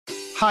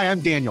Hi,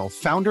 I'm Daniel,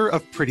 founder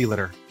of Pretty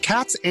Litter.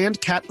 Cats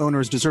and cat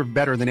owners deserve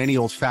better than any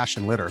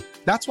old-fashioned litter.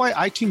 That's why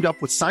I teamed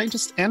up with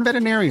scientists and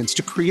veterinarians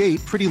to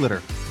create Pretty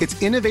Litter.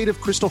 Its innovative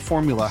crystal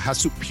formula has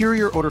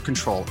superior odor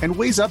control and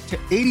weighs up to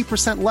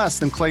 80% less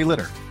than clay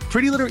litter.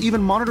 Pretty Litter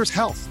even monitors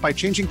health by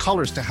changing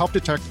colors to help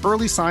detect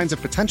early signs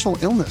of potential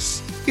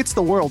illness. It's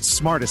the world's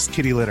smartest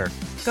kitty litter.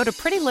 Go to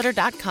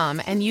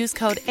prettylitter.com and use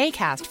code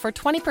ACAST for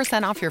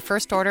 20% off your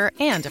first order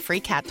and a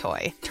free cat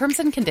toy. Terms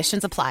and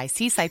conditions apply.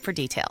 See site for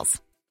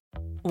details.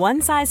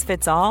 One size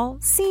fits all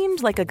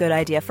seemed like a good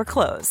idea for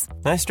clothes.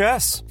 Nice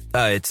dress.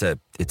 It's a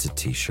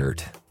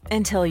t-shirt.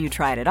 Until you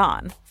tried it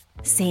on.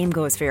 Same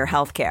goes for your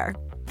healthcare.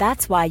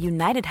 That's why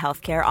United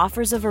Healthcare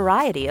offers a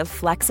variety of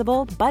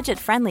flexible,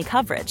 budget-friendly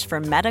coverage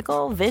for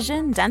medical,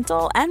 vision,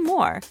 dental, and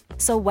more.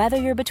 So whether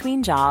you're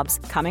between jobs,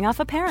 coming off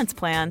a parent's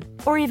plan,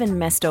 or even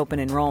missed open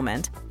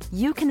enrollment,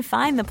 you can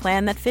find the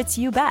plan that fits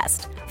you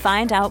best.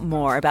 Find out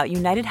more about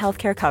United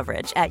Healthcare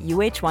coverage at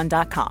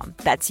uh1.com.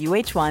 That's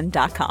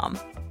uh1.com.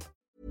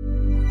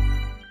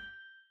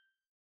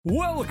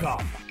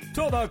 Welcome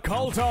to the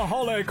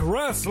Cultaholic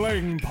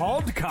Wrestling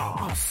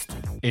Podcast.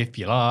 If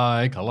you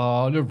like a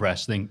lot of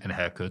wrestling and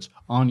haircuts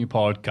on your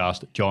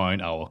podcast,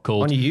 join our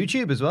cult. On your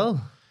YouTube as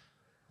well.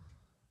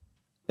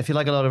 If you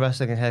like a lot of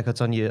wrestling and haircuts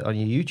on your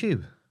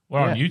YouTube. We're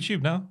on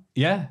YouTube now.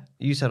 Yeah.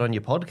 You said on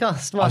your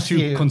podcast, I was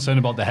too concerned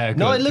about the haircut.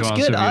 No, it looks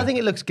good. I think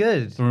it looks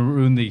good.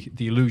 Ruin the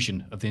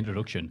illusion of the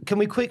introduction. Can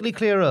we quickly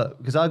clear up?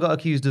 Because I got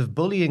accused of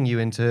bullying you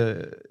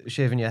into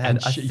shaving your head.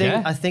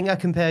 I think I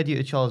compared you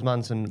to Charles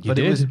Manson.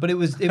 It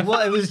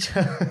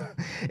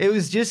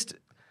was just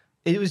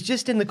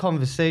in the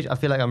conversation. I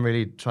feel like I'm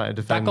really trying to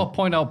defend. That got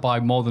pointed out by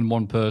more than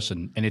one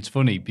person, and it's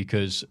funny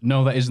because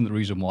no, that isn't the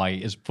reason why.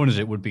 As fun as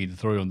it would be to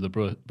throw you under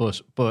the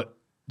bus, but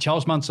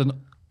Charles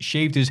Manson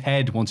shaved his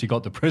head once he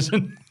got to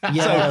prison.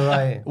 Yeah,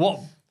 right. What?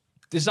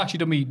 This has actually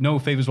done me no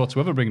favours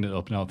whatsoever bringing it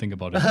up now I think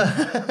about it.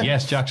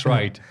 Yes, Jack's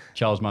right.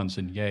 Charles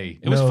Manson, yay.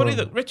 It was funny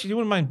that, Richard, you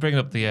wouldn't mind bringing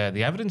up the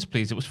evidence,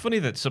 please? It was funny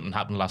that something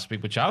happened last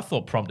week, which I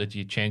thought prompted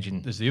you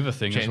changing... There's the other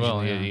thing as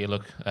well. You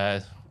look...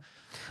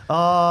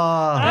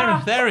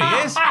 Oh. There he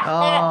is.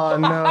 Oh,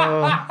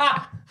 no.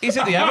 He's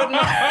at the Everton.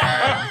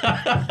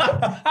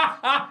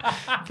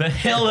 The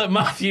hill that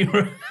Matthew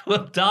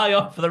will die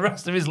off for the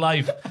rest of his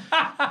life.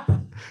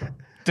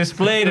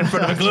 Displayed in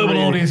front of a global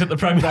audience at the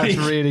Premier League.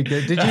 That's really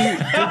good. Did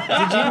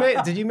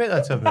you make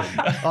that something?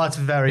 Oh, it's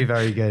very,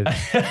 very good.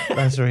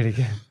 That's really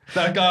good.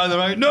 That guy on the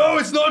right, no,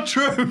 it's not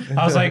true.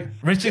 I was like,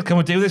 Richard, can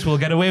we do this? We'll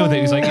get away with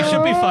it. He's like, you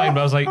should be fine. But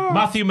I was like,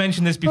 Matthew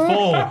mentioned this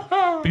before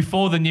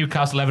the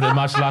Newcastle Everton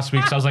match last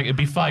week. So I was like, it'd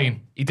be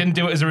fine. He didn't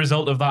do it as a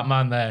result of that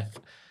man there.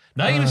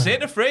 Now you were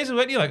saying to Fraser,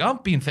 weren't you? Like, I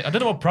don't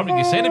know what prompted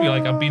you saying to me.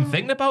 Like, I've been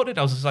thinking about it.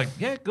 I was just like,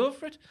 yeah, go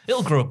for it.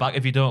 It'll grow back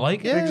if you don't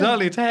like it. Yeah.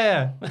 Exactly, it's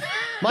hair.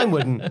 Mine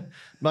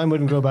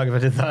wouldn't grow back if I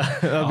did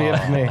that. That'd be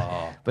up for me.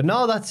 But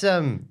no, that's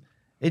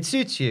it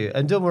suits you.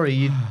 And don't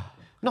worry,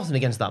 nothing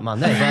against that man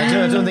there. But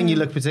I don't think you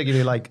look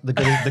particularly like the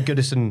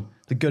Goodison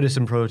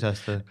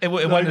protester. It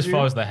went as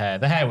far as the hair.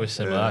 The hair was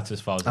similar. That's as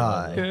far as it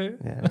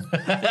went.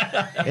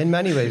 Yeah. In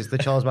many ways, the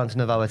Charles Manson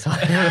of our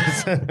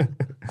time.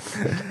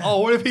 Oh,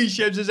 what if he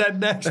shaves his head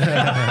next?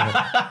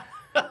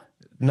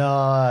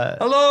 No.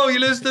 Hello, you're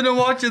listening and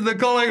watching the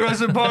Colin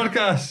Wrestling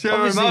Podcast.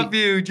 Show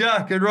Matthew,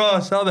 Jack, and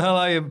Ross. How the hell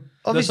are you?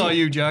 That's not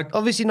you, Jack.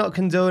 Obviously not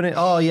condoning.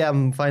 Oh, yeah,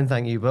 I'm fine,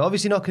 thank you. But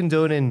obviously not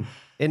condoning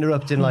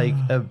interrupting like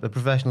a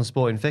professional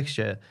sporting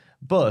fixture.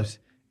 But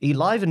he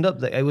livened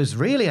up. It was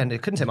really, and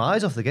it couldn't take my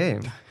eyes off the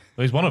game.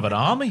 Well, he's one of an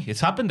army.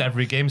 It's happened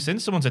every game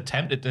since someone's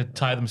attempted to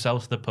tie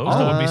themselves to the post.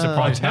 I wouldn't be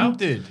surprised now.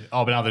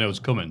 Oh, but now they know it's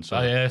coming. So.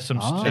 Oh, yeah,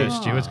 some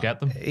stewards get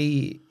them.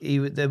 The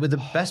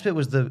best bit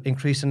was the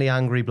increasingly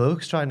angry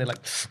blokes trying to like,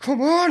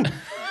 come on.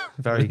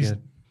 Very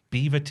good.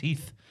 Beaver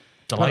teeth.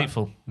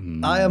 Delightful.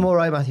 I am all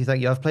right, Matthew.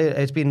 Thank you.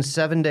 It's been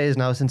 7 days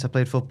now since I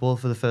played football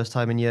for the first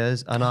time in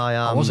years, and I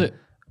am. How was it?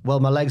 Well,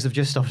 my legs have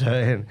just stopped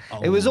hurting.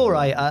 It was all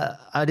right.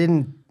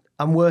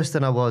 I'm worse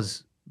than I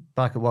was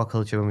back at What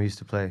Culture when we used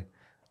to play.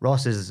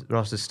 Ross has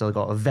still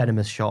got a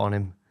venomous shot on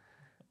him.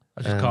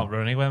 I just can't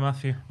run anywhere,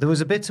 Matthew. There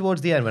was a bit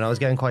towards the end when I was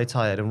getting quite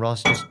tired, and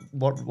Ross just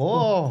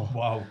whoa!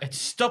 Wow! It's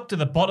stuck to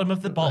the bottom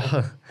of the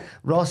bottle.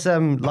 Ross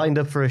lined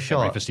up for a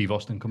shot. Ready for Steve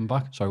Austin coming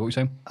back. Sorry, what were you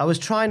saying? I was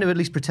trying to at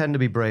least pretend to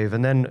be brave,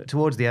 and then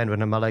towards the end,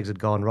 when my legs had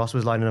gone, Ross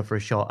was lining up for a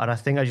shot, and I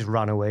think I just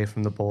ran away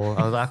from the ball.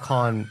 I was like, I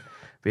can't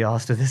be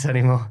arsed with this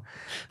anymore.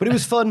 But it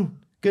was fun.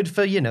 Good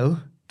for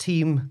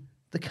team.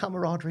 The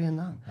camaraderie in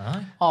that.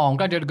 Aye. Oh, I'm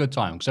glad you had a good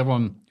time because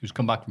everyone who's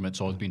come back from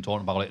it's always been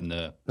talking about it in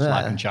the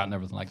Slack and chat and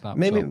everything like that.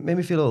 Made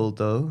me feel old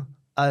though.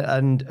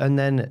 And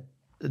then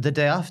the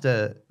day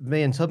after,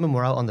 me and Tubman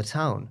were out on the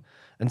town.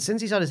 And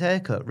since he's had his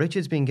haircut,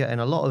 Richard's been getting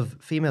a lot of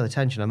female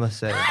attention, I must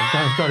say.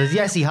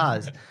 Yes, he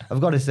has.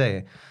 I've got to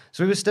say.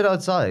 So we were stood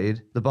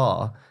outside the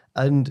bar,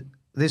 and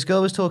this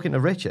girl was talking to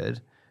Richard,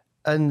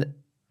 and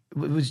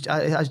it was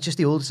just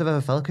the oldest I've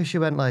ever felt because she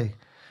went like,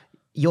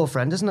 your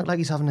friend doesn't look like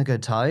he's having a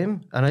good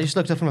time. And I just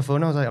looked up from my phone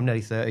and I was like, I'm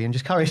nearly 30, and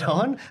just carried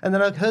on. And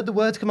then I heard the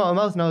words come out of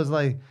my mouth and I was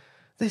like,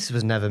 this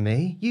was never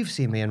me. You've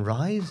seen me in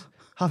Rise.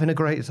 having a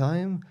great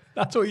time.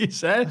 That's what you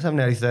said. I'm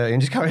nearly 30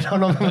 and just carried on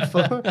my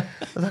phone.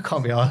 I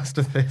can't be arsed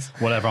with this.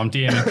 Whatever, I'm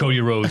DMing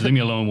Cody Rhodes. Leave me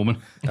alone,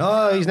 woman.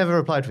 Oh, he's never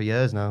replied for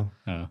years now.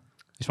 Oh,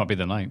 this might be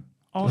the night.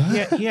 Oh,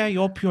 yeah,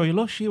 you're pure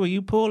lush. Are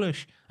you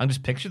Polish? I'm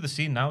just picture the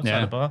scene now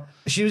outside the bar.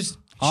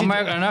 I'm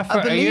making an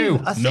effort. Are you?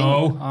 I think,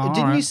 No.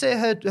 Didn't you say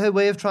her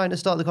way of trying to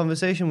start the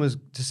conversation was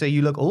to say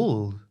you look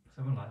old?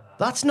 Something like that.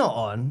 That's not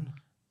on.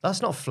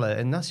 That's not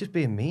flirting. That's just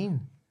being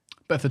mean.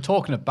 But if they're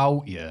talking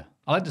about you,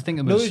 I like to think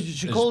of them No, as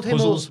she as called him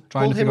puzzles, old,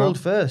 trying called to him figure old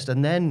out. first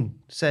and then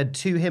said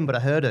to him, but I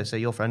heard her say,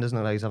 your friend doesn't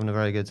look like he's having a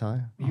very good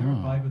time. You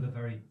replied with a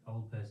very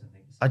old person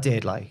thing to say. I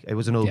did, it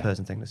was an old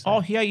person thing to say.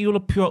 Oh, yeah, you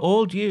look pure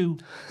old, you.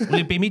 Will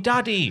you be me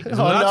daddy? That no,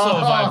 sort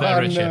of vibe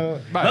there, Richard. no.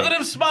 Look at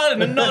him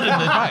smiling and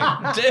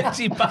nodding.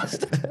 Dirty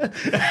bastard.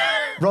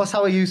 Ross,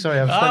 how are you? Sorry,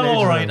 I'm spent ages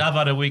all right. on- I've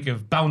had a week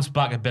of bounce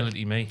back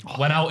ability, me.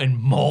 Went out in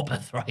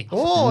Morpeth, right?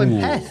 Oh, in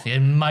Peth.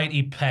 In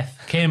mighty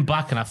Peth. Came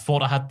back and I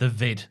thought I had the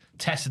vid.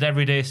 Tested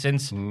every day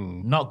since.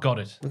 Not got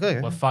it. Okay.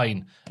 We're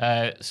fine.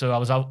 So I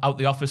was out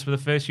the office for the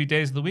first few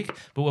days of the week,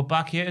 but we're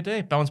back here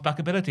today. Bounce back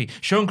ability.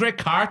 Sean Grey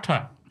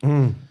Carter.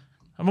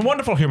 I'm a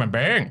wonderful human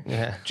being.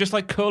 Yeah. Just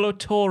like Colo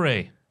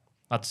Torre.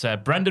 That's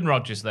Brendan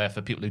Rodgers there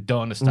for people who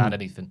don't understand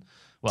anything.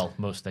 Well,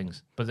 most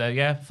things. But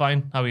yeah,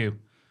 fine. How are you?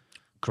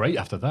 Great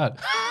after that.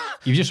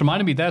 You've just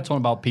reminded me there talking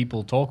about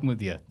people talking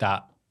with you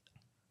that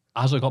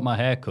as I got my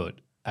hair cut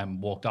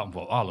and walked out and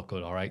thought, oh, I look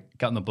good, all right,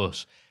 got on the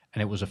bus.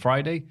 And it was a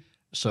Friday.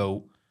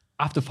 So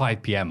after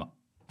 5 p.m.,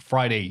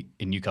 Friday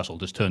in Newcastle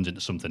just turns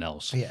into something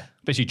else. Yeah.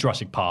 Basically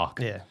Jurassic Park.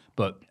 Yeah.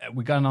 But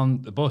we got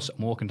on the bus and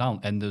walking down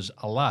and there's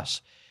a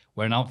lass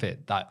wearing an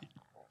outfit that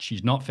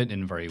she's not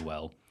fitting very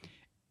well.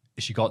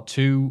 She got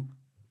 2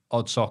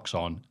 odd socks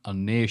on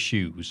and near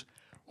shoes,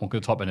 walking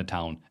the top end of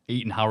town,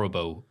 eating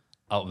Haribo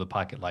out of the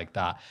packet like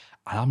that.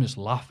 And I'm just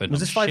laughing. Was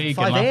I'm this 5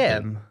 shaking,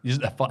 a.m.?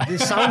 laughing. It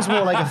sounds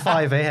more like a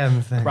 5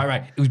 a.m. thing.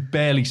 Right. It was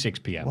barely 6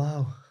 p.m.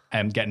 Wow.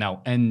 Getting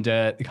out. And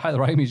the guy that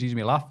right me sees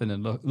me laughing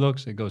and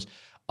looks and goes,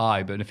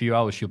 aye, but in a few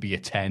hours she'll be a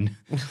 10.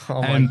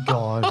 Oh, my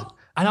God.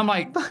 And I'm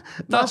like,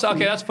 that's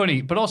okay, that's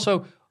funny. But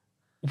also,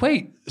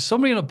 wait,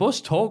 somebody on a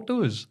bus talked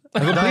to us.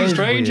 Like a That complete is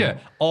stranger. weird.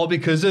 All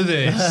because of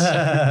this.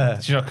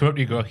 She's not come up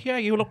to you and go, yeah,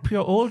 you look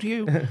pure old,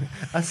 you.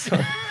 I saw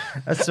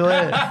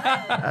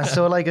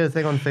like a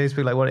thing on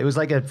Facebook, like what it was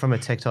like from a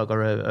TikTok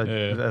or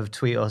a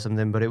tweet or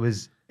something, but it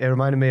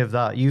reminded me of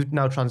that. You've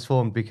now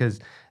transformed because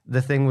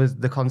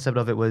the concept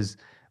of it was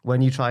when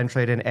you try and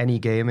trade in any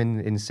game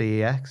in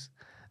CEX.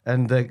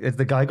 And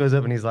the guy goes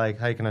up and he's like,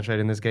 hey, can I trade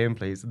in this game,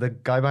 please? The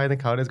guy behind the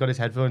counter's got his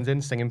headphones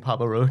in, singing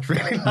Papa Roach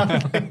really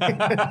loudly.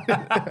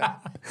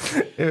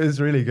 It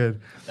was really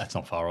good. That's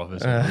not far off,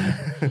 is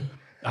it?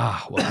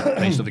 Well,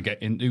 plenty stuff to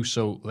get into,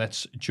 so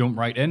let's jump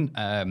right in.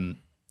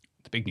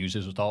 The big news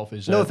is, Rodolph,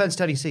 is... No offense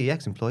to any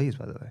CEX employees,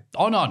 by the way.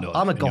 Oh, no.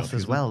 I'm a goth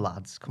as well,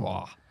 lads. Come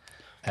on.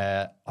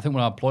 I think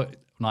when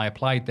I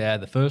applied there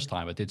the first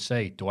time, I did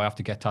say, do I have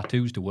to get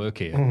tattoos to work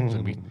here? It's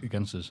going to be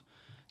against us.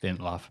 They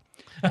didn't laugh.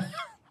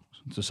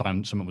 It's a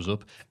sign something was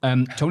up.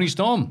 Tony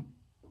Storm,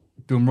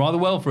 doing rather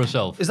well for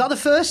herself. Is that the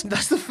first?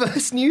 That's the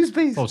first news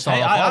piece. Oh,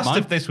 Hey, I asked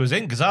if this was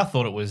in because I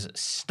thought it was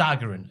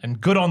staggering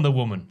and good on the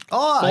woman.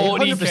 Oh,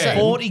 100%.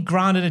 40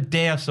 grand in a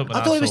day or something.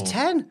 I thought it was saw.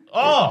 10.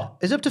 Oh,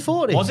 It's up to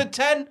 40. was it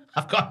 10?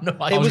 I've got no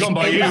idea. I was gone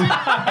by you.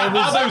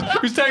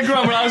 It was 10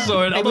 grand when I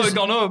saw it. I thought it had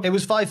gone up. It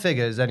was 5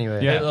 figures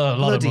anyway. Yeah. A lot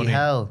Bloody of money.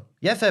 hell.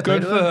 Yeah, fair play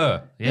Good to for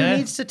her. Yeah. Who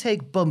needs to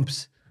take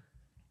bumps?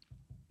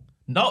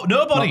 No,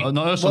 nobody.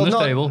 Not us on this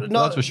table,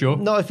 that's for sure.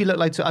 Not if you look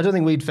like... I don't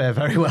think we'd fare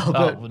very well,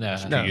 but... Oh, no.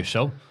 Do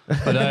yourself.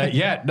 But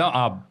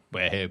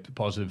we're here to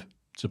positive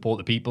support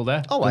the people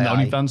there. Oh, and the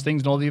aye. OnlyFans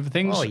things and all the other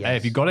things. Oh, yes.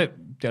 If you got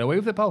it, get away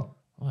with it, pal.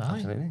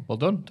 Absolutely. Well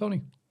done,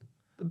 Tony.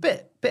 A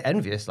bit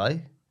envious, like.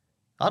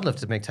 I'd love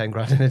to make 10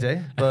 grand in a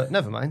day, but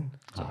never mind.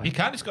 You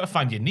can't. Just got to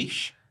find your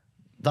niche.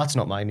 That's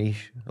not my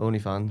niche.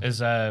 OnlyFans.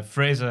 As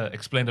Fraser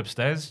explained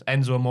upstairs,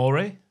 Enzo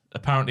Amore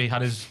apparently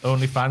had his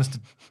OnlyFans to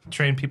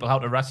train people how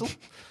to wrestle.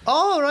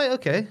 Oh, right,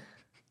 okay.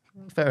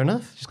 Fair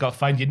enough. Just got to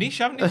find your niche,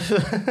 haven't you?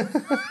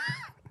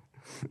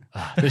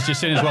 There's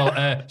just in as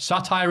well.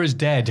 Satire is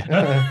dead.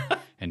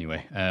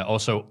 Anyway,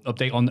 also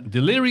update on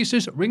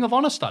Delirious's Ring of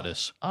Honor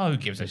status. Oh, who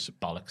gives a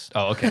bollocks?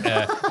 Oh, okay.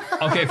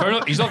 Okay, fair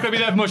enough. He's not going to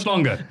be there for much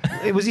longer.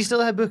 Was he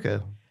still a head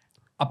booker?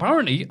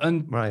 Apparently,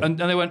 and Right. and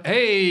they went,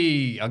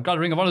 hey, I've got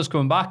Ring of Honor's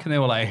coming back. And they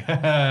were like,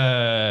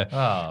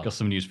 got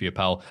some news for you,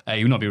 pal.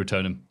 He will not be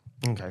returning.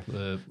 Okay.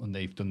 When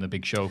they've done the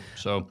big show.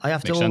 So I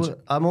have makes to. sense.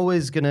 I'm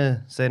always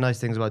gonna say nice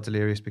things about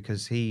Delirious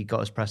because he got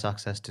us press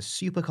access to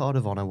Supercard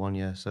of Honor 1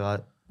 year, so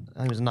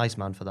I was a nice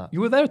man for that.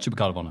 You were there at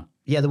Supercard of Honor.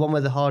 Yeah, the one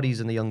with the Hardys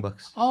and the Young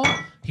Bucks. Oh,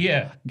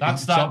 Here,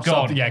 that's Stop, that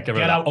god. stop. Yeah, get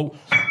rid out. of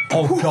that.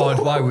 Oh God,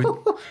 why would?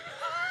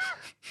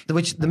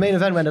 Which the main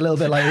event went a little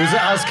bit like it was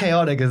as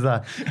chaotic as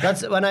that.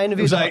 That's when I It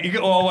interviewed. was like,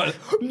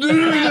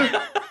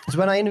 It's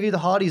when I interviewed the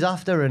Hardys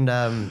after, and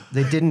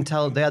they didn't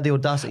tell. They had the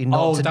audacity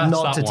not to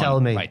that's that tell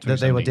one. me Right, that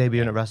they were 2017,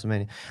 debuting at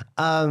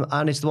WrestleMania.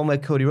 And it's the one where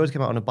Cody Rhodes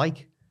came out on a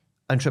bike,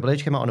 and Triple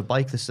H came out on a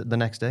bike the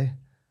next day.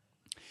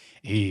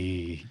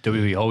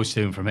 WWE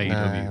hosting from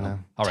AEW.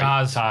 All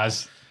right,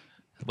 Taz.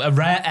 A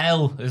rare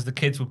L, as the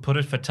kids would put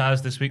it, for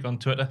Taz this week on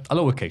Twitter. A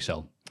lowercase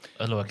L.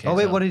 A lowercase Oh,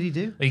 wait, L. what did he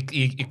do?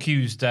 He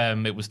accused,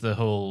 it was the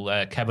whole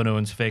Kevin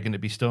Owens faking to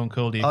be Stone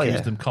Cold. He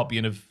accused them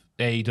copying of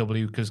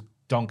AEW because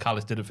Don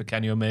Callis did it for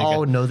Kenny Omega.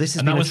 Oh, no, this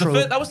has and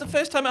been that was the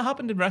first time it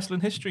happened in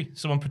wrestling history.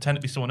 Someone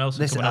pretended to be someone else.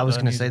 Listen, I was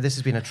going to say, this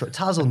has been a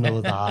Taz will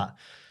know that.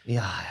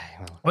 Yeah.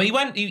 Well,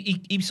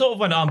 he sort of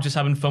went, I'm just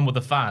having fun with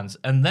the fans.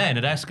 And then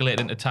it escalated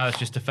into Taz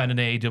just defending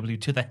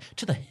AEW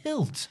to the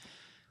hilt.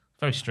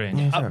 Very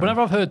strange.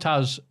 Whenever I've heard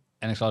Taz,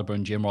 NXT Libre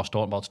and Jim Ross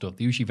talking about stuff,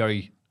 they're usually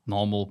very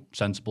normal,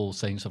 sensible,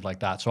 saying stuff like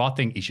that. So I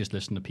think he's just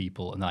listening to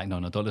people and like, no,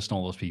 don't listen to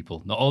all those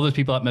people. Not all those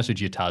people that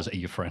message you, Taz, are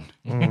your friend.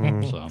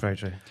 So, very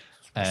true.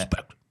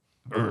 Respect.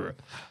 Look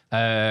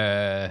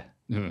at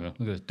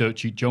this Dirt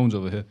Sheet Jones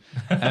over here.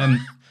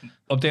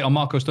 Update on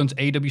Marco Stunt's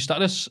AEW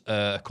status.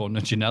 According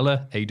to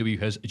Janella, AEW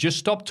has just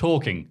stopped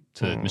talking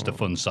to Mr.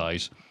 Fun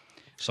Size.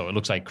 So it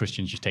looks like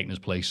Christian's just taking his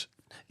place.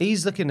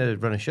 He's looking to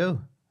run a show,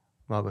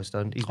 Marco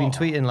Stunt. He's been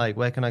tweeting like,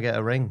 where can I get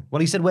a ring? Well,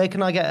 he said, where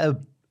can I get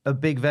a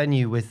big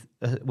venue with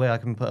where I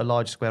can put a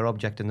large square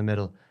object in the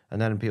middle? And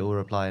then people were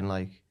replying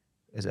like,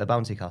 is it a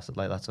bouncy castle?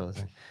 Like that sort of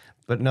thing.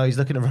 But no, he's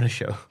looking to run a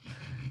show.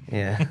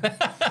 Yeah.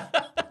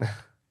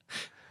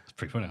 It's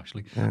pretty funny,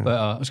 actually. Yeah. But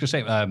I was going to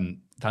say,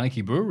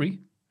 Taniki Brewery.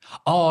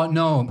 Oh,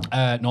 no.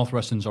 North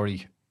Wrestling's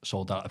already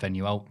sold that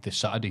venue out this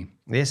Saturday.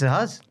 Yes, it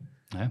has.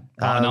 Yeah.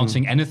 Not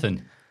announcing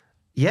anything.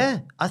 Yeah.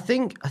 I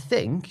think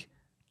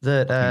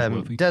that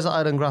Desert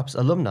Island Graps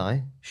alumni,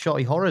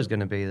 Shotty Horror, is going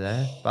to be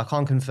there. But I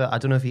can't confirm. I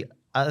don't know if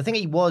I think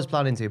he was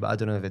planning to, but I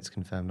don't know if it's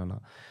confirmed or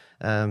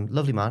not.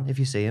 Lovely man. If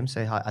you see him,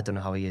 say hi. I don't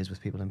know how he is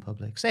with people in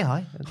public. Say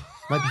hi.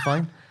 Might be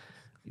fine.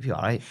 If you're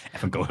all right.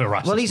 If I go to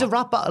harass. Well, he's a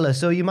rap battler,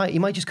 so he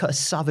might just cut a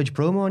savage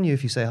promo on you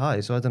if you say hi.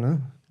 So I don't know.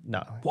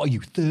 No. What are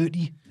you,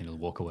 30? And he'll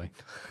walk away.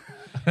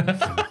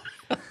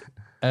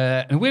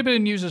 And a weird bit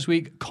of news this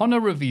week. Connor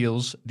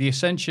reveals the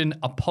Ascension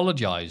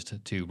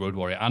apologized to Road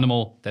Warrior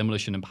Animal,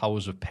 Demolition, and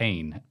Powers of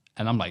Pain.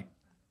 And I'm like,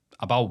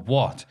 about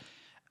what?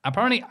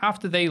 Apparently,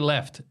 after they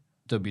left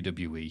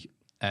WWE,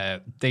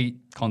 they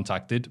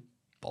contacted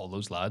all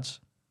those lads.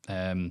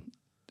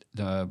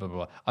 Blah, blah,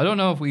 blah. I don't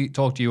know if we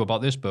talked to you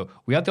about this, but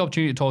we had the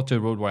opportunity to talk to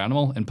Road Warrior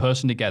Animal in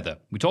person together.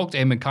 We talked to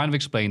him and kind of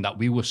explained that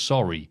we were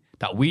sorry,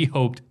 that we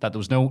hoped that there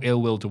was no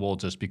ill will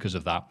towards us because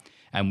of that.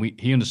 And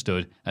he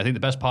understood. I think the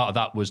best part of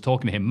that was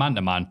talking to him man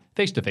to man,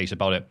 face to face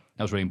about it.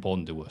 That was really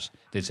important to us.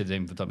 They said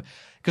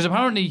because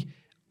apparently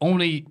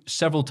only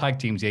several tag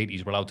teams in the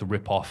 80s were allowed to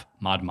rip off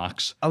Mad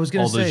Max. I was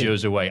going to say all those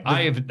years away.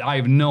 I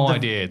have no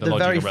idea the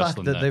logic very of fact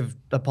wrestling that there. they've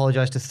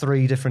apologized to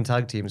 3 different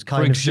tag teams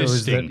kind of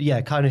shows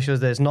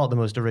that it's not the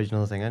most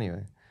original thing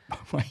anyway.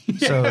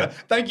 Yeah. So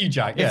thank you,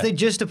 Jack. If they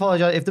just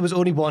apologize, if there was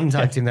only one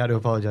tag team they had to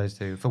apologize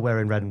to for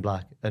wearing red and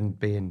black and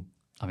being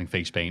having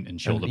face paint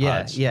and shoulder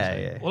pads.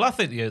 Yeah. Well, I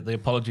think the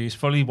apology is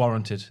fully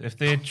warranted. If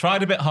they had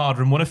tried a bit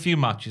harder and won a few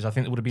matches, I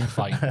think it would have been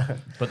fine.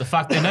 But the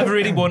fact they never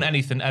really won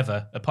anything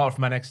ever, apart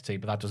from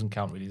NXT, but that doesn't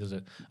count really, does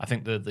it? I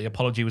think the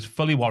apology was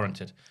fully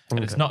warranted.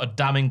 And it's not a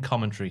damning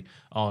commentary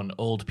on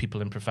old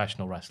people in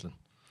professional wrestling.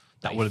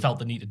 That would have felt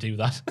the need to do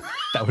that.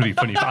 That would be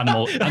funny if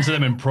Animal answers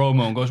them in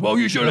promo and goes, well,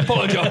 you should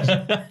apologise.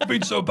 It's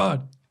been so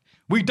bad.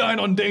 We dine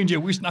on danger.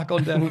 We snack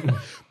on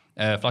death.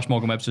 Flash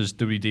Morgan Webster's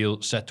WWE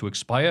deal set to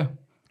expire.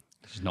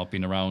 This has not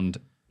been around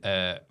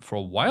for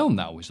a while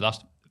now. His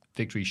last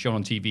victory shown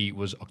on TV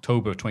was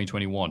October of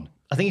 2021.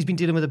 I think he's been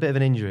dealing with a bit of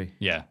an injury.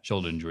 Yeah,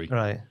 shoulder injury.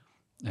 Right.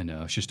 And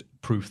it's just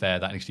proof there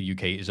that NXT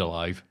UK is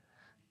alive.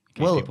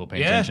 In case people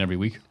pay attention every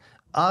week.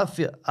 I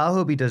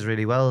hope he does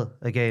really well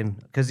again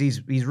because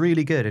he's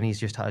really good and he's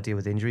just had to deal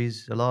with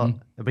injuries a lot.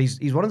 But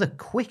he's one of the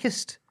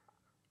quickest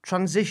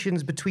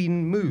transitions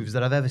between moves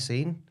that I've ever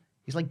seen.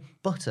 He's like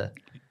butter.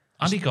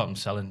 And he got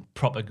himself in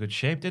proper good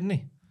shape, didn't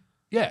he?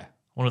 Yeah.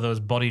 One of those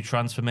body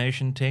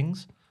transformation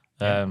things.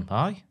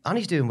 Aye. And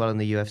he's doing well in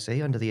the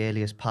UFC under the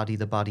alias Paddy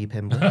the Baddy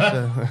Pimble.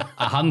 So.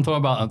 I hadn't thought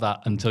about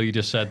that until you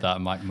just said that.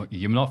 I'm like,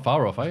 you're not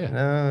far off, are you?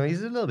 No,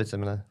 he's a little bit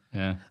similar.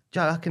 Yeah.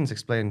 Jack Atkins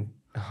explained,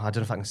 I don't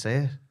know if I can say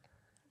it.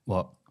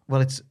 What?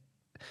 Well, it's...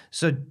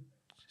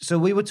 So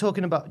we were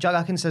talking about... Jack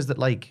Atkins says that,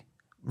 like,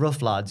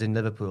 rough lads in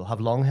Liverpool have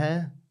long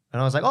hair.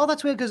 And I was like, oh,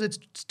 that's weird because it's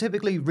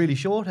typically really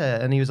short hair.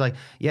 And he was like,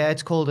 yeah,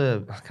 it's called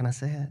a... Can I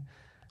say it?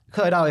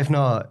 Cut it out if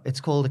not. It's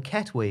called a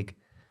ket wig.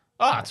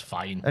 Oh, that's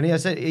fine. And I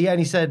said,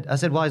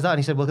 why is that? And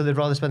he said, well, because they'd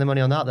rather spend the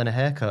money on that than a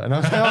haircut. And I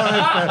was like,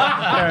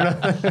 oh, fair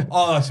enough.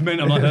 Oh, that's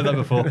mint. I've not heard that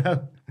before.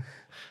 No.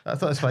 I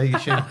thought that's why you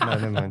should. No,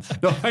 never mind.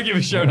 No, I give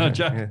a shout out,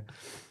 Jack. Yeah.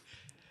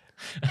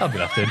 I'll be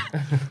left in.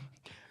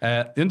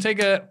 The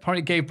Undertaker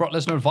apparently gave Brock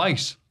Lesnar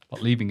advice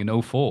about leaving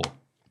in 04.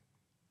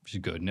 Which is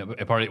good.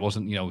 Apparently it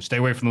wasn't, stay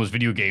away from those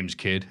video games,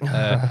 kid.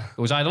 It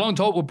was, I had a long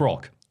talk with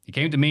Brock. He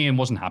came to me and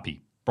wasn't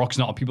happy. Brock's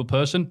not a people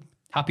person.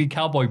 Happy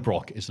cowboy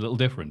Brock is a little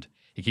different.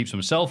 He keeps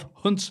himself,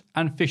 hunts,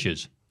 and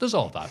fishes. Does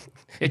all that.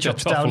 He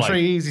chops down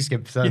trees, he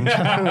skips down.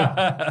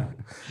 I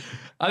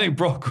think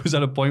Brock was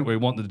at a point where he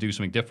wanted to do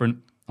something different.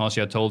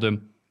 Honestly, I told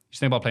him, he's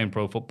thinking about playing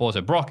pro football. I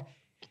said, Brock,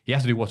 you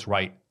have to do what's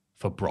right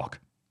for Brock.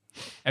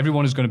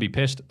 Everyone is going to be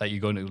pissed that you're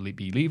going to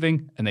be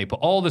leaving, and they put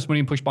all this money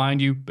and push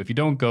behind you. But if you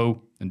don't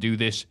go and do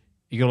this,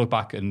 you're going to look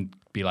back and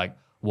be like,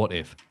 what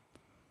if?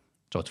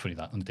 So it's funny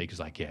that Undertaker's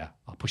like, yeah,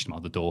 I'll push them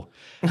out the door.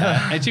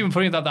 It's even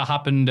funny that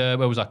happened.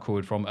 Where was that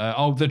quote from?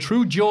 The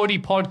True Geordie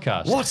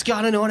podcast. What's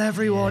going on,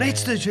 everyone?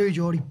 It's the True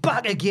Geordie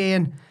back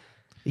again.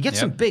 You get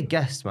some big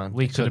guests, man.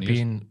 We could have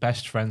been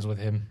best friends with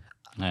him.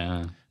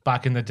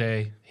 Back in the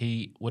day,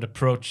 he would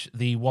approach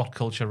the What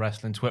Culture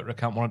Wrestling Twitter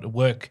account, wanted to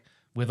work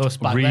with us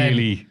back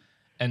then.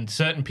 And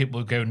certain people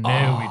would go,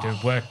 no, we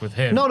don't work with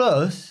him. Not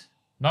us.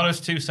 Not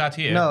us two sat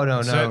here.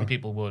 No. Certain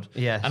people would.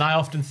 Yes. And I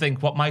often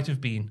think what might have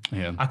been,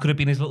 I could have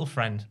been his little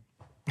friend.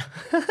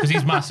 Because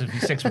he's massive.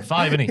 He's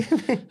 6'5", isn't he?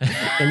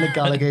 In the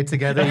Gallagher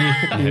together,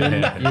 you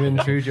and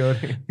True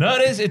Geordie. No,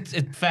 it is. It's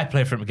fair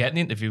play for him to get an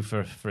interview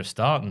for a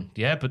start. And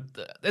but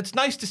it's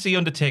nice to see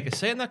Undertaker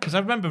saying that, because I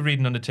remember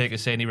reading Undertaker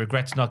saying he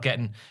regrets not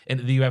getting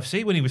into the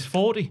UFC when he was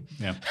 40.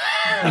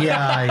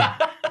 Yeah.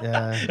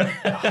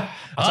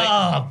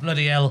 Oh,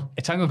 bloody hell.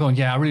 It's Angle going,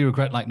 yeah, I really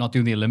regret not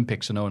doing the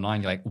Olympics in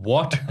 09. You're like,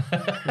 what?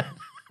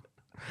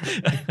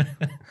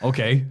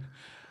 Okay.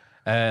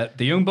 The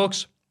Young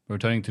Bucks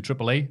returning to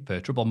AAA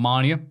for Triple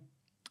Mania.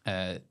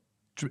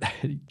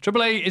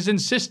 AAA is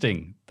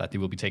insisting that they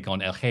will be taking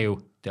on El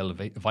Hijo del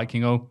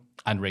Vikingo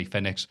and Ray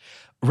Phoenix.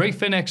 Ray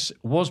Phoenix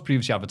was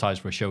previously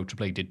advertised for a show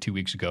AAA did 2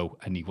 weeks ago,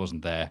 and he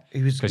wasn't there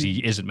because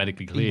he isn't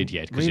medically cleared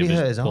yet because really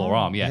of his poor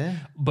arm. Yeah.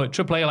 But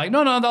AAA are like,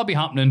 no, that'll be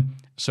happening.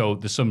 So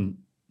there's some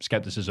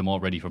skepticism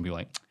already from people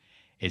like,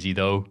 is he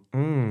though?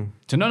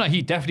 So no,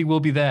 he definitely will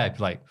be there.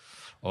 Like,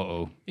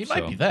 He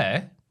might be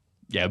there.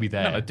 Yeah, he'll be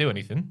there. Not do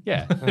anything.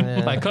 Yeah.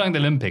 Like, calling the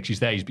Olympics, he's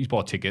there. He's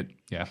bought a ticket.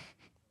 Yeah.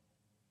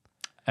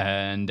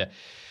 And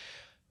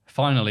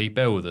finally,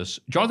 bear with us.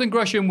 Jonathan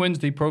Gresham wins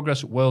the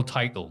Progress World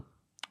title.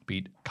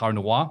 Beat Cara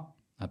Noir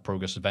at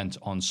Progress event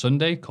on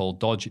Sunday called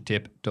Dodge,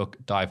 Dip, Duck,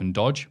 Dive and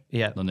Dodge.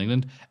 Yeah. London,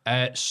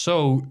 England.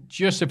 So,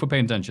 just if we're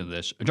paying attention to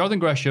this, Jonathan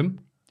Gresham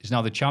is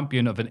now the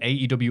champion of an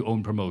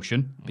AEW-owned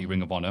promotion, the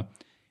Ring of Honor.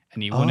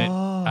 And he won it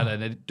at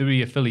a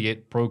WWE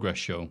affiliate Progress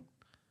show.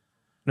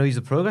 No, he's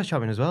the Progress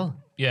champion as well.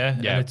 Yeah.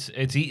 And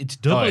it's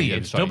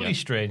doubly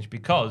strange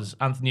because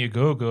Anthony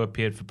Ogogo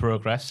appeared for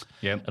Progress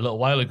a little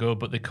while ago,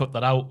 but they cut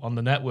that out on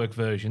the network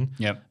version.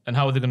 Yep. And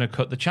how are they going to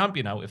cut the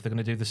champion out if they're going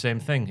to do the same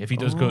thing? If he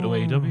does go to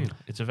AEW,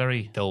 it's a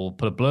very... They'll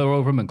put a blur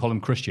over him and call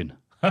him Christian.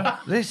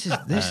 This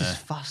is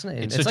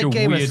fascinating. It's It's such like a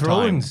Game of weird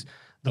Thrones.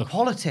 The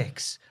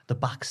politics, the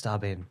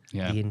backstabbing,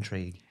 Yeah. the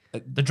intrigue.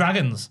 The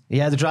Dragons.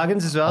 Yeah, the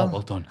Dragons as well. Oh,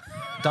 well done.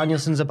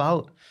 Danielson's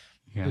about.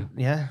 Yeah.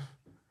 Yeah.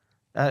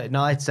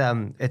 No,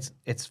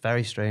 it's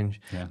very strange.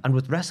 Yeah. And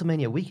with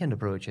WrestleMania weekend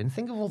approaching,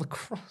 think of all the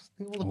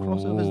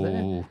crossovers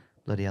there.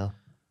 Bloody hell.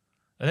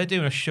 Are they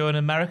doing a show in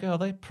America? Are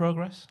they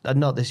Progress?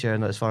 Not this year,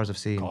 not as far as I've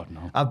seen. God,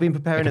 no. I've been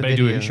preparing a They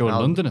video. do a show in and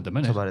I'll London at the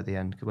minute. Talk about it at the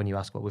end when you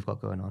ask what we've got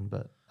going on.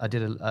 But I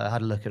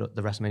had a look at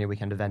the WrestleMania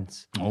weekend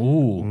events.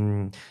 Oh.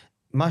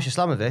 Masha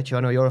Slamovich, who I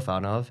know you're a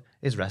fan of,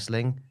 is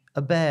wrestling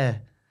a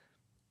bear.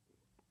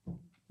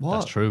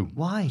 What? That's true.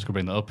 Why? I was going to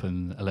bring that up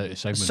in a later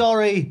segment.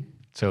 Sorry.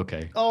 It's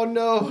okay. Oh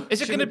no.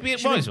 Is it going to be...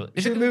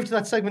 Should we move to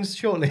that segment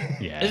shortly?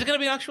 Yeah. Is it going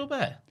to be an actual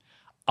bear?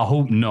 I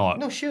hope not.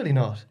 No, surely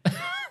not.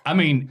 I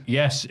mean,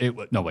 yes.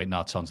 No, wait.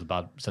 No, it sounds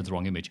bad. Sends the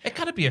wrong image. It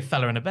can't be a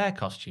fella in a bear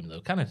costume, though,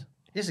 can it?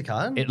 Yes, it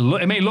can. It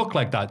may look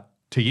like that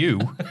to you,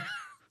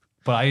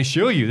 but I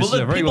assure you, this is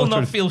a very people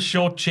well... not feel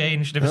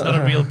shortchanged if it's not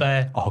a real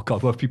bear? Oh,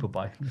 God, what if people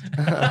buy?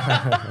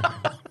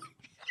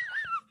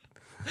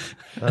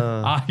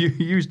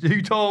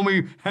 You told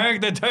me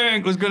Hank the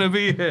Tank was going to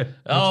be here.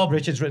 Oh,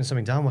 Richard's written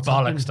something down. What's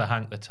bollocks happening? to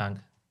Hank the Tank.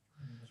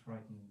 Just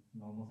writing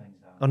normal things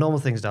down. Oh, normal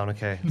things down.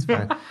 Okay, it's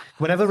fine.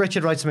 Whenever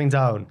Richard writes something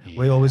down,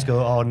 we always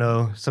go, "Oh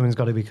no, something's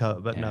got to be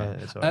cut." But no,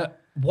 it's all right.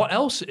 What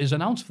else is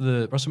announced for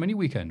the WrestleMania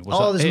weekend?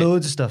 There's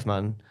loads of stuff,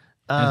 man.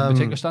 Anything in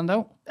particular stand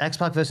out?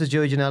 X-Pac versus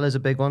Joey Janela is a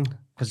big one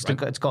because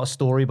it's got a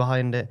story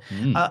behind it.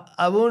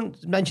 I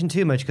won't mention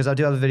too much because I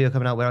do have a video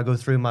coming out where I go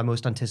through my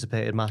most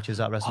anticipated matches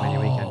at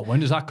WrestleMania weekend. When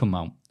does that come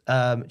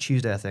out?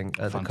 Tuesday, I think.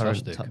 At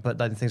Fantastic. the current but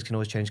then things can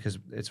always change because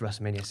it's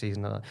WrestleMania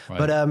season. Right.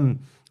 But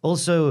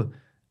also,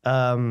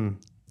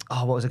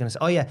 what was I going to say?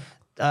 Oh yeah,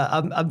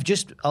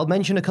 I'll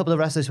mention a couple of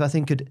wrestlers who I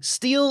think could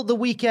steal the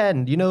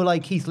weekend. You know,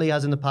 like Keith Lee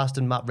has in the past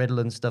and Matt Riddle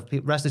and stuff.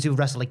 Wrestlers who've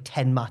wrestled like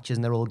 10 matches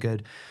and they're all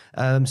good.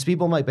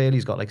 Speedball Mike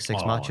Bailey's got like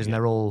 6 matches and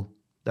they're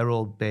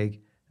all big.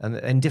 And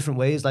in different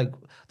ways, like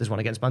there's one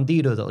against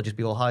Bandido that'll just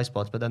be all high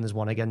spots, but then there's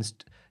one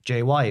against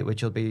Jay White,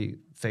 which will be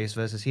face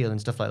versus heel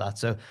and stuff like that.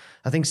 So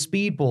I think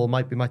Speedball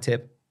might be my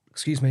tip,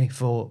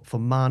 for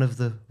man of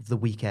the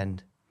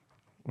weekend.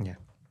 Yeah.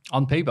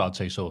 On paper, I'd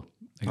say so.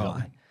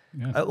 Exactly.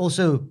 Yeah.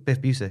 Also,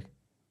 Biff Busick.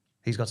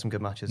 He's got some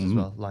good matches as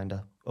well lined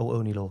up. Oh,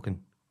 Oni Lorcan.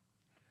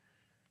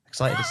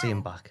 Excited to see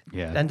him back.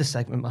 Yeah. End of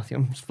segment, Matthew.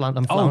 I'm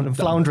floundering.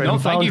 No, I'm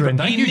thank you. floundering.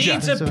 Thank you,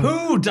 Jack. Needs a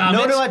poo, damn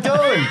it. No, I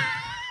don't.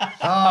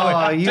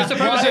 Just a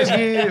process.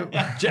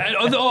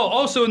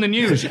 Also in the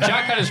news,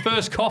 Jack had his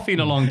first coffee in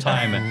a long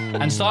time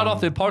and started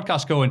off the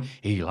podcast going,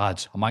 "Hey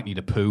lads, I might need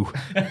a poo."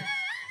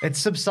 It's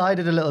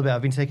subsided a little bit.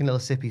 I've been taking little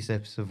sippy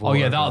sips of water. Oh,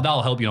 yeah,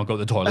 that'll help you not go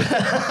to the toilet.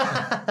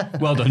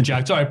 Well done,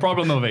 Jack. Sorry,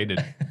 problem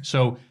evaded.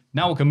 So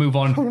now we can move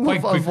on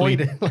quite quickly.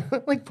 Avoided.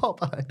 Like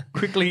Popeye.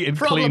 Quickly and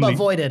Problem cleanly.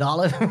 avoided,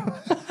 Olive.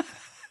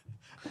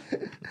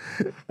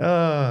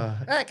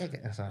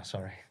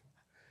 Sorry.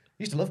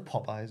 Used to love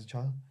Popeye as a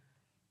child.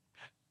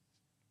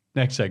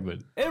 Next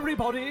segment.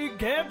 Everybody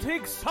get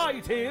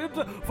excited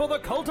for the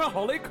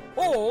Cultaholic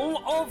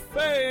Hall of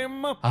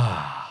Fame.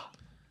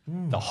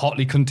 The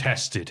hotly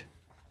contested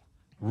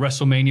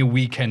WrestleMania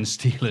weekend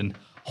stealing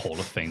Hall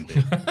of Fame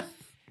bid.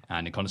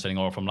 And in condescending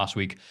order from last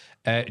week,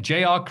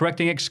 JR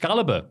correcting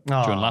Excalibur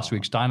during last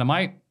week's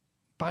Dynamite.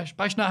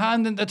 Bashing her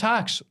hand in the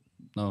tax.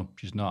 No,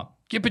 she's not.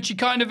 Yeah, but she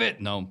kind of it.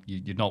 No,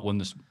 you've not won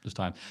this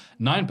time.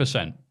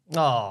 9%.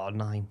 Oh,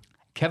 9.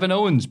 Kevin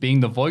Owens being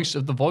the voice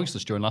of the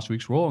voiceless during last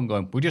week's Raw and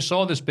going, we just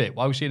saw this bit.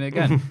 Why are we seeing it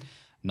again?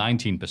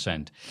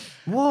 19%.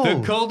 Whoa. The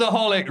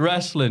Cultaholic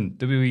Wrestling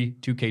WWE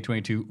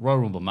 2K22 Royal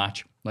Rumble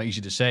match. Not easy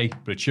to say,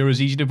 but it sure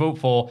is easy to vote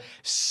for.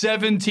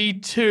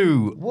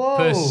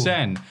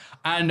 72%.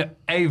 And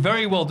a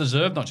very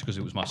well-deserved, not just because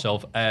it was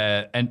myself,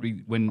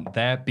 entry win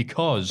there,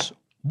 because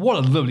what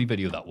a lovely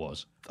video that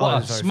was.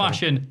 What a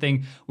smashing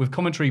thing with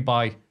commentary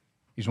by,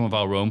 he's one of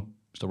our own,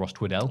 Mr. Ross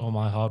Twiddell. All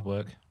my hard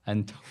work.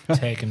 And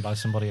taken by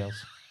somebody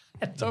else.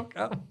 Tom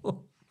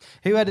Campbell.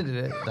 Who edited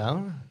it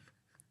down?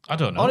 I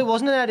don't know. Oh, it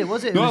wasn't an edit,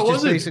 was it? No, it was just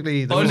wasn't.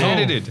 basically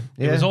Unedited.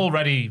 It was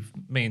already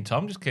me and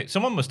Tom.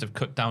 Someone must have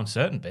cut down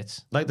certain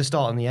bits. Like the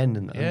start and the end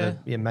and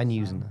the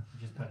menus and that.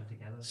 Just put it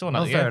together.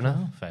 Someone fair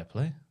enough. Fair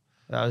play.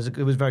 It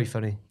was very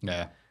funny.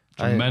 Yeah.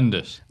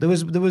 Tremendous. There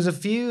was a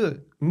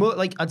few,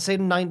 like I'd say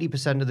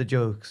 90% of the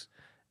jokes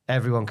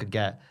everyone could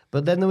get.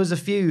 But then there was a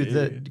few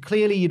that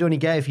clearly you'd only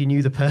get if you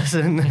knew the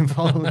person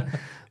involved.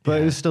 But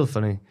it was still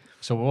funny.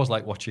 So it was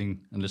like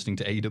watching and listening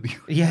to AEW.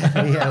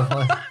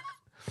 Yeah.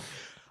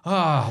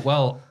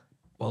 Well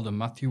done,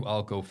 Matthew.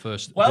 I'll go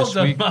first. Well this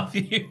done, week.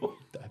 Matthew.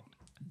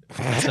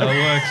 That's how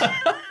it works.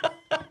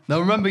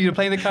 Now remember, you're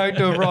playing the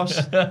character of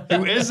Ross,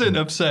 who isn't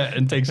upset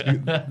and takes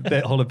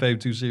the Hall of Fame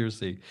too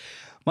seriously.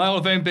 My Hall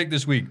of Fame pick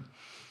this week.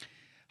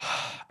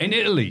 In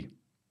Italy,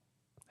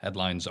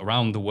 headlines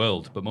around the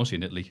world, but mostly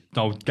in Italy.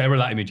 No, get rid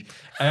of that image.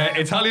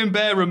 Italian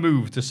bear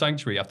removed to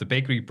sanctuary after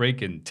bakery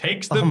break-in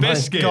takes the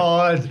biscuit. Oh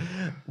my God.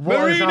 What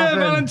has Marina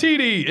happened?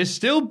 Valentini is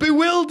still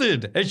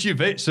bewildered as she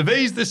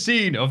surveys the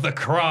scene of the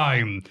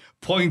crime,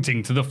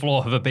 pointing to the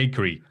floor of a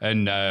bakery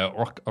in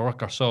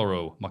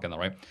Roccasoro, am I getting that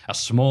right? A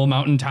small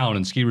mountain town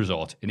and ski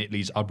resort in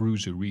Italy's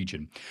Abruzzo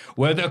region,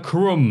 where the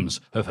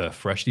crumbs of her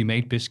freshly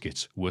made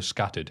biscuits were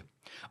scattered.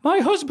 My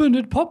husband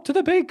had popped to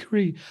the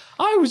bakery.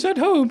 I was at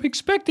home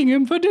expecting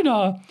him for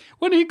dinner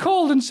when he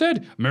called and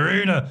said,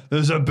 Marina,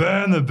 there's a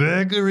bear in the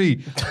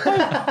bakery.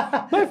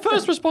 My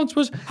first response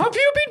was, have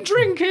you been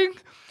drinking?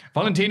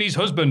 Valentini's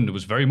husband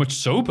was very much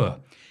sober.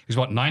 It was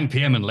about 9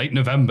 p.m. in late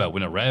November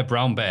when a rare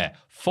brown bear,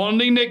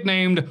 fondly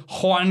nicknamed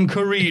Juan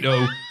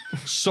Carrito,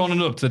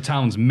 sonning up to the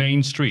town's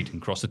main street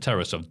and crossed the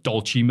terrace of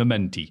Dolci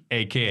Momenti,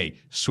 a.k.a.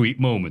 Sweet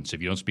Moments,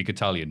 if you don't speak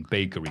Italian,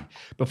 bakery,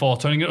 before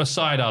turning into a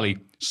side alley,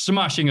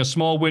 smashing a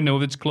small window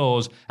with its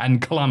claws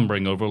and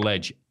clambering over a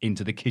ledge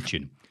into the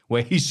kitchen,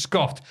 where he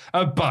scoffed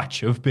a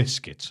batch of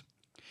biscuits.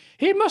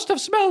 He must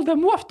have smelled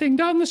them wafting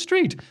down the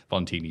street,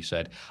 Valentini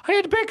said. I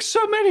had baked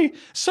so many.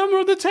 Some were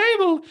on the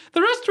table.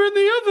 The rest were in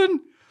the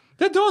oven.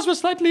 The doors were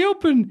slightly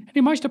open, and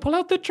he managed to pull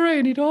out the tray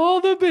and eat all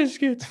the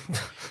biscuits.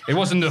 It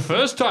wasn't the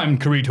first time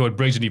Carrito had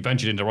brazenly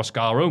ventured into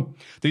Roscaro.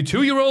 The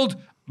 2-year-old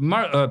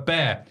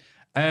bear,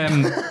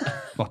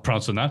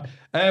 pronouncing that,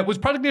 was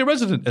practically a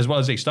resident as well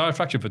as a star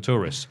attraction for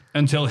tourists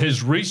until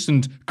his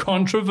recent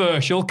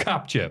controversial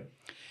capture.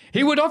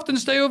 He would often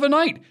stay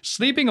overnight,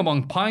 sleeping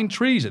among pine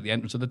trees at the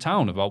entrance of the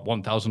town of about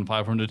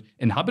 1,500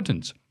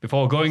 inhabitants,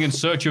 before going in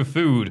search of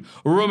food,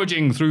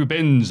 rummaging through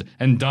bins,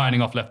 and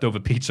dining off leftover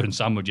pizza and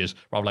sandwiches,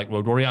 rather like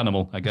Road Warrior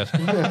Animal, I guess.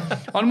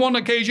 On one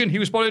occasion, he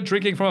was spotted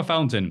drinking from a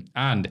fountain,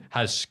 and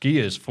as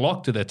skiers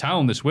flocked to the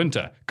town this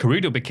winter,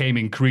 Carrito became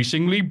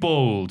increasingly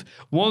bold,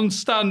 once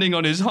standing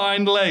on his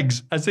hind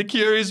legs as the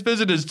curious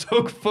visitors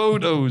took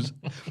photos.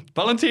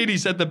 Valentini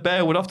said the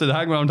bear would often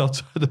hang around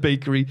outside the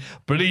bakery,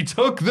 but he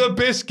took the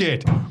biscuit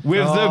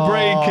with the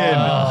break-in.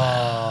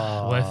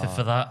 Worth it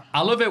for that.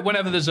 I love it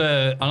whenever there's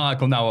an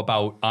article now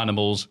about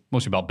animals,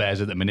 mostly about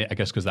bears at the minute, I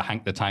guess because the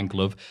Hank the Tank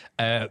love,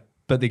 but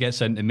they get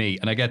sent to me,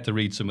 and I get to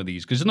read some of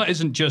these, because it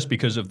isn't just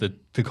because of the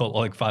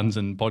Cultaholic fans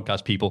and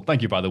podcast people,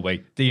 thank you by the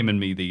way, DMing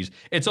me these,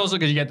 it's also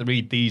because you get to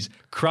read these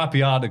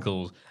crappy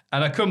articles,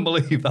 and I couldn't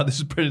believe that this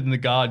is printed in The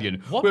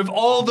Guardian, with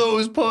all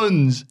those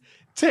puns,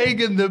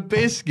 taking the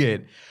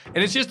biscuit. And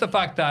it's just the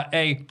fact that,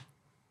 A,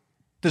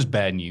 there's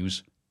bear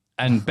news,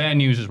 and bear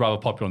news is rather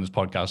popular on this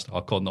podcast,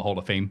 according to the Hall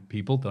of Fame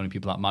people, the only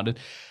people that mattered.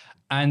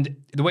 And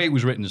the way it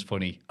was written is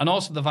funny. And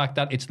also the fact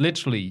that it's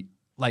literally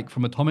like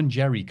from a Tom and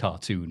Jerry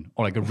cartoon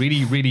or like a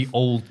really, really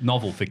old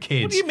novel for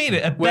kids. What do you mean?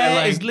 A where, bear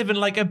like, is living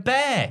like a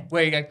bear.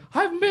 Where you're like,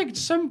 I've made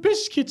some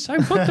biscuits, I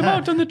put them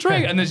out on the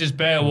tray. And there's this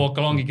bear walk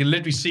along, you can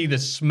literally see the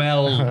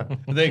smell.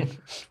 They,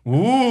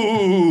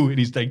 ooh, and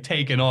he's like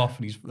taking off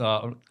and he's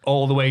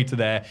all the way to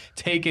there,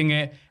 taking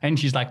it. And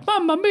she's like,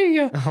 Mamma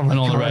mia, and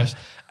all the rest.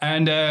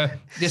 And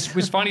this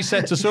was finally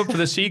sets us up for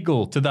the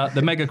sequel to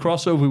the mega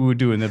crossover we were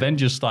doing,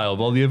 Avengers style, of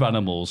all the other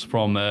animals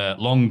from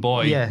Long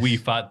Boy, Yes. Wee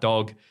Fat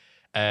Dog,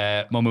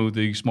 Momo,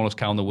 the smallest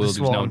cow in the world,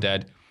 who's now Swan.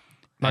 dead.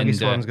 Maggie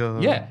Swan's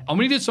go. Yeah, and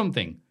we did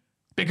something.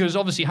 Because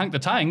obviously Hank the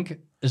Tank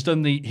has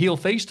done the heel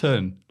face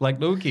turn like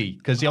Loki,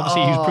 because he's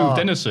proved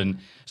innocent.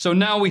 So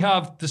now we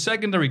have the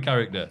secondary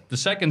character, the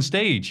second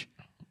stage,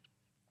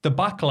 the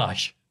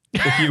backlash,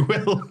 if you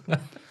will.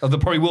 Or there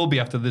probably will be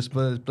after this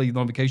bleed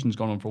on vacation's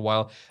gone on for a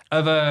while.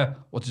 Of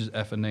what's his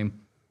effing name?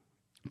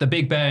 The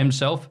Big Bear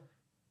himself.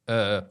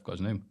 Got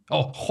his name.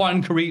 Oh,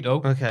 Juan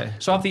Carrito. Okay.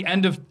 So at the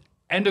end of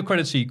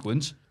credit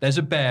sequence, there's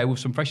a bear with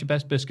some freshly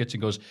best biscuits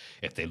and goes,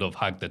 if they love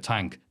Hank the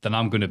Tank, then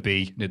I'm going to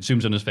be, and it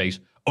zooms on his face,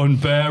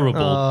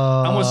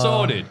 unbearable. And we're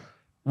sorted.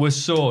 We're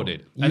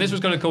sorted. And this was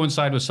going to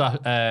coincide with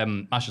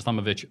Masha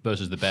Slamovich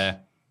versus the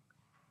bear.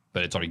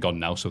 But it's already gone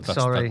now, so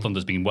that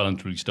thunder's been well and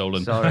truly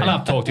stolen. Sorry. And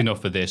I've talked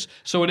enough for this.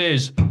 So it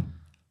is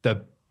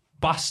the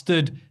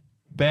bastard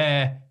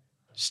bear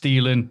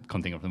stealing,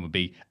 can't think of them would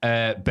be,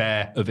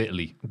 bear of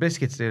Italy.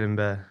 Biscuit stealing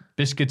bear.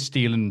 Biscuit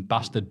stealing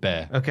bastard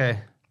bear. Okay.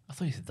 I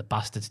thought you said the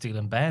bastard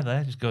stealing bear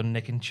there, just going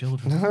nicking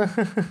children.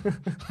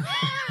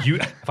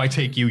 If I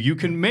take you, you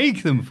can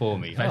make them for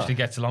me. Eventually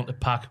gets along to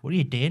pack. What are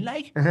you doing,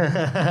 like?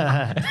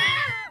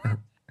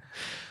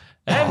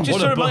 Just what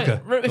to a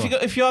remind, blocker.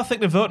 if you are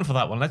thinking of voting for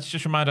that one, let's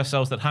just remind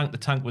ourselves that Hank the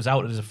Tank was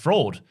outed as a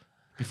fraud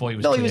before he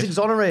was No, he cleared. was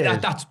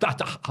exonerated.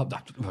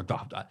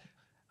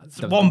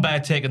 One bear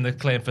taking the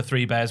claim for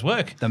three bears'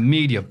 work. The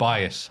media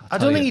bias. I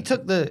don't think he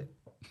took the...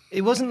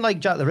 It wasn't like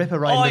Jack the Ripper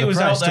writing he to the was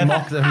press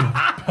out to there mock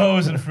them.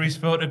 posing for his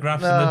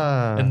photographs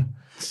and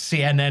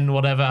CNN,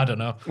 whatever, I don't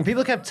know. And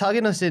people kept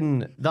tagging us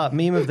in that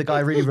meme of the guy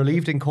really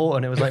relieved in court,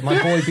 and it was like, my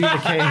boy beat the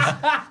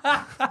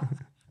case.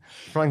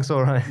 Frank's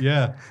all right.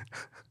 Yeah.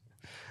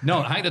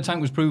 No, Hank the Tank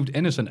was proved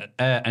innocent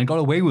and got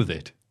away with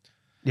it,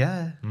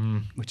 Yeah.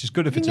 which is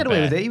good if He it's can a get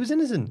away bear. with it. He was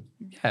innocent.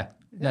 Yeah,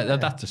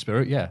 that's the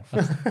spirit, yeah.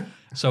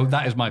 So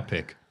that is my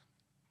pick.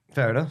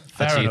 Fair enough.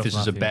 Let's see if enough, this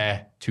is a Matthew.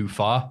 bear too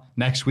far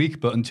next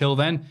week, but until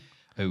then,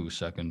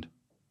 second.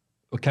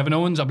 Well, Kevin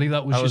Owens, I believe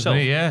that was That was yourself.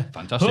 me, yeah.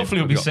 Fantastic. Hopefully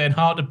we'll be saying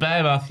hard to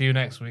bear Matthew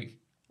next week.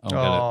 I'll get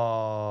it.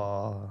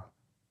 Oh.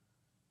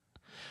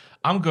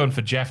 I'm going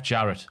for Jeff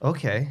Jarrett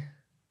Okay.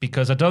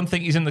 because I don't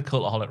think he's in the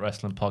Cultaholic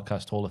Wrestling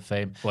Podcast Hall of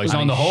Fame. Well, he's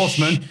And on the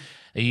Horseman.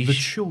 The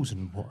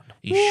chosen one.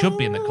 He should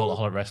be in the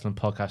Cultaholic Wrestling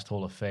Podcast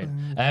Hall of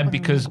Fame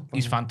because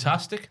he's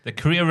fantastic. The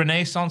career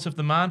renaissance of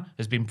the man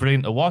has been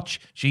brilliant to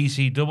watch.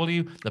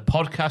 GCW, the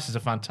podcast is a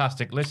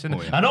fantastic listen.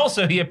 And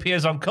also he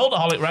appears on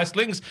Cultaholic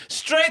Wrestling's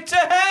Straight to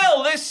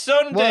Hell this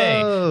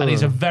Sunday. Whoa. And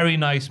he's a very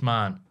nice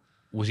man.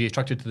 Was he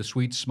attracted to the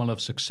sweet smell of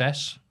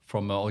success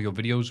from all your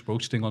videos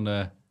roasting on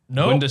the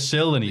No.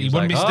 windowsill? And He was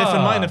wouldn't like, be stiff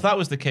in mind if that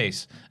was the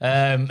case.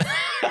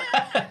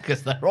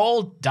 Because they're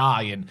all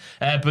dying.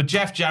 But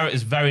Jeff Jarrett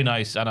is very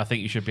nice, and I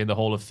think he should be in the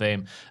Hall of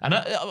Fame. And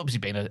obviously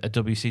being a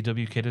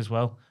WCW kid as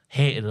well,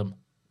 hated him.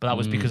 But that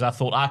was because I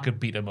thought I could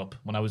beat him up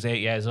when I was 8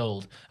 years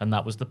old, and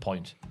that was the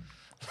point.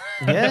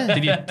 Yeah.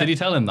 Did you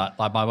tell him that?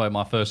 Like, by the way,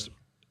 my first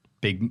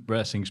big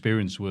wrestling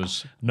experience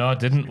was... No, I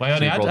didn't. Well, I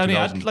only had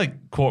 2000.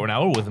 like quarter an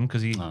hour with him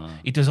because he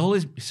does all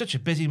his. He's such a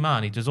busy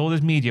man. He does all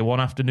his media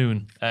one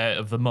afternoon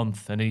of the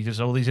month, and he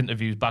does all these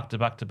interviews back to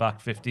back to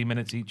back, 15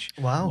 minutes each.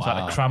 Wow. So I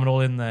had to cram it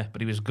all in there,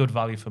 but he was good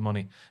value for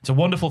money. It's a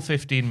wonderful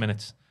 15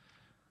 minutes.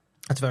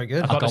 That's very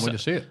good. I can't wait to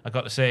see it. I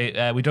got to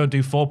say, we don't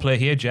do foreplay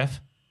here, Jeff.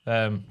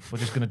 We're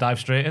just going to dive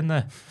straight in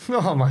there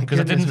Oh my because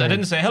goodness. I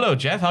didn't say hello,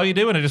 Jeff. How are you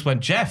doing? I just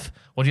went, Jeff.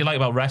 What do you like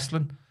about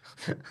wrestling?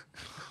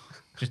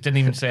 Just didn't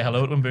even say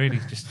hello to him, really.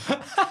 Just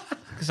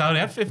because I only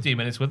had 15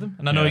 minutes with him,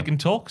 and I know he can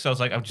talk, so I was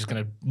like, I'm just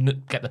going to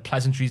get the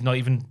pleasantries, not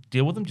even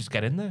deal with them, just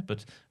get in there.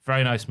 But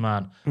very nice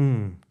man,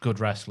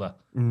 good wrestler,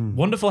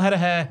 wonderful head of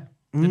hair.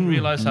 Didn't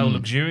realise how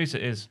luxurious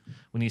it is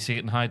when you see it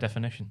in high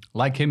definition.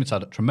 Like him, it's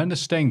had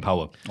tremendous staying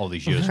power all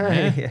these years.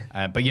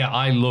 But yeah,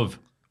 I love,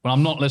 when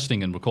I'm not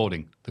listening and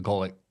recording the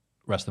Cultaholic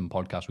Wrestling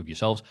Podcast with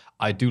yourselves,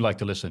 I do like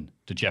to listen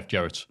to Jeff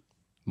Jarrett's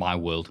My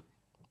World.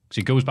 Because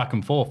he goes back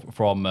and forth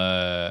from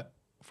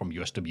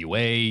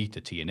USWA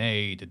to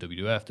TNA to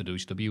WWF to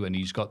WCW, and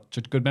he's got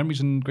such good memories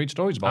and great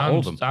stories about all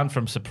of them. And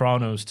from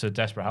Sopranos to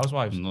Desperate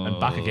Housewives and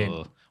back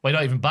again. Well,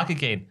 not even back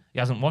again. He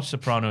hasn't watched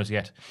Sopranos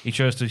yet. He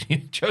chose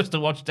to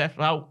watch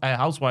Desperate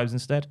Housewives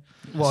instead.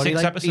 What, 6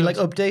 he episodes. like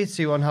updates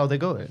you on how they're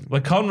going?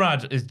 Well,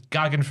 Conrad is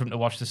gagging for him to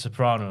watch The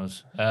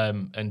Sopranos,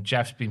 and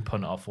Jeff's been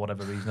putting it off for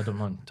whatever reason. I don't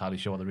know entirely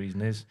sure what the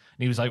reason is.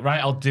 And he was like, right,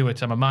 I'll do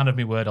it. I'm a man of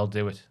my word, I'll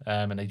do it.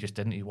 And he just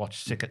didn't. He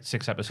watched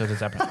 6 episodes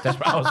of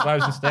Desperate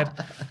Housewives instead.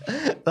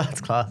 That's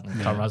class.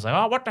 Conrad's like,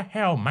 oh, what the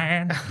hell,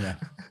 man? Yeah.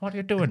 What are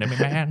you doing to me,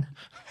 man?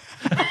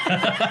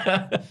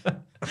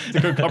 It's a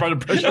good comrade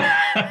impression.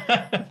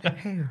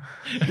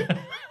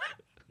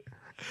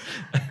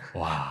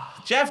 Wow.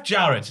 Jeff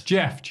Jarrett.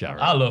 Jeff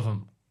Jarrett. I love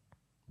him.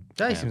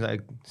 Yeah, he seems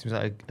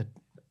like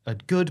a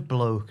good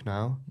bloke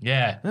now.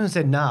 Yeah. I don't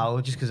say now,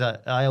 just because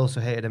I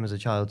also hated him as a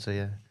child, so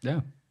yeah.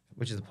 Yeah.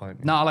 Which is the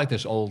point. No, I like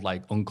this old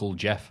like Uncle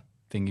Jeff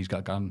thing he's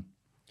got going.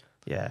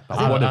 Yeah.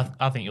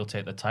 I think you'll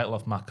take the title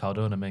off Matt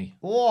Cardona, me.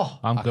 Oh,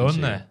 I'm I can going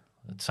see there.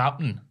 It's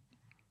happening.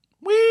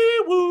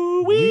 Wee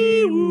woo,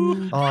 wee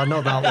woo. oh,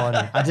 not that one.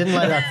 I didn't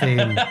like that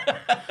theme.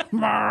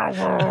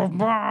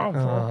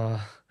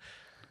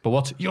 But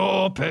what's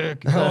your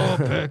pick? Your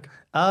pick.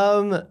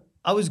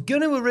 I was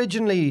going to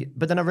originally,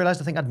 but then I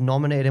realised I think I'd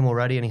nominated him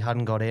already and he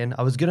hadn't got in.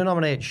 I was going to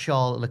nominate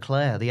Charles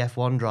Leclerc, the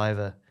F1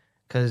 driver,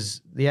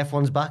 because the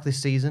F1's back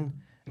this season.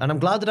 And I'm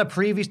glad that I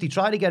previously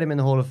tried to get him in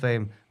the Hall of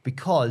Fame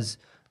because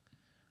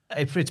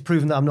it's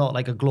proven that I'm not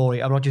like I'm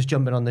not just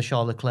jumping on the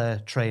Charles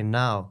Leclerc train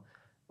now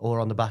or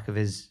on the back of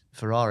his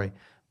Ferrari,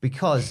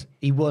 because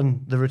he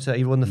won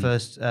the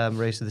first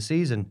race of the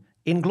season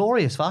in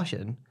glorious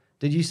fashion.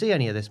 Did you see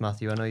any of this,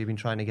 Matthew? I know you've been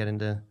trying to get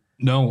into...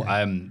 No,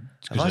 Have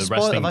I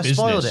spoiled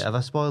it? Have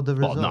I spoiled the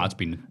result? Well, no, it's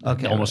been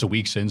Okay, almost a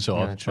week since, so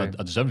Yeah, I true.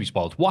 deserve to be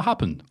spoiled. What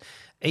happened?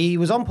 He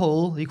was on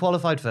pole, he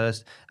qualified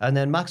first, and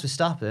then Max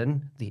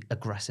Verstappen, the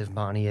aggressive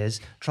man he is,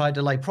 tried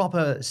to like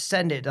proper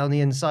send it down the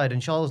inside,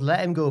 and Charles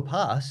let him go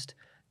past,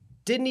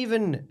 didn't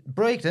even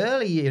brake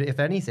early, if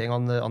anything,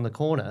 on the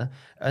corner,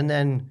 and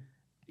then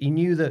he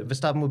knew that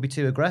Verstappen would be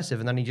too aggressive,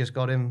 and then he just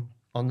got him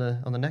on the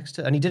next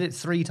two, and he did it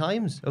 3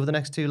 times over the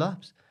next 2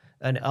 laps.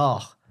 And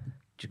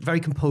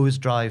very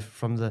composed drive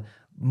from the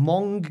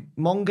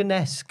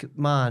Monganesque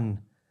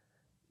man.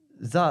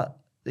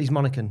 He's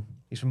Monacan.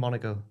 He's from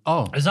Monaco.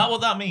 Oh, Is that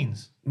what that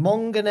means?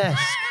 Monganesque.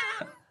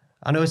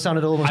 I know it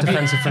sounded almost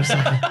offensive for a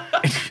second.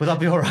 Would that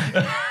be all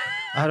right?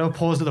 I know I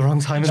paused at the wrong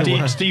time in the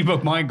word. Steve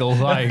McMichael.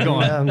 Hi, go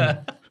on.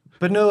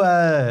 But no,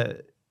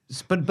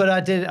 but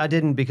I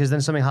didn't, because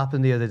then something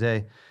happened the other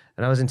day,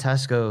 and I was in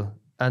Tesco,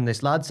 and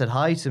this lad said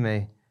hi to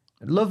me,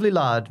 lovely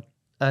lad,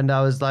 and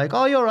I was like,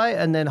 "Oh, you're right."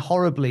 And then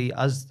horribly,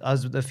 as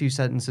a few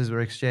sentences were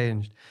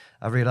exchanged,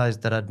 I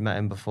realised that I'd met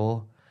him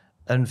before,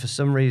 and for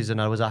some reason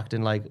I was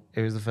acting like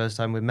it was the first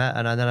time we met,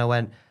 and then I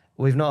went,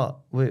 "We've not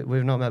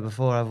met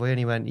before, have we?" And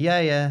he went,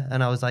 "Yeah,"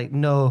 and I was like,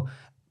 "No,"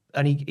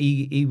 and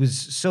he was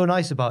so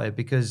nice about it,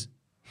 because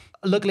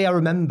luckily I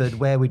remembered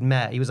where we'd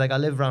met. He was like, "I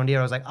live around here."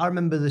 I was like, "I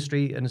remember the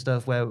street and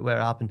stuff where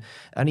it happened."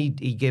 And he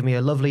gave me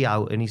a lovely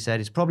out, and he said,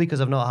 "It's probably because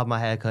I've not had my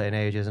hair cut in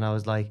ages." And I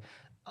was like,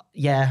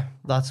 "Yeah,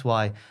 that's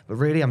why. But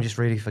really, I'm just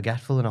really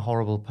forgetful and a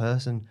horrible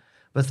person."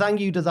 But thank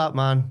you to that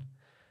man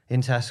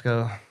in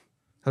Tesco.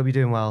 Hope you're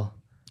doing well.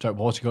 So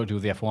what's he got to do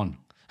with the F1?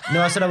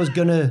 No, I said I was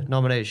going to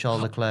nominate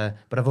Charles Leclerc,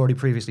 but I've already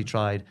previously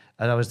tried.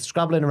 And I was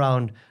scrabbling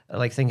around,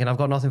 like thinking, I've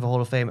got nothing for Hall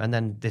of Fame. And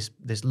then this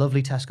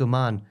lovely Tesco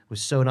man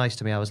was so nice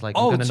to me. I was like,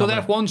 Oh, so the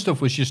F1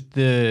 stuff was just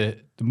the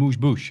moose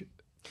bouche.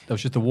 That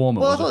was just the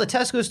warm-up. Well, I was thought it?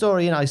 the Tesco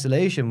story in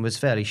isolation was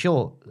fairly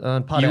short.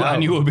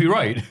 And you would be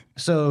right.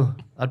 So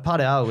I'd pad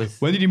it out with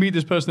When did you meet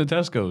this person at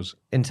Tesco's?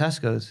 in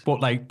Tesco's. What,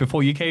 like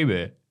before you came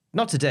here?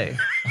 Not today.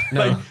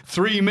 No, Like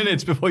 3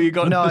 minutes before you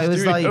got no, into it the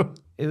was studio? like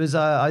it was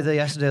either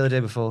yesterday or the day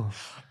before,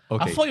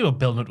 Okay. I thought you were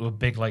building up to a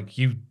big, like,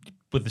 you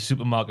with the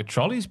supermarket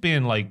trolleys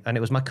being like and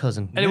it was my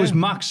cousin. and it was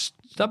Max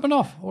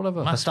Stabanoff,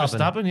 whatever. Max Verstappen.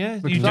 Verstappen, yeah.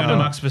 You Verstappen. doing a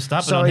Max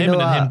Verstappen Sorry, on him no,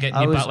 and then him I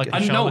getting you was back like g- a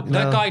And no, Charlotte.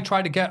 that No. guy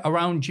tried to get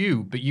around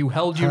you, but you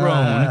held your own.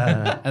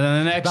 And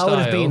then the next That would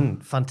have style, been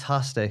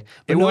fantastic.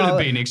 But it no, would have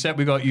I- been, except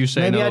we got you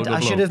saying, Maybe "Oh, I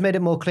should have made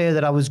it more clear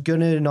that I was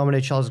going to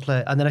nominate Charles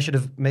Leclerc, and then I should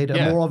have made a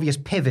Yeah. more obvious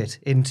pivot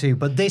into,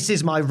 but this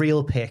is my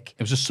real pick.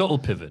 It was a subtle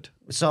pivot.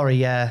 Sorry,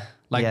 yeah.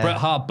 Like yeah. Bret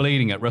Hart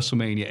bleeding at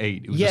WrestleMania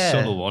 8. It was a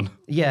subtle one.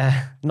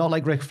 Yeah, not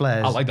like Ric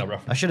Flair's. I like that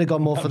reference. I should have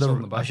gone more for That was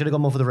on the back. I should have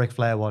gone more for the Ric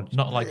Flair one.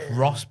 Not like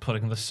Ross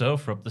putting the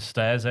sofa up the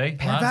stairs, eh?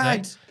 Pivot.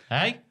 Lads, eh?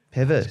 Hey?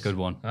 Pivot. Good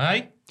one.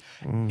 Hey?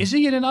 Is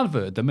he in an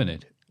advert at the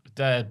minute?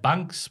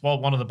 Banks, well,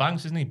 one of the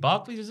banks, isn't he?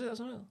 Barclays, is it? Or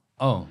something?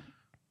 Oh.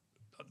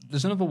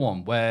 There's another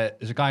one where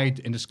there's a guy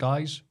in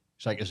disguise.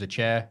 It's like there's a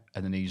chair,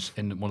 and then he's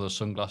in one of those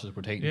sunglasses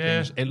rotating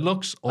Yeah. things. It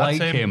looks That's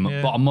like him,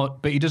 yeah. but I'm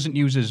not. But he doesn't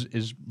use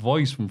his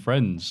voice from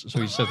Friends,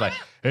 so he says like,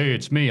 "Hey,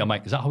 it's me." I'm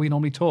like, "Is that how he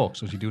normally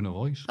talks? Or is he doing a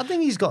voice?" I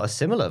think he's got a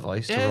similar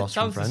voice to Yeah, Ross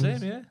from sounds the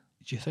Friends. same, yeah.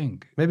 Do you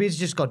think? Maybe he's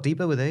just got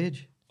deeper with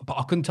age. But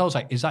I couldn't tell. It's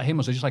like, is that him,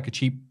 or is it just like a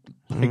cheap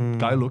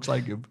guy looks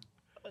like him?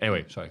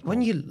 Anyway, sorry.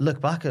 When you look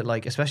back at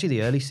like, especially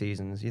the early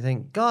seasons, you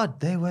think,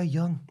 God, they were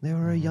young. They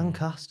were a young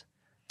cast,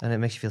 and it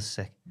makes you feel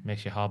sick.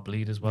 Makes your heart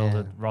bleed as well Yeah.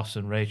 that Ross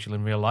and Rachel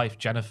in real life,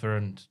 Jennifer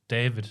and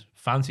David,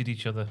 fancied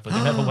each other, but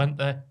they never went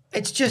there.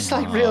 It's just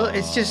like real.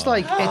 It's just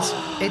like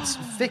it's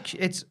fiction.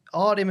 It's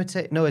art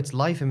imitate. No, it's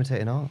life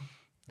imitating art.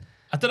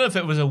 I don't know if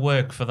it was a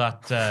work for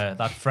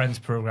that Friends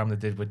program they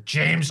did with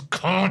James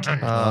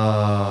Corden.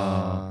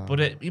 But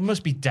it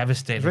must be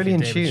devastating. Really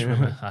for David in tune.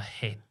 Schwimmer. I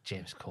hate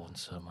James Corden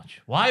so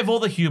much. Why, of all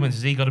the humans,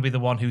 has he got to be the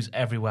one who's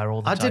everywhere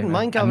all the I time? didn't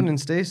mind Gavin and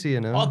Stacey,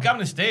 you know. Oh,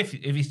 Gavin and Stacey,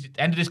 if he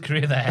ended his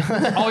career there.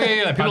 Oh,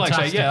 yeah. People like say,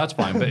 Fantastic. yeah, that's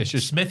fine. But it's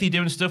just. Smithy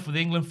doing stuff with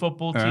the England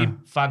football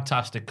team.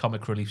 Fantastic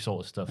comic relief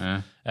sort of stuff.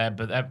 Yeah.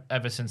 But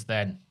ever since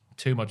then,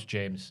 too much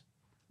James.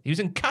 He was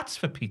in Cats,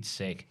 for Pete's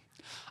sake.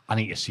 I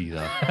need to see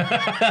that.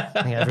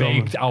 I think everyone,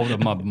 Baked out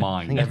of my I think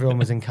mind. everyone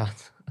was in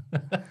Cats.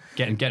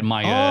 Getting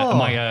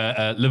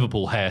my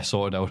Liverpool hair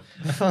sorted out.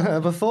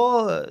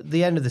 Before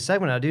the end of the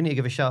segment, I do need to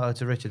give a shout out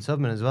to Richard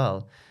Tubman as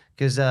well,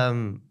 because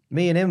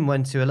me and him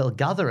went to a little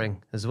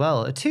gathering as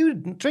well.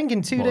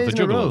 Drinking 2 What, days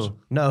the in a row. Juggalos?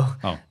 No,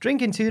 Oh.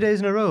 drinking 2 days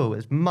in a row.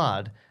 It's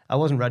mad. I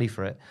wasn't ready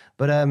for it,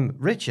 but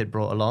Richard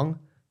brought along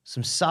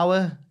some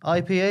sour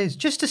IPAs,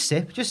 just to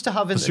sip, just to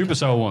have in The super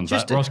sour ones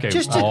just that Ross gave.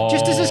 just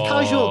as this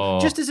casual,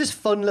 just as this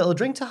fun little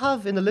drink to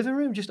have in the living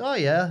room. Just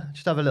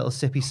just have a little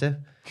sippy sip.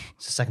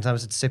 It's the second time I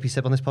said sippy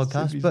sip on this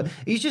podcast, but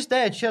he's just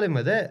there chilling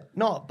with it,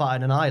 not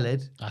batting an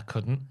eyelid. I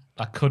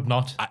could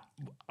not.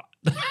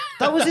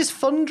 That was his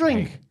fun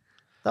drink.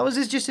 That was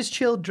just his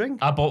chilled drink.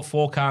 I bought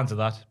 4 cans of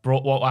that.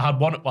 Brought one. I had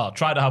one. Well,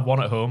 tried to have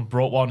one at home.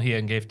 Brought one here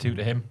and gave 2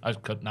 to him. I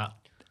just could not.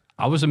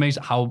 I was amazed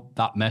at how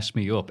that messed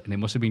me up, and it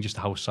must have been just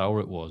how sour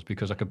it was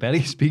because I could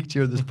barely speak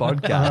during this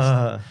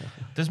podcast.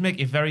 Does make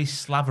you very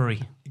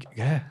slavery.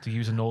 Yeah. To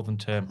use a northern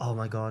term. Oh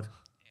my god.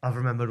 I've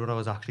remembered what I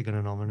was actually going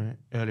to nominate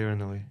earlier in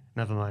the week.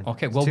 Never mind.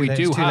 Okay, well, It's too we late,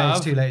 do it's too late, have-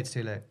 It's too late. It's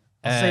too late.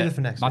 I'll save it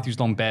for next week. Matthew's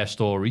long bear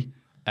story.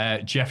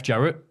 Jeff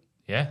Jarrett,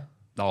 Yeah.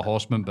 our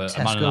horseman, but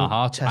a man in our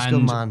hearts. Tesco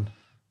and man.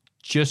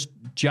 just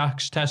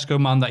Jack's Tesco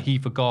man that he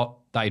forgot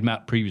that he'd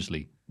met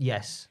previously.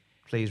 Yes,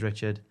 please,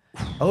 Richard.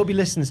 I hope he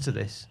listens to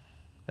this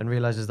and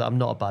realizes that I'm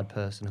not a bad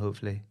person,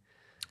 hopefully.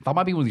 That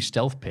might be one of these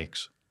stealth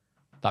picks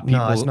that No,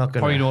 people it's not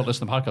gonna- probably don't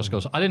listen to the podcast.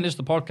 Goes, I didn't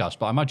listen to the podcast,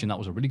 but I imagine that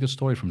was a really good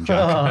story from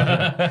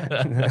Jack.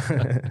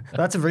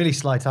 That's a really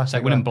sly tactic. It's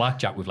like winning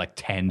blackjack with like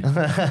 10.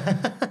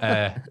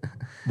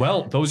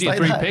 Well, those are your Like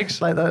three that- picks.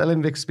 Like that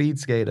Olympic speed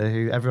skater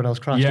who everyone else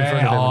crashed in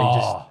front of him. And he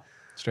just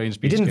strange.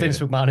 he didn't Vince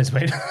McMahon his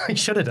way. He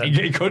should have done.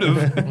 He could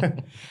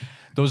have.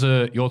 Those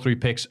are your 3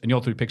 picks, and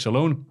your 3 picks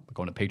alone. We're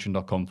going to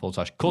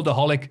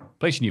patreon.com/cultaholic,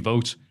 placing your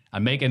votes,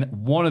 and making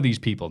one of these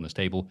people on this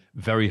table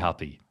very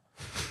happy,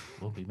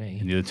 Won't be me.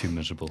 and the other 2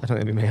 miserable. I don't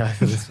think it'd be me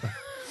either. This one.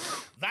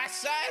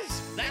 This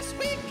is This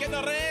Week in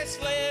the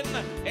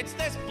Wrestling. It's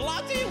this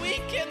bloody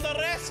week in the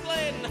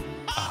wrestling.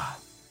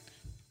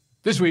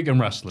 This week in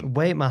wrestling.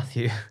 Wait,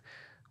 Matthew.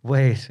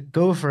 Wait.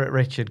 Go for it,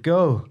 Richard.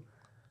 Go.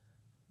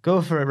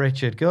 Go for it,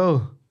 Richard.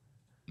 Go.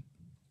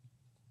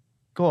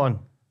 Go on.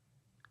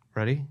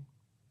 Ready?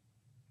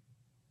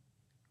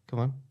 Come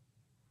on.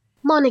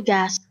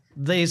 Monegasque.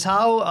 This is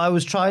how I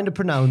was trying to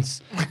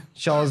pronounce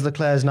Charles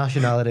Leclerc's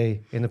nationality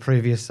in the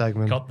previous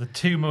segment. Got the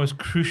 2 most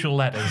crucial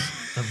letters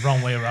the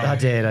wrong way around. I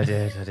did.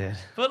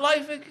 But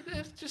life, it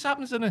just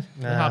happens, doesn't it?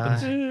 It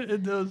happens.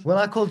 It does. Well,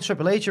 I called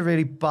Triple H a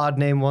really bad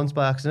name once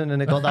by accident,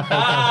 and it got that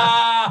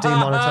podcast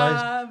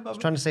demonetized. I was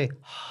trying to say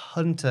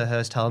Hunter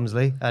Hurst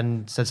Helmsley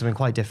and said something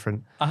quite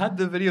different. I had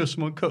the video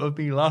someone cut of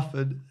me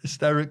laughing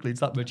hysterically.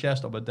 It's at my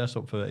chest on my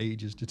desktop for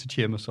ages just to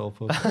cheer myself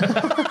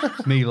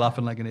up. Me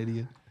laughing like an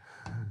idiot.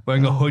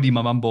 Wearing a hoodie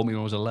my mum bought me when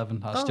I was 11.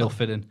 That's still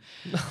fitting.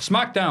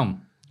 SmackDown.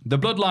 The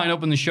Bloodline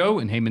opened the show,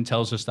 and Heyman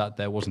tells us that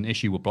there was an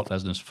issue with Brock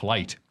Lesnar's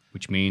flight,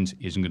 which means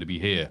he isn't going to be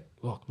here.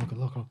 Look.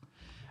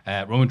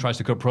 Roman tries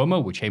to cut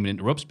promo, which Heyman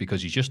interrupts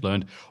because he's just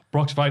learned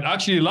Brock's flight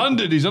actually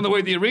landed. He's on the way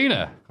to the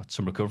arena. Got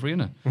some recovery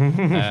in it.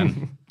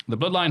 The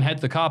Bloodline head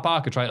to the car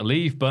park and try to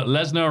leave, but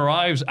Lesnar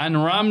arrives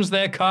and rams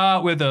their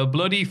car with a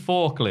bloody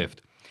forklift.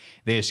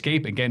 They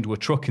escape and get into a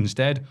truck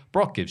instead.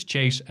 Brock gives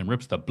chase and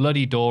rips the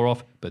bloody door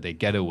off, but they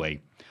get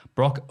away.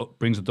 Brock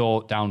brings the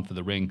door down for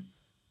the ring.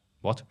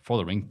 What? For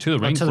the ring? To the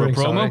ring to for the a ring,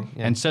 promo sorry,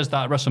 yeah. and says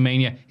that at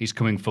WrestleMania he's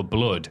coming for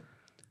blood.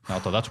 I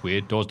thought that's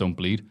weird. Doors don't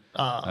bleed.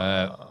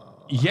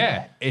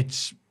 Yeah,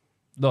 it's...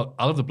 Look,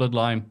 I love the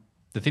Bloodline.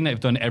 The thing that they've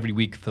done every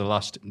week for the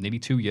last nearly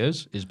 2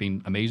 years has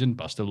been amazing,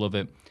 but I still love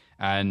it.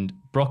 And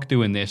Brock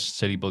doing this,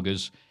 silly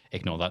buggers,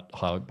 ignore that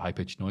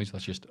high-pitched noise.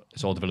 That's just...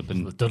 It's all developed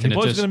in... The Dudley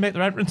Boys going to make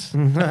their entrance.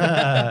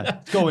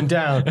 It's going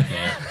down.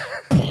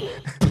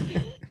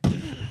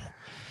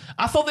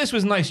 I thought this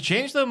was a nice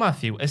change, though,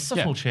 Matthew. A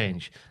subtle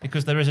change.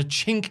 Because there is a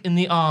chink in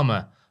the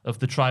armour of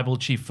the tribal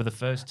chief for the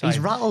first time. He's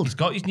rattled. He's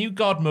got his new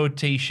God Mode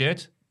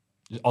t-shirt.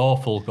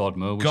 Awful God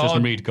mode, which God.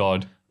 doesn't read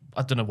God.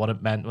 I don't know what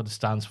it meant, what it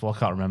stands for. I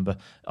can't remember.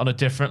 On a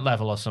different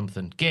level or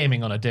something.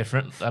 Gaming on a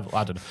different level.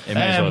 I don't know. It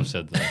may as well have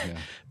said that, yeah.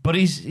 But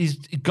he's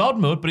God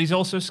Mode, but he's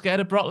also scared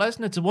of Brock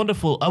Lesnar. It's a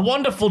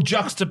wonderful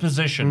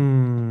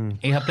juxtaposition.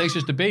 He had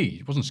places to be.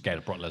 He wasn't scared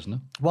of Brock Lesnar.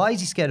 Why is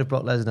he scared of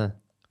Brock Lesnar?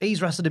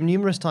 He's wrestled him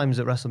numerous times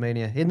at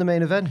WrestleMania in the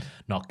main event.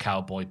 Not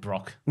Cowboy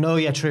Brock. No,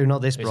 yeah, true.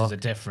 Not this This Brock. is a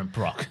different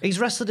Brock. He's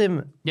wrestled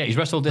him. Yeah, he's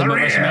wrestled him at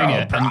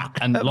WrestleMania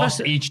and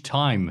lost each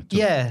time.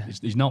 Yeah.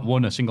 He's not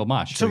won a single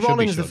match. To so he should be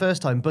Rollins the should.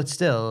 first time, but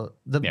still,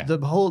 the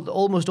whole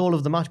almost all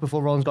of the match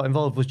before Rollins got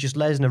involved was just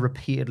Lesnar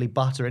repeatedly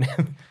battering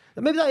him.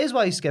 Maybe that is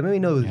why he's scared. Maybe he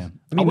knows. Yeah.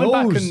 I mean, I went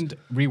knows. back and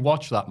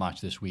rewatched that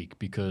match this week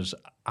because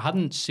I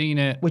hadn't seen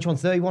it. Which one,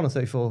 31 or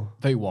 34?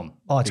 31.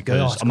 Oh, it's good. Oh,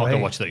 Because it's I'm not going great.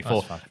 to watch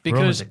 34. Roman's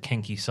Because a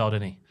kinky sod,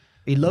 isn't he?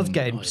 He loved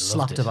getting he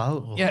slapped loved it.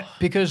 about. Yeah,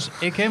 because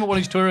it came up when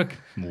his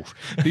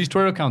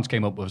Twitter accounts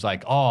came up. It was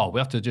like, oh, we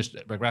have to just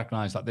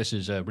recognize that this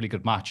is a really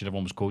good match, and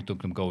everyone was quoting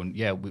them going,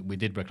 yeah, we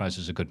did recognize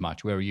this as a good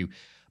match. Where are you?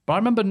 But I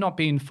remember not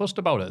being fussed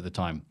about it at the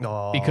time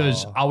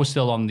because I was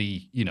still on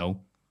the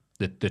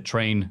the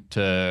train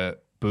to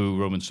boo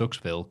Roman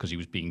Sucksville because he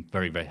was being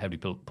very, very heavily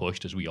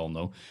pushed, as we all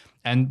know.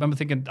 And I remember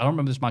thinking, I don't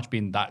remember this match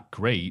being that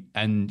great.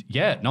 And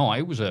yeah, no,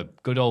 it was a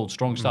good old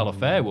strong style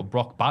affair with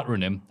Brock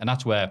battering him, and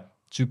that's where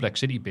Suplex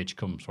City bitch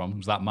comes from. It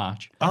was that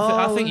match.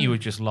 I think you were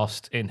just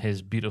lost in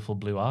his beautiful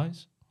blue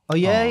eyes. Oh,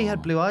 yeah, he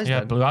had blue eyes Yeah,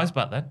 then. blue eyes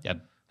back then. Yeah,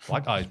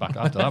 black eyes back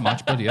after that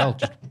match. Bloody hell,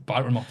 just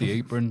battering him off the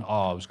apron.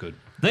 Oh, it was good.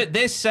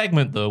 This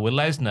segment, though, with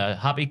Lesnar,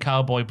 happy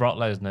cowboy Brock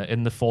Lesnar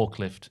in the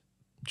forklift,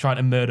 trying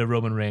to murder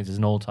Roman Reigns is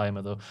an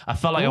all-timer, though. I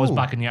felt like I was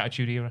back in the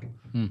Attitude Era.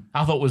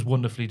 I thought it was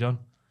wonderfully done.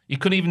 You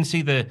couldn't even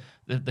see the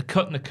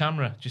cut in the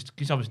camera, just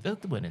because they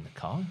weren't in the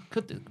car.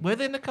 Were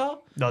they in the car?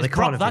 No, Is they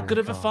Brock can't have that been good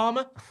in of the a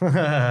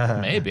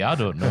farmer? Maybe, I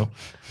don't know.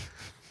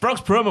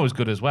 Brock's promo was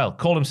good as well.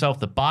 Called himself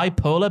the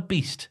bipolar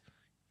beast.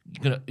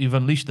 You've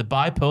unleashed the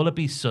bipolar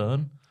beast,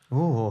 son.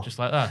 Oh, Just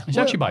like that. He's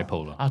actually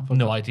bipolar. I have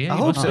no idea. I He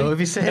hope must so, be. if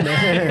he's saying it.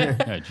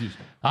 Yeah,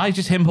 jeez.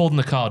 Just him holding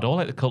the card all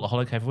like the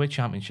Cultaholic Heavyweight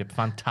Championship.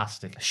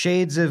 Fantastic.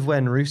 Shades of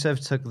when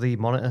Rusev took the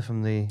monitor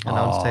from the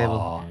announce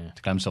table,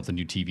 Declared himself the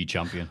new TV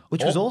champion.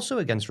 which was also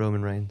against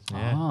Roman Reigns.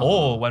 Yeah.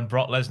 Or when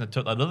Brock Lesnar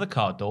took that other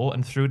card door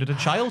and threw it at a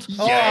child.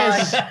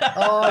 Yes!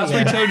 Oh, That's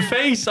yeah. my turned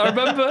face, I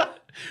remember.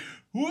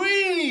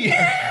 Wee!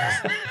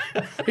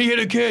 He hit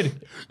a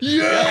kid.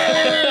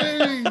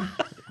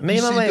 Me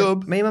and my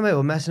Dub. mate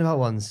were messing about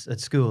once at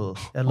school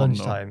at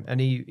lunchtime, and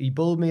he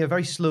bowled me a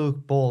very slow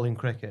ball in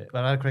cricket.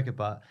 When I had a cricket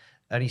bat,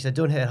 and he said,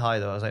 "Don't hit it high,"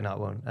 though. I was like, "No, it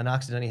won't." And I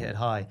accidentally hit it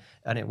high,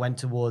 and it went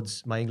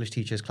towards my English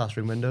teacher's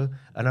classroom window.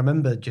 And I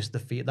remember just the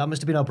feel. That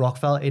must have been how Brock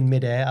felt in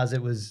midair as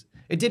it was.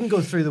 It didn't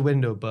go through the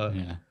window, but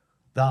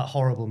that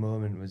horrible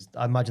moment was.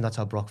 I imagine that's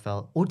how Brock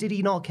felt. Or did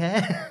he not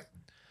care?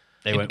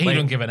 They went, He wait.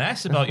 don't give an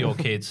S about your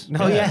kids.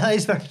 No, yeah, that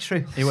is very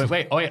true. He went,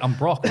 wait, I'm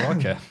Brock. Oh,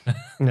 okay.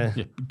 Yeah.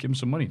 Yeah, give him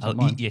some money. It's not I'll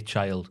mine. eat your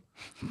child.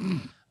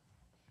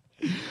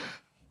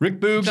 Rick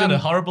Boogs I had and a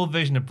horrible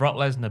vision of Brock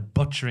Lesnar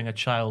butchering a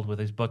child with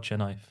his butcher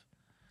knife.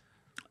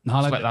 No,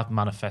 Just like let that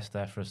manifest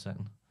there for a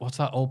second. what's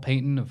that old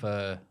painting of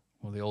one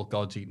of the old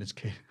gods eating his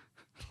kid?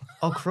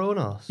 Oh,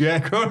 Kronos. Yeah,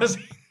 Cronus.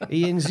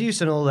 He and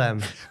Zeus and all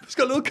them. He's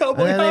got a little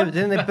cowboy And hat.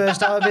 then they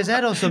burst out of his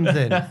head or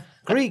something.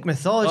 Greek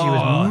mythology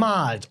was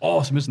mad.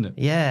 Awesome, isn't it?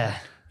 Yeah.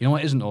 You know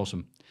what isn't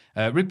awesome?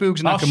 Rick Boogs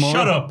and Oh, Nakamura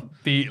shut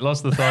up. beat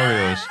Los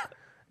Lotharios.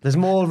 There's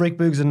more Rick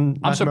Boogs and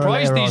I'm Nakamura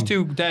surprised later these on.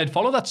 two dared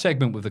follow that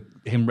segment with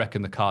him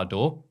wrecking the car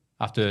door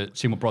after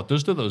seeing what Brock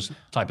does to those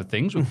type of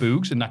things with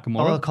Boogs and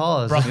Nakamura. Oh,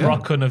 cars.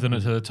 Brock couldn't have done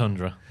it to the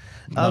Tundra.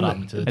 Not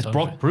happened to the It's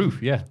Tundra. Brock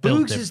proof, yeah.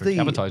 Boogs is the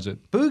Advertise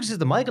it. Boogs is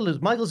the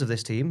Michaels of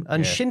this team,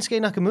 and Yeah. Shinsuke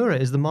Nakamura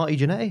is the Marty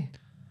Jannetty.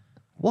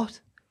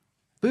 What?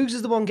 Boogs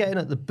is the one getting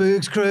at the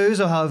Boogs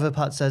Cruise, or however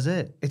Pat says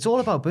it. It's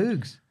all about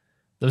Boogs.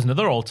 There's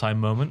another all-time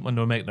moment when they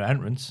were making their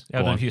entrance. I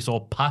don't know on. if you saw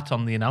Pat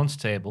on the announce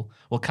table.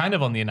 Well, kind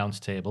of on the announce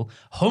table,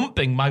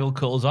 humping Michael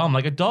Cole's arm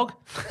like a dog.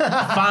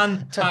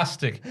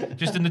 Fantastic.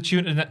 Just in the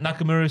tune of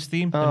Nakamura's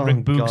theme. Oh, and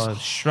Rick Boogs God.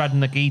 shredding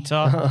the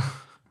guitar.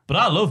 But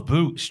I love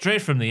Boot.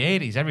 Straight from the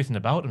 80s. Everything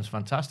about him is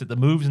fantastic. The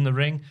moves in the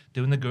ring,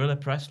 doing the gorilla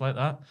press like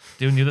that,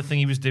 doing the other thing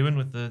he was doing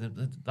with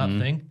that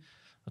thing.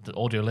 The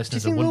audio Do you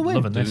listeners are think they'll win?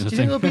 loving Do you this.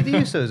 think they'll beat the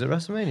Usos at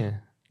WrestleMania?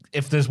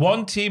 If there's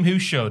one team who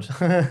should,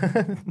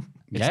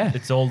 Yeah.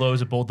 it's all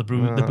those aboard the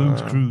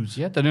Boogs Cruise.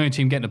 Yeah, they're the only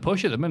team getting a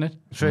push at the minute.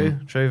 True,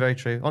 very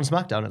true. On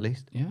SmackDown, at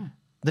least. Yeah.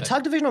 The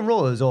tag division on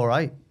Raw is all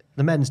right.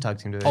 The men's tag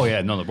team division. Oh,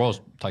 yeah, no, the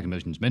Raw's tag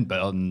division's mint, but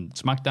on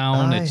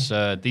SmackDown, Aye.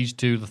 it's these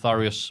two,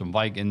 Lotharios and Yeah,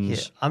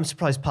 Vikings. I'm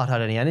surprised Pat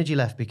had any energy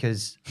left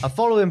because I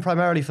follow him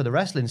primarily for the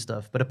wrestling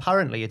stuff, but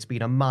apparently it's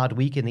been a mad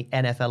week in the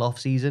NFL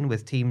off-season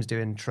with teams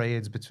doing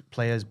trades,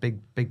 players,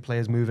 big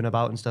players moving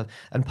about and stuff.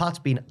 And Pat's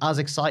been as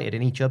excited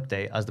in each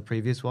update as the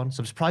previous one,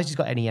 so I'm surprised he's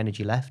got any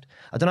energy left.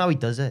 I don't know how he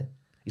does it.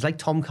 He's like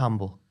Tom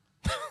Campbell.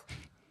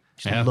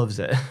 Just Yeah. loves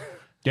it.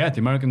 Yeah, the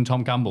American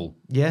Tom Campbell.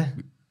 Yeah.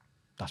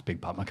 That's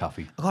Big Pat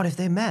McAfee. Oh God, if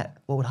they met,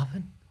 what would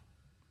happen?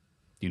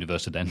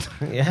 Universe would end.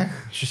 Yeah.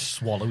 Just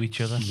swallow each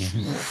other.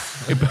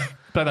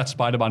 Play that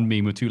Spider-Man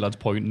meme with two lads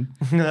pointing.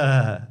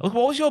 What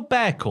was your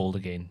bear called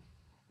again?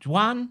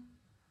 Juan?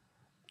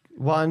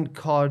 Juan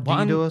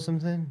Cardido or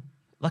something?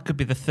 That could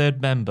be the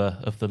third member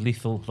of the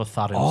Lethal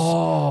Lotharians.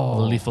 Oh.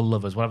 The Lethal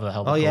Lovers, whatever the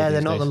hell they're Oh yeah, called they're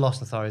these not the days.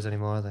 Lost Authorities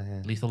anymore, are they?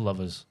 Yeah. Lethal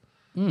Lovers.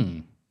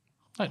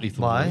 Like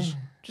Lethal Why? Lovers.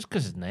 Just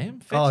because his name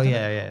fits. Oh doesn't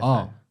yeah, it? yeah.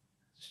 Oh.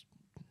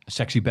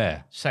 Sexy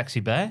bear. Sexy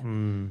bear.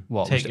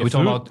 What? Take Are we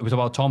talking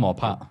about Tom or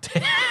Pat?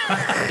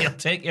 He'll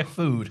take your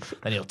food,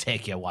 then he'll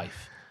take your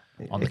wife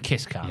on the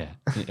kiss cam. Yeah.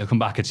 He'll come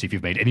back and see if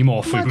you've made any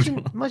more food.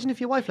 Imagine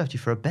if your wife left you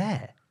for a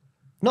bear.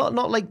 Not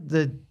like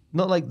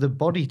the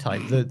body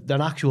type,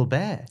 an actual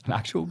bear. An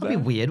actual bear?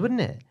 That'd be weird,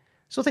 wouldn't it?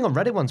 Saw a thing on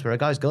Reddit once where a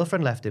guy's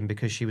girlfriend left him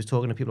because she was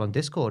talking to people on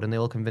Discord and they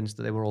all convinced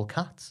that they were all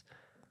cats.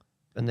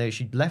 And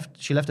she left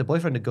her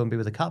boyfriend to go and be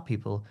with the cat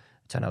people.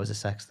 It turned out it was a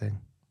sex thing.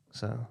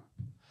 So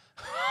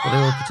but they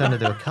all pretended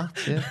they were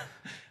cats, yeah.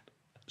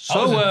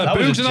 So,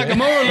 Boogs and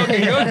Nakamura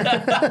looking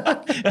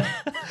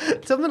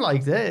good. Something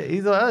like that.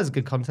 He thought that was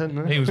good content.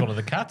 No? He was one of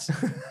the cats.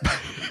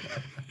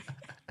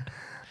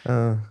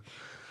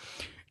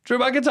 Drew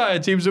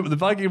McIntyre teams up with the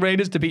Viking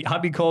Raiders to beat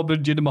Happy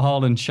Corbin, Jinder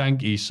Mahal, and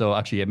Shanky. So,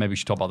 actually, yeah, maybe we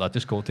should talk about that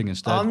Discord thing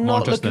instead. I'm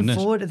not looking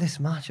forward to this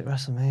match at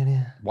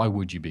WrestleMania. Why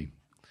would you be?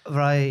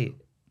 Right.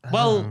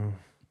 Well,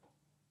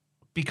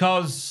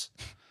 because...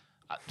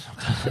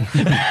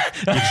 You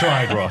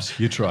tried, Ross.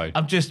 You tried.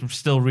 I'm just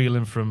still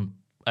reeling from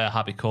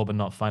Happy Corbin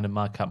not finding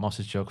Madcap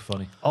Moss's joke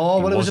funny. Oh,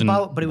 well, it was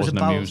about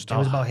amused.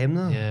 him,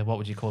 though. Yeah, what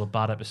would you call a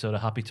bad episode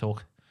of Happy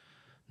Talk?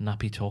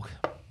 Nappy Talk.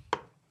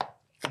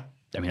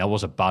 I mean, that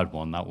was a bad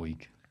one that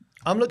week.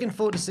 I'm looking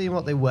forward to seeing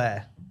what they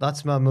wear.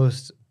 That's my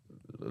most...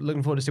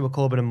 Looking forward to see what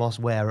Corbin and Moss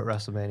wear at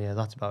WrestleMania.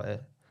 That's about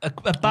it. A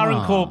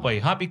Baron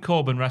Corbin, Happy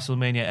Corbin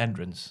WrestleMania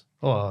entrance.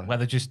 Oh. Where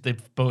they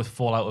both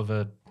fall out of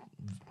a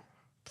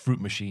fruit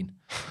machine.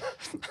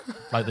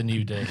 Like the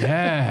New Day.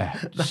 Yeah.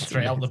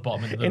 Straight out the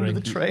bottom into the Into ring.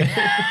 the tray.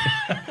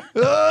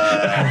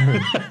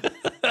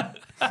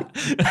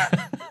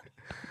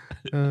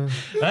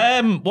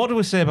 What do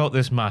we say about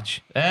this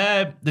match?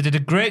 They did a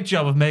great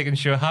job of making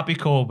sure Happy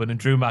Corbin and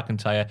Drew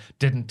McIntyre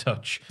didn't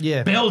touch.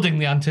 Yeah. Building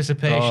the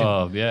anticipation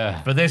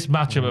for this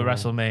matchup at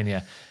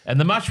WrestleMania. And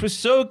the match was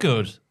so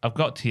good, I've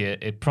got here,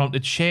 it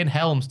prompted Shane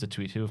Helms to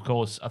tweet, who, of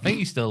course, I think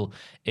he's still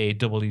a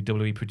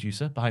WWE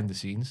producer behind the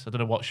scenes. I don't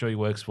know what show he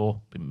works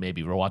for,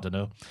 maybe Raw, I don't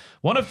know.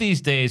 One of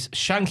these days,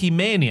 Shanky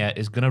Mania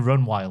is going to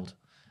run wild.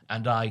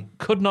 And I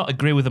could not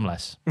agree with him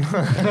less.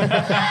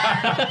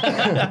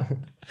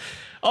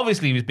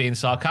 Obviously, he was being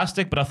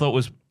sarcastic, but I thought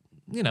was,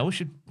 we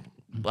should,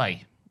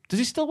 does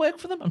he still work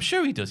for them? I'm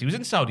sure he does. He was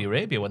in Saudi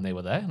Arabia when they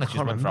were there, unless he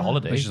just went for a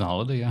holiday. He's on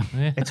holiday, yeah.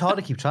 It's hard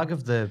to keep track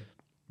of the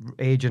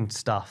agent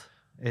stuff.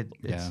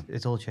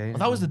 It's all changed.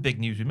 Well, that was the big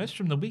news we missed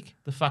from the week.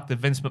 The fact that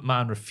Vince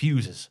McMahon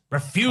refuses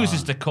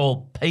to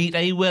call Pete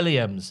A.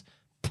 Williams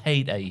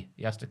Pete A.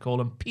 He has to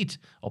call him Pete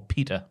or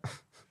Peter.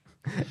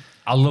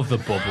 I love the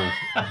bubble.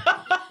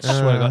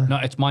 Swear to God. No,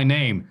 it's my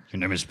name. Your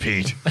name is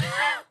Pete.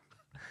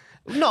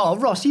 No,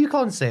 Ross, you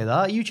can't say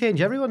that. You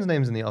change everyone's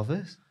names in the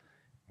office.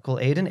 Call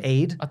Aiden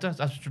Aid. I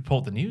just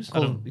report the news.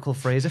 You call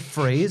Fraser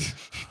Phrase.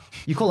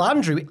 You call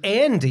Andrew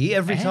Andy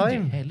every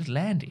time. Hey, little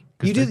Andy.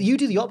 You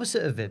do the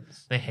opposite of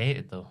Vince. They hate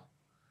it though.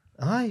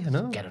 I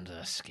know. Get under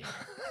their skin.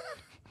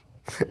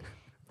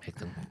 Make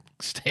them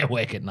stay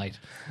awake at night.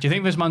 Do you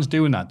think this man's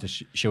doing that to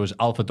show his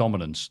alpha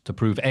dominance, to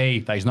prove A,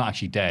 that he's not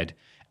actually dead,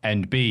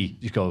 and B,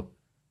 just go,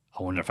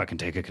 I wonder if I can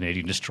take a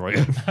Canadian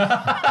destroyer.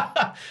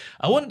 I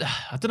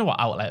don't know what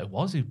outlet it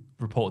was who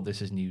reported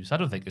this as news. I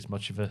don't think it's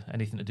much of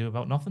anything to do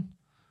about nothing.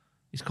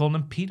 He's calling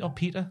him Pete or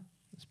Peter.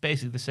 It's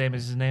basically the same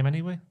as his name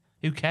anyway.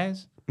 Who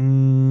cares?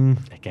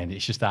 Again,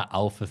 it's just that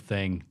alpha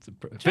thing.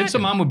 Vince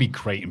McMahon would be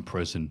great in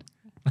prison.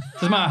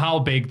 Doesn't matter how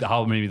big,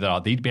 how many there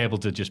are. They'd be able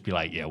to just be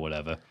like, yeah,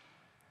 whatever.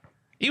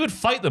 He would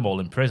fight them all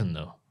in prison,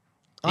 though.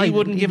 He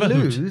wouldn't give a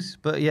lose, hoot.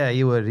 But yeah,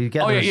 you would. You'd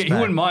get Oh, the yeah, respect. he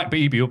wouldn't mind, but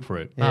he'd be up for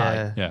it.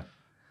 Yeah. Yeah.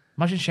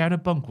 Imagine sharing a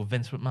bunk with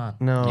Vince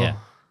McMahon. No. Yeah.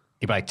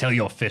 He'd be like, tell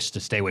your fist to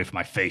stay away from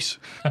my face.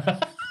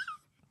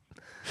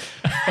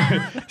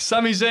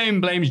 Sami Zayn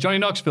blames Johnny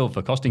Knoxville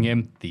for costing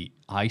him the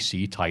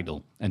IC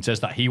title and says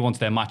that he wants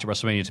their match at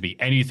WrestleMania to be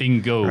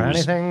anything goes.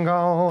 Anything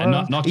goes. And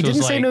Knoxville's he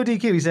didn't say like- no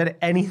DQ. He said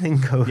anything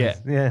goes. Yeah.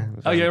 Yeah.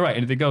 Oh, yeah, right.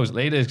 Anything goes.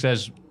 Later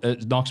says,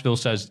 Knoxville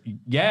says,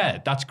 yeah,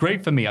 that's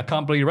great for me. I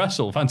can't believe you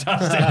wrestle.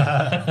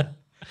 Fantastic.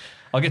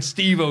 I'll get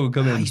Steve-O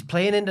come in. He's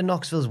playing into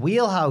Knoxville's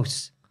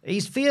wheelhouse.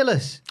 He's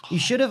fearless. He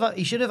should have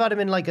had him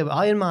in like an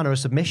Iron Man or a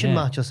submission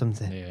match or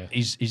something. Yeah.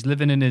 He's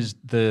living in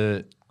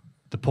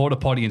the porta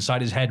potty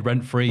inside his head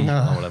rent free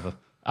or whatever.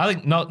 I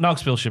think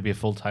Knoxville should be a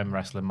full-time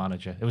wrestling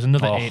manager. It was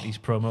another 80s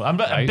promo.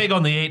 I'm big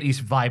on the 80s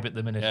vibe at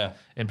the minute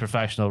in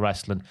professional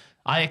wrestling.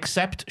 I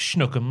accept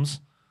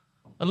Schnookums.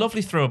 A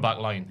lovely throwback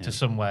line to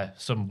somewhere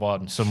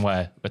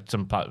with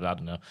some part, I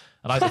don't know.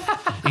 And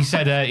he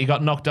said he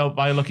got knocked out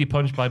by a lucky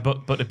punch by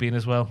Butterbean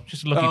as well.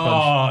 Just a lucky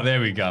punch. Oh, there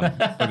we go.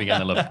 There we go.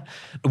 I love it.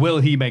 Will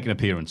he make an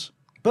appearance?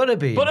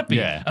 Butterbean.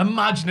 Yeah.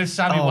 Imagine if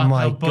Sammy Oh whacked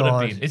my out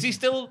Butterbean. God. Is he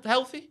still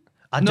healthy?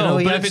 I don't know.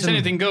 He but had if it's some-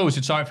 anything goes,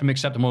 it's alright for him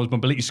except him on his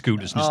mobility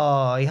scooters. And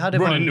just he had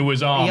him run on- into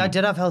his arm. He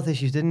did have health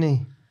issues, didn't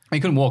he? He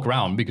couldn't walk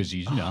around because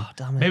he's, Damn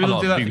it. Maybe A they'll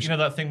lot do of that. views. You know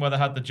that thing where they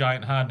had the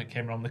giant hand that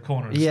came around the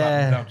corner and Yeah.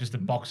 slapped him down, just a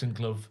boxing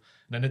glove.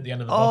 And then at the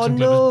end of the Oh, boxing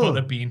glove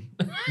is Butterbean.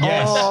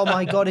 Oh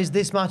my God, is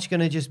this match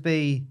going to just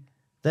be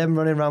them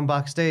running around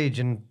backstage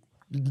and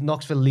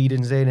Knoxville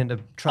leading Zayn into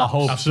traps.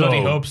 hope I so.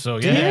 bloody hope so.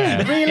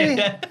 Yeah.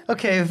 Really?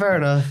 Okay, fair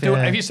enough. Dude,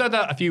 yeah. If you said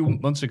that a few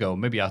months ago,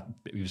 maybe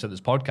you said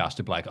this podcast,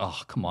 it'd be like, oh,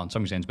 come on,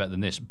 Sami Zayn's better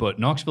than this. But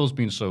Knoxville's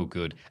been so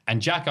good.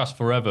 And Jackass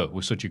Forever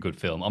was such a good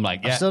film. I'm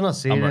like, yeah. I've still not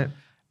seen it.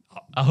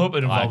 I hope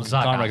it involves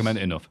Zach. Can't Ass. recommend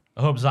it enough.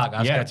 I hope Zach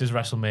Ass Yeah. gets his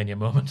WrestleMania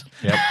moment.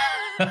 Yep.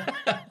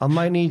 I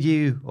might need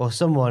you or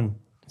someone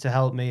to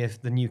help me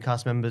if the new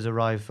cast members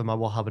arrive for my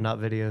What Happened That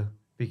video.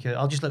 Because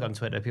I'll just look on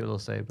Twitter, people will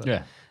say. But,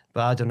 Yeah.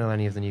 but I don't know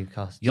any of the new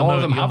cast. None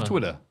of them you'll have know.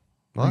 Twitter.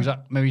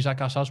 What? Maybe Zach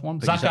Ass has one.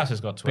 but Zach he's- Ass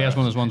has got He Twitter. has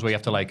one of those ones where you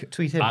have to like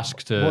Tweet him.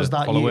 ask to Was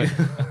that follow you? it.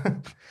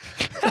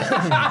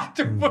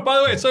 By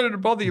the way, it started to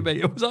bother you,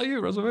 mate. Was that you,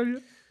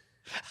 WrestleMania?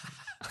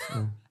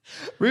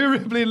 Rhea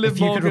Ripley and Liv If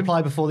you could Morgan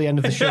reply before the end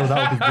of the show,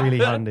 that would be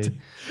really handy.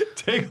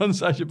 take on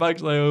Sasha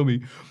Banks,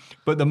 Naomi.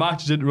 But the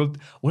match is interrupted.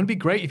 Wouldn't it be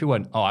great if you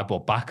went, oh, I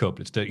brought backup.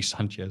 It's Dirty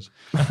Sanchez.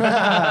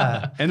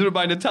 Ended up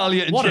by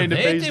Natalia and What are Shayna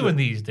they Baszler. doing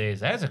these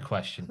days? There's a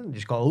question. They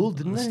just got old,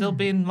 didn't they? Still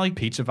being like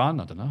Pizza van,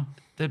 I don't know.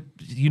 the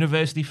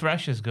university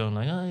freshers going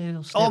like, oh,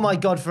 yeah, Oh my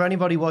God! For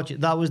anybody watching,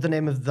 that was the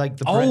name of like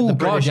the Oh, the God,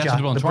 British yes, Jack.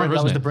 Double The Entendre,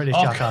 that was isn't the it? British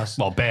Okay. Jackass.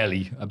 Well,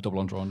 barely a double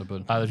entendre,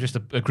 but They're just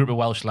a group of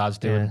Welsh lads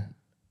doing. Yeah.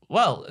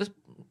 Well,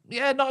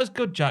 yeah, not as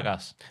good,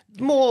 Jackass.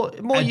 More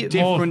a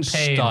different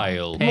pain.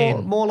 style.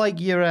 Pain. more like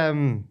your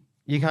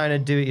you kind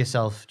of do it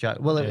yourself, Jack.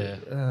 Well,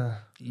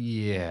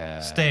 Yeah.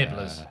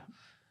 Staplers.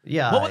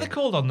 yeah. What were they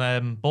called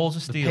on Balls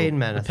of Steel? Pain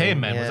Men. The I Pain think.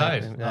 Men, was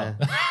that it? Yeah.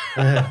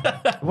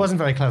 Oh. It wasn't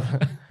very clever.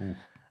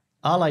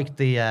 I liked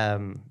the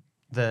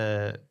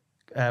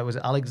was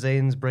it Alex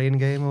Zane's Brain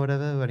Game or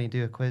whatever when he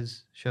do a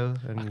quiz show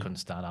and I couldn't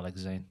stand Alex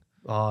Zane.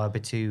 a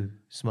bit too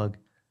smug.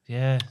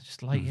 Yeah,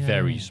 just like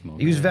Very small.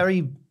 He was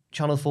very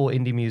Channel 4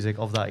 indie music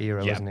of that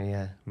era, Yeah. wasn't he?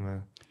 Yeah.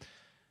 No.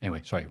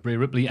 Anyway, sorry. Rhea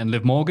Ripley and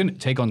Liv Morgan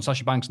take on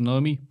Sasha Banks and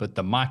Naomi, but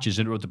the match is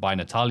interrupted by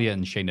Natalia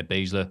and Shayna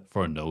Baszler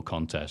for a no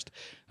contest.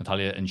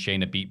 Natalia and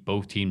Shayna beat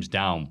both teams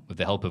down with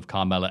the help of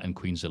Carmella and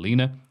Queen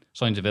Zelina.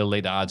 Sonya Deville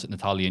later adds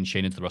Natalia and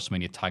Shayna to the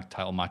WrestleMania tag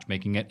title match,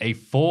 making it a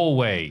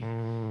four-way.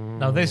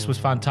 Now this was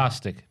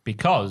fantastic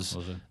because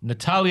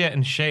Natalia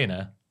and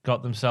Shayna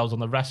got themselves on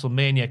the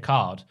WrestleMania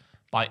card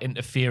by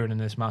interfering in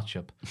this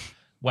matchup.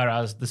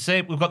 Whereas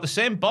we've got the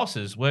same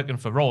bosses working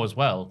for Raw as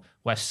well,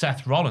 where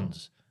Seth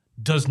Rollins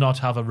does not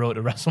have a road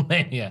to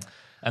WrestleMania.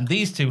 And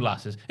these two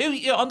lasses,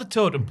 on the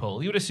totem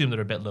pole, you would assume they're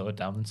a bit lower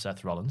down than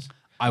Seth Rollins.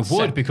 I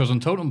would, because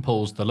on totem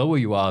poles, the lower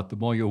you are, the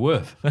more you're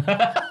worth.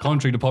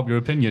 Contrary to popular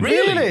opinion.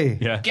 Really?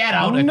 Yeah. Get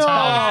out of No.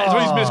 town. It's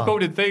one of these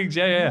misquoted things.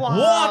 Yeah.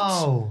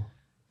 Wow.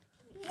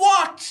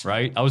 What?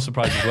 Right? I was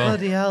surprised as well.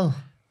 Bloody hell.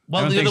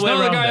 Well, Everyone the thinks, other way no,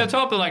 the around. guy then. at the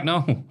top, they're like,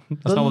 no.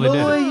 That's The not what they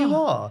lower did. you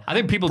are. I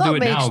think people That do it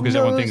now makes because no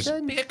everyone thinks,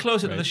 sense. Get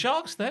closer to the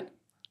Sharks then.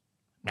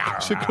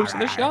 so close to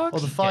the Sharks. Or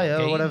the fire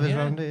Get or whatever's yeah.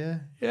 around it, yeah.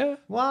 Yeah.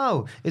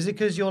 Wow. Is it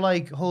because you're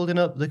like holding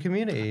up the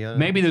community?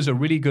 Maybe there's a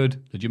really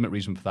good, legitimate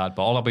reason for that,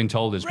 but all I've been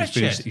told is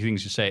Richard.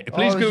 things you say.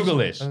 Please Google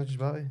this.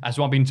 That's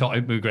what I've been told. It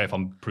would be great if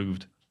I'm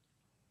proved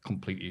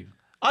completely.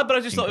 But I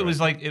just thought it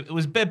was like it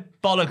was a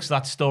bit bollocks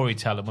that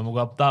storytelling when we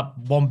got that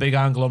one big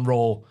angle on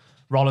Raw.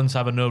 Rollins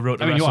having no road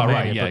to I mean, you are WrestleMania,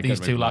 right, yeah, but these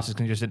get two rid of lasses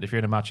can just interfere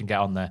in a match and get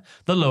on there.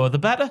 The lower, the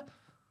better.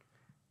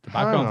 The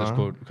background of this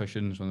quote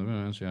questions from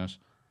the yes.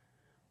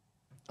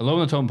 Low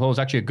on the totem pole is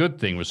actually a good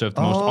thing, reserved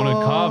the most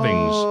honoured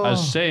carvings.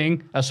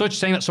 As such,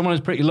 saying that someone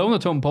is pretty low on the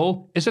totem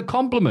pole is a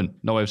compliment.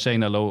 No way of saying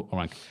they're low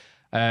rank.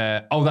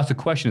 That's a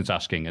question it's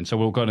asking. And so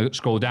we're going to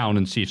scroll down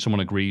and see if someone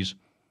agrees.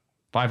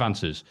 5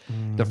 answers.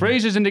 The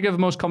phrase is indicative of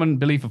the most common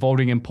belief of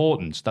ordering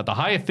importance, that the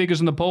higher figures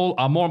in the poll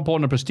are more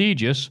important and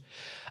prestigious.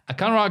 A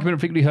counter-argument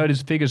frequently heard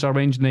is figures are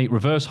arranged in a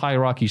reverse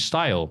hierarchy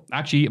style.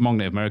 Actually, among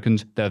Native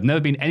Americans, there have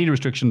never been any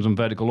restrictions on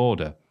vertical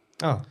order.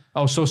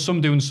 Oh, so some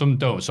do and some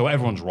don't. So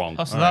everyone's wrong.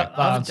 Oh, so All that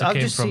right. answer I've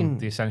came just from seen-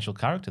 the essential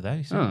character there.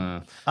 You see.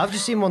 I've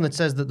just seen one that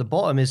says that the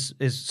bottom is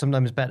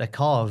sometimes better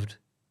carved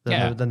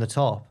than the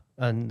top.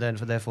 And then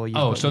therefore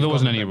you. So there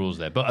wasn't any rules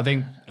there. But I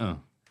think,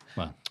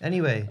 well,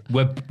 Anyway.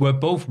 we're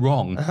both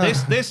wrong.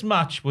 This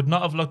match would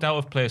not have looked out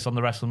of place on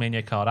the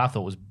WrestleMania card. I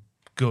thought it was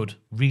good,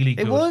 really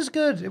good. It was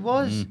good. It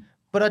was.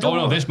 But I don't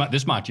know.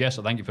 This match, yes.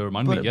 So thank you for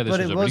reminding me. Yeah, this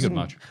was a really good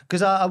match.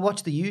 Because I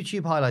watched the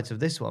YouTube highlights of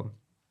this one,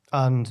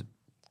 and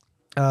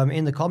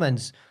in the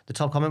comments, the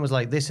top comment was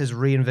like, "This has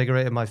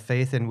reinvigorated my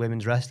faith in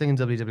women's wrestling in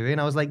WWE,"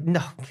 and I was like,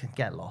 "No,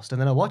 get lost." And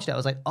then I watched it. I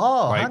was like,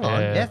 "Oh, hang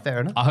on, yeah,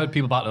 fair enough." I heard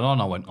people battling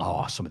on. I went,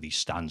 "Oh, some of these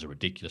stands are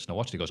ridiculous." And I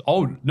watched it. Goes,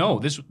 "Oh no,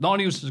 this not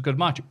only was this a good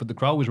match, but the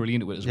crowd was really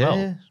into it as well."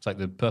 Yeah. It's like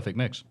the perfect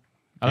mix.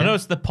 I know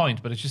it's the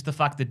point, but it's just the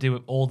fact they do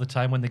it all the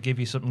time when they give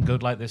you something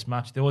good like this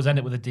match. They always end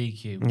it with a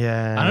DQ.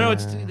 Yeah. I know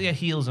it's their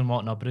heels and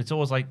whatnot, but it's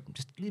always like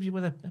just leave you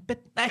with a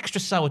bit extra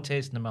sour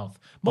taste in the mouth,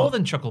 more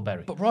than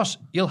Chuckleberry. But Ross,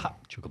 you'll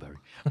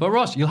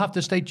have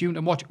to stay tuned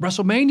and watch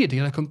WrestleMania to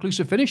get a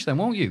conclusive finish, then,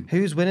 won't you?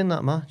 Who's winning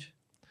that match?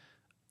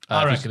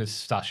 I reckon it's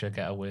Sasha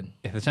get a win.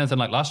 If it's anything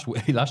like last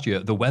year,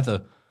 the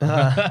weather.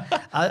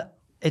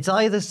 It's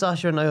either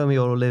Sasha and Naomi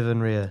or Liv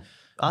and Rhea.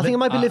 I think it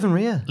might be Liv and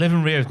Rhea. Liv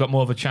and Rhea has got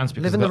more of a chance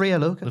because Liv and the Rhea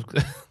Loca.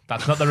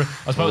 That's not their. I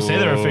was about to say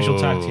their official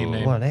tag team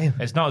name. What name?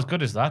 It's not as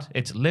good as that.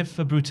 It's Liv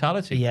for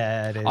Brutality.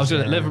 Yeah, it is. I was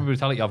going to Liv for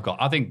Brutality.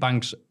 I think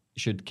Banks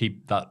should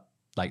keep that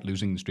like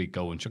losing the streak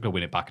going. She's going to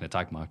win it back in a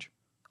tag match.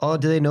 Oh,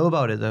 do they know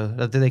about it though?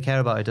 Do they care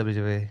about it,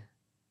 WWE?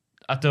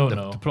 I don't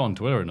know. They put it on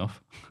Twitter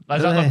enough.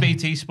 Is that not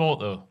BT Sport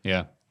though?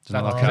 Yeah.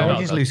 They're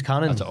just loose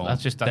cannons.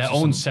 That's their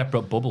own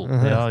separate bubble.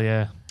 They are,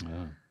 yeah.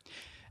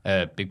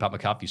 Big Pat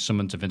McAfee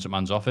summoned to Vince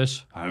McMahon's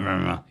office.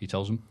 He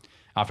tells him.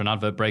 After an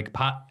advert break,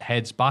 Pat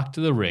heads back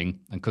to the ring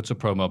and cuts a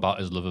promo about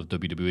his love of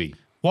WWE.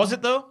 Was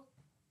it though?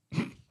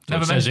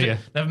 Never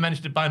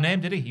mentioned it by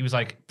name, did he? He was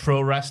like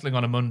pro wrestling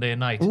on a Monday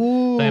night.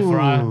 Ooh. Therefore,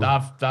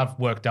 I've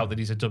worked out that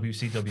he's a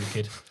WCW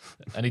kid,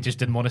 and he just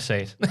didn't want to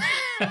say it.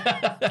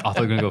 I thought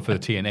you were going to go for the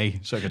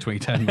TNA circa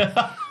 2010.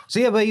 So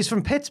yeah, but he's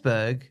from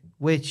Pittsburgh,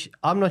 which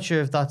I'm not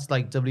sure if that's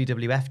like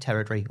WWF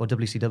territory or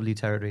WCW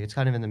territory. It's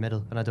kind of in the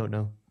middle, and I don't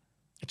know.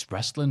 It's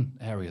wrestling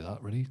area,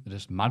 that really. They're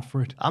just mad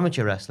for it.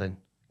 Amateur wrestling.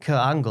 Kurt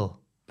Angle.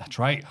 That's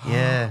right.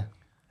 Yeah.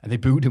 And they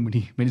booed him when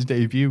he made his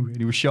debut, and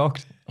he was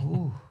shocked.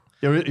 Ooh.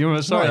 You remember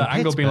that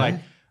Angle being like,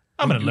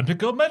 I'm an Olympic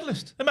gold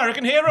medalist,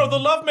 American hero. They'll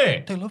love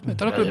me. They love me.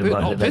 They're not going to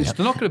boo me. Vince,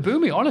 they're not going to boo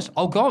me. Honest,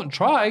 I'll go out and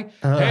try.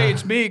 Hey,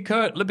 it's me,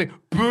 Kurt. Olympic.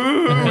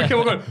 Boo! I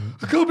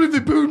can't believe they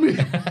booed me.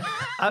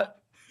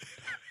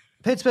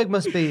 Pittsburgh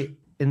must be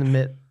in the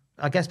mid.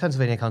 I guess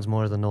Pennsylvania counts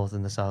more of the north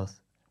than the south.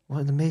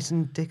 What, the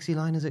Mason-Dixie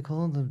line is it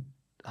called?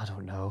 I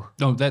don't know.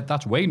 No,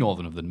 that's way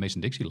northern of the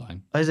Mason-Dixie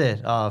line. Is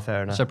it? Oh,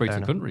 fair enough. Separates fair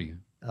the enough. country.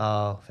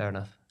 Oh, fair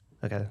enough.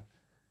 Okay.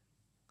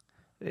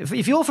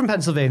 If you're from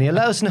Pennsylvania,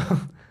 let us know.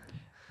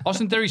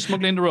 Austin Theory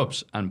smugly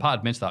interrupts, and Pat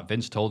admits that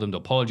Vince told him to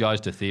apologise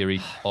to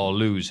Theory or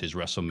lose his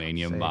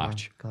WrestleMania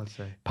match. God's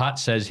sake. Pat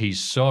says he's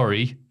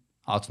sorry.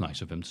 Oh, that's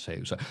nice of him to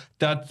say.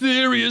 That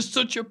Theory is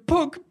such a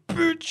punk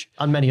bitch.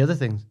 And many other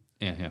things.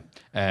 Yeah.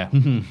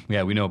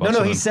 Yeah, we know about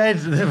No, he said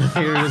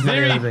Theory was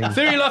many other things.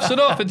 Theory laughs it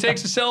off and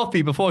takes a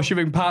selfie before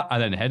shivering Pat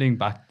and then heading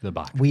back to the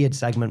back. Weird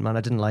segment, man.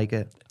 I didn't like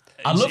it.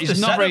 I love the He's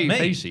not setup, very mate.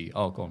 pacey.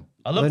 Oh, go on.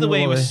 I love the way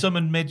he was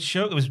summoned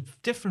mid-show. It was a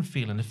different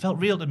feeling. It felt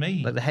real to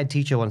me. Like the head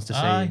teacher wants to say.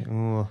 Aye.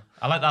 Oh.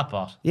 I like that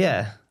part.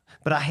 Yeah,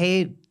 but I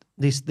hate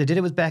this. They did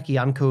it with Becky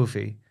and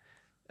Kofi.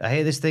 I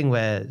hate this thing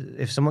where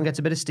if someone gets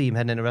a bit of steam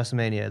heading into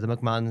WrestleMania, the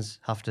McMahons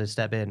have to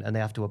step in and they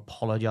have to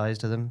apologize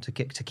to them to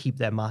keep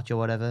their match or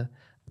whatever.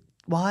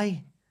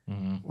 Why?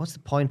 Mm-hmm. What's the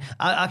point?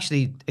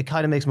 Actually, it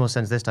kind of makes more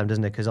sense this time,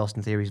 doesn't it? Because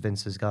Austin Theory's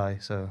Vince's guy,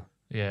 so...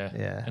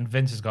 Yeah. And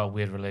Vince has got a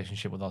weird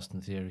relationship with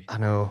Austin Theory. I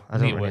know. I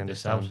We need don't to really work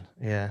this out. understand.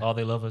 Yeah. Oh,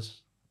 they love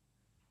us.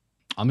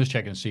 I'm just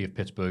checking to see if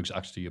Pittsburgh's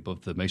actually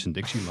above the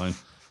Mason-Dixie line.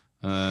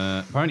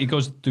 Apparently it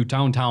goes through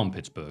downtown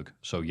Pittsburgh,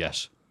 so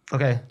yes.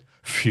 Okay.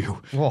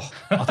 Phew. Whoa.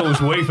 I thought it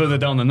was way further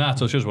down than that,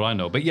 so it's just what I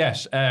know. But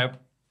yes,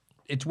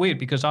 it's weird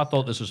because I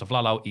thought this was a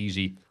flat-out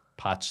easy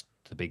Pat's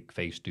the big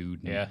face dude.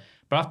 Yeah.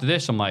 But after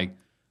this, I'm like,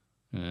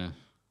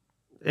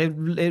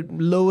 It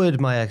lowered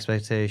my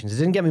expectations. It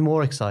didn't get me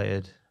more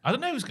excited. I don't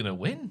know who's going to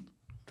win.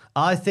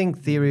 I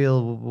think Theory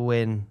will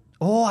win.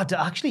 Oh,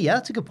 actually, yeah,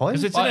 that's a good point.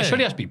 well, it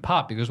surely has to be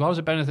Pat because why was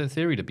it benefit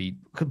Theory to beat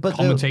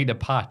commentator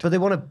Pat? But they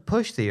want to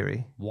push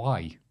Theory.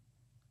 Why?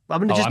 I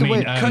mean, just the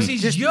way because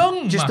he's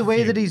young. Just the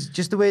way that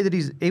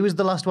he was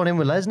the last one in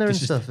with Lesnar and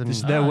stuff. And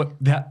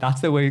That's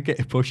their way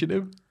of pushing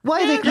him.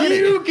 why are they clearly?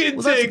 You can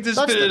take the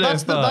spin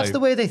that's the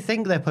way they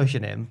think they're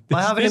pushing him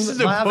by having This him, is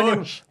a by having him,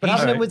 push. but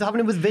having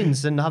him with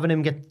Vince and having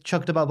him get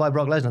chucked about by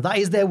Brock Lesnar. That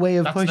is their way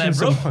of That's pushing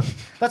their rub. someone.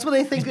 That's what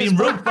they think. He's been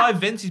rubbed by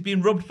Vince. He's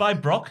been rubbed by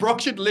Brock.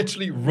 Brock should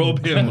literally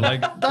rub him like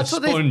That's a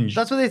what sponge.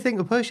 that's what they think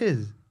a push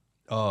is.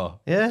 Oh,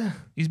 Yeah.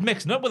 He's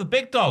mixing up with the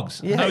big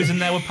dogs. Yeah. Now he's in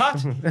there with Pat.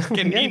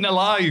 getting eaten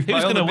alive.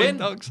 Who's going to win?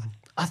 Dogs.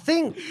 I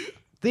think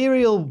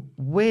Theory will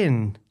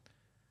win.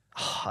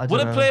 I don't Will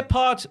it know. play a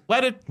part? Where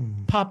did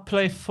Pat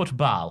play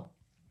football?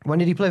 When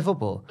did he play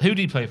football? Who did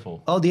he play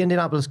for? Oh, the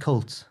Indianapolis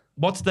Colts.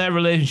 What's their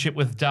relationship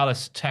with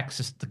Dallas,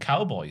 Texas, the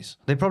Cowboys?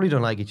 They probably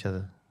don't like each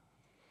other.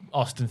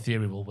 Austin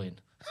Theory will win.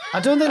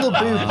 I don't think they'll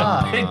boo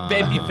Pat. Big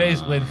baby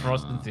face win for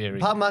Austin Theory.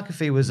 Pat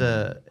McAfee was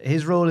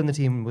his role in the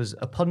team was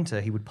a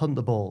punter. He would punt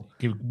the ball.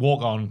 He would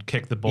walk on,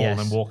 kick the ball, Yes.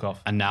 and then walk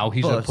off. And now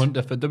he's a But-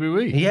 punter for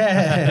WWE.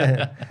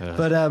 Yeah,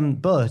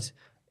 but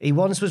he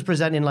once was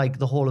presenting like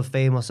the Hall of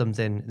Fame or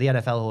something, the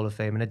NFL Hall of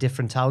Fame in a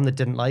different town that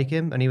didn't like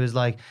him, and he was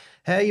like,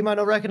 "Hey, you might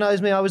not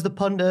recognize me. I was the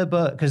punter,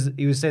 but because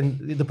he was saying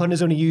the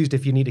punter's only used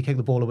if you need to kick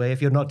the ball away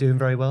if you're not doing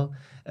very well."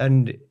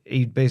 And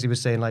he basically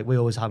was saying like, "We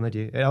always hammered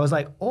you." And I was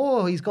like,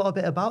 "Oh, he's got a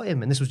bit about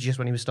him." And this was just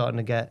when he was starting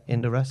to get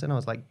into wrestling. I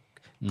was like,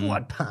 "Go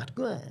on, Pat,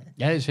 go on."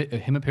 Yeah, it's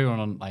him appearing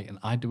on like an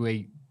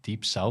IWA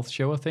Deep South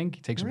show, I think.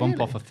 He takes a bump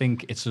off, I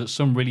think it's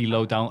some really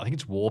low down, I think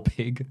it's War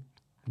Pig.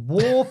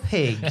 War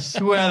Pig. I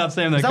swear that's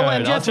the name Is they that call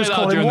what it. Jeff was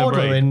calling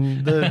Wardlow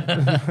in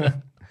the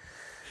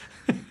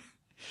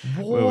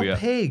War yeah.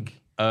 Pig?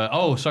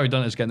 Sorry,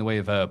 Donna's getting in the way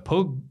of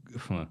Pug.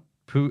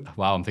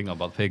 Wow, I'm thinking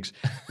about pigs.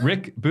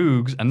 Rick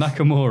Boogs and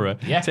Nakamura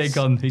take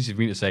on, easy for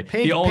me to say,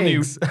 the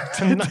all-new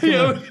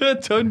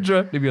Toyota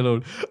Tundra, leave me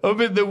alone, up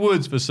in the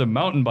woods for some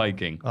mountain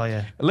biking. Oh,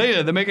 yeah.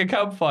 Later, they make a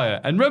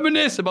campfire and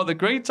reminisce about the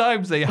great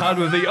times they had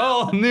with the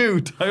all-new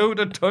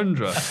Toyota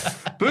Tundra.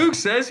 Boogs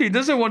says he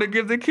doesn't want to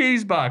give the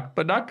keys back,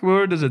 but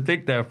Nakamura doesn't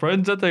think their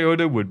friends at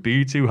Toyota would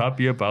be too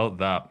happy about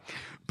that.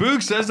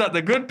 Boog says that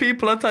the good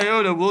people at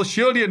Toyota will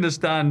surely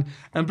understand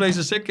and plays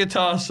a sick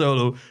guitar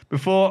solo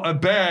before a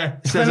bear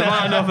says, "I've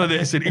had enough of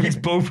this," and eats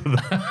both of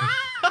them.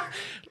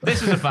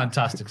 This is a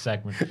fantastic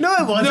segment. No,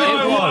 it wasn't.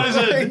 No, it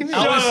wasn't.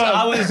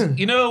 I was,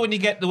 you know, when you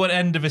get to one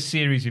end of a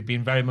series you've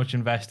been very much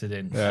invested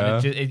in,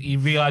 and you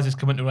realise it's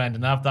coming to an end,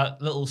 and have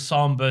that little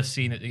somber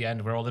scene at the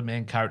end where all the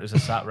main characters are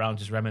sat around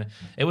just reminiscing.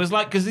 It was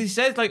like, because he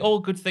says like all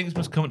good things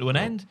must come to an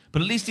end,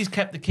 but at least he's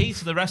kept the key,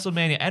 so the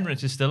WrestleMania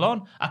entrance is still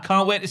on. I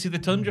can't wait to see the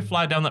Tundra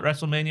fly down that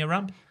WrestleMania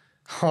ramp.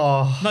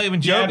 Oh, not even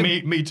joking.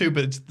 Yeah, me too,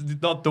 but it's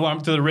not the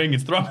ramp to the ring,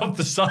 it's the ramp up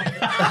the side.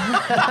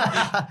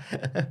 I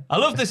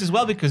love this as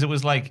well because it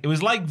was like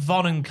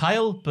Von and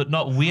Kyle, but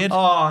not weird.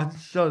 Oh,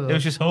 shut up. It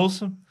was just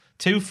wholesome.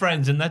 Two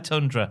friends in their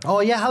Tundra.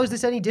 Oh, yeah, how is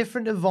this any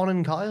different to Von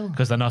and Kyle?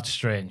 Because they're not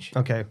strange.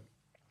 Okay.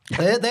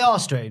 They are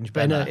strange,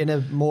 but in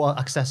a more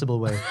accessible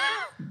way.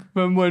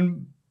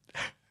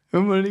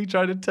 When he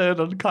tried to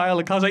turn on Kyle,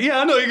 and Kyle's like, "Yeah,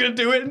 I know you're going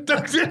to do it," and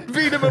ducks it and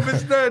beat him up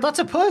instead. That's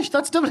a push.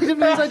 That's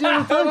WWE's idea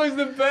of a That push. was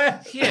the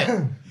best.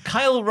 Yeah.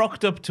 Kyle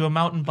rocked up to a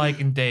mountain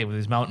biking day with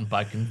his mountain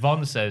bike, and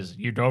Von says,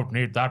 "You don't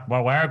need that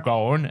where we're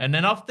going." And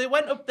then off they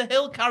went up the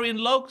hill carrying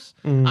logs.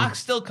 I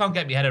still can't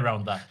get my head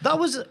around that. That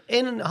was,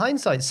 in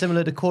hindsight,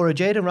 similar to Cora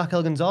Jade and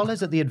Raquel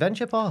Gonzalez at the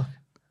adventure park.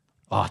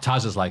 Oh,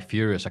 Taz is like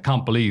furious. I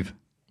can't believe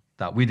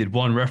that we did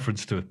one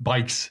reference to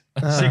bikes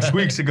 6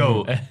 weeks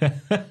ago.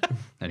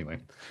 Anyway.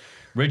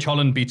 Ridge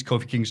Holland beats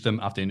Kofi Kingston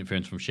after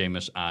interference from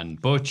Sheamus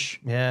and Butch.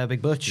 Yeah,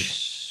 Big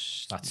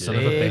Butch. That son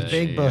of a bitch.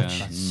 Big Butch.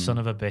 That son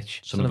of a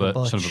bitch. Son of a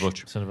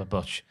Butch. Son of a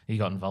Butch. He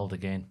got involved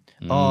again.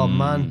 Oh,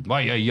 man.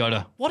 Why,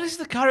 yada. What is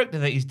the character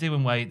that he's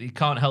doing where he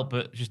can't help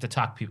but just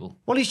attack people?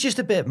 Well, he's just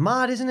a bit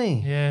mad, isn't he?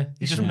 Yeah. He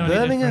He's doesn't from know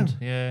any Birmingham.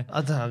 different. Yeah.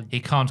 I don't. He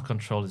can't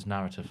control his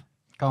narrative.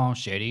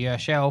 Consider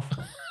yourself.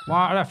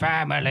 What a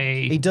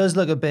family. He does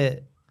look a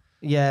bit,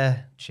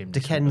 Chimney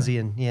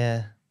Dickensian,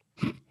 yeah.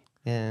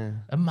 Yeah.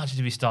 Imagine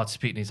if he starts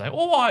speaking, he's like,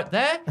 "All right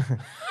there.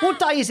 What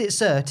day is it,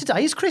 sir?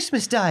 Today is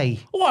Christmas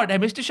Day. All right there,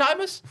 Mr.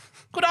 Sheamus.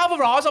 Could I have a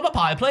rise on my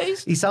pie,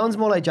 please?" He sounds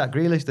more like Jack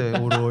Grealish, though.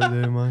 All right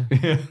there, mate.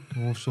 Yeah.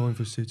 All signed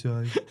for City.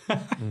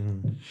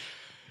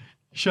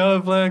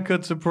 Charlotte Flair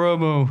cuts a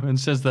promo and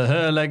says that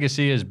her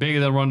legacy is bigger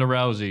than Ronda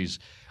Rousey's.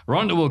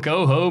 Ronda will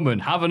go home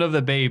and have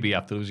another baby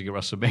after losing at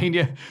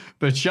WrestleMania,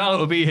 but Charlotte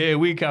will be here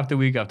week after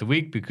week after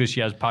week because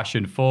she has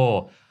passion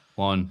for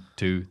 1,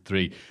 2,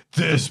 3.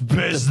 This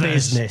business. The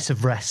business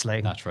of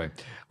wrestling. That's right.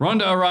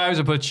 Ronda arrives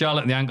and puts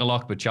Charlotte in the ankle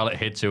lock, but Charlotte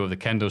hits her with the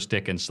kendo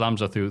stick and slams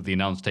her through the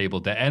announce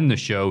table to end the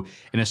show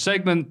in a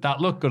segment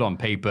that looked good on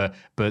paper,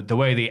 but the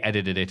way they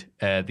edited it,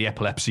 the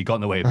epilepsy got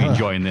in the way of me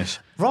enjoying this.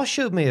 Ross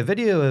showed me a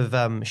video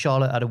of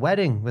Charlotte at a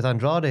wedding with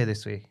Andrade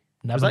this week.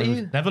 Was that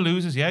you? Never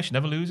loses. Yeah, she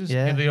never loses.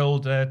 Yeah. The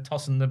old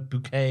tossing the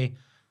bouquet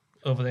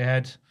over their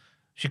head.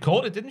 She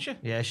caught it, didn't she?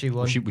 Yeah, she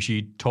won. Was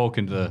she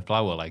talking to the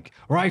flower like,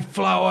 "Right,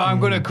 flower, I'm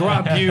going to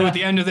grab you at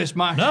the end of this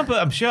match"? No,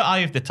 but I'm sure Eye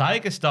of the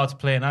Tiger starts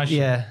playing as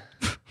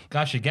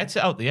she gets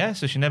it out the air,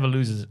 so she never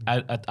loses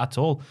at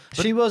all.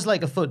 But she was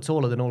like a foot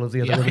taller than all of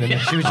the other women.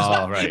 She was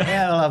just right.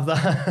 Yeah, I'll have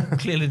that.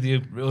 Clearly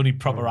the only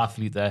proper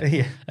athlete there.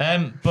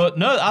 Yeah. But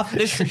no, after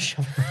this...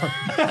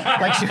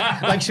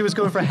 like she was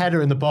going for a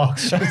header in the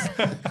box.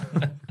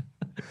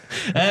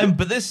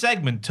 But this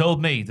segment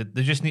told me that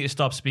they just need to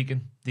stop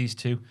speaking, these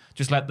two.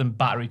 Just let them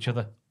batter each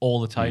other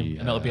all the time,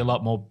 and it'll be a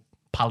lot more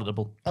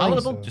palatable.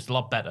 Palatable? so. Just a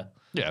lot better.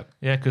 Yeah.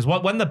 Yeah, because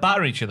when they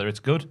batter each other,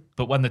 it's good.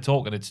 But when they're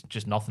talking, it's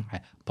just nothing.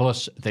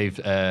 Plus, they've,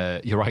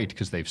 you're right,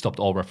 because they've stopped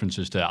all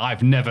references to,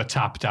 "I've never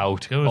tapped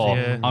out," Good, or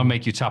yeah. "I'll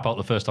make you tap out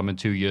the first time in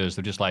 2 years."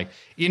 They're just like,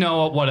 you know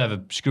what,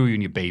 whatever, screw you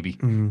and your baby.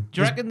 Do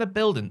you reckon they're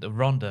building to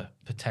Ronda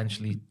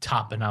potentially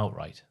tapping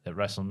outright at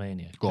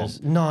WrestleMania? Go on.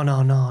 'Cause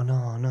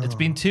No. it's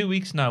been 2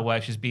 weeks now where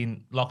she's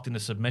been locked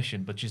into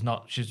submission, but she's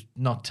not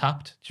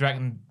tapped. Do you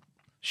reckon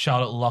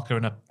Charlotte will lock her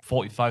in a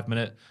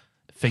 45-minute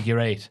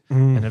figure eight,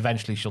 and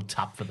eventually she'll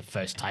tap for the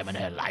first time in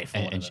her life?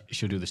 And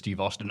she'll do the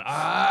Steve Austin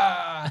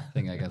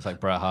thing against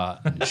like Bret Hart.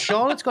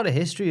 Charlotte's got a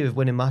history of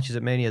winning matches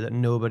at Mania that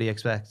nobody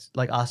expects,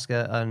 like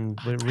Asuka and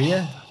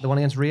Rhea, the one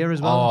against Rhea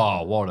as well.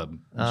 Oh, what a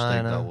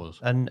mistake that was.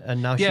 And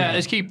now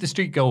let's keep the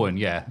streak going.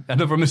 Yeah,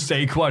 another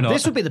mistake. Why not?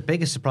 This would be the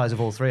biggest surprise of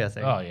all three, I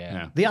think. Oh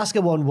yeah. The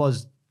Asuka one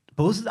was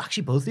both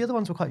the other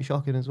ones were quite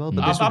shocking as well.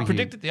 But this I would be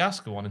predicted the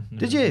Asuka one.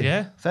 Did you?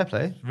 Yeah. Fair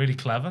play. Really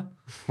clever.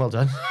 Well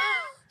done.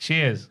 She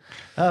is.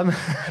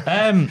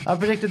 I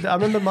predicted. I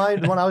remember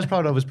the one I was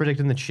proud of was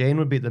predicting that Shane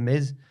would beat The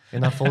Miz in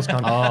that false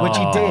count, which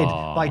he did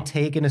by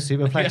taking a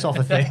superplex off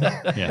a thing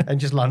and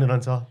just landing on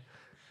top.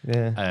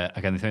 Yeah.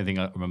 Again, the only thing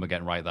I remember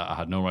getting right that I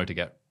had no right to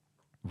get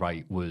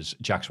right was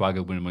Jack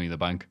Swagger winning Money in the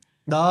Bank.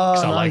 Oh,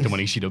 Because I liked nice.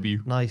 him on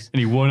ECW. Nice. And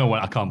he won. I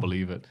went, I can't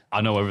believe it.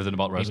 I know everything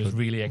about He wrestling. was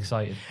really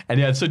excited. And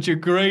he had such a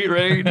great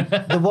reign.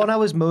 The one I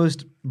was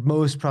most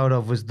proud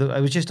of was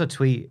it was just a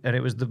tweet, and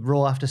it was the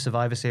Raw after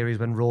Survivor Series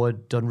when Raw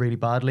had done really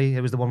badly.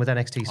 It was the one with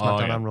NXT,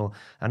 SmackDown, yeah. and Raw.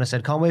 And I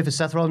said, can't wait for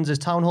Seth Rollins'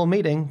 town hall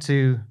meeting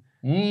to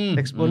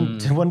to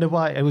wonder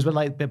why. It was with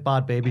like a bit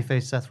bad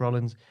babyface Seth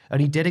Rollins,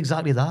 and he did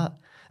exactly that.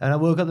 And I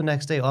woke up the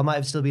next day, or I might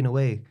have still been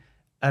away,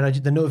 and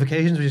the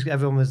notifications were just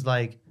everyone was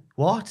like,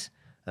 "What?"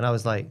 And I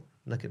was like,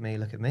 "Look at me,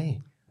 look at me."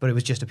 But it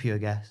was just a pure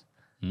guess.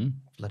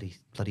 Bloody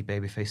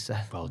babyface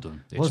Seth. Well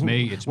done. It's Wasn't-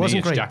 me. It's wasn't me.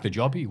 It's great. Jack the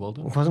Jobby. Well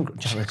done. It wasn't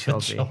Jack the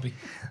Jobby. Jobby.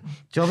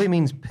 Jobby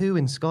means poo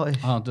in Scottish.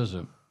 Oh, does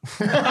it?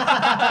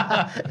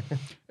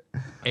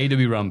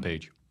 AW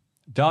Rampage.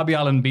 Darby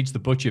Allin beats the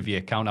Butcher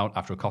via count out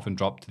after a coffin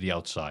drop to the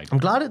outside. I'm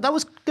glad that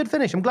was good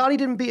finish. I'm glad he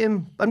didn't beat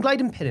him. I'm glad he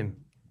didn't pin him.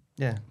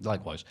 Yeah.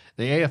 Likewise.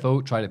 The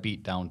AFO try to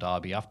beat down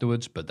Darby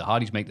afterwards, but the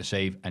Hardys make the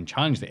save and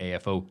challenge the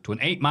AFO to an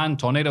 8-man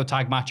tornado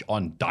tag match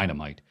on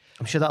Dynamite.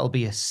 I'm sure that'll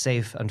be a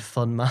safe and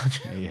fun match.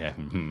 Yeah.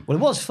 Well,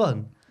 it was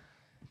fun.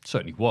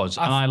 Certainly was.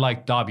 And I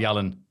like Darby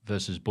Allin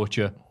versus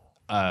Butcher.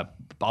 I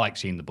like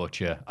seeing the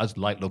Butcher. I just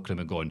like looking at him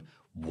and going,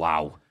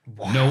 wow.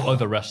 No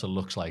other wrestler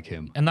looks like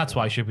him. And that's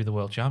why he should be the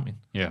world champion.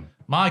 Yeah.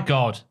 My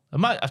God.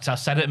 I've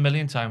said it a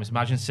million times.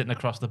 Imagine sitting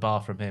across the bar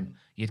from him.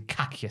 You'd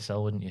cack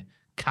yourself, wouldn't you?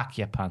 Cack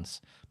your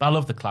pants. But I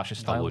love the Clash of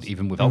Styles. I would,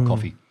 even without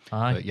coffee.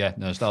 Aye. But yeah,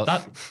 no,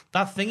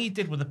 That thing he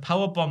did with the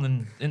power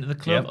bomb into the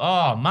club. Yep.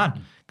 Oh,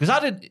 man.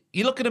 Because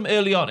you look at him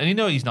early on, and you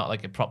know he's not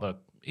like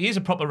he is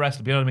a proper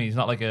wrestler, but you know what I mean? He's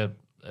not like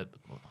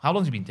how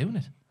long's he been doing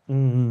it?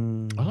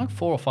 like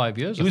 4 or 5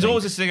 years. He was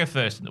always a singer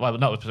first. Well,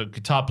 not a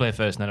guitar player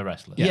first and then a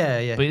wrestler.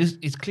 Yeah. But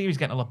it's clear he's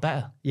getting a lot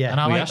better. Yeah. And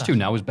I He like has that. to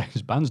now.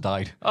 His band's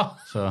died. Oh.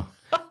 So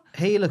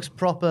He looks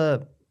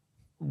proper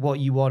what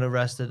you want a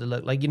wrestler to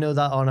look like. You know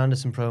that Arn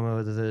Anderson promo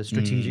with the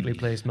strategically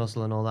placed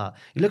muscle and all that.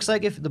 He looks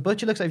like the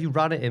Butcher looks like if you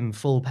ran at him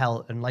full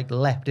pelt and like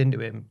leapt into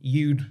him,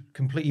 you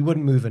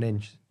wouldn't move an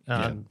inch.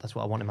 That's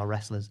what I want in my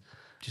wrestlers.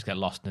 Just get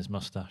lost in his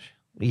mustache.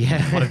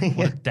 Yeah.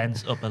 What a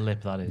dense upper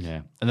lip that is.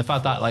 yeah, and the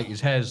fact that like his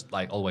hair's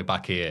like all the way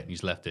back here, and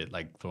he's left it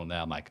like thrown there.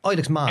 I'm like, Oh, he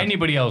looks mad.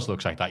 anybody else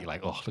looks like that. You're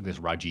like, oh, look at this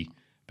Raji.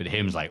 But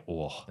him's like,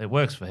 oh, It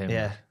works for him.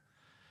 Yeah.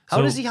 How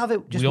So, does he have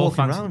it just we all walking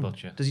fancy around?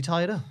 Butcher. Does he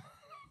tie it up?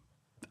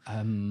 I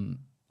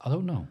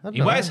don't know. I don't He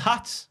know. wears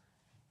hats.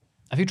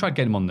 Have you tried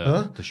getting him on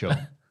the show? Huh?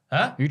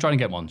 Have you trying to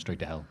get him on Straight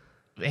to Hell?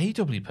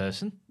 AEW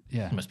person?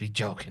 Yeah. You must be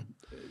joking.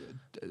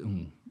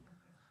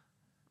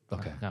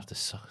 Okay. I'm going to have to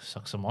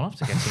suck someone off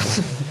to get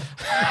some.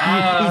 He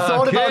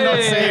thought about not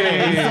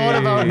saying it. He thought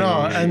about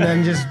not, and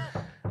then just,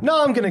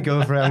 no, I'm going to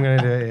go for it. I'm going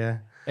to do it, yeah.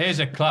 Here's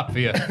a clap for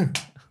you.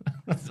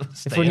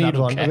 If we need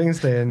one, we can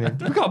stay in. Yeah.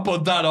 We can't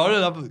put that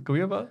on. Can we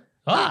have that?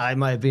 It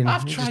might have been.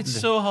 I've tried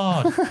so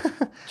hard.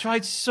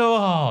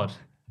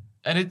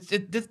 And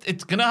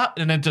it's going to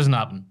happen, and it doesn't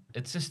happen.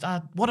 It's just,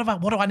 what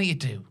do I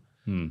need to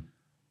do?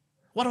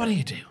 What do I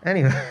need to do?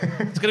 Anyway.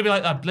 It's going to be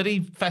like that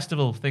bloody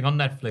festival thing on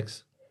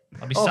Netflix.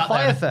 I'll be Oh, sat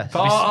Fyre there. Fest.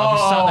 I'll be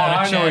sat there in a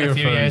I know chair what in you're a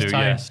few referring years' to.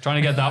 time. Yes, trying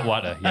to get that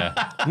water.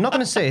 Yeah. I'm not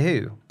going to say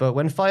who, but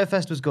when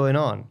Firefest was going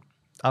on,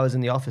 I was in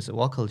the office at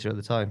What Culture at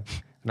the time.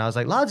 And I was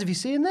like, lads, have you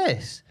seen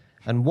this?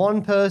 And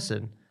one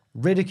person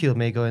ridiculed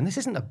me going, this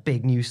isn't a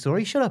big news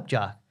story. Shut up,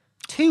 Jack.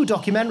 2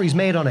 documentaries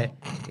made on it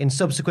in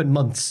subsequent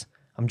months.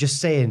 I'm just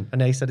saying.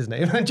 And he said his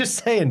name. I'm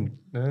just saying.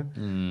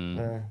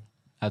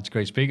 That's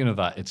great. Speaking of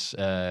that, it's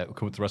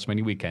coming to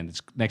WrestleMania weekend.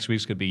 Next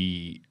week's going to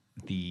be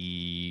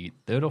the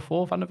 3rd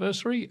or 4th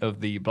anniversary of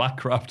the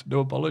Blackcraft No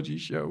Apology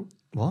show.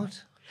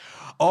 What?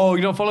 Oh,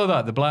 you don't follow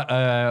that? The Black,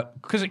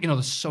 because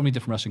there's so many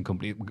different wrestling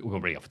companies. We're going to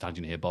bring off a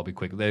tangent here, Bobby.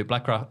 Quick, the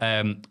Blackcraft.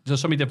 There's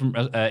so many different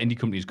indie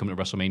companies coming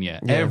to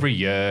WrestleMania every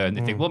year, and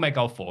they think we'll make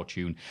our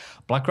fortune.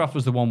 Blackcraft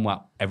was the one where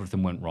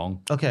everything went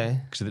wrong. Okay.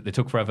 Because they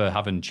took forever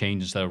having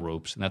chains instead of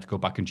ropes, and they had to go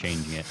back and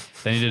changing it.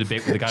 Then they did a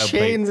bit with the guy who played.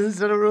 Chains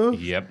instead of ropes?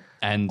 Yep.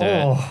 And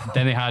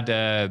then they had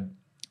the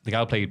guy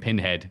who played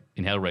Pinhead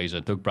in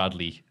Hellraiser, Doug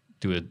Bradley,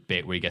 do a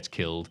bit where he gets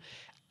killed,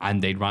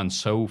 and they'd ran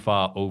so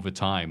far over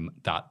time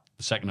that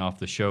the second half of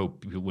the show,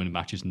 people win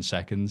matches in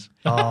seconds.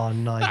 Oh,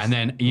 nice. And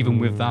then even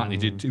with that, they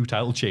did 2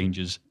 title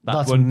changes. That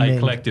That's went a mint.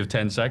 collective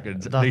 10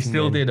 seconds. That's They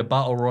still mint. did a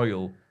battle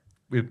royal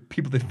with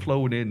people they'd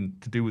flown in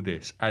to do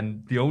this,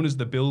 and the owners of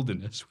the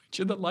building are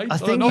switching the lights I on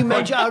think and you off.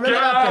 mentioned. I remember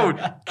Get that out!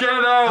 bit. Get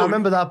out! I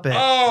remember that bit.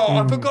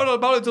 Oh, I forgot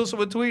about it until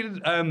someone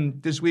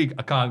tweeted this week.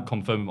 I can't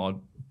confirm it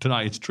on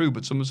tonight. It's true,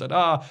 but someone said,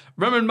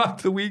 remember back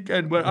to the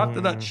weekend where after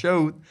that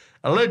show,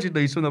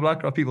 allegedly some of the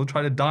Blackcraft people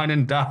tried to dine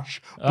and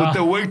dash, but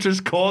the waitress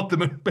caught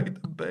them and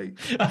made them pay.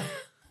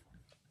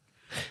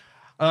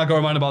 And I got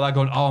reminded about that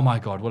going, oh my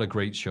God, what a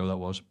great show that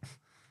was.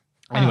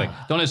 Anyway,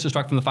 don't let's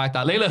distract from the fact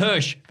that Layla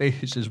Hirsch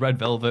faces Red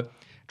Velvet,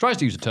 tries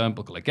to use a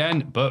turnbuckle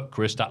again, but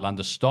Chris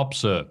Statlander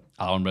stops her,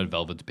 allowing Red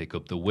Velvet to pick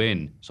up the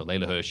win. So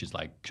Layla Hirsch is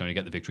like, can only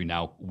get the victory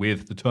now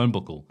with the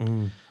turnbuckle.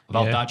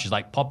 Without that, she's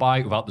like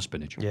Popeye without the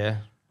spinach. Yeah.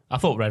 I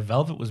thought Red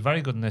Velvet was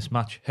very good in this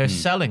match. Her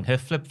selling, her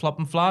flip-flop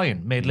and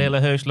flying made Layla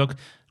Hirsch look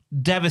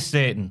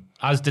devastating,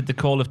 as did the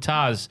Call of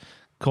Taz.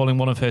 calling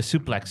one of her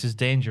suplexes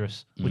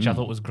dangerous, which I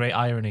thought was great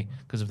irony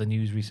because of the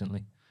news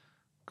recently.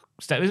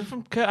 Is it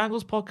from Kurt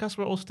Angle's podcast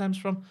where it all stems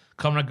from?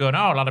 Conrad going,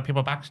 a lot of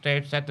people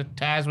backstage said that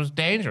Taz was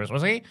dangerous,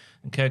 was he?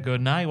 And Kurt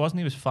going, he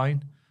wasn't, he was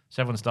fine.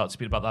 So everyone started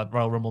speaking about that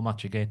Royal Rumble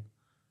match again.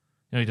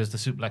 He does the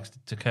suplex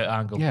to Kurt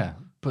Angle. Yeah,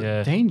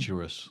 but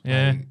dangerous.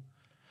 Yeah.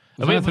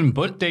 Anything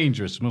but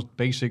dangerous. Most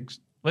basics.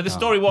 Well, the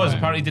story was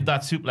apparently he did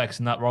that suplex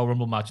in that Royal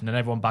Rumble match, and then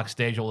everyone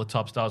backstage, all the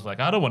top stars, were like,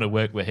 I don't want to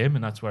work with him,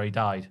 and that's where he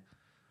died.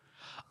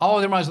 Oh,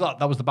 they realized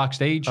that was the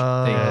backstage thing.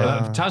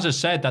 Taz has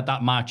said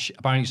that match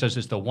apparently says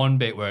it's the one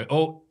bit where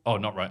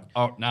not right.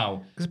 Oh,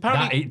 now because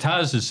apparently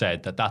Taz has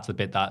said that's the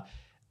bit that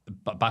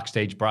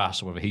backstage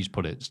brass or whatever he's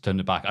put it's turned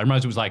it back. I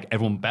realized it was like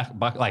everyone back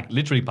like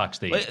literally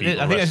backstage. I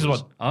think this is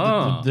what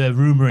the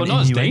rumor, but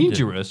not as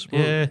dangerous.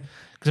 Yeah.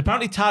 Because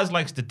apparently Taz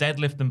likes to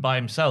deadlift him by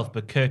himself,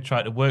 but Kurt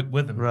tried to work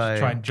with him to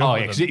try and jump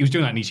with him. Because he was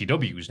doing that in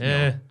ECWs.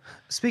 Yeah.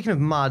 Speaking of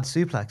mad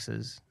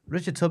suplexes,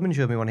 Richard Tubman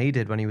showed me one he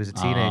did when he was a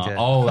teenager.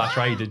 That's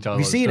right. He did. Have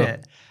you seen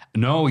it?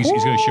 No, he's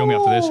going to show me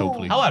after this,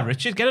 hopefully. Hello,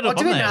 Richard. Get it up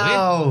on there, now.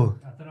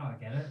 I don't know how to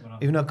get it.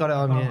 You've not got it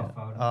on yet.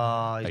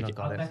 Oh, he's not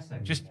got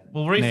it. Just,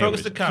 we'll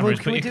refocus the camera.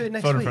 Can we do it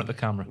next phone week? in front of the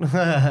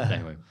camera.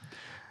 Anyway.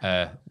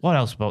 What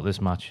else about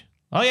this match?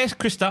 Oh, yes,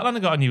 Chris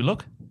Statlander got a new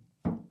look.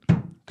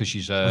 Because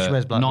she's she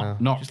wears black now.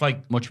 not She's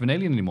like much of an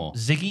alien anymore.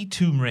 Ziggy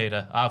Tomb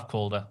Raider, I've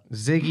called her.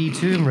 Ziggy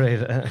Tomb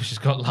Raider. She's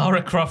got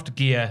Lara Croft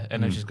gear,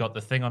 and then she's got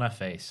the thing on her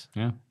face.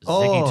 Yeah.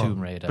 Ziggy Tomb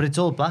Raider. But it's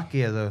all black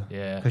gear, though.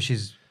 Yeah. Because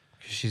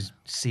she's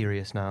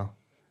serious now.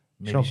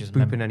 Maybe she's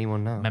not booping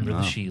anyone now. Member of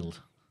the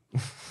Shield.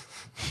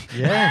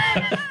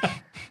 Yeah.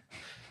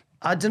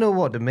 I don't know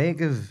what to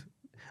make of...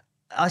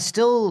 I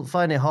still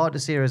find it hard to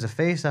see her as a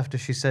face after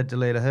she said to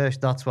Layla Hirsch,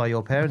 that's why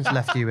your parents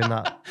left you in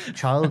that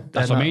child...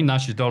 That's what I mean. Now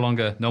she's no more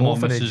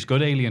orphanage. Mrs.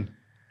 Good Alien.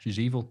 She's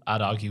evil.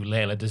 I'd argue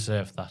Layla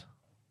deserved that.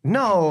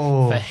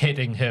 No. For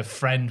hitting her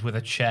friend with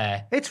a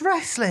chair. It's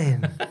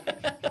wrestling.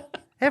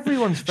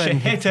 Everyone's She friend.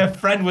 hit her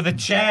friend with a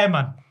chair,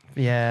 man.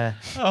 Yeah.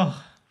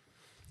 Oh.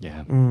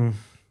 Yeah.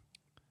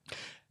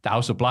 The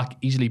House of Black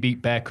easily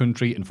beat Bear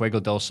Country and Fuego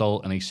del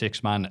Sol in a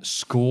 6-man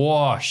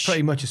squash.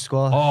 Pretty much a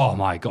squash. Oh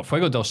my God.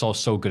 Fuego del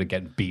Sol's so good at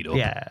getting beat up.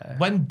 Yeah.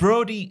 When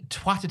Brody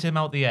twatted him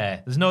out the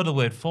air, there's no other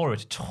word for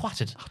it.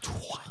 Twatted.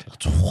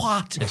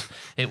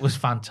 It was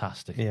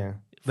fantastic. Yeah.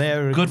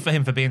 They're good for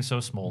him for being so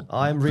small.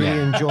 I'm really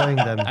enjoying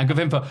them. And good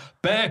for him for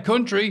Bear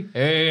Country.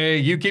 Hey,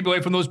 you keep away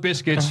from those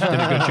biscuits. Did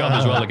a good job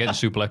as well of getting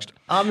suplexed.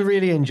 I'm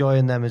really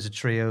enjoying them as a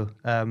trio,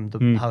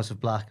 the House of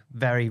Black.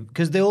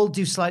 Because they all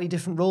do slightly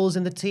different roles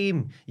in the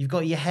team. You've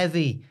got your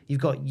heavy,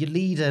 you've got your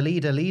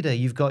leader,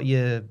 you've got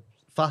your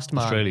fast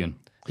man. Australian.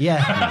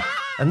 Yeah.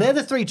 And they're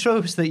the three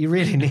tropes that you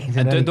really need.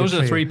 And those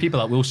are the three people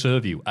that will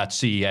serve you at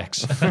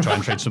CEX to try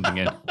and trade something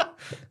in.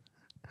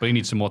 But you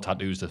need some more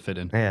tattoos to fit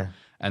in. Yeah.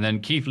 And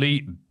then Keith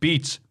Lee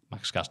beats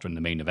Max Caster in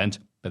the main event,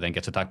 but then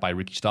gets attacked by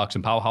Ricky Starks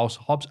and Powerhouse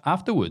Hobbs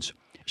afterwards.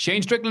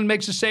 Shane Strickland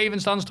makes a save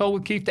and stands tall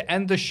with Keith to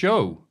end the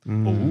show.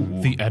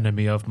 The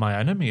enemy of my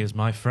enemy is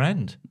my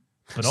friend.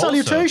 But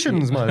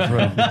salutations, my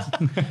friend.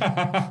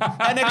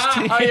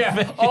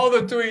 NXT. All the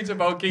tweets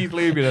about Keith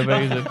Lee being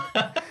amazing.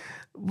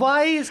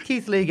 Why is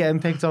Keith Lee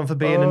getting picked on for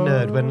being a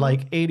nerd when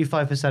like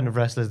 85% of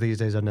wrestlers these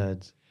days are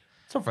nerds?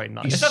 It's not very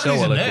nice. It's not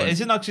so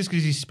is it not just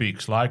because he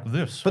speaks like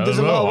this? But there's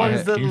a lot of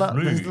ones there's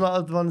a lot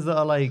of ones that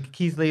are like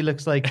Keith Lee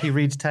looks like he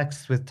reads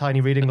texts with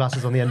tiny reading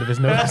glasses on the end of his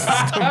nose.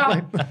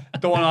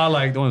 The one I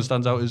like, the one that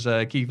stands out is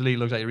Keith Lee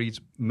looks like he reads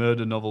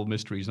murder novel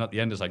mysteries, and at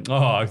the end it's like,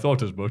 oh, I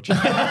thought as much.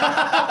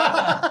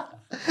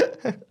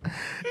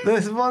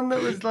 There's one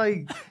that was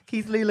like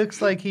Keith Lee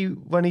looks like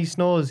when he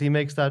snores he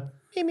makes that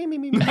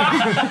me.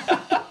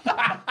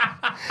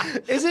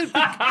 Is it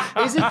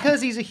because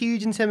he's a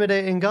huge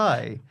intimidating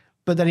guy?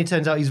 But then he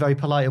turns out he's very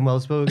polite and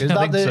well spoken. Is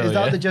that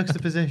the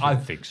juxtaposition? I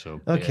think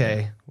so.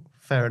 Okay,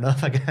 fair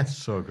enough, I guess.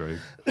 So great.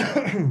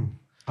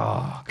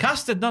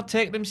 Cass did not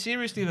take them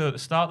seriously though at the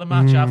start of the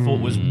match. I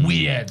thought was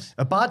weird.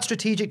 A bad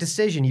strategic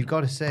decision, you've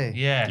got to say.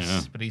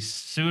 Yes, but he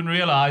soon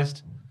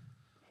realised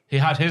he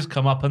had his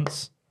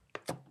comeuppance.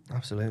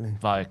 Absolutely.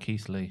 Via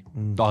Keith Lee.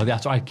 Oh,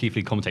 that's right. Keith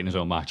Lee commentating his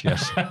own match.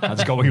 Yes,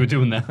 that's got what you were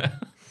doing there.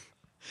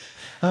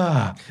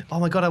 Oh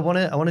my God, I want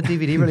a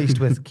DVD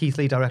released with Keith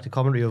Lee directed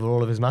commentary over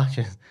all of his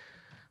matches.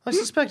 I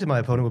suspected my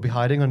opponent would be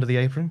hiding under the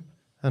apron,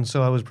 and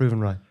so I was proven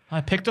right. I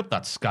picked up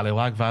that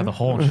scallywag via the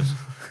haunches.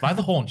 Via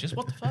the haunches?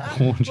 What the fuck?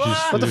 Haunches.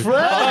 What the friend?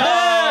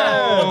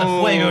 What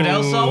the fuego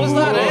del sol was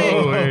that,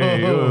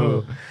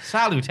 eh?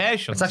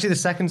 Salutations. It's actually the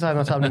second time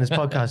that's happened in this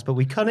podcast, but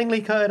we cunningly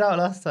cut it out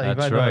last time.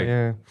 That's right.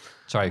 Yeah.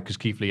 Sorry, because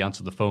Keith Lee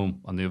answered the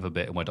phone on the other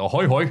bit and went, oh,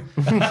 hoi, hoi.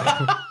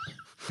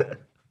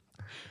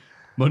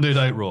 Monday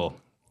Night Raw.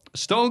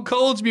 Stone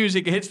Cold's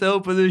music hits the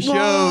open of the show.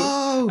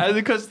 Whoa! And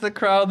because of the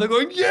crowd, they're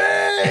going,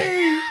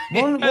 yay!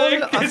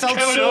 I felt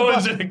so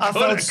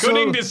bad.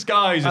 Cunning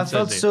disguise. I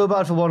felt so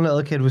bad for one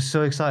little kid who was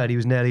so excited he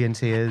was nearly in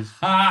tears.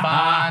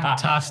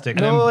 Fantastic.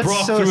 And then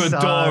Brock threw a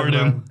door at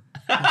him.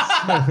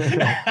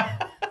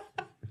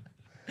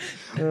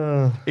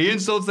 He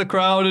insults the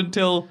crowd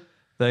until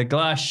The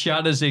glass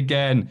shatters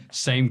again.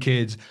 Same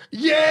kids.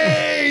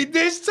 Yay!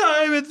 This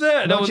time it's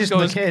there. Not just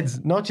the kids.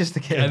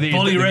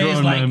 Bully Ray's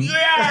like,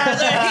 yeah,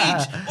 the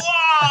heat.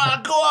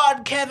 Whoa, go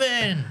on,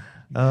 Kevin.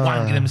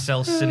 Wanking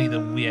himself silly, the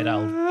weird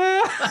elf.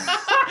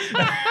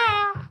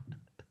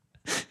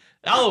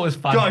 Oh, it was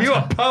fun. God, you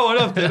were powered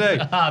up today.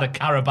 I had a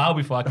Carabao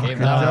before I came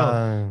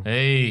down.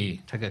 Hey.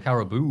 Take a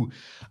caribou.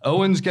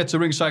 Owens gets a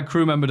ringside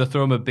crew member to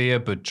throw him a beer,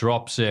 but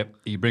drops it.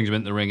 He brings him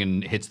into the ring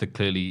and hits the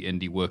clearly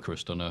indie worker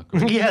stunner.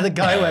 Yeah, the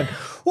guy went,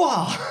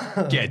 wow.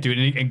 Yeah, dude,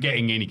 and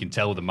getting in, you can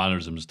tell with the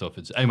mannerisms and stuff.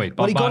 It's anyway.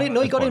 Well, he got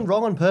in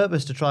wrong on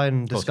purpose to try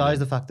and disguise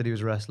the fact that he was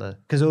a wrestler.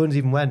 Because Owens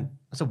even went,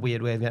 that's a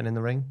weird way of getting in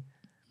the ring.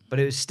 But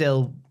it was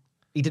still,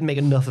 he didn't make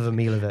enough of a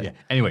meal of it. Yeah.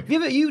 Anyway,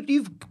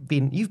 you've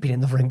been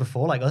in the ring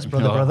before, like us,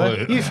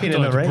 brother. You've been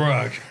in the ring.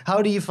 Brag.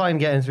 How do you find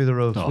getting through the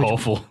ropes?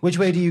 Awful. Which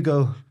way do you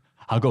go?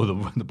 I'll go the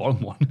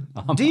bottom one.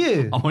 Do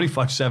you? I'm only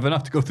 5'7". I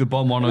have to go through the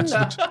bottom one.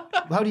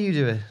 How do you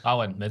do it? I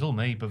went middle,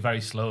 me, but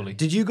very slowly.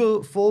 Did you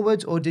go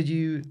forwards or did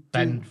you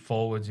bend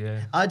forwards?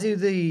 Yeah. I do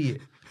the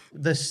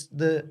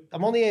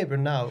I'm on the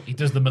apron now. He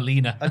does the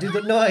Melina. I do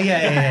the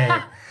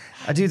yeah.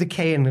 I do the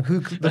cane,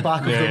 hook the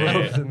back of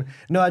the rope.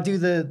 No, I do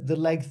the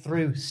leg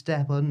through,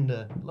 step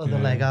under, the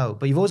leg out.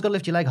 But you've always got to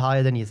lift your leg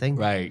higher than you think.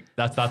 Right.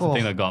 That's the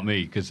thing that got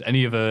me, because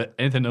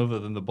anything other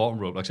than the bottom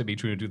rope, like I said, me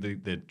trying to do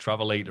the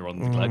travelator on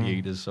the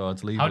gladiators, so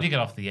I'd leave How do you get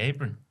off the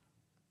apron?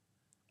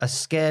 A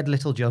scared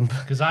little jump.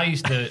 Because I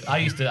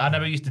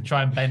never used to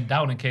try and bend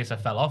down in case I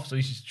fell off, so I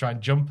used to try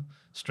and jump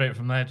straight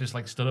from there, just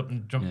like stood up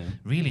and jump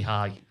really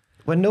high.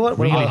 When no one,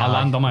 I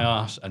land on my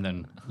ass and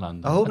then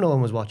land. I hope no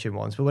one was watching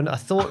once, but when I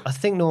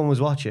think no one was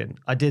watching,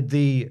 I did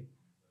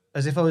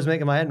as if I was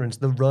making my entrance,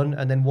 the run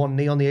and then one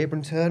knee on the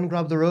apron, turn,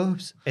 grab the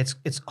ropes.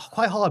 It's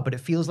quite hard, but it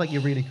feels like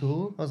you're really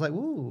cool. I was like,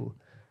 ooh.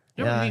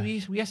 Yeah. We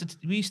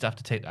used to have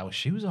to take our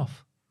shoes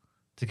off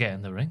to get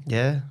in the ring.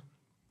 Yeah.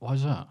 Why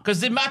is that?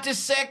 Because the mat is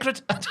sacred.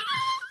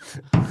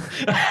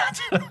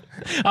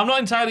 I'm not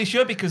entirely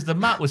sure because the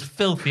mat was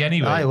filthy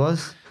anyway. I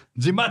was.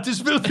 The mat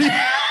is filthy.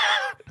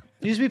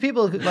 There used to be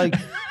people like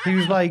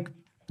who's like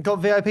got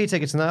VIP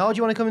tickets and they're like, oh, do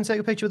you want to come and take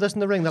a picture with us in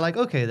the ring? They're like,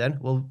 okay then.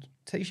 Well,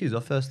 take your shoes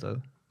off first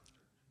though.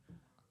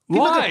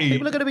 Why?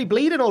 People are going to be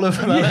bleeding all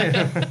over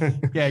them.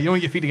 Yeah, you don't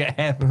want your feet to get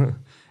hep.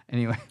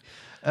 Anyway.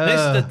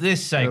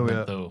 This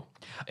segment though.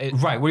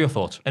 Right, what are your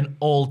thoughts? An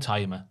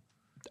all-timer.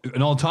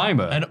 An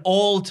all-timer? An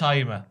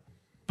all-timer.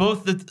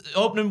 Both the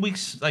opening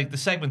weeks, like the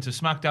segments of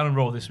SmackDown and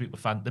Raw this week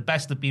were the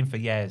best they've been for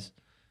years.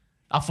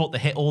 I thought they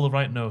hit all the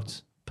right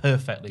notes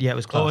perfectly. Yeah, it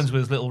was close. Owens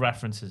with his little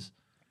references.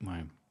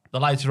 Right. The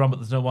lights are on, but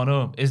there's no one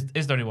home. Is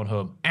there anyone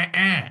home?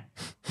 Yeah.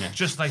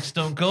 Just like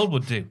Stone Cold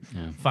would do.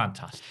 Yeah.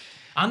 Fantastic.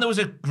 And there was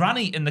a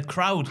granny in the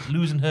crowd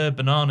losing her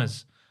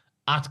bananas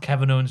at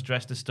Kevin Owens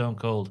dressed as Stone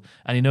Cold.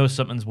 And he knows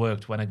something's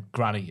worked when a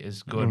granny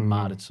is going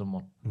mad at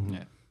someone.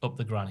 Yeah. Up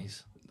the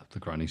grannies. Up the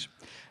grannies.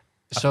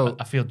 So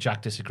I feel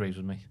Jack disagrees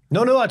with me.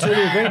 No, I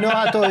totally agree. No,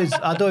 I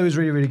thought it was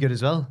really, really good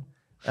as well.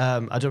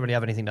 I don't really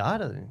have anything to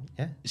add.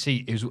 Yeah.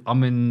 See,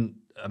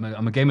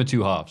 I'm a game of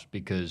two halves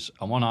because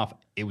on one half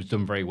it was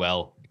done very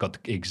well. It got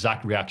the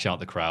exact reaction out of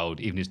the crowd,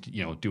 even as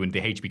doing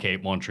the HBK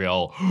at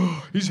Montreal.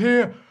 He's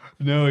here.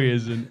 No, he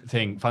isn't.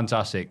 Thing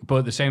fantastic, but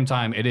at the same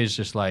time, it is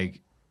just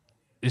like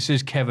this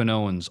is Kevin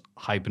Owens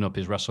hyping up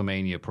his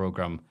WrestleMania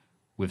program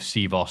with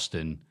Steve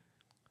Austin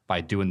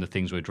by doing the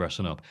things we're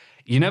dressing up.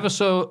 You never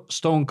saw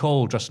Stone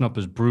Cold dressing up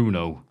as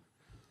Bruno.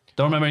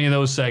 Don't remember any of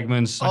those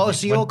segments. Oh,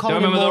 so you're don't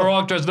remember The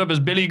Rock dressed up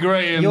as Billy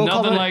Graham.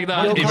 Nothing like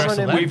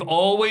that. We've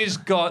always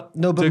got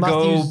to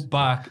go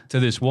back to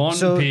this one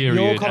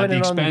period at the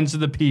expense of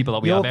the people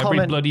that we have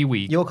every bloody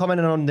week. You're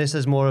commenting on this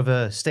as more of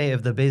a state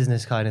of the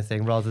business kind of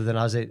thing rather than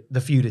as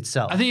the feud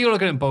itself. I think you're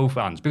looking at both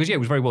ends because, it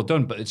was very well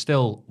done, but it's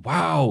still,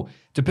 wow,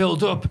 to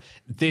build up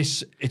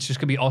this, it's just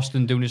going to be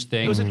Austin doing his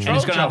thing. It was a troll and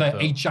it's going to have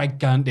job, a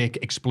gigantic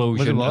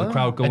explosion and the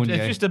crowd going,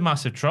 It's just a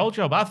massive troll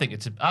job. I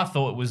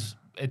thought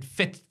it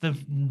fits the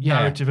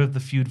narrative of the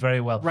feud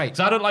very well. Right.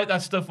 So I don't like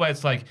that stuff where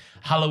it's like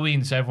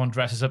Halloween, so everyone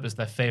dresses up as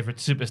their favourite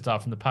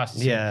superstar from the past.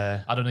 So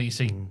yeah. I don't know, you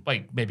see,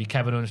 like maybe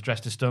Kevin Owens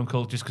dressed as Stone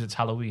Cold just because it's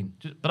Halloween.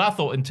 But I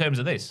thought in terms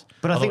of this,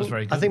 I thought it was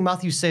very good. I think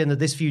Matthew's saying that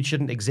this feud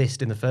shouldn't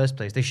exist in the first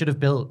place. They should have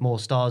built more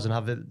stars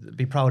and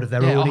be proud of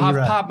their own or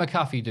era. have Pat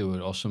McAfee do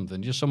it or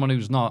something. Just someone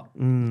who's not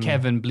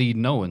Kevin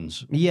Bleeding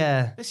Owens.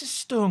 Yeah. This is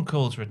Stone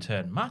Cold's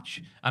return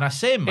match. And I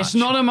say match. It's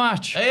not a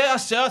match. Yeah, I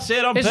say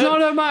it on purpose. It's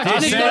not a match. I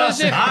say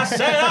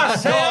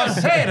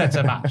it's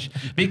a match.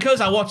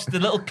 Because I watched the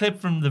little clip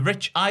from the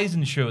Rich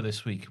Eisen show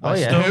this week.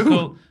 Stone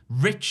Cold,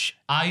 Rich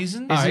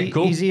Eisen.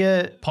 Is he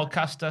a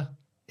podcaster?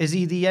 Is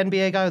he the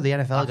NBA guy or the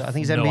NFL guy? I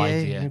think he's no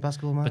NBA. idea.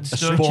 Basketball man. A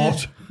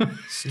sport.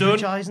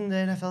 Rich Eisen, the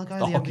NFL guy,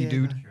 the hockey NBA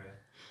dude. Guy?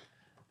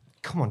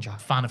 Come on,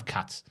 Jack. Fan of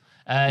cats.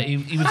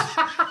 He was.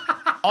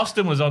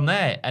 Austin was on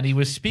there and he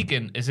was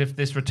speaking as if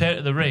this return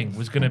to the ring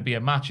was going to be a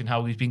match and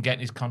how he's been getting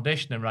his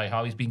conditioning right,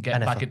 how he's been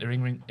getting back into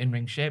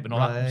in-ring shape and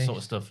all that sort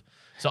of stuff.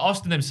 So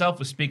Austin himself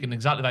was speaking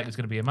exactly like it's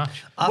going to be a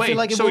match. Wait, feel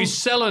like so he's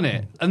selling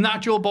it. A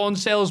natural born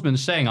salesman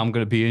saying, I'm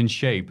going to be in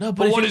shape. No,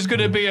 but what is going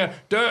to be a,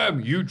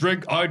 damn, you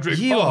drink, I drink.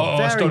 You are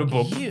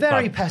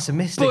very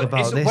pessimistic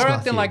about this, We're Matthew.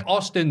 acting like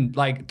Austin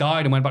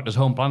died and went back to his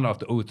home planet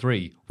after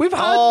 03. We've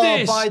had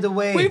this. By the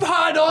way. We've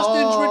had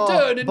Austin's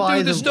return and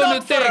do the stunner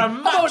thing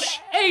about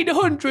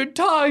 800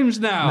 times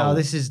now. No,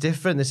 this is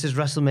different. This is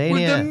WrestleMania.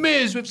 With The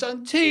Miz, with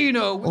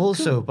Santino, with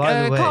also,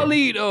 by the way,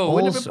 Carlito,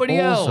 and everybody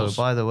else.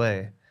 Also, by the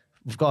way,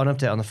 we've got an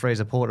update on the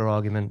Fraser Porter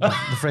argument, the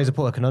Fraser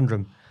Porter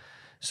conundrum.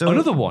 So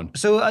another one.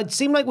 So it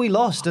seemed like we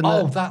lost, and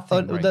that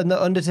thing, right.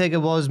 the Undertaker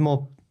was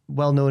more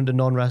well known to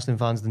non-wrestling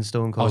fans than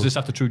Stone Cold. Oh, is this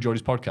after True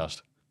Geordie's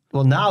podcast?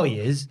 Well, now he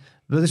is,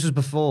 but this was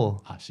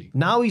before. I see.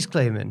 Now he's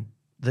claiming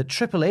that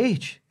Triple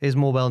H is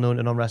more well known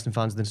to non-wrestling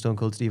fans than Stone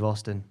Cold Steve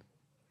Austin.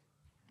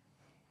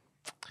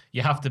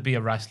 You have to be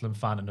a wrestling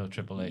fan to know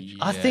Triple H.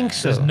 I think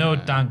so. There's no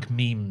dank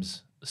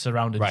memes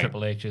surrounding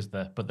Triple H, is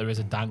there? But there is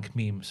a dank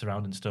meme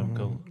surrounding Stone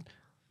Cold.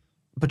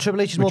 But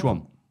Triple H is Which more...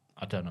 one?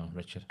 I don't know,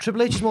 Richard.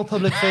 Triple H is more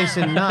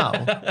public-facing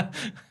now.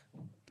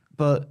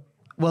 But,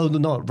 well,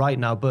 not right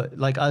now, but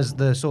like as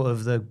the sort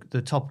of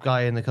the top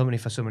guy in the company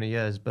for so many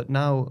years. But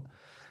now,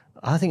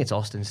 I think it's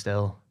Austin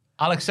still.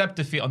 I'll accept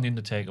defeat on the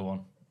Undertaker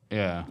one.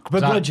 Yeah.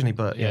 Begrudgingly,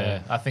 but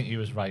yeah. I think he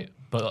was right.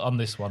 But on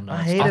this one, no.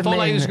 I thought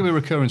like it was going to be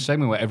a recurring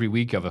segment where every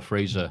week you have a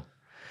Fraser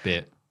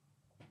bit.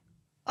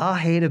 I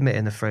hate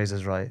admitting the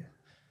Fraser's right.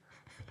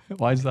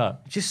 Why is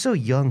that? Just so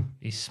young.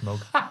 He's smug.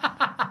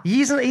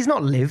 He's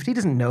not lived. He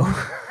doesn't know.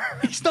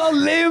 He's not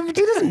lived.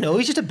 He doesn't know.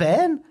 He's just a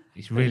Ben.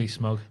 He's really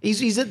smug.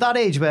 He's at that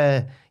age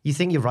where you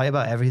think you're right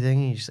about everything,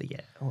 and you just like,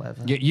 yeah,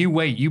 whatever. Yeah, you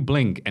wait, you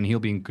blink, and he'll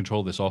be in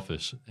control of this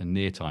office in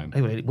near time.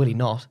 Hey, will he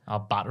not? I'll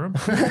batter him.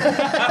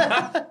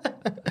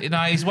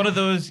 He's one of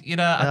those, I don't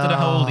know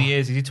how old he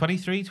is. Is he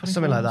 23, 24?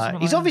 Something like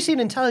that. He's obviously an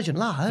intelligent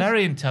lad.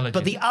 Very intelligent.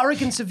 But the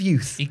arrogance of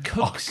youth. He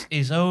cooks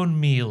his own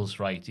meals,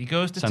 right? He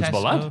goes to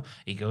Sensible Tesco. lad.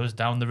 He goes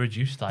down the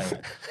reduced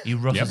aisle. He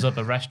rushes up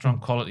a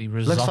restaurant quality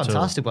risotto. Looks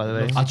fantastic, by the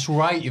way. That's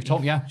right. You've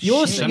told me. Yeah.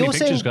 You're Send me saying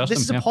pictures, Gustin, this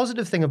is a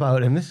positive thing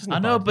about him. This isn't. I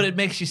know, but it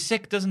makes you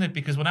sick, doesn't it?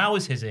 Because when I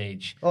was his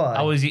age, Oh, aye.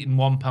 I was eating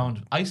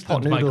 £1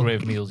 Iceland noodle.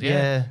 microwave meals.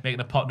 Yeah.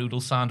 Making a pot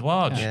noodle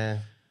sandwich. Yeah.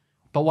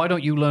 But why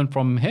don't you learn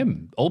from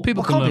him? Old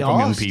people can Can't learn be from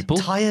young arsed. people.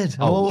 Tired.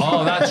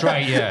 Oh, that's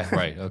right. Yeah,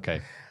 right.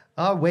 Okay.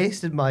 I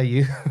wasted my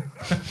youth.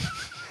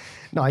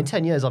 No, in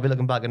 10 years, I'll be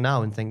looking back at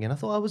now and thinking, I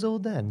thought I was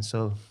old then.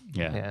 So,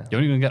 Yeah. Yeah. You're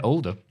only going to get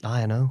older.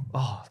 I know.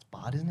 Oh, it's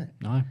bad, isn't it?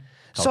 No.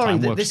 How Sorry,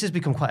 time works. this has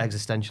become quite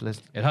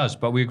existentialist. It has,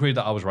 but we agreed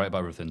that I was right about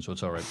everything, so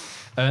it's all right.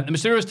 The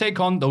Mysterios take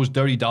on those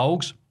dirty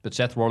dogs, but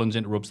Seth Rollins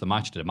interrupts the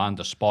match to demand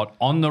a spot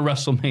on the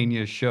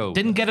WrestleMania show.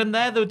 Didn't get him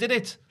there, though, did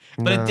it?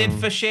 But it did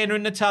for Shayna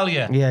and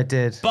Natalya. Yeah, it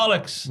did.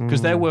 Bollocks.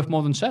 Because they're worth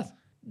more than Seth.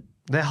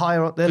 They're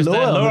higher up. They're 'Cause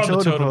lower, on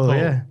the totem pole.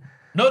 Yeah.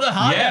 No, they're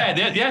higher.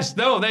 Yeah, yes,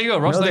 no, there you go,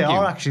 Ross, No, they thank you.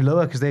 are actually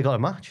lower because they got a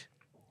match.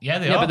 Yeah,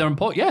 they Yeah, are. but they're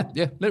important.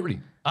 Yeah, literally.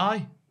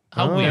 Aye.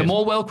 How They're weird.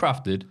 more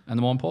well-crafted and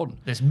they're more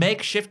important. This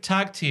makeshift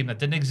tag team that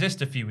didn't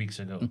exist a few weeks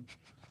ago.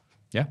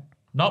 Yeah,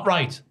 Not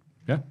right.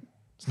 yeah,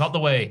 It's not the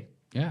way.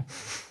 yeah.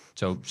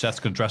 So Seth's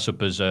going to dress up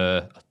as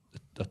a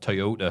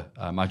Toyota,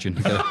 I imagine.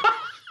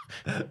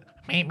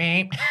 Meep,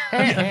 meep.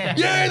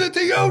 Yeah, the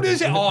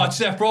Toyota's it. Oh, it's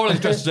Seth Rollins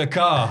dressed as a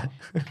car.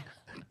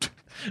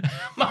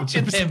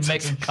 Imagine him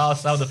making car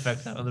sound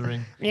effects out of the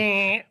ring.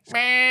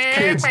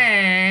 Kids.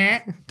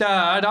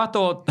 Dad, I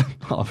thought...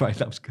 Oh, right,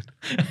 that was good.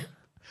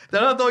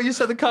 Then I thought you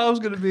said the car was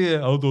going to be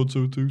here. I thought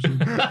so too.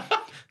 The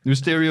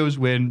Mysterios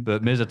win,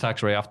 but Miz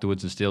attacks Ray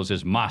afterwards and steals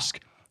his mask.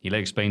 He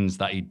explains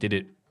that he did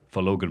it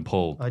for Logan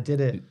Paul. I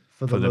did it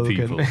for the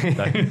people.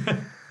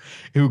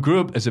 Who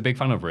grew up as a big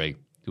fan of Ray,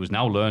 who has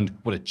now learned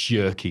what a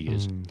jerk he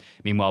is.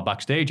 Meanwhile,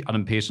 backstage,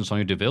 Adam Pearce and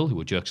Sonya Deville, who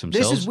were jerks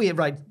themselves. This is weird,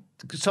 right?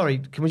 Sorry,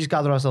 can we just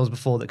gather ourselves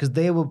before that? Because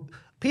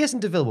Pierce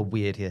and DeVille were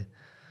weird here.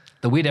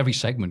 They're weird every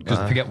segment because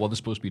they forget what they're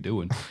supposed to be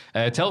doing.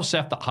 Tell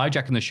Seth that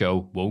hijacking the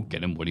show won't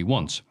get him what he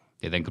wants.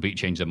 They then completely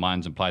change their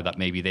minds and imply that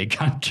maybe they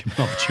can't give him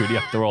an opportunity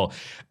after all.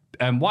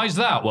 Why is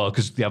that? Well,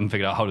 because they haven't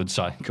figured out how to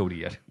sign Cody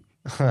yet.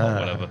 Or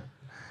whatever.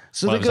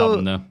 So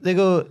Whatever's they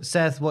go,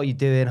 Seth, what are you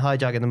doing?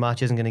 Hijacking the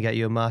match isn't going to get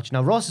you a match.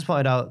 Now, Ross has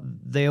pointed out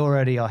they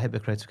already are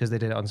hypocrites because they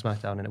did it on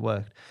SmackDown and it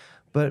worked.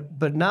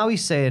 But now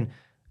he's saying,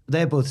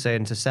 they're both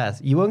saying to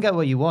Seth, you won't get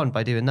what you want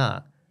by doing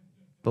that,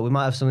 but we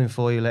might have something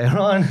for you later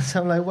on.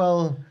 So I'm like,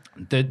 well...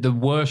 The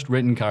worst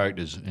written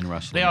characters in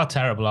wrestling. They are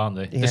terrible, aren't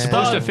they? They're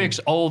supposed to fix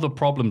all the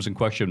problems and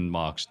question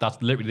marks.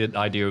 That's literally the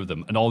idea of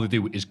them. And all they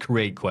do is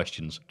create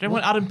questions. Do you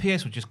remember when Adam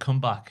Pearce would just come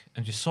back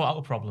and just sort out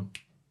a problem?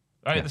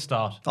 Right at the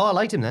start. Oh, I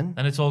liked him then.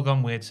 And it's all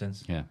gone weird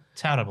since. Yeah.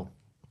 Terrible.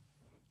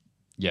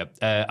 Yeah.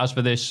 As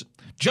for this...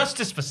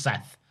 Justice for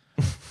Seth.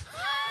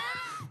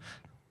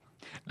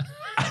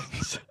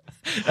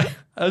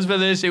 As for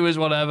this, it was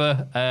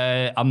whatever.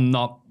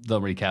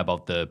 Don't really care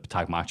about the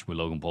tag match with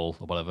Logan Paul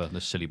or whatever,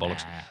 the silly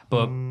bollocks.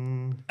 But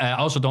I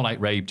also don't like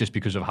Ray just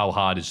because of how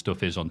hard his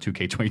stuff is on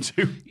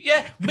 2K22.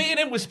 Yeah, me and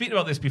him were speaking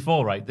about this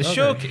before, right?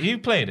 You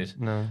played it?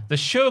 No. The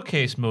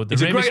showcase mode, the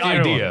It's a Rey great Mysterio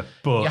idea, one,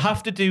 but... you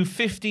have to do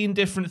 15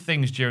 different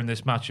things during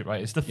this matchup,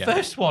 right? It's the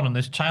first one on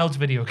this child's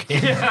video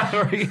game.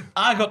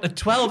 I got the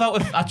 12 out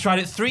of... I tried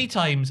it 3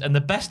 times, and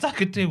the best I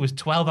could do was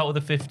 12 out of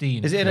the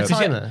 15. Is it in a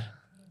timer?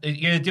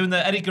 You're doing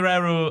the Eddie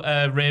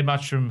Guerrero Ray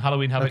match from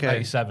Halloween Havoc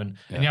 97,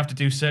 and you have to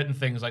do certain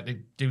things like they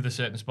do the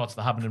certain spots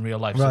that happen in real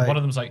life. So one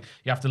of them's like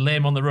you have to lay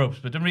him on the ropes,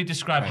 but didn't really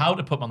describe how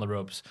to put him on the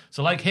ropes.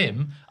 So like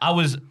him, I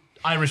was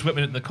Irish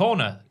whipping at the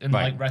corner and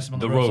like rest him on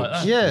the ropes like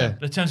that. Yeah.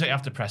 But it turns out you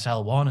have to press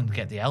L1 and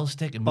get the L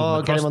stick and move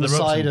him get across him on the ropes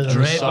side and of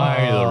drape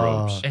the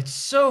ropes. It's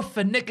so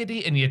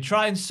finickety, and you're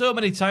trying so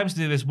many times to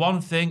do this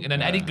one thing, and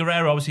then Eddie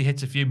Guerrero obviously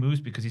hits a few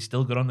moves because he's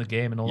still good on the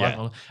game and all that,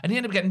 and you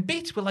end up getting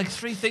beat with like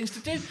 3 things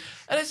to do,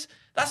 and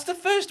that's the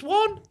first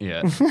one.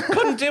 Yeah.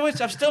 Couldn't do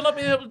it. I've still not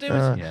been able to do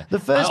it. Yeah. The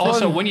first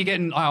also, one... when you're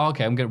getting, I'm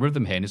getting rid of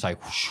them here, and it's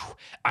like, whoosh,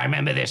 I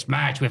remember this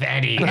match with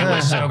Eddie. It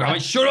was so good. I'm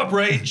like, shut up,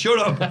 Ray. Shut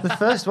up. The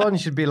first one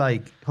should be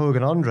like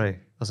Hogan Andre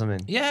or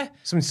something. Yeah.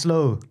 Something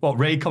slow. What,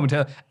 Ray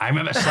commentator? I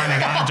remember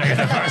slamming Andre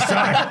the first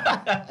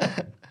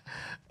time.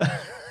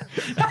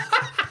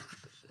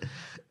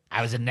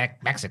 I was in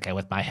Mexico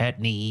with my hurt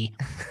knee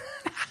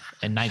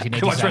in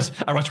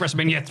 1987. I watched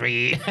WrestleMania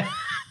 3.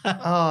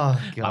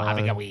 Oh, God. I'm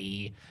having a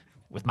wee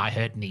with my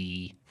hurt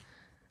knee.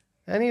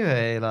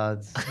 Anyway,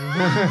 lads.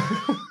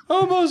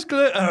 almost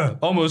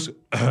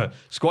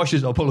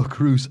squashes Apollo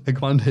Crews and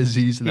Commander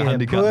Aziz in the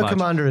handicap poor match.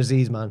 Commander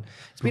Aziz, man.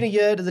 It's been a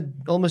year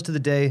almost to the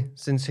day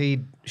since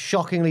he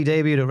shockingly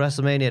debuted at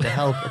WrestleMania to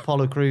help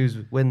Apollo Crews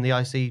win the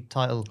IC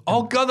title.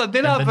 Oh, God, that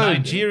did The happen.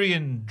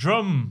 Nigerian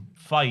drum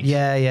fight.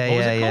 Yeah. What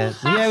was it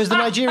called? Yeah, it was the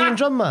Nigerian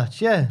drum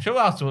match, yeah. Sure,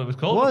 that's what it was It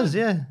called. was,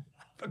 yeah.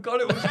 I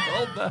forgot it was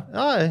called that.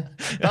 Oh,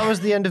 that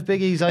was the end of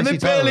Big E's IC And they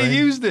title. barely right?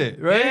 used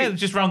it, right? Yeah,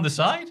 just round the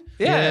side.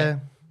 Yeah.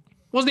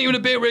 Wasn't even a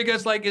bit where he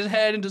gets like his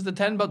head and does the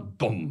 10, but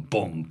boom,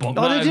 boom, boom.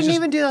 Oh, they didn't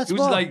even do that It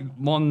was spot. like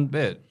one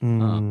bit.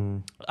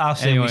 I'll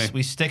say Anyway.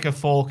 we stick a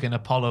fork in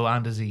Apollo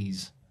and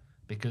Aziz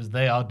because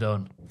they are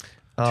done.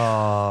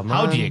 Oh, man.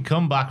 How do you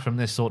come back from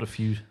this sort of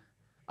feud?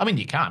 I mean,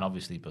 you can,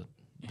 obviously, but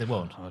they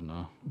won't. I don't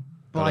know.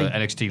 By- Got a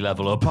NXT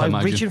level up, I By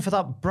imagine. reaching for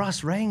that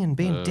brass ring and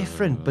being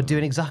different, but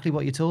doing exactly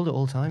what you're told at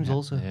all times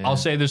also. I'll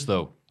say this,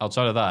 though.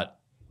 Outside of that,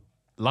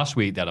 last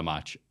week they had a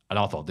match, and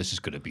I thought this is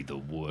going to be the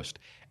worst.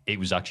 It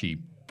was actually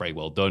very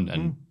well done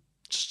and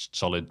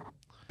solid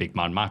big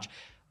man match.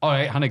 All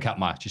right, handicap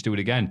match. Just do it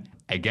again.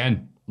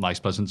 Again, nice,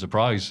 pleasant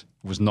surprise.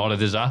 It was not a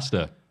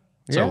disaster.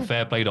 So Yeah.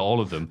 fair play to all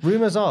of them.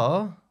 Rumours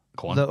are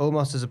Go on. that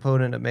Omos's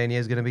opponent at Mania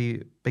is going to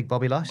be Big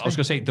Bobby Lashley. I was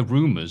going to say the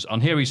rumours. On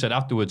here he said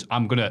afterwards,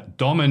 I'm going to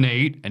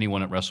dominate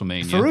anyone at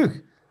WrestleMania.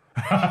 Farouk.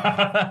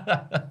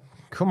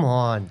 Come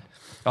on.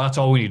 Oh, that's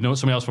all we need. No,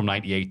 somebody else from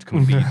 98 to come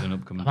and beat an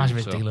upcoming Imagine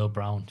group, if D'Lo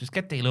Brown. Just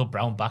get D'Lo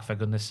Brown back, for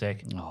goodness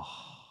sake.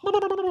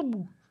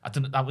 I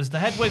don't know, that was the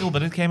head wiggle,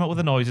 but it came out with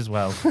a noise as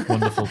well.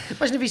 Wonderful.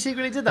 Imagine if he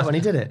secretly did that when he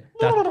did it.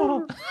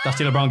 That's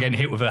D'Lo Brown getting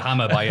hit with a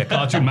hammer by a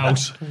cartoon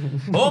mouse.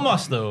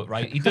 Omos, though,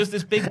 right? He does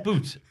this big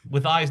boot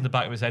with eyes in the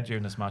back of his head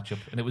during this matchup,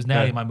 and it was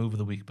nearly my move of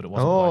the week, but it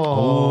wasn't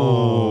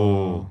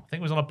quite. I think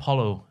it was on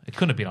Apollo. It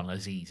couldn't have been on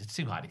Aziz. It's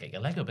too hard to get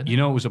your leg up, isn't it? You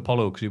know it was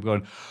Apollo because you were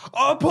going,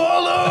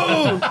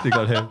 Apollo! They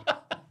got hit.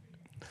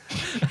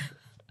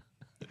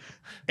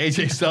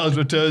 AJ Styles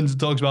returns and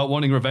talks about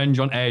wanting revenge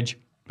on Edge.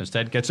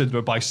 Instead, gets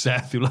interrupted by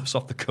Seth, who laughs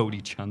off the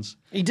Cody chance.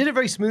 He did it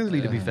very smoothly,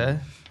 to be fair.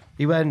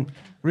 He went,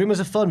 rumours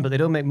are fun, but they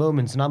don't make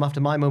moments, and I'm after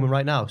my moment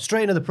right now.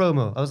 Straight into the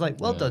promo. I was like,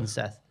 well done,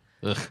 Seth.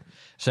 Ugh.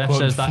 Seth Well,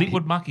 says that.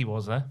 Fleetwood Mackie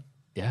was there.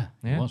 Yeah,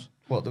 Yeah. it was.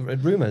 What, the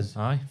rumours?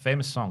 Aye,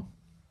 famous song.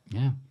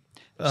 Yeah.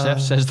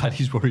 Seth says that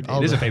he's worried.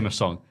 It is a famous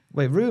song.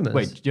 Wait, rumours?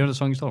 Wait, do you know the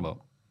song he's talking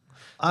about?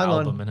 Hang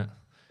Album, on. innit?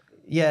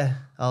 Yeah,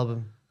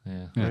 album.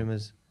 Yeah.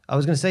 Rumours. I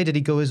was going to say, did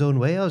he go his own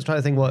way? I was trying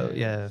to think what...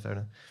 Yeah, fair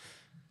enough.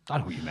 I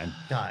know what you meant.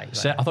 Aye,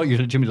 Seth, I thought you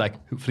were legitimately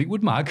like,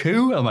 Fleetwood Mac,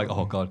 who? I'm like,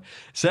 oh, God.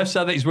 Seth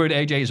said that he's worried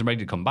AJ isn't ready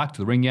to come back to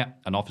the ring yet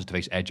and offers to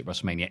face Edge at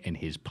WrestleMania in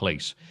his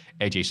place.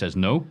 AJ says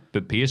no,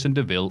 but Pierce and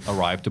DeVille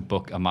arrive to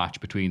book a match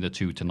between the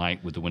two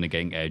tonight with the winner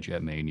getting Edge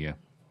at Mania.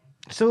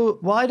 So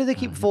why do they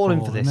keep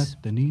falling for this?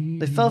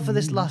 They fell for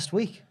this last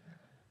week.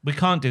 We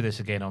can't do this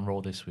again on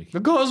Raw this week.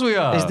 Of course we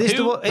are. Is this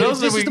the one, if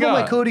this is the one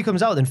where Cody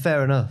comes out, then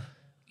fair enough.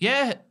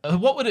 Yeah.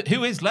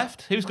 Who is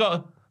left? Who's got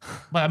a...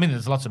 Well, I mean,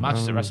 there's lots of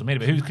matches at WrestleMania,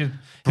 but who's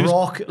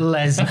Brock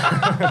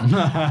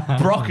Lesnar,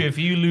 Brock, if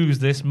you lose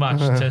this match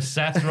to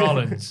Seth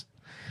Rollins,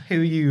 who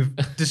you've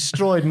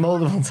destroyed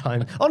multiple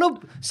times. Oh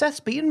no, Seth's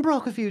beaten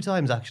Brock a few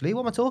times actually.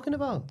 What am I talking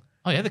about?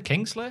 Oh yeah, the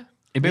Kingslayer.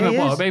 He beat him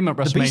at The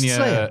Beast WrestMania.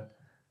 Slayer.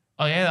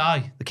 Oh yeah,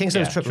 aye. The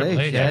Kingslayer was Triple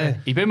H. yeah. Yeah.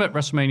 He beat him at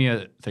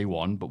WrestMania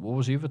 31, but what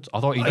was he? I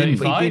thought he But didn't.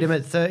 he beat him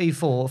at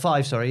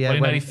 5, sorry, yeah, When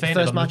he when, fainted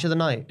first on match the- of the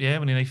night. Yeah,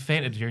 when he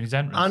fainted during his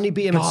entrance. And he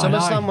beat him at God,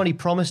 SummerSlam aye. when he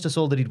promised us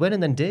all that he'd win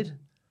and then did.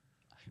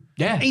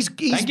 Yeah.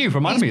 Thank you for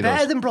reminding me He's of better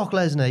those. than Brock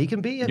Lesnar. He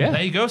can beat him. Yeah.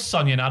 There you go,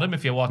 Sonia and Adam,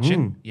 if you're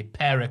watching. You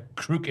pair of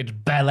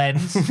crooked bell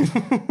ends.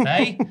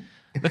 Hey?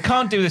 They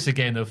can't do this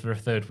again, though, for a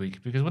third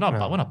week because we're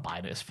not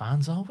buying it as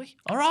fans, are we?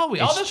 Or are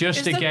we? It's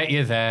just to get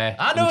you there.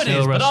 I know it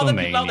until is, but other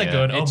people out there WrestleMania.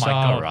 going, oh It's my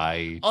God. all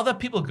right. Other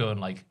people going,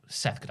 like,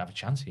 Seth could have a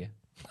chance here.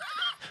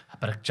 I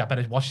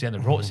better watch the end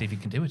of Raw to see if he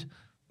can do it.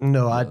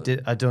 No, I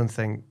don't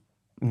think.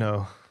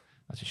 No.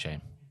 That's a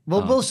shame.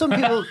 Well, some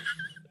people,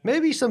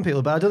 maybe some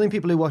people, but I don't think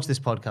people who watch this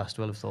podcast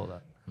will have thought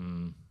that.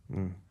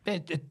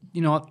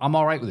 You know, I'm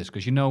all right with this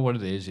because you know what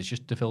it is. It's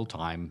just to fill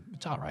time.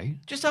 It's all right.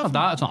 Just It's have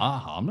not that. It's not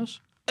that harmless.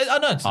 I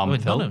know it's,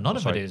 Phil. none of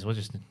it Sorry. is. We're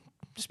just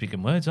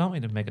speaking words, aren't we,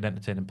 to make an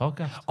entertaining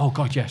podcast? Oh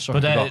God, yes. Sorry,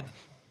 But I forgot.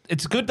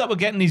 it's good that we're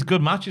getting these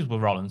good matches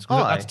with Rollins.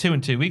 'Cause Aye. that's 2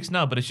 in 2 weeks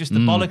now, but it's just the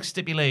bollocks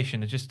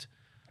stipulation. It just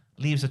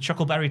leaves a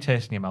chuckleberry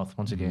taste in your mouth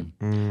once again.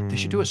 They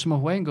should do it some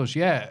other way and goes,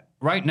 yeah,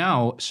 right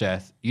now,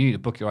 Seth, you need to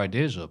book your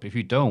ideas up. If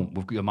you don't,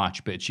 we've got your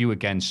match, but it's you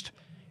against,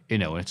 you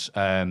know, it's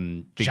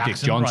Big Dick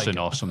Jackson Johnson Riker.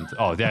 or something.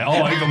 Oh, yeah.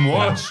 Oh, even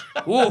worse.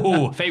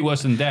 Ooh, fate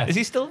worse than death. Is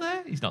he still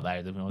there? He's not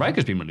there.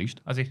 Riker's been released.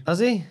 Has he? Has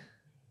he?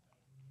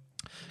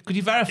 Could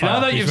you verify? Now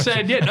that please, you've Richard?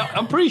 said, yeah, no,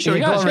 I'm pretty sure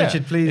he Go has, on, yeah.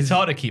 Richard, please. It's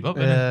hard to keep up,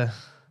 isn't it?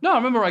 No, I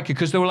remember Riker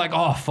because they were like,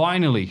 oh,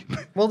 finally.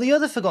 Well, the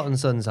other Forgotten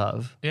Sons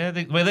have. Yeah,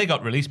 they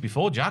got released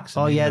before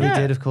Jackson. Oh, yeah, they Yeah.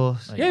 did, of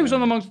course. Yeah, he was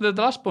on amongst the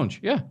last bunch,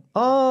 yeah.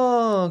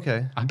 Oh,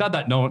 okay. I'm glad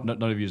that none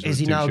of you Is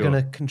he now going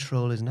to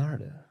control his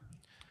narrative?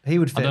 He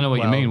would fit I don't know what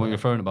well, you mean, what but- you're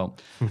referring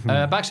about.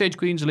 Backstage,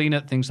 Queen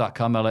Zelina thinks that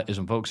Carmella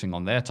isn't focusing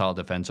on their title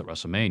defense at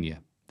WrestleMania.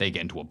 They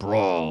get into a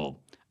brawl.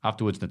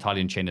 Afterwards,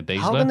 Natalia and Shayna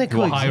How can they Baszler,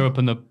 who are coexist? higher up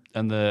in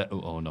the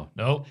oh no,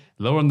 No.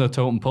 lower on the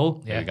totem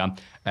pole, Yeah. there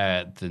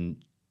you go, than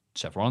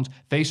Seth Rollins,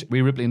 face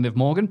Rhea Ripley and Liv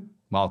Morgan,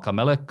 while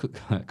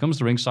Carmella comes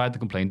to ringside to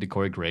complain to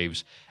Corey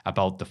Graves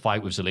about the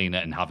fight with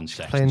Zelina and having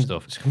sex and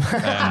stuff.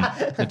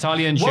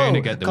 Natalia and Whoa,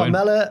 Shayna get the win.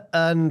 Carmella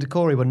and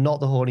Corey were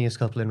not the horniest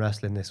couple in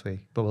wrestling this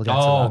week, but we'll get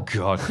Oh, to that.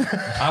 God.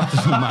 After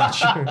the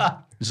match,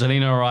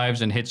 Zelina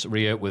arrives and hits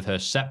Rhea with her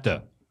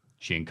scepter.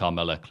 She and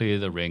Carmella clear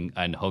the ring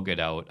and hug it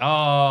out.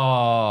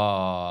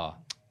 Oh,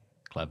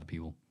 clever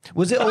people.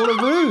 Was it all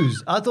a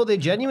ruse? I thought they Oh,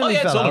 genuinely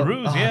yeah, it's fell all a out.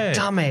 ruse, Oh, yeah.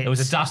 damn it. It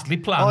was a dastardly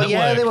plan Oh, that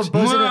yeah, they were worked.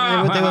 buzzing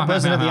they were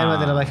buzzing at the end where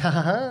they were like, ha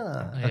ha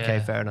ha. Okay,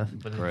 Yeah. fair enough.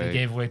 But Great. they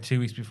gave away 2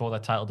 weeks before their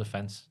title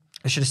defense.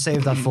 I should have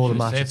saved that for the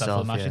match Saved that for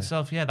itself. the match yeah.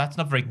 itself. Yeah, that's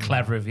not very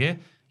clever of you.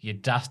 You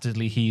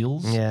dastardly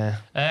heels. Yeah.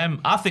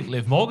 I think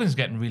Liv Morgan's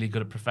getting really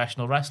good at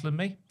professional wrestling,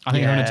 me. I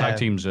think her and Yeah. a tag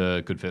team's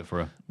a good fit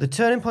for her. The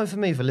turning point for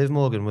me for Liv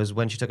Morgan was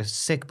when she took a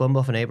sick bump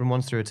off an apron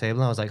once through a table,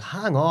 and I was like,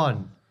 hang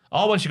on.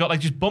 Oh, when she got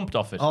just bumped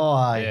off it. Oh,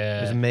 aye.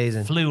 It was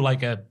amazing. Flew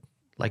like a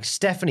Like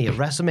Stephanie at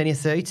WrestleMania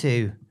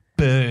 32.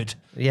 bird.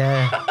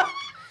 Yeah.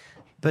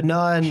 But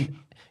no, and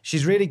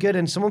she's really good.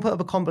 And someone put up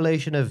a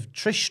compilation of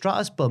Trish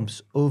Stratus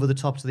bumps over the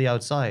top to the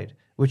outside,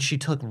 which she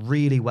took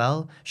really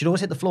well. She'd always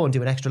hit the floor and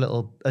do an extra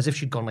little, as if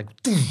she'd gone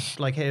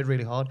like hit it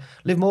really hard.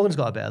 Liv Morgan's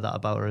got a bit of that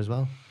about her as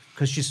well,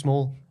 because she's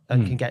small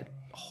and can get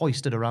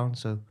hoisted around.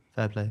 So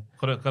fair play.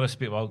 Got to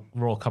speak about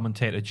Raw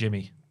commentator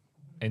Jimmy.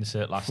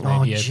 Insert last Oh,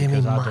 name here Jimmy,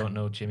 because I man. don't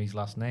know Jimmy's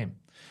last name.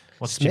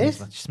 What's Smith?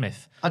 Jimmy's last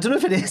Smith. I don't know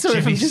if it is or if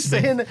Jimmy I'm just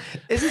Smith. saying.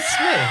 Is it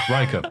Smith?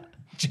 Riker.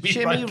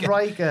 Jimmy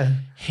Riker.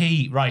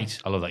 Right.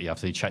 I love that you have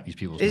to check these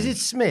people's Is it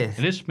names. Smith?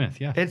 It is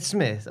Smith, yeah. It's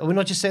Smith. Are we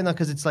not just saying that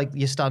because it's like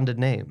your standard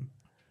name?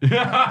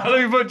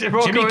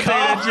 Jimmy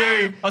Carr.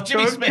 Jimmy. Oh,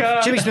 Jimmy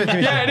Smith. Jimmy Smith.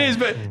 Jimmy Yeah, Smith. it is,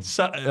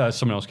 but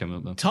someone else came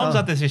up though. Tom's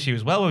had this issue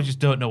as well where we just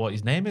don't know what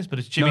his name is, but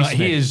it's Jimmy No, Smith.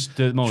 he is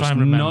the most Try and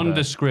remember.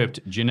 nondescript,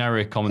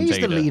 generic He's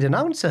commentator. the lead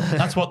announcer.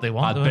 That's what they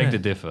want. I though, beg innit? to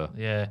differ.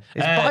 Yeah.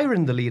 Is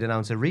Byron the lead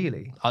announcer,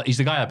 really? He's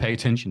the guy I pay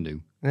attention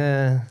to.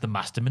 Yeah. The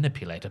master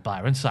manipulator,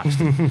 Byron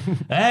Saxton.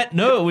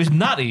 No, it was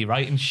Natty,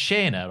 right? And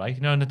Shayna, right? You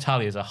know,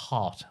 Natalia's a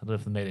heart. I don't know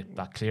if they made it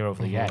that clear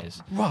over the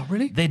years. What,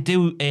 really? They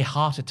do a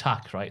heart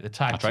attack, right? The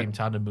tag That's team right.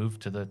 trying to move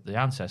to the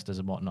ancestors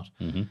and whatnot.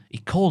 He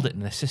called it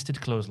an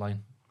assisted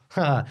clothesline.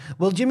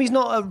 Well, Jimmy's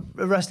not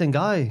a wrestling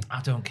guy.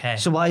 I don't care.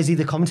 So why is he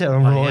the commentator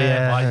on Raw? why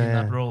is he in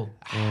yeah. that role?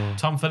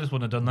 Tom Phillips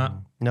wouldn't have done that.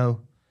 No.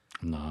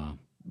 No.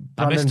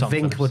 I miss Brandon Tom Vink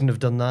Phillips. wouldn't have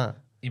done that.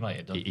 He might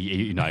have done.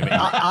 You know, he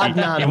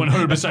Adnan,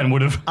 100%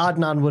 would have.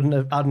 Adnan wouldn't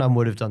have. Adnan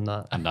would have done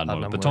that. And that would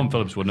have. Adnan But Tom would.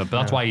 Phillips wouldn't have. But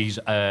that's why he's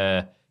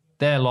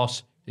their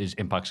loss is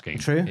Impact's gain.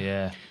 True.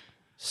 Yeah.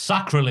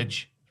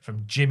 Sacrilege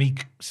from Jimmy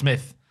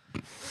Smith.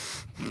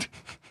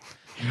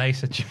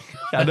 Nice of Jimmy.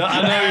 I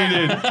know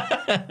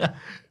you did.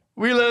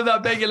 We learned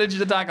that Becky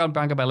Lynch's attack on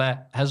Bianca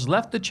Belair has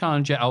left the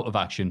challenger out of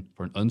action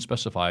for an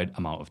unspecified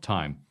amount of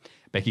time.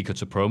 Becky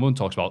cuts a promo and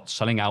talks about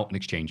selling out in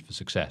exchange for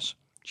success.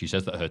 She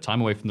says that her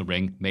time away from the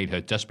ring made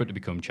her desperate to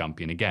become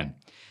champion again,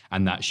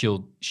 and that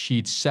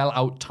she'd sell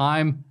out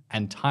time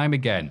and time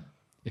again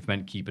if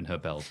meant keeping her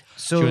belt.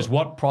 So- she was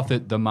what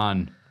profit the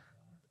man.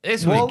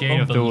 It's What-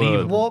 Game of the unbelievable.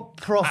 World. What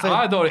profit?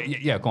 I thought,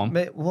 yeah, go on.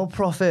 What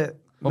profit?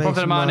 What profit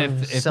makes a man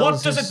if sells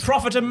What does his- it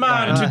profit a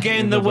man to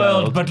gain the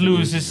world but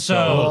lose his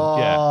soul?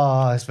 Yeah.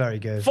 Oh, it's very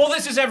good. For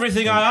this is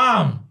everything I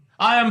am.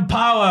 I am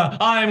power.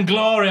 I am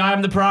glory. I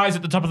am the prize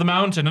at the top of the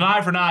mountain. An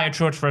eye for an eye, a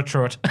trot for a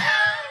trot.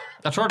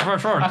 That's short for a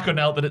short. I couldn't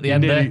help it at the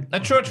end Nearly. there. A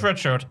trot for a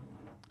trot.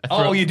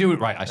 Oh, you do it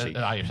right. I see.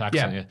 Irish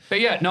accent, yeah. But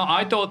yeah, no,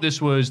 I thought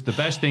this was the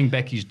best thing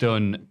Becky's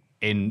done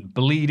in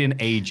bleeding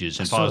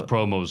ages as far as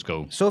promos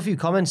go. So a few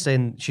comments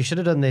saying she should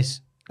have done this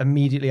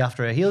immediately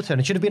after a heel turn.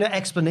 It should have been an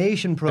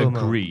explanation promo.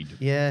 Agreed.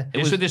 Yeah.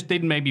 So this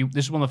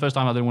is one of the first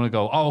time I didn't want to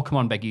go, oh, come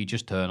on, Becky,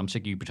 just turn. I'm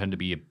sick of you pretend to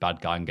be a bad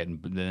guy and getting...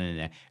 Blah, blah,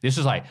 blah. This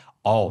is like,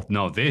 oh,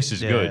 no, this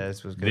is good.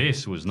 This was good.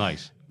 This was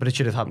nice. But it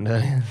should have happened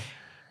earlier.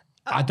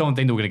 I don't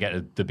think they were going to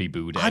get to be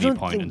booed at any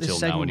point until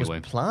now anyway.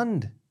 Was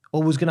planned.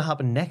 Or was going to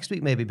happen next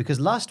week maybe. Because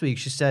last week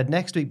she said,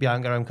 next week,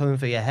 Bianca, I'm coming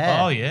for your hair.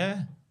 Oh,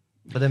 yeah.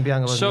 But then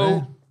Bianca wasn't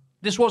there.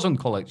 This wasn't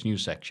Collect's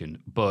news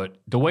section, but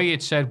the way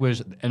it said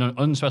was in an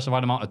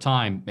unspecified amount of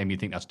time made me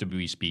think that's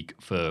WWE speak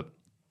for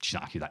she's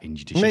not actually that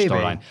injudicious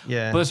storyline.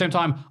 Yeah. But at the same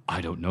time,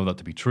 I don't know that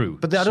to be true.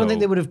 But I don't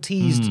think they would have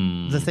teased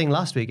the thing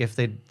last week if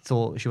they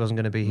thought she wasn't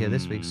going to be here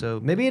this week. So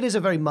maybe it is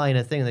a very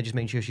minor thing and they're just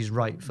making sure she's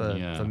right for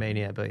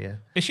Mania. But yeah.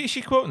 Is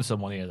she quoting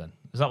someone here then?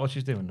 Is that what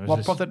she's doing?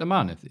 What, Prophet the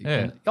Man?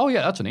 Oh,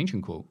 yeah, that's an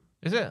ancient quote.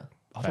 Is it?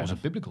 I thought it was a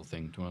biblical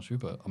thing, to be honest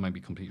with you, but I might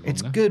be completely wrong.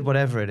 It's good,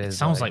 whatever it is.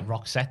 Sounds like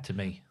Roxette to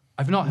me.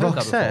 I've not heard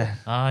that before.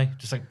 Aye,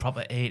 just like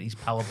proper 80s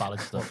power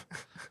ballad stuff.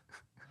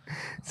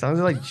 Sounds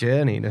like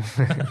Journey.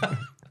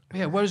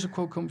 Yeah, where does the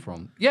quote come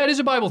from? Yeah, it is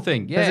a Bible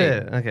thing. Yeah. Is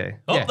it? Okay.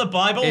 Up the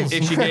Bibles.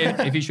 If she did,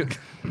 if you should.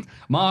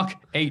 Mark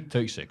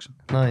 8:36.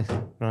 Nice,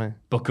 right.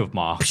 Book of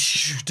Mark.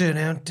 It's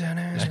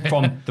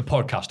from the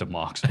podcast of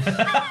Marks.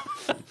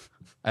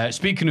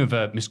 Speaking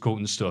of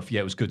misquoting stuff,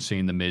 yeah, it was good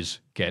seeing The Miz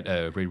get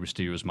Rey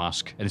Mysterio's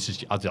mask. And this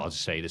is, I'll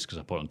just say this because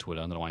I put it on Twitter.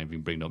 I don't know why I'm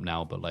even bringing it up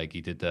now, but like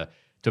he did the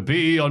to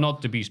be or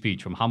not to be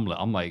speech from Hamlet.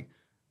 I'm like,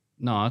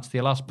 no, it's the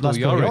last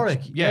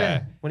Yorick.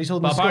 Yeah. When he's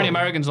holding but the skull. apparently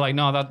Americans are like,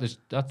 no,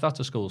 that's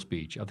a skull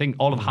speech. I think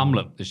all of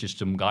Hamlet is just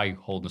some guy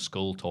holding a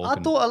skull talking.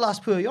 I thought Alas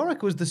Poor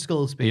Yorick was the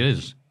skull speech. It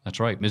is. That's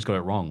right. Miz got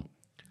it wrong.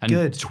 And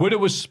Good. Twitter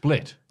was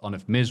split on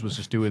if Miz was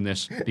just doing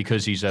this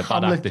because he's a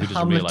bad actor who doesn't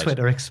Hamlet realise.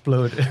 Twitter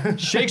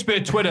exploded. Shakespeare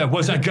Twitter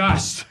was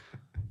aghast.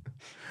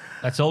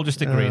 Let's all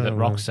just agree that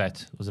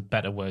Roxette was a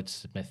better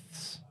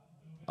wordsmith.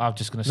 I'm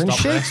just going to stop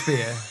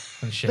Shakespeare.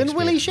 Then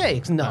Willie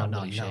Shakes?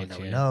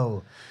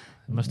 No.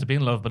 It must have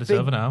been love, but it's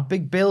over now.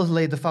 Big Bill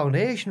laid the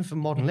foundation for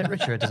modern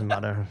literature. It doesn't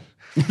matter.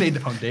 Laid the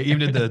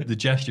foundation. Even the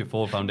gesture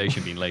for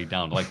foundation being laid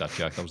down. I like that,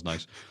 Jack. That was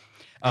nice.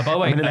 By the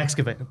way, an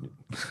excavator.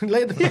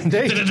 Laid the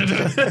foundation.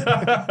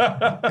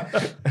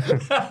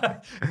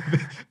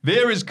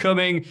 Veer is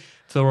coming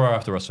to the Raw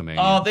after WrestleMania.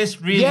 Oh,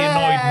 this really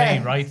annoyed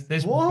me, right?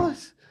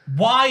 What?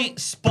 Why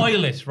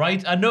spoil it,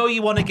 right? I know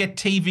you want to get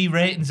TV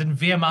ratings and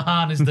Veer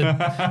Mahan is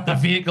the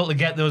vehicle to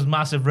get those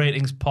massive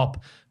ratings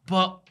pop,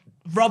 but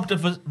robbed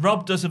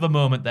us of a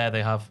moment there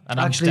they have, and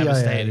I'm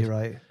devastated. Yeah, you're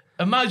right.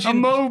 Imagine a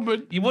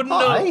moment. You wouldn't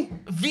know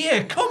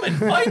Veer coming,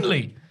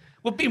 finally.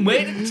 We've been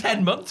waiting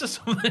 10 months or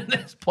something at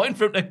this point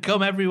for him to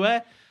come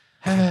everywhere.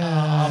 Oh,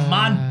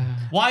 man.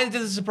 Why did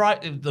the surprise...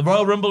 The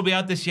Royal Rumble we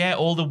had this year,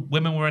 all the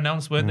women were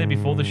announced, weren't they,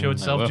 before the show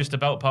itself, just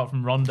about, apart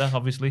from Ronda,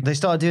 obviously. They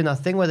started doing that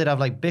thing where they'd have,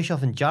 like,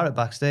 Bischoff and Jarrett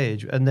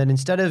backstage, and then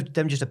instead of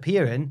them just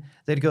appearing,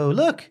 they'd go,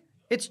 look,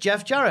 it's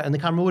Jeff Jarrett, and the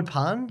camera would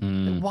pan.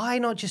 And why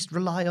not just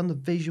rely on the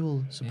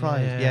visual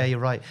surprise? Yeah, you're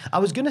right. I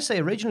was going to say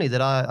originally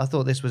that I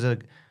thought this was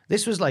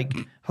like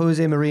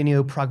Jose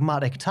Mourinho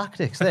pragmatic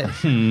tactics,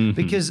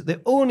 because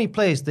the only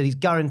place that he's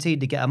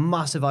guaranteed to get a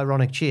massive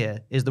ironic cheer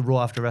is the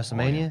Raw after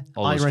WrestleMania.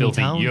 All those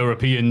filthy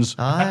Europeans.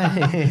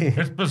 Aye.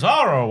 It's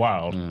bizarro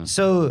wild.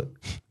 So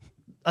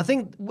I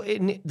think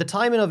the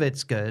timing of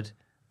it's good,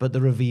 but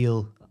the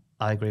reveal,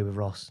 I agree with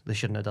Ross. They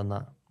shouldn't have done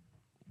that.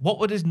 What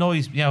would his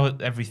noise...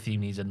 every theme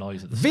needs a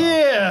noise at the start.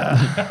 Veer!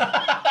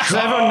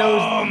 Everyone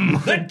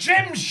knows... The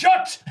gym's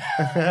shut!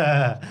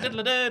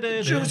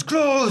 Gym's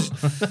closed!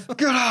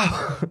 Get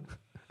out!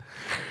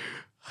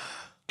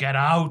 Get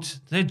out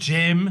the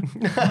gym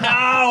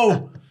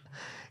now!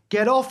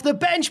 Get off the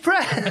bench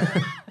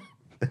press!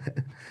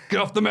 Get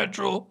off the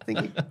metro. I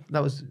think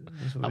that was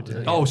what we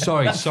did. Oh,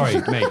 sorry,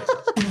 mate.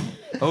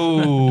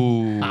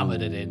 Oh.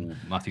 Hammered it in.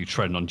 Matthew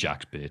treading on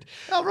Jack's bit.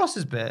 Oh,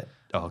 Ross's bit.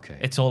 Oh, okay.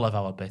 It's all of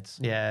our bits.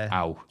 Yeah.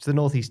 Ow. It's the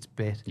Northeast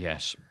bit.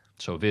 Yes.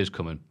 So Veer's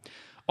coming.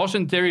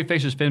 Austin Theory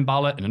faces Finn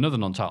Balor in another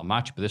non-title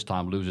match, but this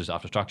time loses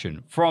after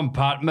distraction from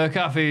Pat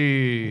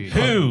McAfee.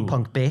 Who?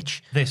 Punk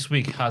bitch. This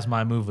week has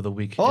my move of the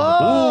week.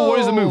 Oh, what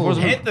is the move?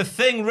 Hit the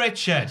thing,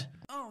 Richard.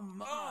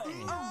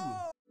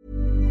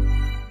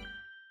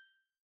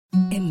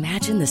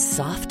 Imagine the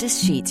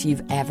softest sheets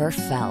you've ever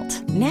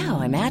felt.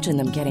 Now imagine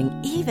them getting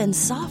even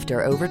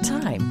softer over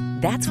time.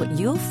 That's what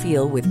you'll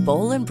feel with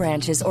Boll &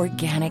 Branch's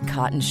organic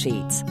cotton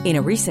sheets. In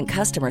a recent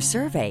customer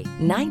survey,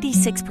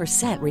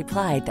 96%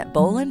 replied that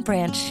Boll &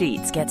 Branch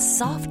sheets get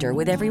softer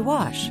with every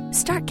wash.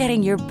 Start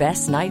getting your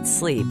best night's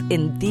sleep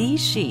in these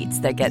sheets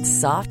that get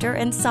softer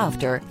and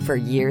softer for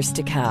years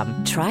to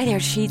come. Try their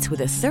sheets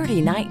with a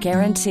 30-night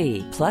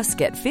guarantee. Plus,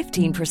 get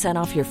 15%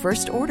 off your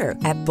first order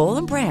at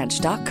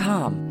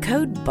bollandbranch.com.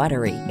 Code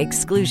BUTTERY.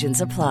 Exclusions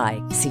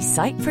apply. See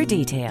site for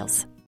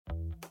details.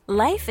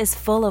 Life is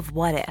full of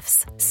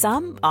what-ifs.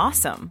 Some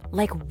awesome,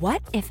 like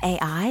what if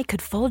AI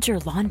could fold your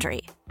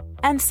laundry?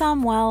 And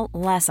some, well,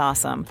 less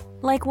awesome.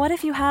 Like what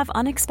if you have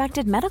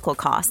unexpected medical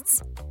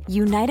costs?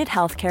 United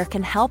Healthcare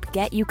can help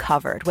get you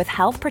covered with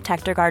Health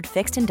Protector Guard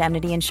fixed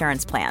indemnity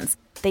insurance plans.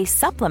 They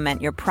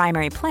supplement your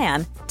primary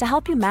plan to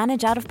help you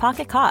manage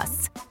out-of-pocket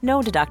costs. No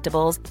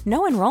deductibles,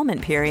 no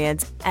enrollment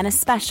periods, and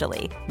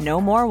especially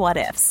no more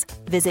what-ifs.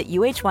 Visit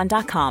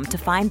uh1.com to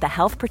find the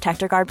Health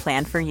Protector Guard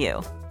plan for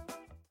you.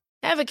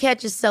 Ever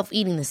catch yourself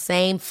eating the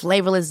same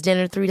flavorless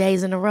dinner 3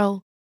 days in a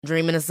row?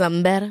 Dreaming of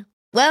something better?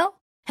 Well,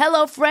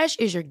 HelloFresh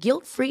is your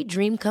guilt-free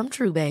dream come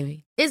true,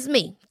 baby. It's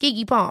me,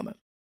 Keke Palmer.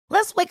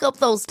 Let's wake up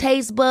those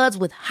taste buds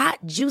with hot,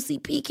 juicy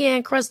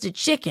pecan-crusted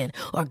chicken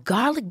or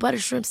garlic butter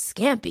shrimp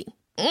scampi.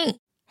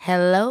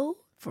 Hello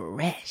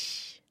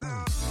Fresh.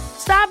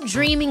 Stop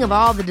dreaming of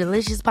all the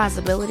delicious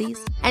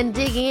possibilities and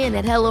dig in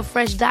at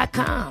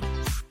HelloFresh.com.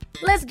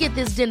 Let's get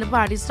this dinner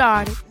party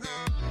started.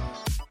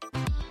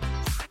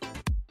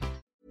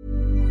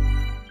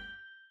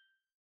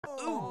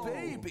 Oh,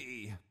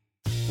 baby.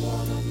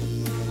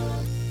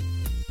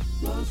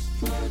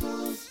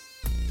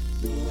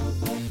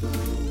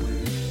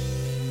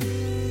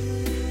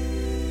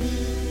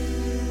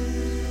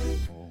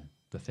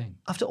 The thing.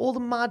 After all the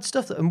mad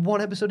stuff that in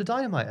one episode of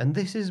Dynamite, and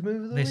this is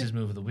Move of the Week. This is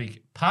Move of the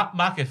Week. Pat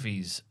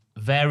McAfee's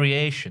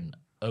variation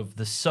of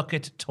the Suck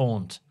It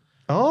taunt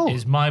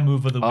is my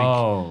Move of the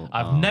Week.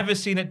 I've never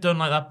seen it done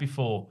like that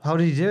before. How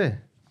did he do it?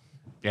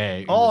 Yeah.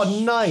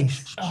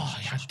 Nice. Oh,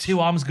 he had two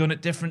arms going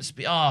at different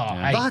speeds. Oh,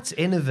 hey. That's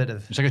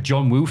innovative. It's like a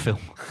John Woo film.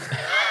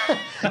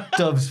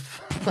 Doves.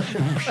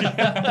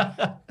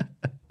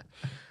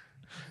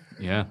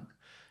 Yeah.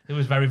 It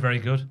was very, very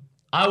good.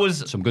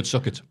 Some good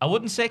suck it. I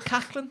wouldn't say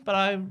cackling, but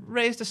I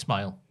raised a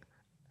smile.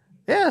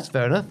 Yeah, that's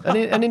fair enough.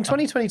 And in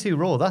 2022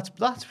 Raw, that's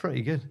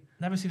pretty good.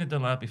 Never seen it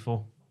done like that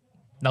before.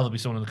 Now there'll be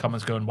someone in the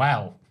comments going,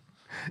 wow.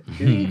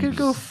 You could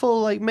go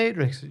full like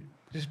Matrix,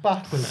 just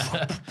backwards.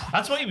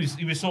 That's what he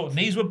was sort of,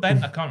 knees were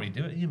bent. I can't really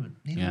do it.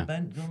 Knees were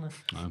bent.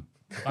 No.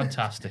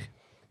 Fantastic.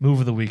 Move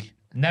of the week.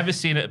 Never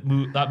seen that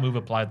move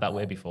applied that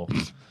way before.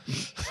 Do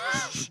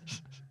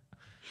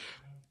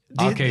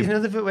you know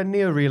the bit when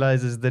Neo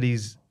realizes that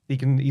he's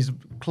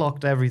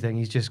clocked everything,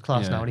 he's just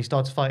class now, and he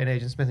starts fighting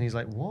Agent Smith, and he's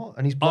like, what?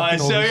 And he's blocking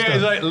all this stuff.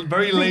 He's like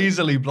very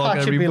lazily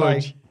blocking every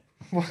punch.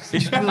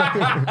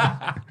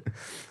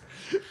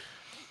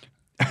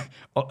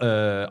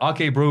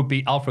 RK Bro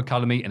beat Alpha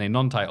Academy in a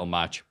non-title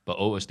match, but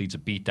Otis needs a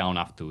beat down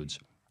afterwards.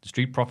 The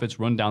Street Profits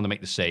run down to make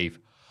the save,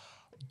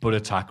 but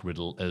attack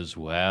Riddle as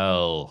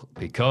well,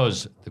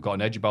 because they've got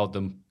an edge about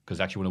them, because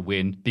they actually want to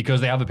win,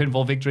 because they have a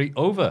pinfall victory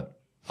over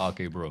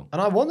RK Bro.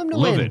 And I want them to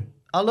win.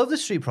 I love the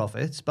Street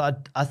Profits,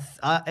 but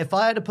if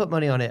I had to put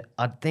money on it,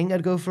 I think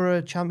I'd go for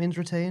a Champions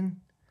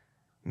retain.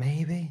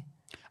 Maybe.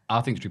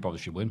 I think Street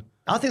Profits should win.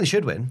 I think they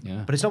should win,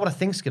 yeah. But it's not what I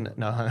think's going to...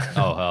 No.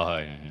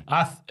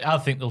 Yeah. I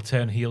think they'll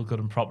turn heel good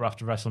and proper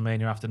after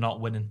WrestleMania after not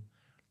winning.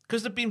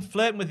 Because they've been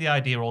flirting with the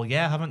idea all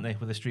year, haven't they?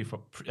 With the Street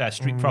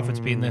Profits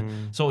being the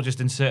sort of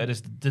just inserted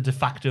as the de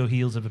facto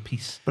heels of a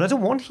piece. But I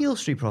don't want heel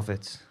Street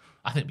Profits.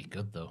 I think it'd be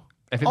good, though.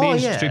 If it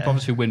means Street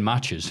Profits who win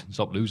matches,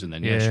 stop losing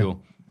then, yeah sure.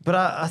 But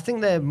I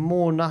think they're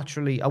more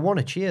naturally... I want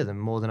to cheer them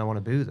more than I want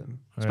to boo them.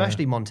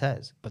 Especially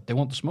Montez. But they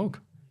want the smoke.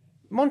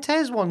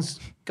 Montez once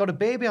got a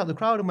baby out of the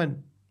crowd and went...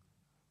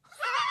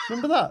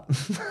 Remember that?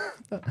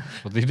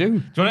 What did they do? Do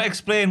you want to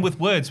explain with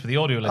words for the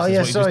audio listeners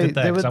what you just did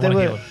there?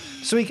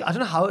 I don't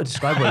know how to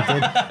describe what they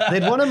did.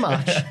 They'd won a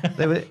match.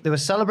 They were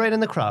celebrating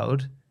the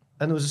crowd,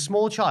 and there was a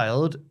small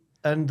child,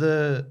 and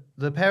the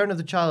parent of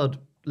the child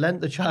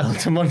lent the child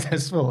to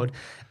Montez Ford,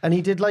 and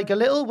he did like a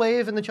little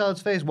wave in the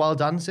child's face while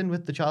dancing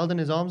with the child in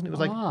his arms, and it was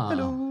like,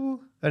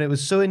 hello. And it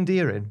was so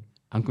endearing.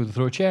 I'm going to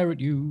throw a chair at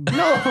you.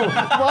 No,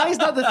 why is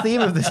that the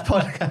theme of this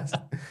podcast?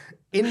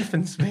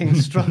 Infants being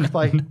struck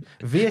by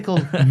vehicle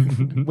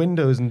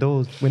windows and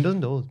doors.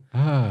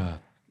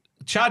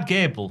 Chad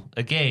Gable,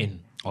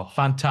 again. Oh,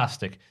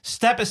 fantastic.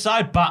 Step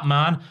aside,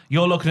 Batman.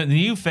 You're looking at the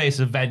new face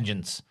of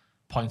vengeance.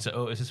 Points at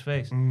Otis's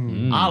face.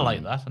 I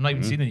like that. I've not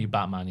even seen the new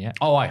Batman yet.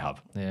 Oh, I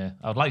have. Yeah,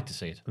 I would like to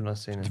see it. I've not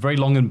seen it. It's very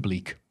long and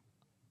bleak.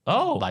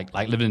 Oh. Like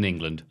living in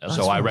England.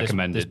 So I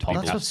recommend it to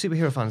people. That's what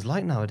superhero fans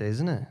like nowadays,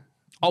 isn't it?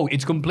 Oh,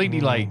 it's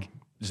completely like...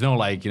 There's no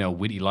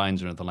witty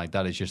lines or anything like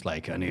that. It's just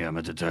like, I'm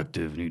a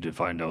detective, need to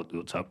find out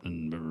what's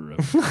happening. And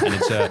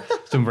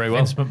it's done very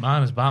well. Vince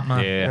McMahon is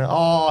Batman. Yeah.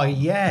 Oh,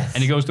 yes.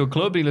 And he goes to a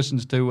club, he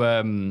listens to,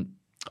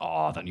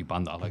 that new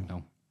band that I like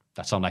now.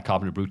 That sound like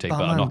Carpenter Brute, but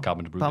I'm not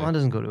Carpenter Brute. Batman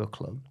doesn't go to a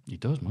club. He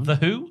does, man. The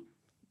Who?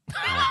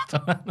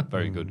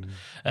 Very good.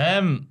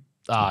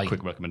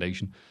 Quick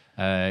recommendation.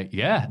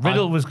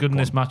 Riddle was good in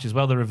this match as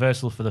well. The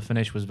reversal for the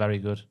finish was very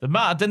good.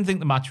 I didn't think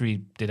the match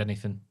really did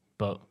anything,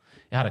 but...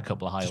 It had a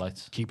couple of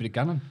highlights. Just keeping it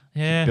going.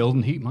 Yeah.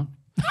 Building heat, man.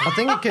 I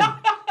think it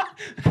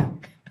can...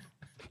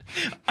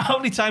 How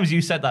many times have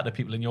you said that to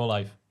people in your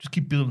life? Just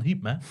keep building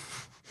heat, man.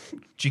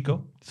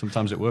 Chico.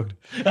 Sometimes it worked.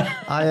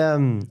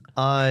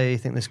 I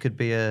think this could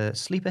be a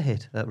sleeper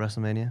hit at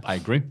WrestleMania. I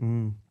agree.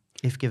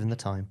 If given the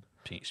time.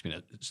 It's been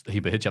a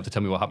sleeper hit. You have to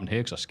tell me what happened here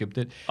because I skipped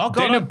it. Oh,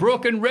 God. Dana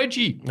Brooke and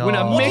Reggie win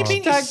a mixed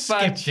tag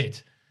match.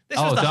 It. This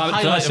was the did I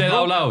highlight say of it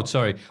out Raw. loud?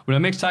 Sorry. When a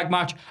mixed tag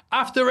match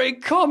after a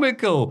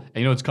comical, and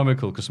you know it's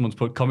comical because someone's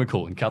put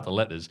comical in capital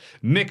letters,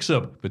 mix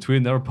up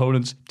between their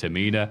opponents,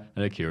 Tamina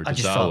and Akira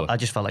Tozawa. I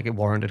just felt like it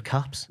warranted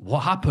caps. What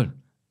happened?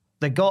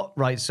 They got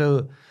right.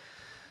 So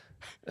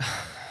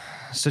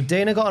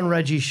Dana got on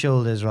Reggie's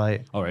shoulders,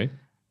 right? All right.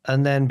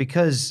 And then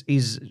because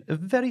he's a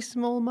very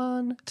small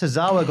man,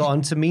 Tozawa got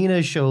on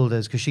Tamina's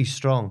shoulders because she's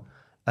strong.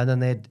 And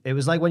then it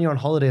was like when you're on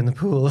holiday in the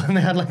pool and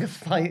they had like a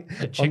fight.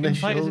 A chicken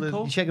fight, is it shoulders.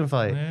 called? Chicken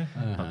fight. Yeah,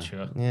 not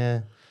sure.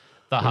 Yeah.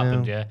 That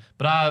happened, yeah.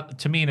 But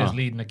Tamina's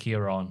leading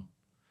Akira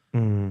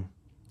on.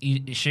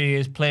 She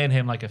is playing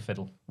him like a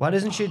fiddle. Why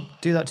doesn't she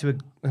do that to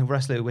a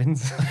wrestler who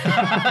wins?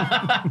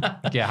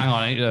 Yeah, hang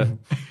on.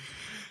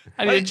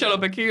 I need to chill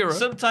up Akira.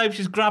 Sometimes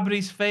she's grabbing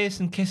his face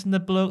and kissing the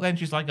bloke, then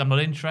she's like, I'm not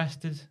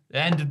interested. It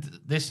ended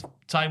this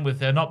time with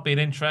her not being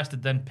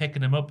interested, then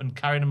picking him up and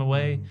carrying him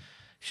away.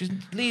 She's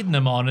leading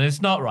him on, and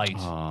it's not right.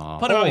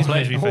 Put her out his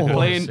misery for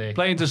goodness sake.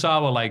 Playing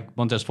Tozawa like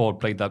Montez Ford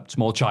played that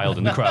small child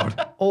in the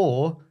crowd.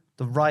 Or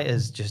the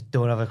writers just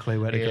don't have a clue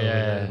where to go with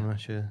it. I'm not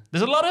sure.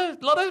 There's a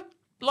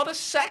lot of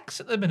sex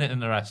at the minute in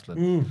the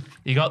wrestling.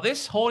 You got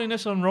this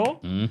horniness on Raw.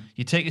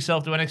 You take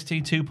yourself to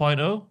NXT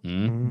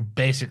 2.0,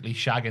 basically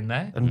shagging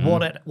there. And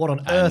what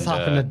on earth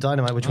happened at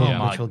Dynamite, which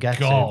we'll get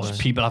to. Just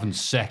people having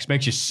sex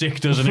makes you sick,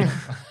 doesn't it?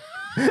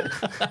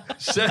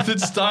 Seth and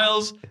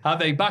Styles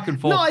have a back and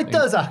forth. No, it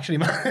does actually,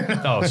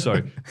 man. Oh,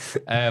 sorry.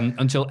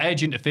 Until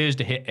Edge interferes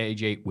to hit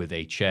AJ with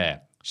a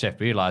chair. Seth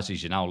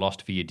realizes he's now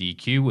lost via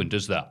DQ and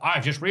does the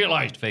 "I've just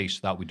realized" face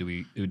that we do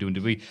in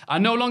WWE,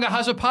 and no longer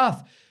has a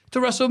path to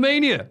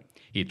WrestleMania.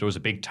 He throws a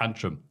big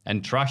tantrum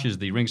and trashes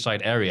the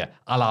ringside area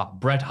a la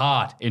Bret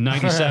Hart in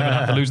 97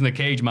 after losing the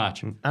cage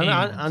match.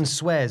 And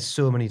swears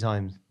so many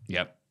times.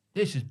 Yep.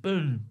 This is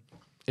bull.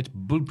 It's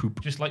bull poop.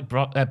 Just like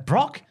Brock.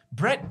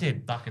 Brett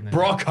did back in the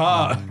Brock day.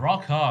 Hart.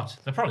 Brock Hart.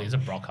 There probably is a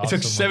Brock Hart. It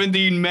took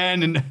 17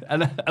 men and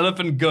an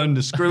elephant gun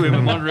to screw him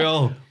in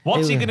Montreal.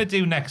 What's he going to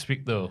do next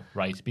week, though,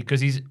 right?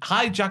 Because he's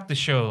hijacked the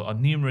show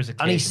on numerous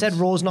occasions. And he said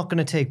Raw's not going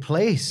to take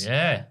place.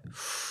 Yeah.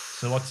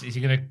 So is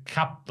he going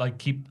to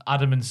keep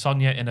Adam and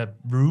Sonya in a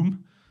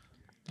room?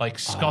 Like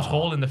Scott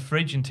Hall in the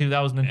fridge in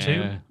 2002?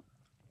 Yeah.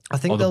 I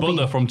think the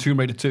butler from Tomb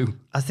Raider 2.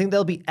 I think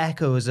there'll be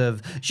echoes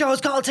of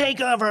 "Show's called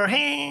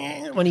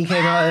Takeover" when he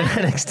came out of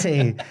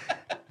NXT.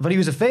 But he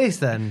was a face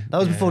then. That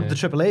was before the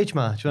Triple H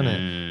match, wasn't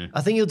it?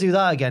 I think he'll do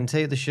that again,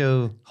 take the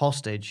show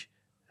hostage.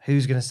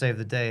 Who's going to save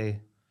the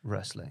day?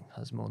 Wrestling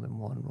has more than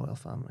one royal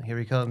family. Here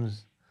he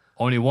comes.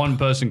 Only one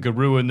person could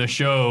ruin the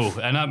show,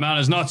 and that man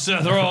is not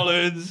Seth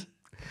Rollins.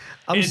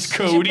 It's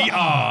Cody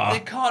R. They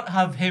can't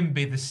have him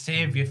be the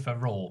saviour for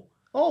Raw.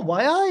 Oh,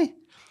 why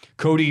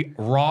Cody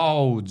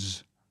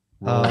Rhodes.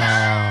 You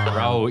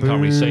can't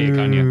really say it,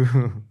 can you?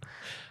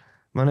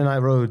 Monday Night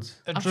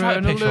Rhodes. I'm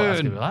trying to picture what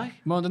that's going to be like.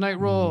 Monday Night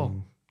Raw.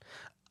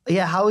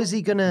 Yeah, how is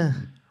he gonna?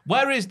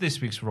 Where is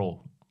this week's Raw,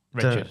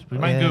 Richard? We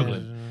might Google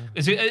it.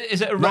 Is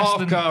it a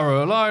wrestling? North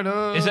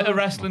Carolina. Is it a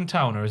wrestling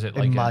town or is it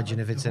like? Imagine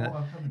if it's in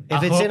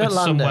somewhere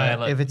Atlanta,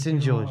 like- if it's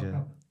in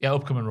Georgia. Yeah,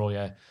 upcoming Raw.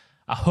 Yeah,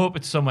 I hope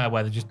it's somewhere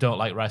where they just don't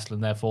like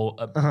wrestling. Therefore,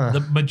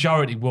 the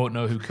majority won't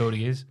know who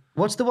Cody is.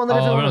 What's the one that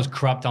everyone's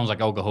crap towns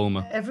like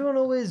Oklahoma. everyone's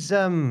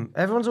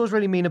always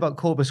really mean about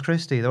Corpus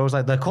Christi. They're always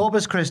like the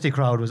Corpus Christi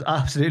crowd was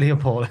absolutely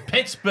appalling.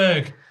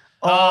 Pittsburgh.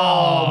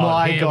 Oh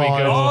my here god! we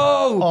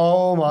go.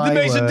 Oh my! The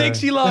Mason word.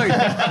 Dixie line.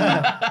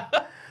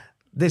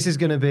 This is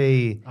gonna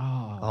be.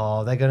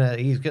 Oh, they're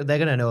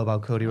gonna know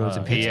about Cody Rhodes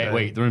in Pittsburgh. PA.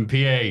 Wait, they're in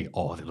PA.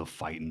 Oh, they love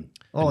fighting.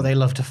 Oh, they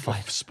love to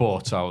fight.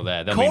 Sports out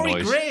there. They'll Corey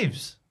make noise.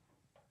 Graves.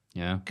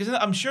 Yeah. Because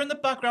I'm sure in the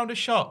background of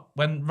shot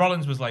when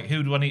Rollins was like,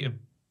 "What do I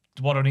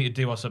need to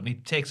do?" or something, he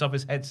takes off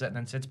his headset and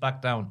then sits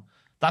back down.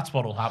 That's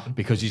what'll happen.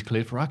 Because he's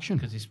cleared for action.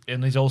 Because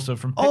he's also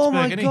from Pittsburgh. Oh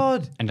my isn't he?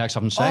 god! And likes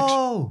having sex.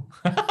 Oh,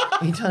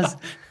 he does.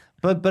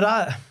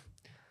 But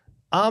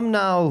I'm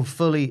now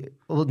fully.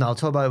 Well, no, I'll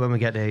talk about it when we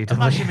get to AEW.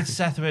 Imagine if it's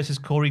Seth versus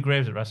Corey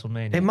Graves at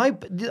WrestleMania. It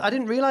might. I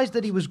didn't realize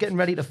that he was getting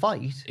ready to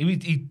fight. He's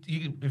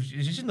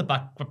just in the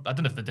back. I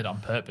don't know if they did it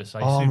on purpose. I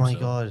Oh assume my so.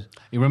 god!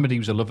 He remembered he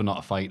was a lover, not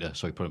a fighter,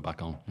 so he put it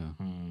back on.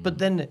 Yeah. But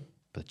then.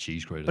 But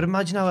cheese grater. But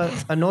imagine how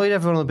annoyed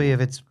everyone will be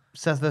if it's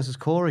Seth versus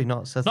Corey,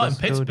 not Seth Not in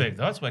versus Cody. Pittsburgh,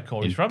 though. That's where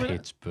Corey's from, isn't it?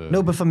 Pittsburgh.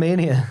 No, but for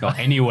Mania. Not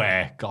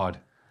anywhere. God.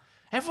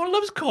 Everyone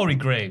loves Corey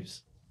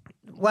Graves.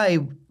 Wait,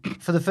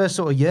 for the first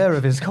sort of year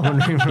of his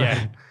commentary.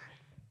 Yeah.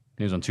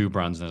 He was on two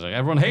brands, and it's like,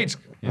 everyone hates.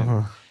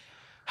 Yeah.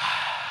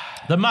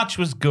 The match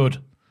was good.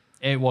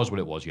 It was what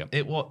it was, yeah.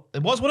 It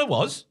was what it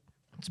was.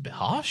 It's a bit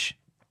harsh.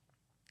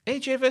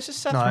 AJ versus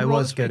Seth. No, from it Raw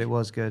was this good. week. It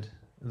was good.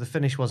 The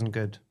finish wasn't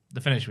good. The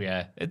finish,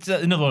 yeah. It's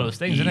another one of those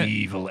things, isn't it?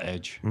 Evil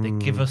Edge. They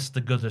give us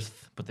the goodeth,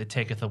 but they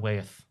taketh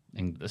awayeth.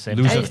 And the same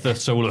loseth the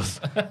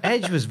souleth.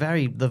 Edge was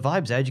the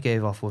vibes Edge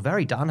gave off were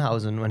very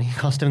Danhausen when he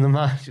cost him the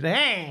match. He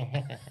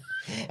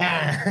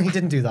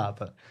didn't do that,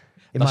 but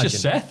That's imagine.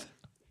 just Seth.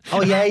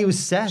 Oh yeah, he was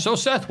Seth. So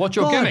Seth, what's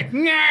your God. gimmick?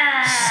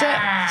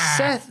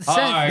 Seth. All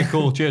right,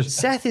 cool. Cheers.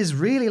 Seth is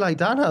really like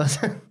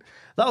Danhausen.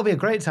 That would be a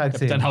great tag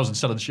team. Denhausen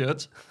selling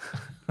shirts.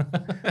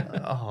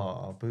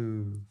 Oh,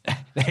 boo.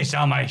 They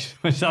sell my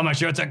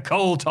shirts at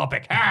Cold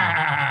Topic.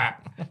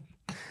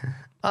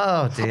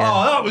 Oh, dear.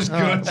 Oh, that was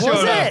good. Was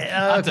Shut it?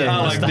 up. Okay.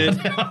 I liked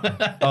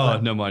it. Oh,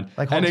 never mind.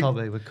 Like Hot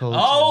Topic with cold.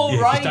 Oh,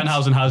 Yeah, right.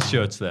 Danhausen has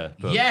shirts there.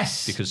 But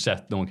Yes. Because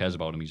Seth, no one cares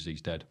about him.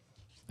 He's dead.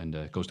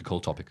 And goes to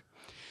Cold Topic.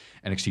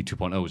 NXT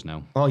 2.0 is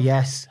now. Oh,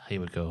 yes.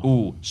 Here we go.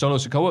 Ooh, Solo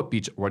Sikoa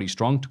beats Roddy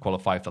Strong to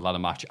qualify for the ladder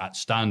match at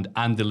Stand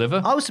and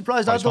Deliver. I was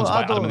surprised. I Sponsored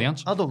by thought Adam and the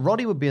Ants.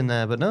 Roddy would be in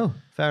there, but no.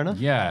 Fair enough.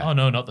 Yeah. Oh,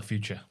 no, not the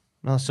future.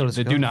 No, so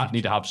They do not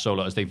need to have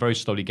Solo, as they very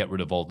slowly get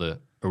rid of all the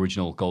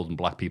original gold and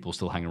black people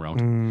still hanging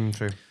around.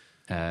 True.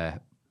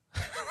 That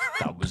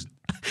was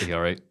all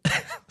right.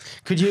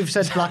 Could you have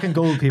said black and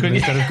gold people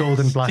instead of gold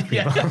and black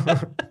people?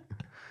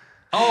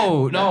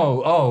 Oh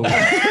no!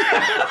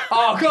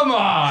 Oh come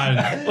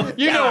on!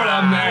 You know what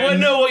I meant. I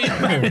know what you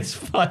meant. It's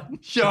fun.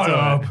 Shut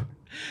up.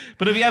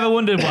 But have you ever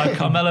wondered why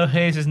Carmelo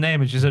Hayes'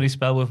 name is just only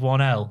spelled with one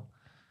L?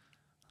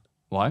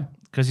 Why?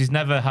 Because he's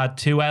never had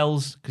two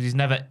L's, because he's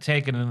never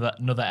taken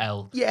another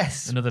L.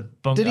 Yes. Another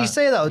bunk. Did he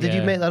say that, or did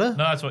you make that up?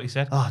 No, that's what he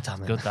said. Oh,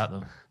 damn it. Good, that,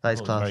 though. That is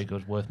was class. Very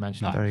good, worth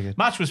mentioning. Very good.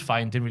 Match was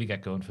fine, didn't really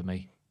get going for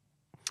me.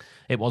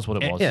 It was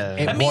what it was. yeah.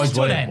 It means was to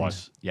what an it end.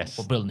 was. Yes.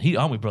 Well, Bill and Heat,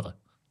 aren't we, brother?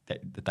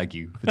 Thank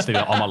you for staying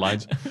on my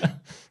lines.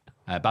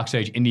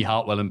 Backstage, Indy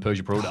Hartwell and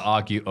Persia Pro to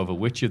argue over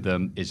which of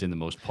them is in the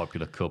most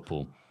popular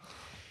couple.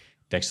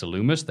 Dexter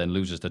Lumis then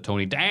loses to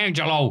Tony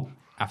D'Angelo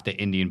after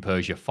Indy and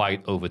Persia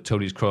fight over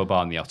Tony's crowbar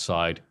on the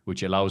outside,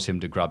 which allows him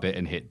to grab it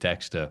and hit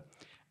Dexter.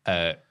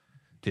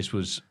 This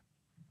was,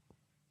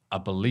 I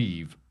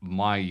believe,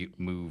 my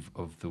move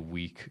of the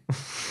week.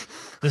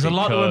 There's a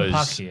lot to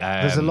unpack here.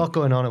 There's a lot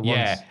going on at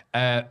once.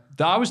 Yeah.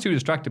 I was too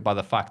distracted by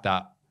the fact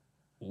that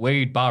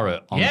Wade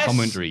Barrett on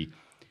commentary,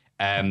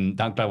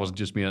 that wasn't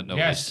just me that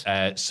noticed.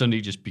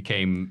 Sunday just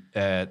became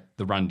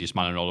the randiest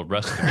man in all of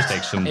wrestling.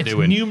 Mistakes some It's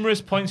doing. numerous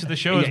points of the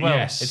show as well.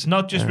 Yes. It's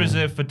not just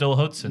reserved for Dull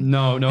Hudson.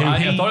 No. Who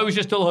I thought it was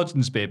just Dull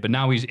Hudson's bit, but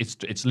now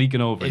it's leaking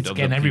over. It's into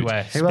getting other feuds.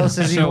 everywhere. Who else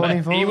is he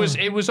running for?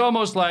 It was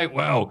almost like,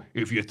 well,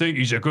 if you think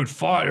he's a good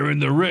fighter in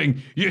the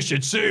ring, you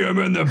should see him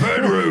in the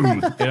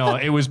bedroom.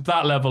 It was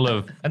that level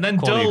of And then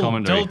quality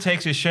commentary. Dull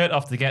takes his shirt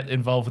off to get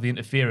involved with the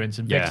interference,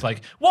 and Vic's Yeah.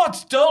 like,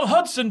 "What's Dull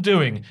Hudson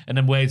doing?" And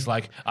then Wade's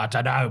like, "I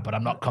don't know, but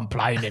I'm not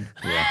complaining."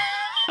 Yeah.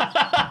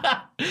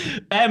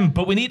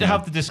 But we need to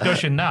have the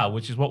discussion now,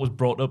 which is what was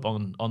brought up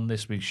on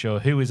this week's show.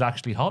 Who is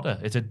actually hotter?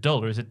 Is it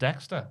Dull or is it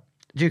Dexter?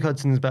 Duke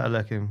Hudson's better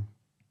looking.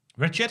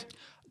 Richard?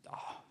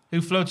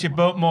 Who floats your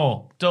boat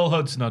more? Dull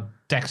Hudson or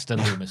Dexter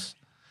Lumis?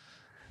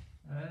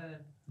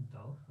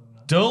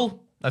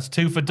 Dull? That's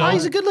 2 for Dull. Oh,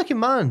 he's a good looking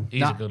man.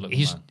 He's a good looking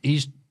man.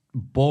 He's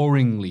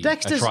boringly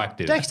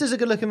attractive. Dexter's a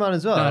good looking man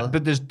as well.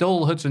 But there's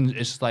Dull Hudson.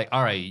 It's like,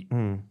 all right,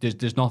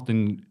 there's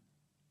nothing.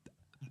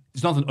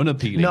 There's nothing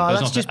unappealing. No,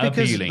 there's that's nothing just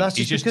because- appealing. that's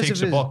He just just because ticks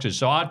of the his- boxes.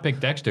 So I'd pick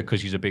Dexter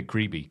because he's a bit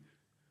creepy.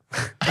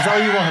 That's all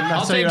you want. That's I'll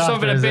all take you're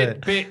something after, a is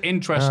it? bit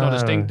interesting or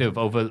distinctive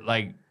over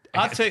like.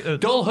 I'd take the-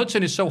 Dull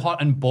Hudson is so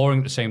hot and boring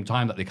at the same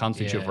time that they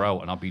cancel each Yeah. other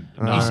out, and I'll be.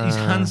 He's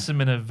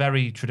handsome in a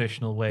very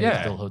traditional way,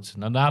 Yeah. Dull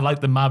Hudson. And I like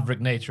the maverick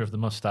nature of the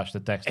mustache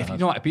that Dexter If you has.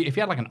 know, what, if he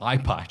had like an eye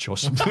patch or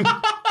something.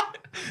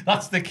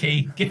 That's the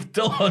key. Give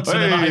Dull Hudson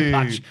an Hey.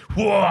 eye patch.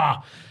 Whoa!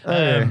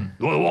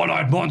 The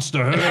one-eyed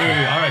monster.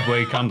 Hey. All right,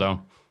 boy, calm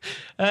down.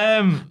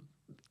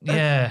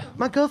 Yeah.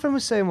 My girlfriend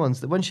was saying once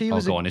that when she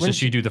was Go on. It's when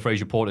just you do the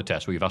Fraser Porter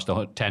test where you've asked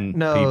 10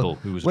 no, people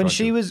who was when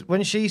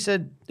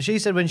attractive. she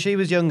said when she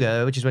was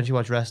younger, which is when she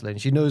watched wrestling,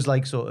 she knows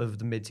like sort of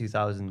the mid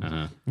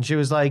 2000s, and she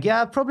was like,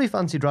 yeah, I probably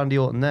fancied Randy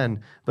Orton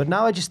then, but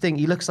now I just think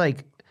he looks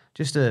like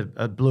just a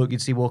bloke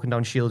you'd see walking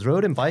down Shields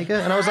Road in biker,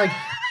 and I was like,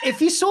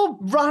 if you saw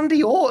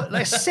Randy Orton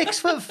like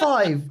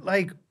 6'5",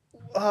 like,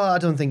 I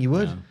don't think you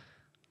would. Yeah.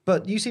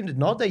 But you seemed to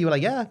nod there. You were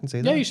like, yeah, I can see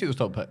that. Yeah, you see those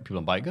people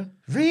on biker.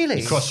 Really?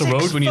 You cross the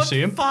road when you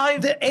see him.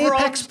 The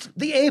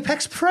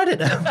apex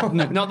predator.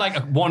 Not like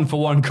a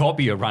one-for-one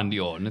copy of Randy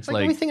Orton. It's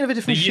like we're thinking of a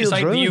different It's Shields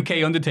like Road. the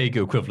UK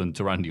Undertaker equivalent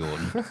to Randy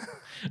Orton.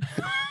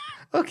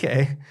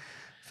 Okay,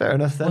 fair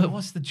enough then.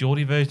 What's the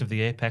Geordie version of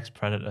the Apex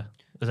Predator?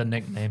 As a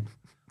nickname.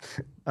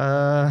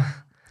 The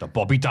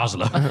Bobby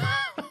Dazzler.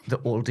 The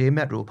all-day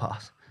Metro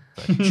Pass.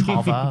 The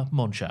Chava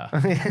Muncher.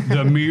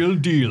 The meal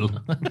deal.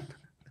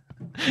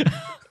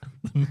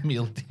 The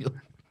meal deal.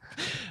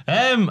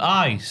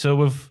 So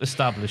we've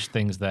established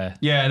things there.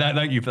 Yeah,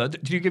 thank you for that.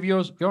 Did you give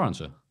your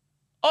answer?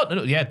 Oh,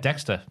 no, yeah,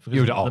 Dexter.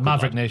 You The good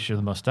maverick lad. nature of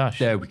the mustache.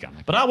 There we go.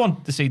 But I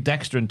want to see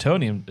Dexter and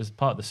Tony as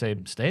part of the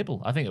same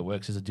stable. I think it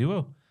works as a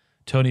duo.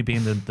 Tony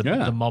being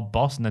the mob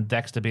boss and then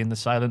Dexter being the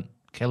silent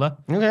killer.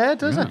 Yeah, it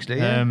does actually.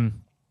 Yeah.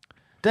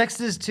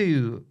 Dexter's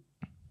too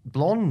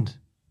blonde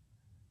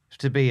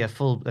to be an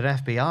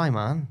FBI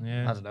man.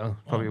 Yeah. I don't know.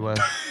 Probably worth.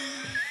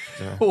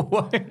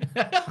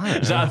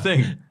 Is that a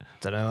thing?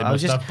 Don't know. They I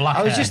was must have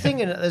black just hair.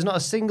 thinking there's not a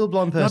single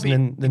blonde person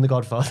in The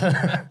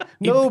Godfather.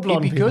 No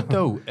blonde It'd be people. good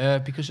though,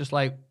 because it's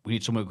like we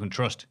need someone we can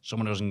trust.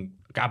 Someone who doesn't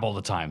gab all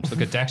the time.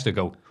 Look at Dexter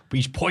go,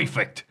 he's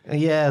perfect.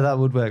 Yeah, that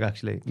would work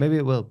actually. Maybe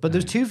it will. But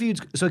there's 2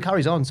 feuds, so it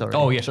carries on. Sorry.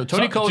 Oh yeah, so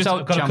Tony calls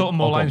out. I've got a couple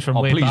more lines from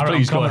Wade please, Barrett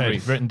please on go commentary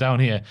ahead. written down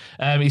here.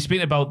 He's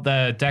speaking about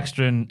the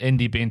Dexter and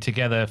Indy being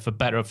together for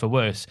better or for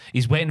worse.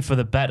 He's waiting for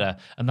the better,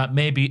 and that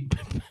maybe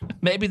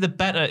the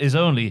better is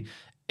only.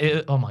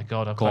 Oh my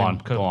God! Go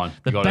on.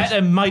 The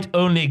better might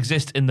only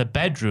exist in the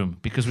bedroom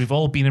because we've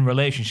all been in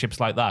relationships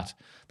like that.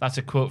 That's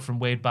a quote from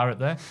Wade Barrett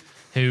there,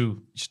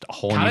 who just a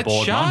horny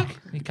bored man.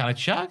 He can't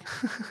shag.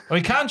 Oh,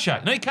 he can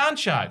shag. No, he can't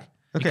shag.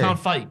 Okay. He can't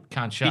fight.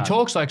 Can't shag. He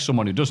talks like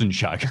someone who doesn't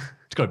shag.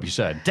 It's got to be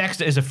said.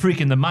 Dexter is a freak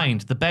in the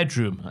mind, the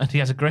bedroom, and he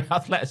has a great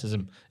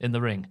athleticism in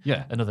the ring.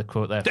 Yeah. Another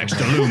quote there.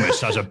 Dexter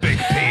Loomis has a big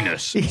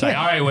penis. It's like,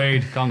 all right,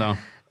 Wade, calm down.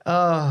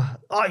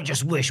 I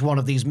just wish one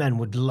of these men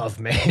would love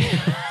me.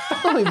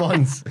 Only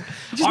once.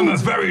 I'm a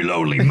very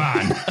lonely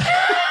man.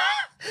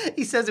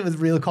 He says it with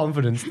real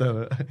confidence,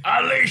 though.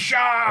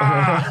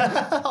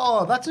 Alicia!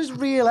 Oh, that's his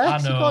real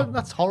ex. I know. God,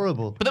 that's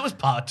horrible. But that was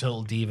part of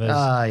Total Divas.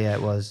 Ah, yeah,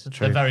 it was.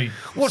 They're very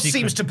What secret.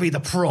 seems to be the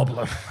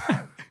problem?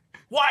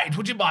 Why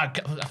would you mind?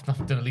 I've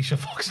not done Alicia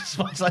Fox's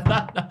voice like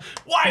that. No.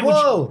 Why would you?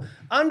 Whoa,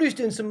 Andrew's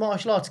doing some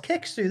martial arts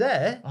kicks through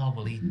there. Oh,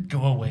 will he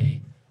go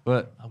away?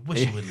 But I wish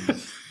he would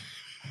leave.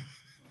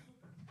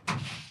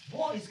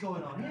 What is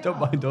going on here? don't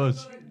mind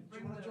us.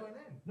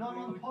 No, I'm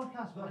on the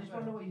podcast, but I just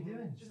want to know what you're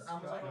doing. Just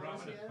Amazon.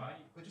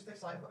 We're just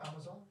excited for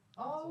Amazon.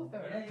 Oh,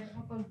 fair enough. Yeah,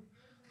 have fun.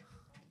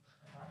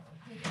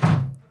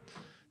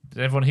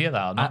 Did everyone hear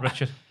that or not,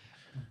 Richard?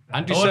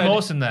 Andrew Owen said,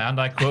 Mawson there, and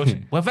I quote,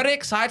 "We're very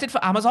excited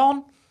for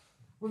Amazon."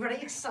 We're very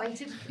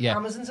excited. Yeah.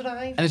 Amazon's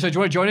arrived. and he said, do you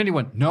want to join in? He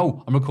went,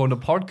 no, I'm recording a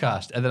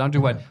podcast. And then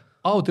Andrew went,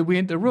 oh, did we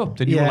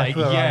interrupt? And you were like,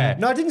 yeah.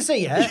 No, I didn't say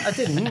yeah. I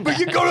didn't. But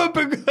you got up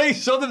and they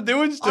saw them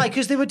doing stuff.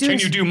 Because they were doing.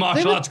 Can you do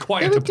martial arts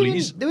quieter,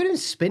 please? They were doing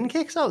spin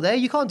kicks out there.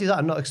 You can't do that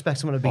and not expect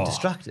someone to be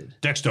distracted.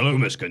 Dexter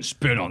Loomis can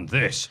spin on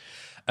this.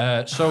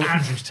 So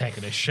Andrew's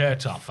taking his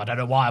shirt off. I don't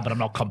know why, but I'm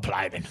not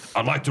complaining.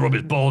 I'd like to rub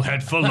his bald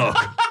head for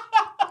luck.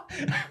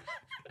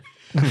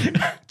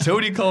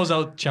 Tony calls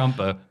out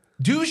Ciampa.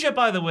 Doja,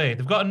 by the way,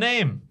 they've got a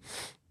name.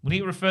 We need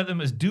to refer to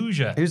them as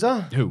Doja. Who's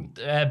that? Who?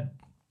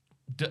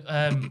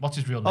 What's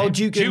his real name? Oh,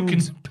 Duke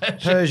and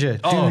Persia.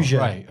 Oh, Doja.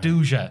 right.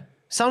 Doja.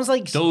 Sounds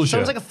like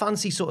Doja. a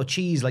fancy sort of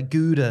cheese, like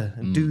Gouda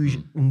and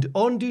Doja. And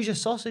Doja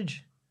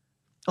sausage.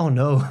 Oh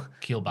no.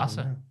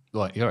 Kielbasa.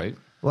 Right, you're right.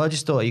 Well, I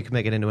just thought you could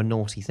make it into a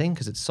naughty thing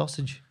because it's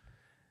sausage.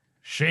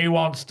 She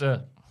wants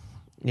to.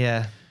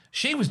 Yeah.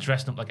 She was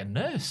dressed up like a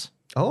nurse.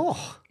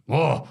 Oh.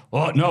 Oh,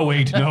 no,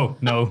 Wade.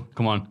 No,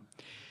 come on.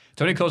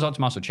 Tony calls out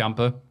Tommaso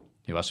Ciampa.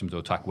 He asks him to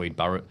attack Wade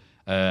Barrett.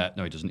 No,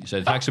 he doesn't. He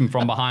says attacks him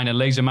from behind and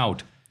lays him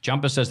out.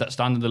 Ciampa says that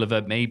Stand and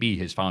Deliver may be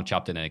his final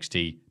chapter in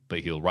NXT, but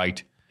he'll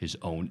write his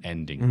own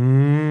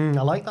ending.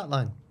 I like that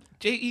line.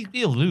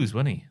 He'll lose,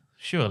 won't he?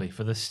 Surely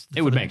for this.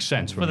 It would make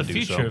sense for him the to do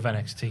future so. of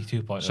NXT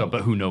 2.0. So,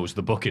 but who knows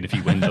the booking if he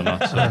wins or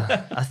not? So.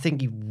 I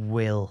think he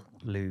will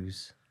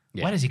lose.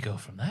 Yeah. Where does he go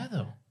from there,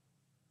 though?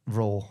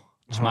 Raw.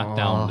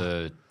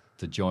 SmackDown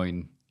to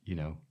join,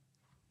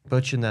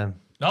 Butching them.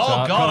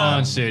 Oh, so God.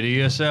 consider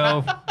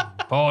yourself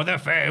for the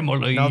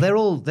family. No,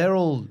 they're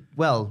all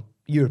well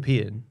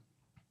European.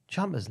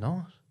 Ciampa's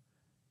not.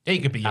 He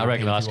could be I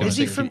reckon European that's if gonna Is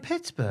he he wants from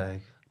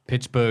Pittsburgh?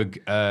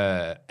 Pittsburgh,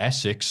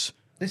 Essex.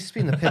 This has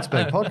been the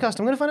Pittsburgh podcast.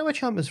 I'm going to find out where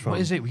Ciampa's from.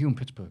 What is it? Were you in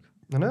Pittsburgh?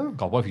 I know.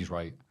 God, what if he's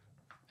right?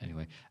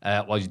 Anyway,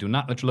 while he's doing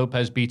that, Nacho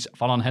Lopez beats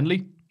Fallon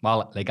Henley,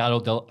 while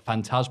Legado del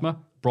Fantasma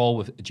brawl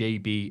with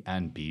JB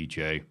and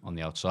BJ on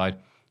the outside.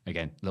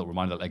 Again, little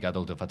reminder that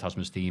Legado del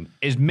Fantasma's theme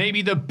is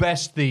maybe the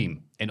best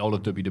theme in all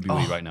of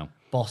WWE right now.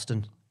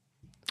 Boston.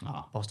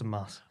 Boston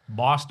Mass.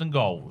 Boston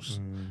goals.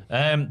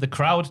 The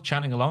crowd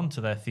chanting along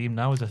to their theme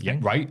now is a thing. Yeah,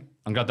 right.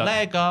 I'm glad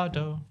that.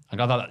 Legado. I'm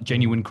glad that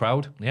genuine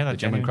crowd. Yeah, that the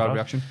genuine crowd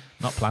reaction.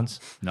 Not plants.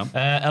 No.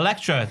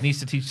 Elektra needs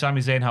to teach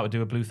Sami Zayn how to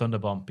do a Blue Thunder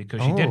Bomb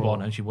because she did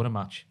one and she won a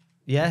match.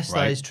 Yes,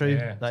 Right. that is true.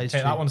 Yeah. That is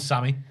Take true. that one,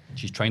 Sammy.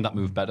 She's trained that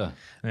move better.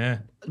 Yeah.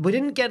 We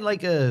didn't get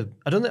like a.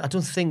 I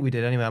don't think we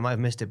did anyway. I might have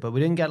missed it, but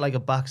we didn't get like a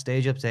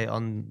backstage update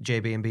on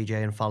JB and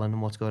BJ and Fallon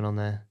and what's going on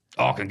there.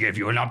 Oh, I can give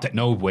you an update.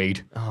 No,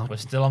 Wade. We're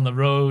still on the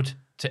road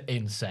to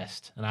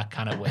incest, and I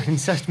cannot wait.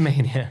 Incest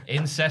mania.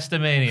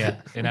 Incestomania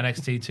in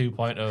NXT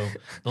 2.0.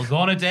 They'll go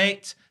on a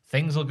date.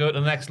 Things will go to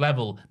the next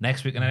level.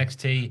 Next week in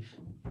NXT,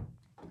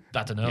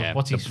 I don't know. Yeah,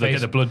 What's his they face?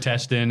 get the blood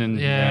testing and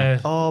Yeah.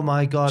 Oh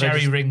my god.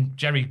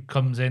 Jerry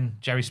comes in.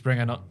 Jerry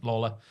Springer, not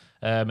Lawler.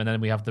 And then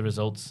we have the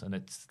results, and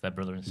it's their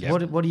brother and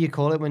sister. What do you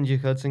call it when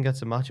Duke Hudson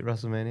gets a match at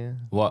WrestleMania?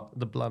 What?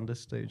 The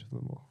blandest stage of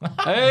them all.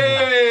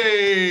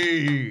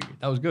 Hey,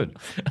 that was good.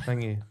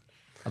 Thank you.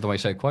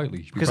 Otherwise, say it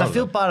quietly. Because I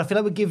feel bad. I feel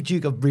like we give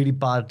Duke a really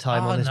bad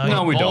time on this. No,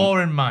 No, he's we don't.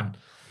 boring, man.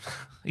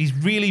 He's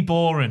really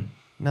boring.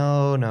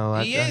 No.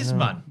 He is,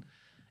 man.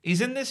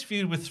 He's in this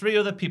feud with 3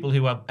 other people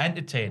who are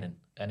entertaining,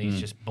 and he's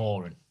just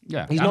boring.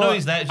 Yeah, He's I know not-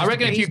 he's there. I just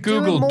reckon to if be- you He's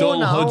doing Google more Dole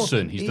now.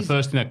 Hudson, he's the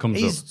first thing that comes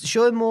up. He's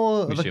showing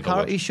more me of see a if I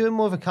watch. He's showing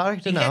more of a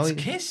character he now.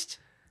 gets kissed.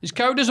 His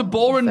character's a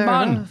boring Fair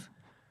man. enough.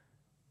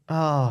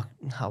 Oh,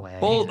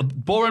 how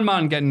Boring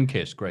man getting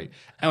kissed. Great.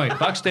 Anyway,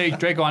 backstage,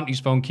 Draco Anti's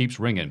phone keeps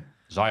ringing.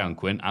 Zion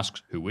Quinn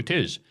asks who it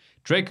is.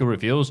 Draco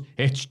reveals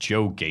it's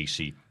Joe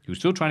Gacy, who's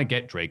still trying to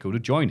get Draco to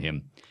join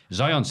him.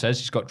 Zion says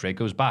he's got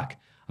Draco's back,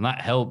 and that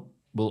help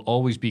will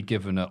always be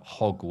given at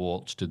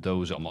Hogwarts to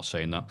those. I'm not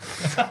saying that.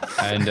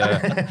 And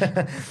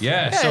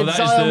so that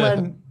Zion is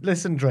went,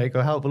 listen,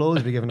 Draco, help will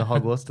always be given to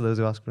Hogwarts to those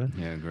who ask for it.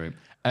 Yeah, great.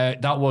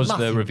 That was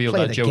Matthew, the reveal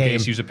play that the Joe game.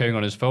 Gacy was appearing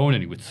on his phone,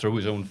 and he would throw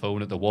his own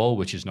phone at the wall,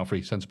 which is not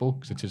very sensible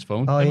because it's his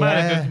phone. Oh, He might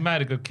yeah.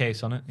 have a good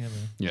case on it. Yeah,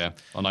 Yeah,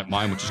 unlike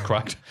mine, which is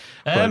cracked.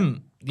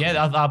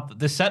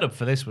 the setup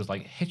for this was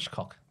like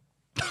Hitchcock.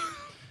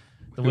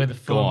 The way the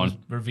film was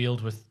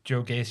revealed with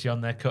Joe Gacy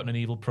on there cutting an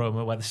evil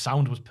promo, where the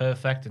sound was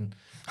perfect and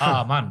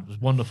man, it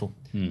was wonderful.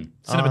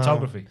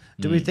 Cinematography.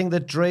 Do we think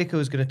that Draco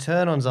is going to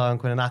turn on Zion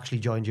Quinn and actually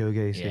join Joe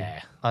Gacy?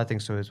 Yeah. I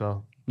think so as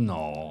well.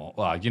 No,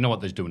 well, you know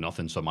what? There's doing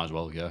nothing, so might as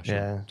well. Yeah, sure.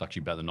 Yeah. It's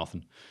actually better than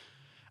nothing.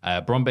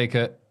 Bron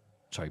Breakker,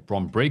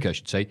 I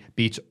should say,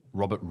 beats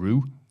Robert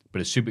Roode,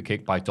 but is super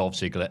kicked by Dolph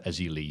Ziggler as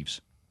he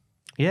leaves.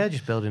 Yeah,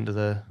 just build into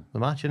the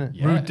match, innit?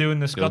 Yeah. Rude doing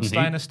the Scott Building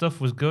Steiner heat. stuff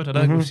was good. I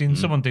don't think we've seen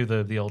someone do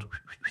the old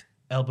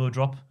elbow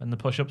drop and the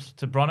push-ups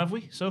to Bron, have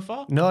we, so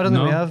far? No, I don't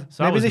think we have.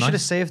 So that Maybe was they should have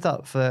nice. saved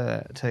that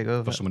for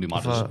TakeOver. For somebody who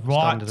matters. Before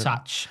Right Stein did it.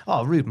 touch.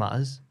 Oh, Rude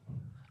matters.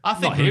 I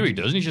think Not here he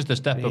doesn't. He's just a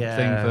step-up thing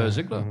for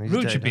Ziggler. he's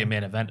Rude dead should be a now.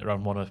 main event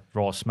around one of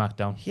Raw or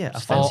SmackDown. Yeah, I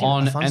Or fancy,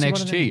 on I fancy one of them-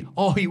 NXT.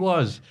 Oh, he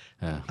was.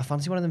 Yeah. I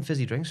fancy one of them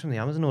fizzy drinks from the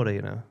Amazon order,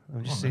 you know.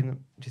 I've just seen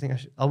them. Do you think I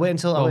should? I'll wait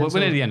until. Well, I'll wait we're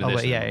until, near the end of I'll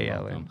this. wait- then. Yeah.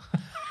 I'll wait.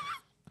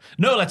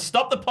 No, let's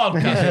stop the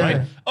podcast,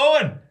 right?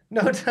 Owen!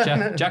 No,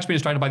 Jack's been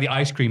distracted by the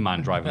ice cream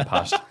man driving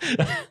past.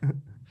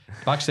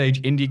 Backstage,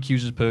 Indy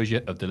accuses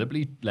Persia of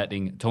deliberately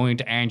letting Tony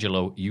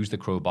D'Angelo use the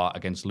crowbar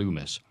against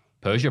Loomis.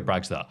 Persia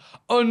brags that,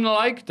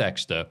 unlike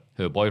Dexter,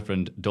 her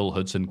boyfriend Dull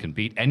Hudson can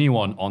beat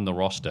anyone on the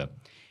roster.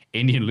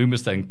 Indy and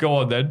Loomis then, go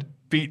on then,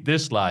 beat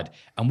this lad.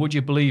 And would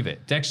you believe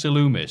it? Dexter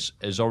Loomis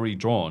has already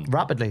drawn,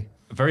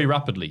 very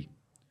rapidly,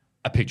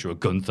 a picture of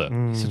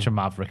Gunther. Such a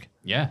maverick.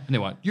 Yeah, and they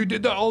went, you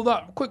did that all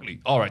that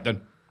quickly. All right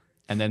then.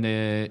 And then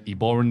he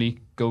boringly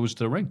goes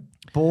to the ring.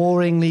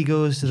 Boringly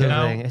goes to the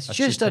know, ring. It's that's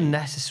just just-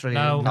 unnecessary.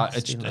 No.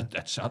 nasty, like.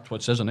 That's what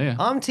it says on here.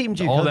 I'm Team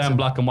Duke All Hudson. them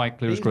black and white,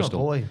 clear as He's my crystal.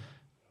 boy.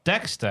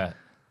 Dexter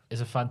is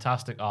a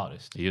fantastic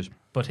artist, He is.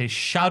 but his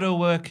shadow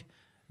work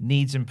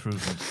needs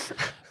improvement.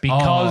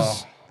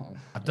 Because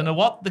I don't know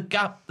what the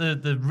gap,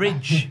 the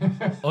ridge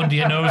under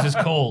your nose is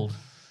called.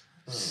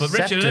 But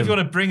Richard, I don't know if you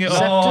want to bring it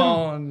Septum? up.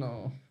 Oh,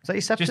 no. Is that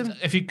your septum?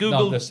 Just if you No,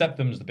 Google the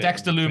septum's the bit.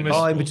 Dexter Loomis,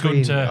 Oh, in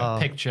between. Gunter Oh.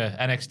 picture,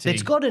 NXT.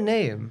 It's got a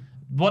name.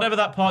 Whatever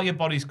that part of your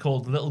body's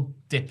called, the little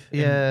dip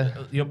Yeah.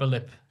 in the upper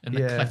lip in the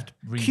cleft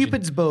region.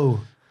 Cupid's bow.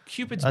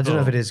 Cupid's I don't know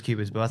bow. if it is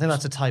Cupid's bow. I think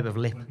that's a type of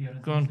lip.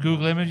 Go on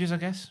Google Images, I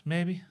guess,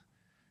 maybe.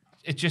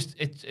 It just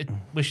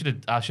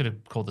I should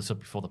have called this up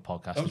before the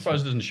podcast. I'm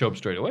surprised it doesn't show up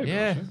straight away.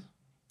 Yeah.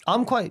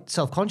 I'm quite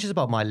self-conscious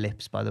about my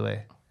lips, by the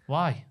way.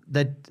 Why?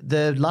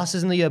 The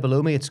lasses in the year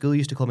below me at school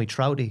used to call me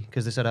Trouty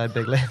because they said I had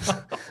big lips.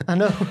 I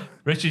know.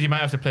 Richard, you might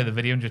have to play the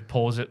video and just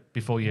pause it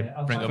before you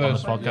bring it up on the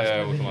podcast.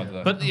 Yeah, we'll come on to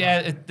that. But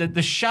yeah,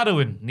 the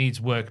shadowing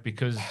needs work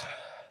because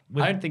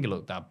I didn't think it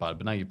looked that bad,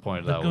 but now you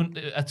pointed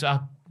it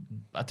out.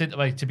 I did.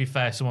 Like, to be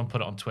fair, someone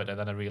put it on Twitter,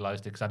 then I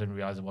realised it because I didn't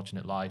realise I'm watching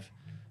it live.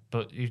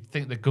 But you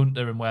think the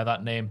Gunter and where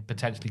that name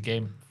potentially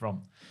came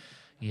from?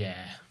 Yeah.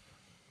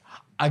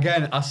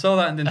 Again, I saw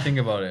that and didn't think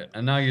about it,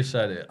 and now you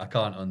said it, I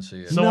can't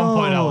unsee it. Someone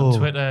pointed out on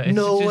Twitter. It's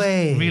No just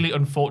way. really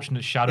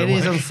unfortunate shadow. It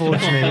is work.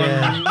 unfortunate,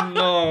 yeah.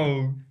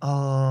 No.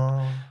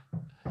 Oh.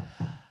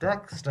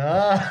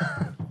 Dexter.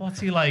 What's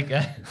he like?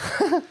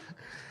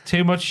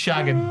 Too much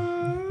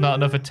shagging, not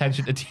enough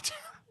attention to detail.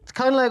 It's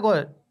kind of like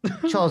what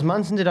Charles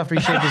Manson did after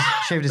he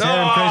shaved his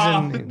hair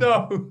in prison.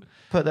 No.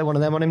 Put one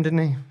of them on him, didn't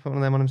he? Put one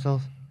of them on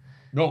himself.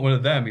 Not one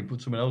of them, he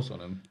put someone else on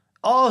him.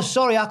 Oh,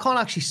 sorry, I can't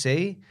actually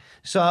see.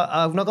 So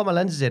I've not got my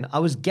lenses in. I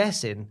was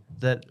guessing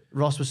that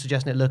Ross was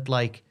suggesting it looked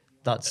like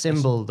that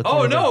symbol. The Oh,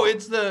 colour no, of-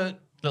 it's the...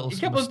 Little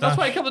That's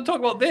why I kept on talking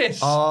about this.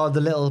 Oh,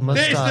 the little This,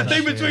 mustache. the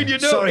thing between your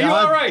nose. Sorry, Are you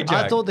I, all right,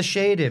 Jack? I thought the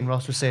shading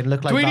Ross was saying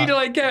looked like Do we that.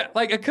 need to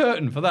get a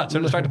curtain for that? So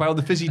I'm distracted by all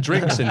the fizzy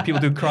drinks and people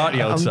doing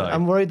karate outside.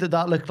 I'm worried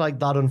that looked like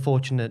that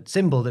unfortunate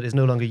symbol that is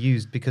no longer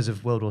used because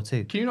of World War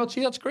II. Can you not see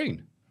that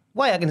screen?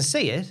 Why? I can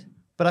see it,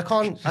 but I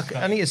can't.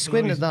 I need to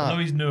squint at that.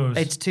 Louis' nose.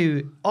 It's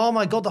too. Oh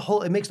my god!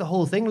 It makes the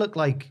whole thing look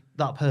like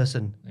that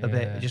person a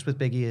bit, just with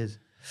big ears.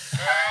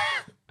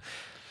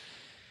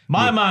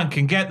 My man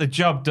can get the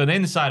job done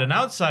inside and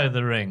outside of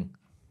the ring.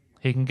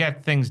 He can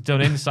get things done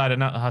inside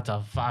and out.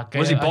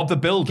 Was he Bob the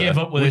Builder? Give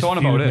up with We're this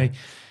talking feud, about it. mate.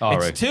 All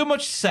It's right. too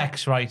much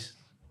sex, right?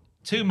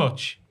 Too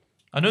much.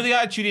 I know the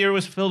Attitude Era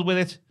was filled with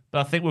it, but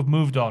I think we've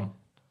moved on.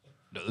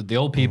 The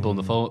old people in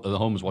the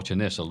homes watching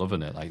this are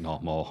loving it, like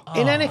not more.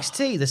 In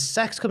NXT, the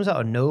sex comes out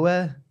of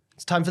nowhere.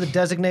 It's time for the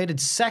designated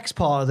sex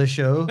part of the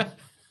show,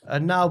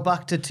 and now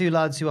back to two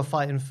lads who are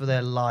fighting for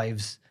their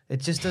lives. It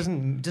just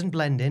doesn't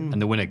blend in.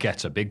 And the winner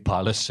gets a big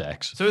pile of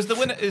sex. So is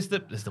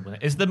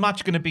the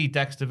match going to be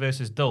Dexter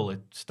versus Dull? It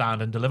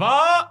stand and deliver.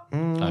 I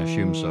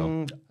assume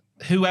so.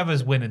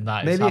 Whoever's winning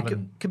that is Maybe it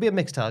having. could be a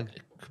mixed tag.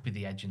 Could be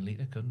the Edge and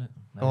Lita, couldn't it?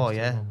 No, Oh, it's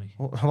yeah. still on me.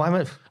 Why am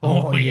I?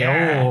 Oh,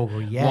 yeah. Oh,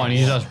 yeah. One,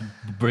 he has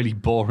really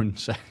boring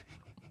sex.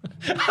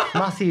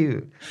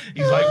 Matthew.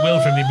 He's like Will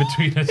from In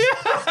Between Us.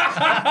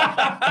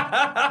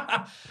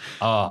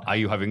 Are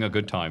you having a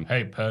good time?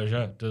 Hey,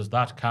 Persia, does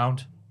that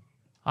count?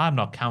 I'm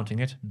not counting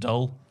it.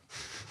 Dull.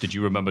 Did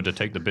you remember to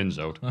take the bins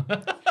out?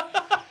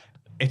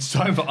 It's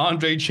time for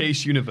Andre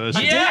Chase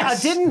University. I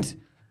didn't.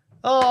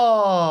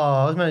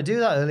 Oh, I was meant to do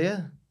that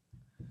earlier.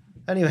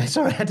 Anyway,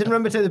 sorry, I didn't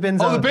remember to take the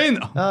bins out. Oh, the bin!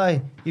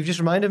 Aye, you've just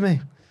reminded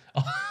me.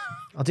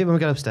 I'll do it when we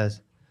get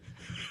upstairs.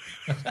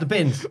 The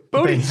bins.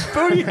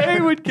 Bodie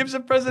Hayward gives a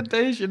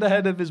presentation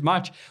ahead of his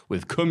match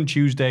with Come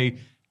Tuesday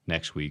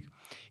next week.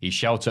 He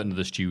shouts at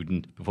another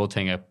student before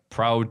telling a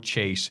proud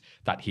Chase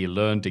that he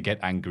learned to get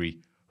angry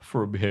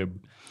from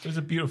him. It was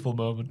a beautiful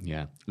moment.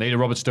 Yeah. Later,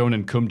 Robert Stone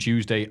and Come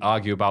Tuesday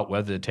argue about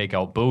whether to take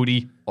out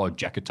Bodie or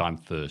Jacket Time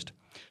first.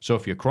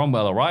 Sophia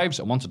Cromwell arrives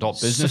and wants to talk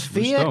business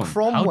Sophia with Stone.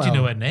 Cromwell. How do you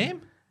know her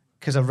name?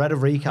 Because I read a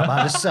recap.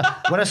 I just,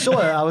 when I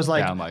saw her, I was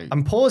like,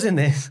 I'm pausing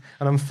this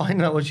and I'm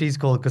finding out what she's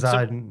called because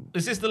I hadn't.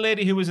 Is this the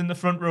lady who was in the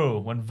front row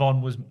when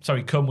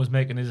Cum was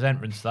making his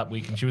entrance that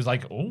week and she was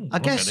like, oh, I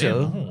guess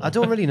so. I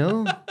don't really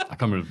know. I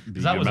can't remember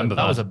that.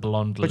 That was a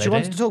blonde lady. But she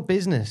wants to talk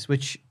business,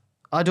 which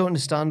I don't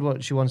understand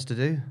what she wants to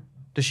do.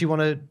 Does she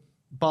want to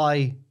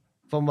buy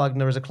Von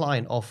Wagner as a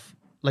client off?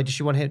 Like, does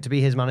she want him to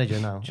be his manager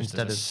now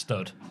instead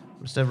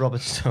of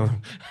Robert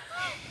Stone?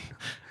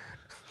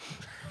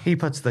 He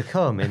puts the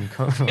cum in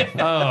cum.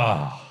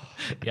 Oh.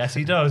 Yes,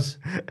 he does.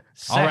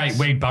 All right,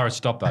 Wade Barrett,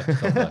 stop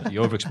that.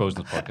 You're overexposed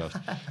in the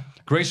podcast.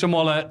 Grayson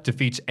Waller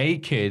defeats a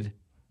kid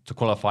to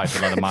qualify for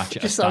another match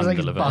at a stand and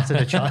deliver.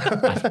 Battered a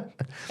child.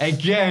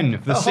 Again,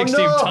 for the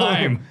 16th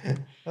time.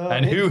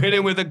 And who hit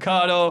him with a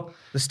cardo?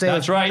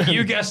 That's right,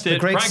 you guessed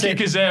it. Frankie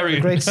Kazarian.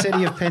 The great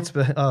city of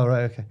Pittsburgh. Oh,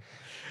 right, okay.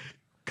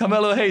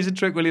 Carmelo Hayes and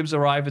Trick Williams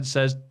arrive and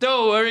says,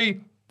 don't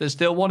worry, there's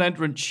still one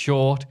entrant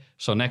short.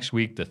 So next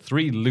week, the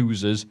three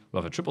losers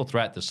will have a triple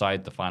threat to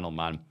decide the final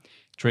man.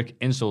 Trick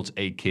insults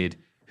a kid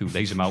who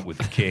lays him out with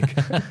a kick.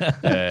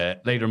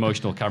 Later,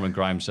 emotional Cameron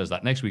Grimes says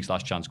that next week's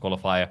Last Chance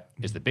qualifier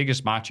is the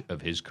biggest match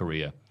of his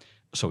career.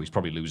 So he's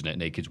probably losing it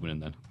and A-Kid's winning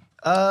then.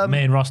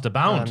 Main roster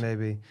bound.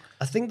 Maybe.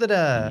 I think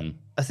that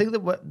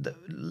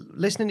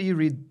listening to you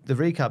read the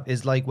recap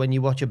is like when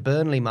you watch a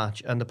Burnley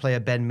match and the player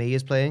Ben Mee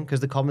is playing because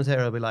the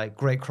commentator will be like,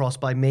 great cross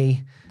by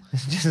me. It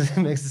just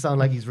makes it sound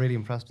like he's really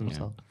impressed with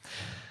himself.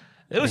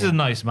 It was a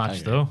nice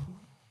match, though.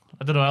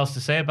 I don't know what else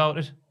to say about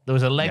it. There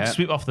was a leg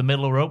sweep off the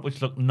middle rope,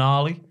 which looked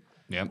gnarly.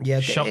 Yeah.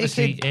 Shocked to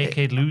see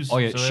A-Kid lose. Oh,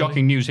 yeah,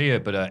 shocking news here,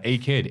 but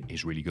A-Kid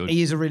is really good.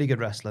 He is a really good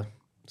wrestler.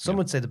 Some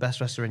would say the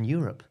best wrestler in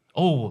Europe.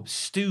 Oh,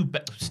 Stu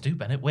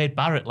Bennett, Wade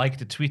Barrett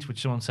liked a tweet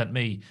which someone sent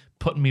me,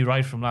 putting me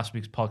right from last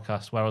week's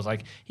podcast, where I was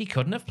like, he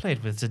couldn't have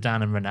played with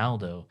Zidane and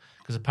Ronaldo,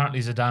 because apparently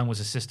Zidane was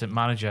assistant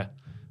manager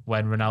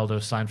when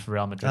Ronaldo signed for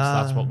Real Madrid. So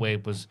that's what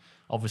Wade was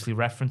obviously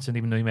referencing,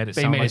 even though he made it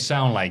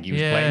sound like he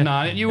was playing.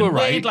 Nah, you were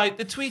right. Wade liked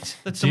the tweet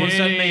that someone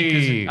sent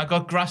me, because I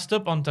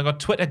got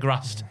Twitter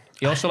grassed.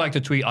 He also liked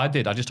a tweet I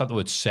did. I just typed the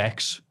word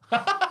sex.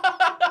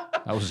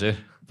 That was it.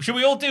 Should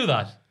we all do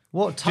that?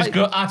 What type? Just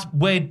go at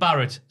Wade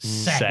Barrett.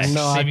 Sex.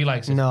 No, see if he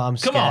likes it. No, I'm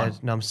scared. Come on.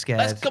 No, I'm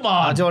scared. Come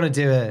on. I don't want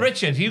to do it.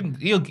 Richard,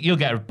 you'll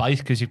get a bite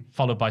because you're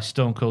followed by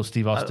Stone Cold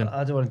Steve Austin.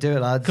 I don't want to do it,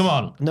 lads. Come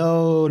on.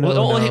 No. We'll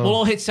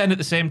all hit send at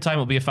the same time.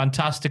 It'll be a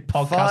fantastic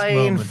podcast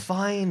moment.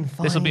 Fine.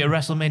 This will be a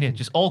WrestleMania.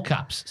 Just all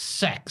caps.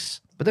 Sex.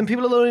 But then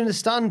people will only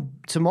understand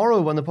tomorrow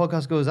when the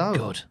podcast goes out.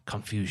 Good.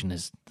 Confusion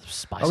is the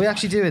spice. Are we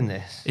actually doing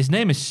this? His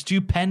name is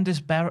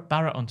Stupendous Barrett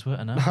on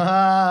Twitter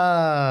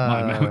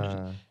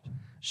now.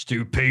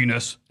 Stu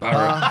Penis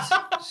Barrett.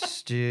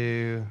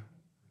 Stu.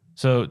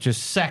 So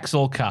just sex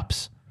all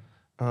caps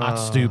at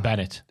Stu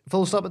Bennett.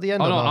 Full stop at the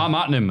end. Oh no, I'm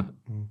at him.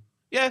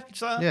 Yeah.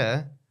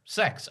 Yeah.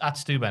 Sex at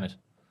Stu Bennett.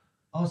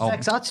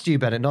 Sex at Stu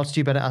Bennett, not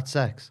Stu Bennett at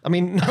sex. I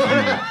mean,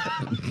 I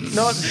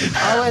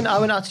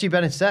went at Stu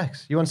Bennett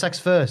sex. You want sex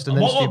first and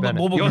then Stu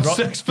Bennett. You want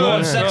sex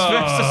first? Sex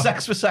first or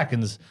sex for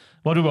seconds?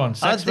 What do we want?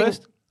 Sex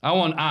first? I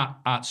want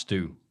at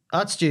Stu.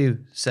 At Stu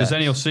sex. Because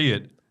then he'll see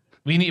it.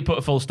 We need to put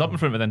a full stop in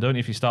front of it then, don't you,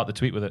 if you start the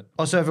tweet with it?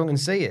 Oh, so everyone can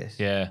see it?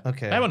 Yeah.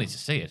 Okay. Everyone needs to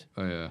see it.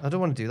 Oh, yeah. I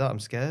don't want to do that. I'm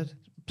scared.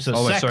 So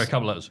sorry, a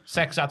couple letters.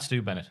 Sex at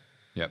Stu Bennett.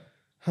 Yep.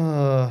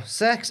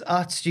 Sex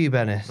at Stu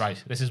Bennett.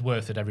 Right. This is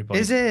worth it, everybody.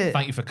 Is it?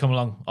 Thank you for coming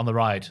along on the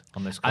ride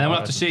on this. And then we'll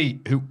have to see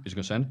who is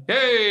going to send.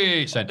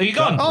 Hey, send. Are you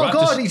gone? Oh,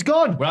 God, he's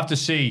gone. We'll have to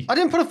see. I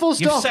didn't put a full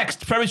stop. You've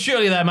sexed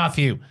prematurely there,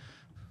 Matthew.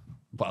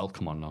 Well,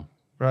 come on now.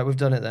 Right, we've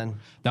done it then.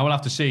 Now we'll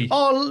have to see.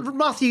 Oh,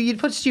 Matthew, you'd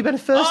put Stu Bennett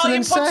first and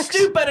then sex. Oh, you put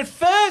Stu Bennett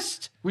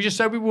first? We just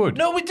said we would.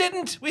 No, we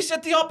didn't. We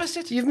said the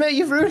opposite. You've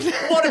ruined it.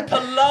 What a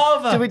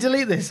palaver. Did we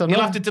delete this or not?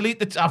 You'll have to delete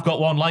the... I've got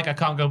one like. I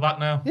can't go back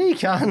now. Yeah, you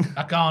can.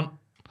 I can't.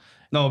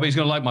 No, but he's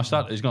going to like my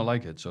stat. He's going to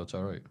like it, so it's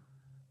all right.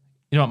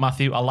 You know what,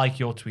 Matthew? I like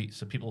your tweet,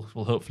 so people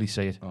will hopefully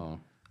see it. Oh.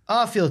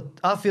 I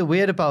feel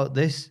weird about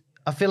this.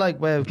 I feel like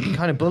we're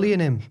kind of bullying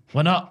him.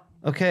 We're not.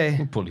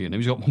 Okay. Bullying him.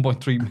 He's got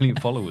 1.3 million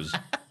followers.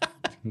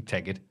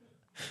 Take it.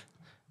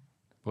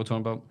 What are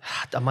you talking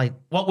about?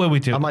 What were we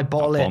doing? I might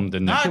bottle it. bombed,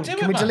 didn't I?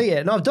 Can we delete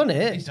it? No, I've done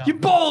it. You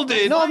balled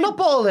it. No, I've not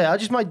bottled it.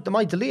 I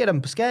might delete it.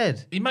 I'm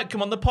scared. He might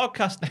come on the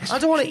podcast next I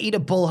don't want to eat a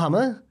bull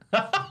hammer.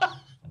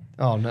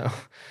 Oh, no.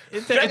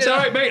 It's all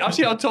right, mate. I've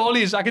seen how tall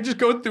he is. I can just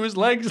go through his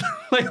legs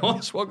like on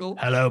Swoggle.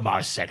 Hello,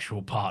 my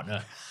sexual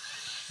partner.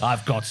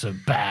 I've got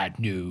some bad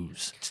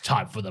news. It's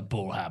time for the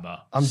bull hammer.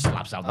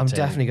 Slaps out the I'm table.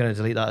 definitely going to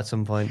delete that at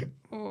some point.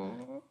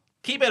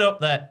 Keep it up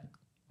there.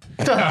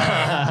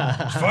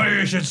 It's funny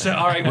you should say.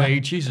 All right,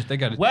 wait. Jesus, they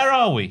get it. Where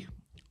are we?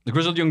 The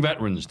grizzled young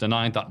veterans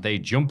denied that they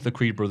jumped the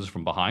Creed brothers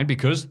from behind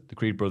because the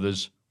Creed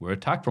brothers were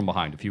attacked from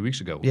behind a few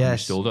weeks ago. Yes.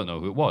 We still don't know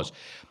who it was.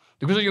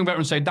 The grizzled young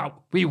veterans said that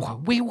we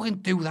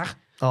wouldn't do that.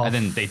 Oh, and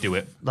then they do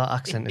it. That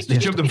accent is They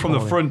just jumped them from the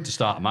appalling. front to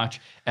start a match.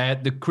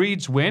 The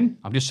Creeds win.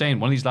 I'm just saying,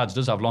 one of these lads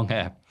does have long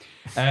hair.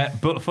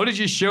 But footage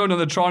is shown on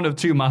the Tron of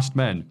two masked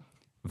men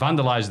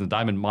vandalizing the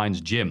Diamond Mines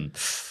gym,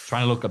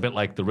 trying to look a bit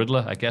like the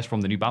Riddler, I guess,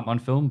 from the new Batman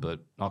film, but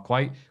not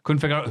quite. Couldn't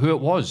figure out who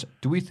it was.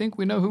 Do we think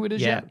we know who it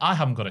is yet? I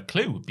haven't got a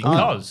clue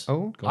because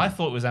Oh. I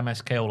thought it was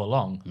MSK all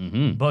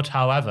along. But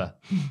however,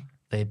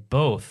 they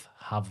both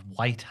have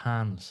white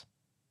hands.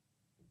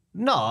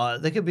 No,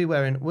 they could be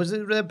wearing... Was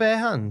it their bare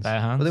hands? Bare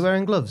hands. Were they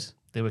wearing gloves?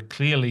 They were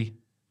clearly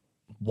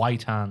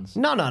white hands.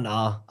 No.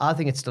 I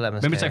think it's still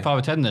MSK. Maybe it's like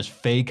Father Ted and there's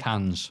fake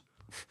hands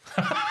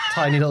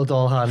Tiny little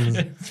doll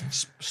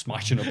hands.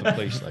 smashing up the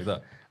place like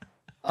that.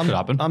 Could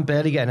happen. I'm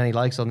barely getting any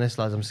likes on this,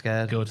 lads. I'm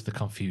scared. Go to the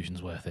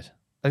confusion's worth it.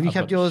 Have you I've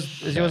kept got-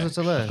 yours? Is yours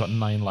still there? I've got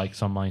 9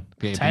 likes on mine.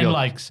 Yeah, 10 but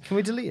likes. Can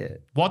we delete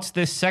it? What's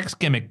this sex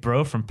gimmick,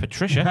 bro? From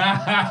Patricia.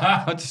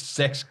 That's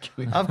sex.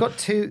 I've got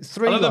 3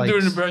 I love them likes.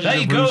 doing impressions There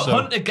you of go, Russo.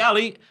 Hunter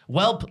Galley.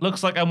 Welp,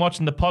 looks like I'm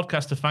watching the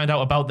podcast to find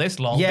out about this,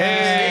 lol.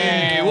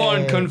 Hey,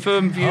 one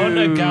confirmed view.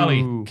 Hunter Galley.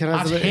 Can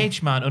I At delete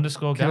it?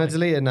 Hman_Galley. Can I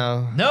delete it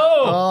now? No!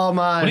 Oh,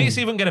 man. We need to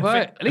see if we can get a, Well, fi-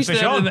 at least a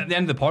fish at on. the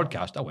end of the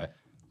podcast, that way.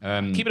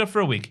 Keep it up for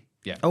a week.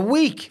 A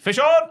week? Fish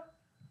on!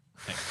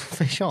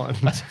 Fish on.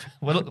 That's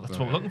what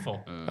we're looking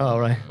for. Oh,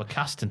 right. We're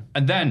casting.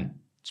 And then,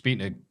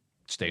 speaking of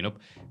staying up,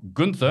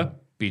 Gunther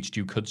beats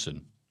Duke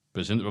Hudson, but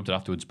is interrupted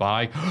afterwards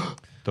by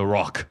The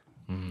Rock.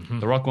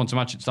 The Rock wants a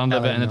match at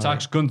stand-up and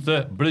attacks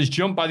Gunther, but is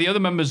jumped by the other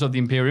members of the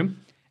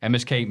Imperium.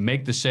 MSK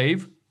make the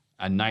save,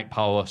 and Night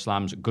Power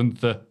slams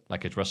Gunther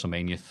like it's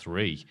WrestleMania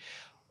 3.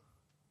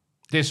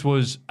 This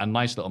was a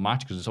nice little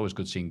match because it's always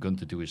good seeing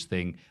Gunther do his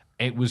thing.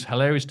 It was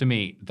hilarious to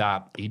me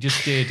that he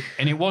just did,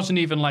 and it wasn't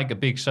even like a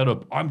big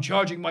setup. I'm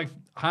charging my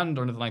hand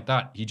or anything like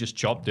that. He just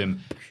chopped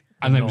him,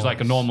 and it was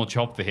like a normal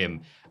chop for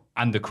him.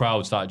 And the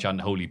crowd started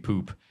chanting "Holy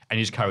poop," and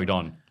he just carried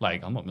on.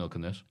 Like, I'm not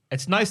milking this.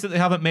 It's nice that they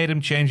haven't made him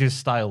change his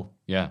style.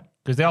 Yeah.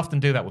 Because they often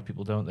do that with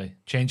people, don't they?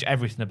 Change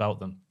everything about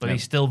them. But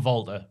he's still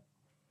Volta,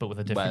 but with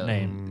a different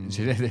name.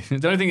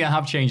 The only thing I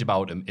have changed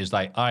about him is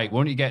like, all right, why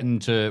don't you get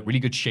into really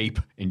good shape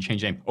and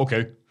change your name?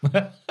 Okay.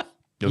 Looks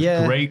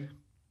Yeah. great.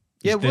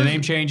 Yeah, The was-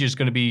 name change is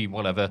going to be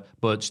whatever,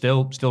 but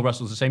still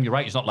wrestles the same. You're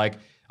right. It's not like,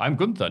 I'm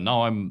Gunther.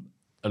 No, I'm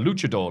a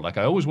luchador like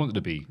I always wanted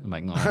to be. I'm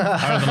like, no,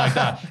 anything like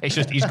that. It's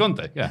just, he's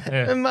Gunther.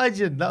 Yeah.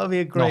 Imagine. That would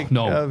be a great...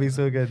 No. That would be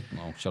so good.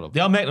 No, shut up. They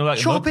are making it like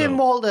a Chop mud, in,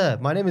 though. Walter.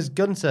 My name is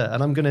Gunther,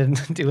 and I'm going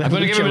to do a I'm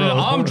going to give him an lucha roll.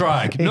 arm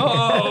drag.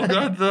 No,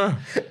 Gunther.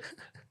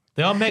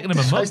 They are making him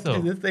a mud, Tries to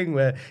do though. the thing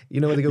where, you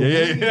know, where they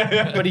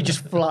go, but he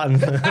just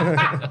flattens.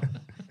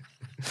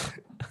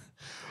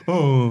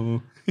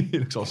 Oh, he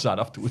looks all sad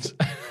afterwards.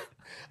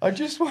 I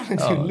just want to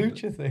do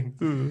lucha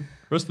things.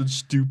 Wrestling's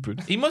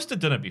stupid. He must have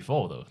done it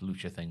before, though,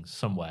 Lucha things,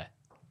 somewhere.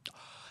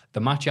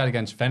 The match he had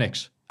against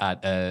Phoenix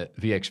at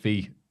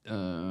VXV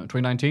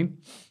 2019,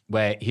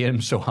 where he hit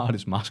him so hard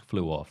his mask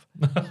flew off.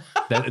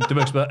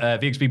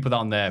 VXV put that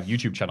on their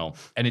YouTube channel,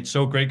 and it's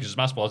so great because his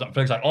mask falls out.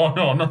 Phoenix like, oh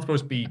no, I'm not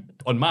supposed to be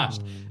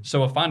unmasked.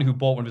 So a fan who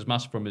bought one of his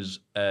masks from his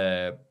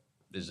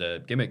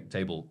gimmick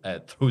table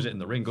throws it in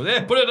the ring, goes,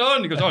 hey, put it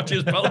on. He goes, oh,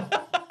 cheers, pal.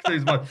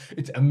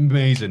 It's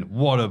amazing.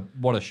 What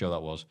a show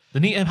that was. They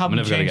need to have I'm him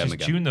never gonna change get his him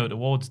again. tune, though,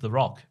 towards The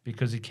Rock,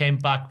 because he came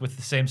back with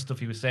the same stuff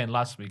he was saying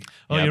last week.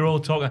 Oh, Yep. you're all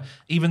talking.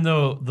 Even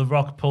though The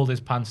Rock pulled his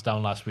pants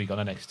down last week on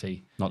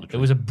NXT, Not the it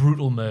truth. was a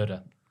brutal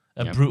murder.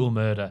 Brutal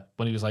murder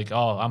when he was like,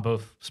 oh, I'm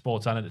both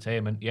sports and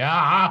entertainment.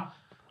 Yeah.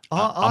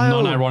 I'm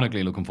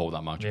non-ironically looking forward to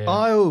that match. Yeah.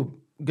 I hope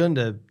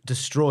Gunther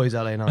destroys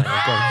LA Knight.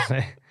 I've got to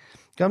say.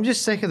 I'm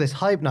just sick of this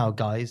hype now,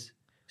 guys.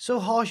 So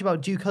harsh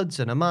about Duke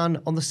Hudson, a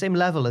man on the same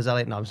level as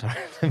LA. No, I'm sorry.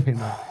 I didn't mean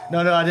that.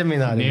 No, I didn't mean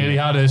that. Nearly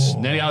had us.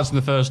 Nearly had us in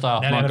the first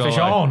half. Nearly not had a gonna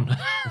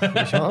fish lie. on.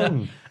 Fish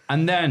on.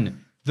 And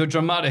then the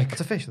dramatic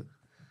It's a fish.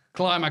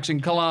 climaxing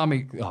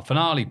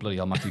finale, bloody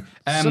hell, Matthew.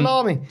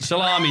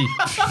 Salami.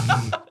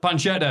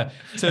 Pancetta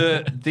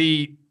to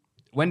the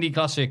Wendy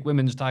Classic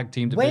Women's Tag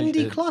Team Division.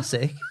 Wendy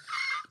Classic?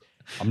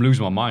 I'm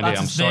losing my mind That's here.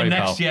 I'm his sorry, name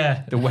pal. next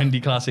year. The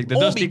Wendy Classic, the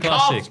Obi Dusty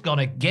Carl's Classic. got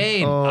a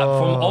game. From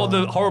all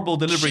the horrible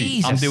delivery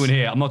Jesus. I'm doing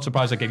here, I'm not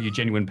surprised I gave you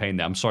genuine pain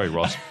there. I'm sorry,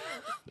 Ross.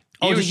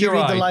 Oh, Io did you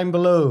read the Shirai line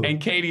below? And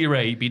Katie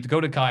Ray beat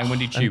Dakota Kai and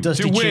Wendy Chu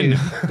Dusty to win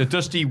Chu. the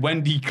Dusty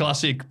Wendy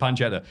Classic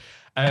Pancetta.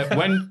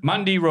 When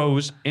Mandy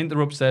Rose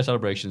interrupts their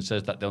celebration,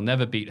 says that they'll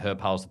never beat her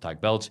pals to tag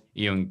belts,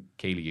 Io and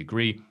Kaylee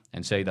agree,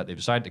 and say that they've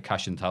decided to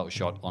cash in the title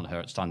shot on her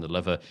at Stand and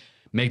Deliver.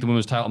 Make the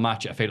women's title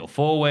match a fatal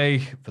 4-way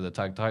for the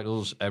tag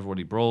titles.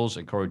 Everybody brawls,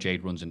 and Cora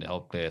Jade runs in to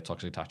help clear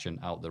Toxic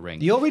Attraction out the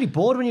ring. You're really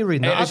bored when you're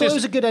reading that. I thought it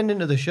was a good ending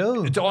to the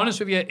show. To be honest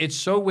with you, it's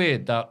so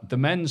weird that the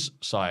men's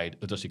side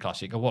of Dusty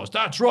Classic was,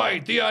 that's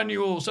right, the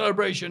annual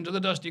celebration to the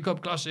Dusty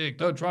Cup Classic,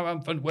 the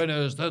triumphant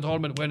winners, the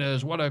tournament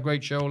winners, what a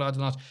great show, lads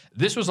and lads.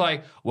 This was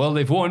like, well,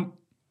 they've won.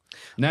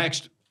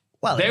 Next.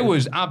 Well, there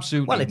was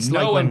absolutely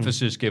no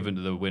emphasis given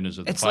to the winners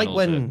of the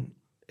finals.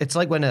 It's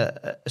like when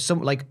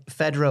some like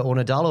Federer or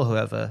Nadal or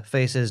whoever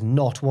faces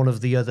not one of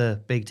the other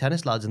big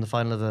tennis lads in the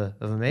final of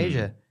a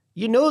major.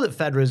 You know that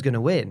Federer is going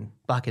to win.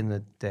 Back in the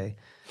day,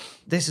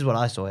 this is what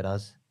I saw it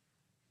as.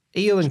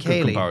 Io and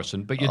Kaylee.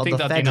 Comparison, but you'd think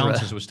that the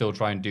announcers would still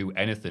try and do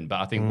anything. But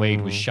I think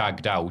Wade was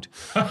shagged out,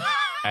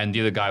 and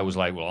the other guy was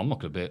like, "Well, I'm not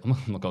got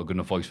a good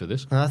enough voice for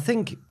this." I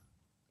think.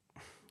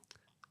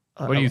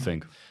 What do you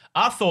think?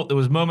 I thought there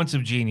was moments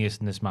of genius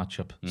in this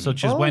matchup,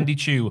 such as Wendy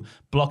Chu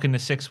blocking the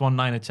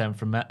 619 attempt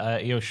from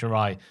Io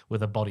Shirai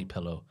with a body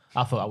pillow.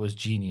 I thought that was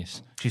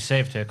genius. She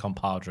saved her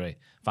compadre.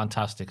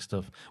 Fantastic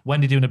stuff.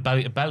 Wendy doing a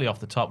belly off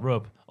the top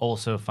rope.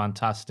 Also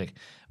fantastic.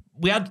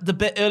 We had the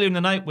bit earlier in the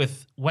night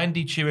with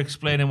Wendy Chu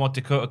explaining what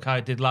Dakota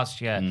Kai did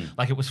last year,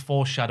 like it was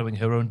foreshadowing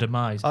her own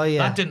demise. Oh, yeah.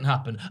 That didn't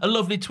happen. A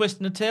lovely twist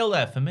in the tail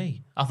there for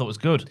me. I thought it was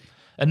good.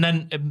 And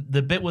then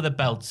the bit with the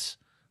belts...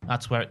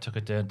 That's where it took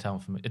a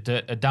downturn for me.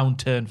 A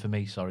downturn for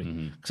me, sorry,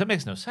 because it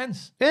makes no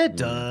sense. It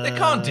does. They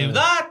can't do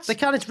that. They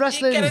can't. It's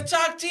wrestling. You get a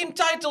tag team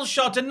title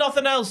shot and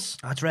nothing else.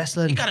 That's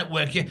wrestling. You can't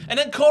work you. And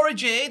then Cora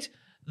Jade,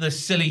 the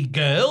silly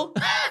girl,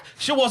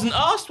 she wasn't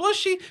asked, was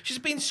she? She's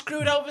been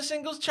screwed out of a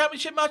singles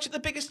championship match at the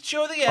biggest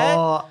show of the year.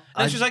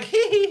 And she was like,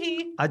 hee hee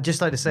hee. I'd just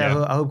like to say,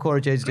 I hope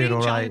Cora Jade's doing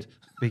all right.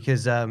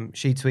 Because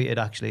she tweeted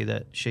actually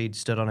that she'd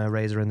stood on her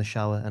razor in the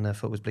shower and her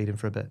foot was bleeding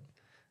for a bit.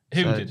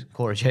 Who did?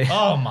 Cora Jade.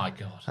 Oh my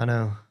God. I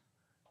know.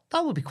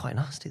 That would be quite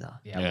nasty, that.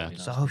 Yeah.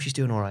 So I hope she's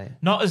doing all right.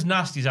 Not as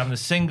nasty as having the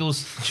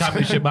singles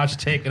championship match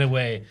taken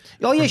away.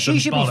 Oh yeah, she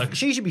should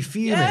be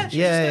fuming.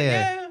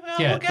 Yeah.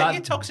 We'll get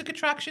you Toxic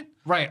Attraction.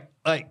 Right,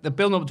 like the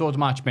build-up towards the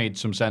match made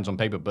some sense on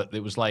paper, but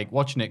it was like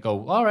watching it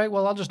go, all right,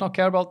 well, I'll just not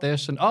care about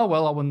this, and I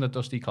won the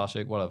Dusty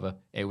Classic, whatever.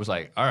 It was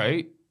like, all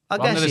right,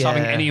 rather than this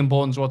having any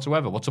importance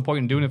whatsoever. What's the point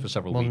in doing it for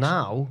several weeks? Well,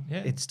 now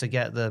it's to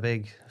get the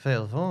big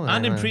fail for.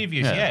 And in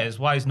previous years,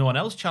 why is no one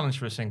else challenged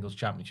for a singles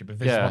championship if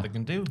this is what they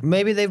can do?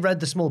 Maybe they read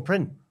the small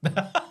print and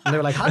they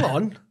were like, hang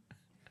on.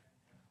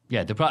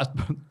 Yeah, they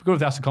go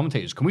to ask the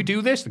commentators, can we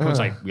do this? The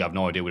commentators like, we have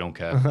no idea, we don't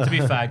care. To be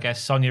fair, I guess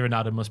Sonia and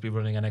Adam must be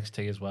running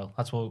NXT as well.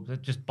 That's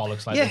what, just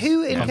bollocks like this. Yeah,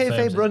 who in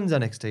kayfabe runs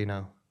NXT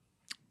now?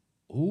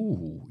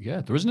 Oh,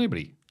 yeah, there isn't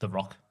anybody. The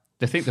Rock.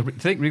 They think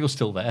Regal's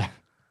still there.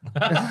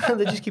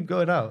 They just keep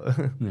going out.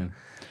 Yeah.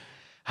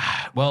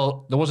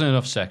 Well, there wasn't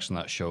enough sex on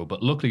that show,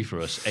 but luckily for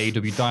us,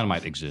 AEW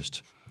Dynamite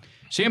exists.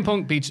 CM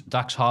Punk beats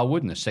Dax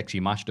Harwood in a sexy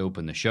match to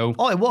open the show.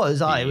 Oh, it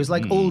was. It was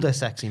like older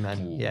sexy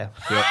men. Yeah.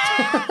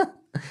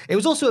 It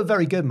was also a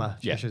very good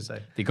match, I should say.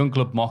 The Gun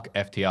Club mock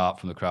FTR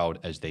from the crowd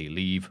as they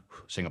leave,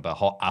 sing about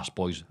hot ass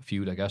boys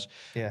feud, I guess.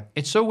 Yeah.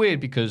 It's so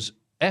weird because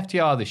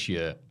FTR this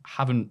year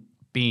haven't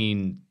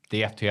been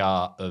the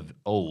FTR of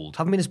old.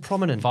 Haven't been as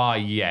prominent. Far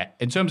yet.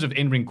 In terms of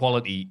in-ring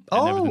quality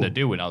and everything they're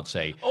doing, I'd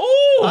say.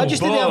 I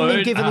just think they haven't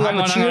been given the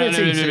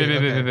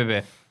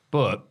opportunity.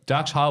 But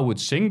Dax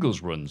Harwood's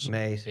singles runs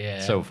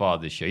so far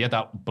this year. Yeah,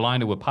 that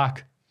blinder with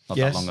Pac not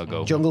that long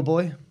ago. Jungle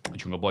Boy,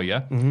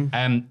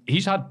 yeah.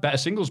 He's had better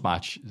singles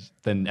matches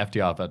than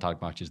FTR for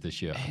tag matches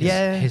this year.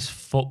 His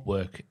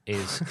footwork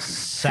is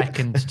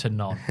second to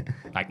none.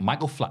 Like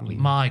Michael Flatley.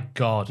 My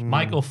God.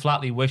 Michael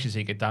Flatley wishes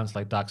he could dance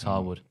like Dax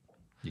Harwood.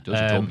 He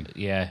does.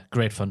 Yeah,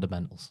 great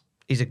fundamentals.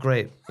 He's a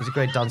great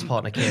dance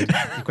partner kid.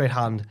 He's a great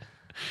hand.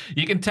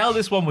 You can tell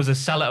this one was a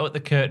sellout at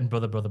the curtain,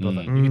 brother.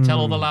 You can tell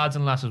all the lads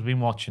and lasses have been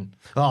watching.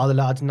 Oh, the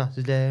lads and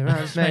lasses there,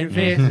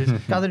 faces,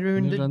 gathered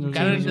into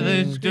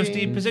the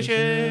dusty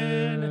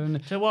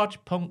position to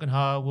watch Punk and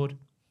Harwood.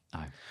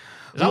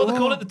 Is that what they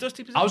call it, the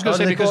dusty position? I was going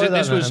to say, because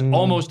this was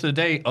almost the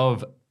day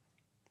of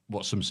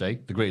what some say,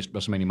 the greatest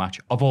WrestleMania match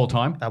of all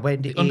time.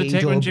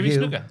 Undertaker and Jimmy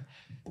Snuka.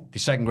 The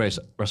second greatest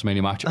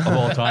WrestleMania match of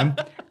all time.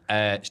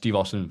 Steve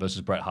Austin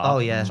versus Bret Hart. Oh,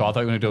 yeah. So I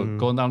thought we were going to do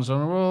going down the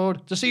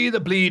road to see the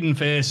bleeding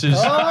faces.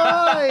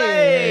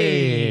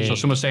 So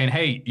someone's saying,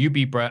 hey, you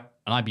beat Bret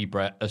and I beat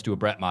Bret. Let's do a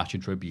Bret match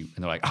in tribute.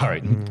 And they're like, all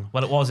right.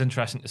 Well, it was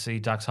interesting to see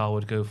Dax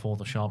Harwood go for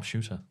the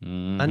sharpshooter.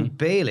 And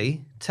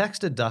Bailey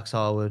texted Dax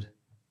Harwood,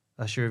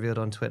 as she revealed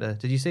on Twitter.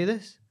 Did you see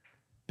this?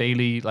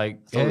 Bailey, like...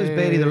 I thought it was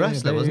Bailey the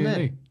wrestler, wasn't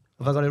it?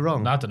 Have I got it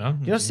wrong? I don't know.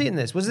 You're not seeing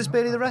this? Was this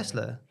Bailey the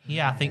wrestler?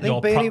 Yeah, I think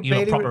you're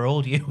proper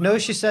old, you. No,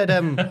 she said,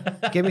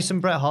 give me some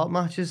Bret Hart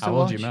matches to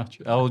watch.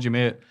 How old you,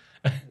 mate?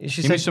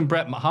 She give me some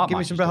Bret Hart matches. Give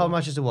me some Bret Hart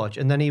matches to watch.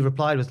 And then he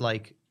replied with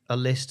like a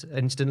list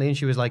instantly, and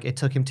she was like, it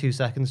took him 2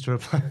 seconds to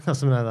reply, or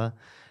something like that.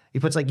 He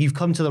puts like, you've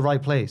come to the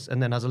right place,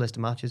 and then has a list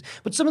of matches.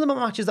 But some of them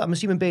are matches that I'm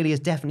assuming Bailey has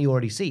definitely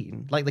already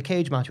seen, like the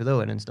cage match with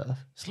Owen and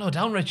stuff. Slow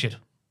down, Richard.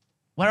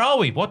 Where are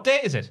we? What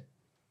date is it?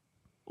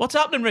 What's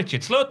happening,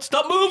 Richard?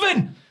 Stop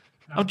moving!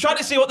 I'm trying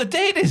to see what the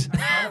date is. I'm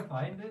trying to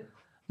find it.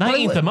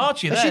 19th of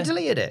March, you're Has there. she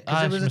deleted it? Because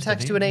Ah, it she was a must have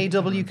text to an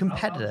AEW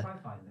competitor.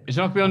 Is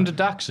it not be under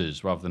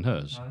Dax's rather than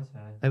hers?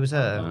 It was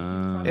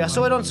her. Yeah, I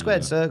saw it on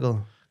Squared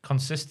Circle.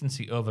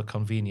 Consistency over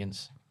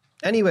convenience.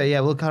 Anyway, yeah,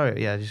 we'll carry it.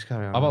 Yeah, just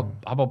carry on.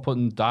 How about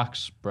putting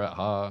Dax, Bret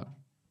Hart?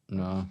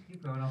 No.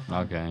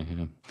 Okay.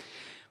 Yeah.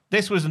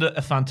 This was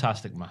a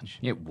fantastic match.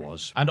 It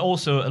was. And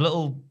also a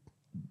little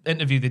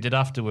interview they did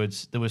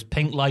afterwards, there was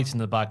pink lights in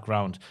the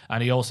background,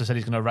 and he also said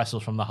he's going to wrestle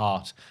from the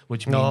heart,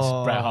 which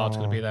means Bret Hart's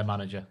going to be their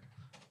manager.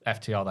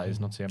 FTR, that is,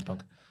 not CM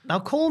Punk. Now,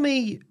 call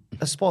me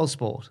a spoil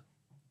sport.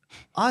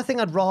 I think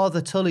I'd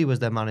rather Tully was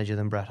their manager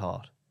than Bret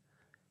Hart.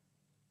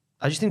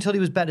 I just think Tully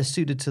was better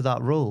suited to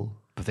that role.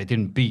 But they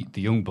didn't beat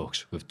the Young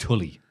Bucks with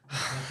Tully.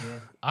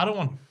 I don't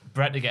want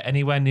Bret to get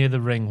anywhere near the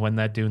ring when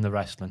they're doing the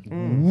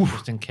wrestling,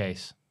 just in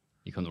case.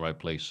 You come to the right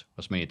place.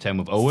 That's me at 10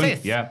 with Owen.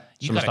 Fifth. Yeah.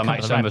 You gotta SummerSlam come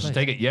to the 97 right versus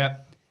place. Taker. Yeah.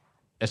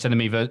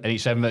 SNME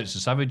 87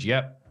 versus Savage.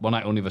 Yeah. One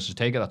Night Only versus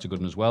Taker. That's a good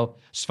one as well.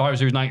 Survivor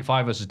Series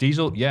 95 versus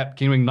Diesel. Yeah.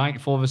 King Ring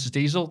 94 versus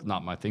Diesel.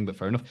 Not my thing, but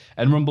fair enough.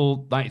 And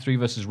Rumble 93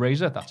 versus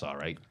Razor. That's all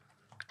right.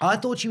 I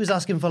thought she was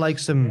asking for like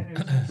some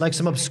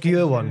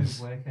obscure ones.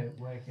 Work a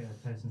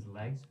person's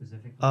leg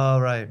specifically. Oh,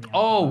 right.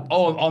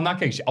 Oh, in that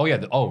case. Oh,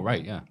 yeah.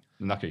 Right. Yeah.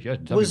 In that case, yeah.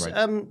 Was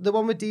Right. the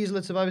one with Diesel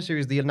at Survivor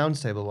Series the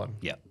announce table one?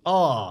 Yeah.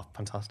 Oh,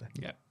 fantastic.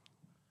 Yeah.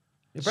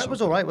 Brett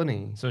was all right, wasn't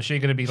he? So is she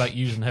going to be like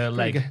using her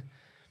leg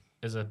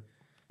as a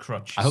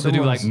crutch? I hope they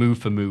do like move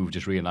for move,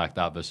 just reenact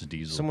that versus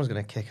Diesel. Someone's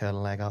going to kick her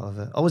leg out of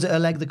it. Oh, was it her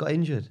leg that got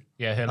injured?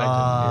 Yeah, her leg.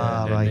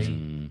 Ah, her right.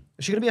 knee.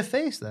 Is she going to be a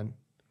face then?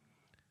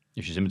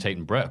 If she's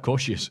imitating Brett, of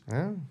course she is.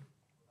 Yeah.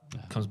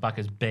 Comes back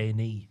as Bay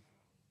Knee.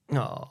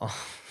 Oh.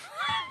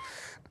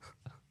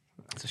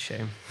 That's a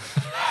shame.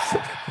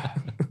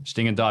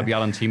 Sting and Darby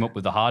Allin team up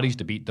with the Hardys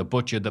to beat the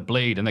Butcher, the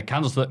Blade, and the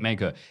Candlestick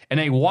Maker in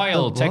a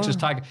wild Texas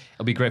tag.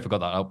 It'll be great if I got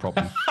that out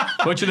properly.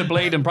 Butcher, the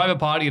Blade, and Private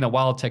Party in a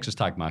wild Texas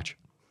tag match.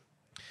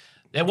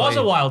 There was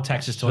a wild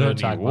Texas tornado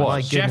tag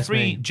match.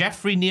 My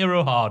Jeffrey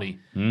Nero Hardy.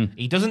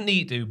 He doesn't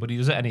need to, but he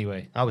does it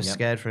anyway. I was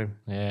scared for him.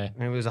 Yeah.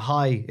 It was a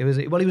high. He was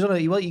on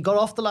he got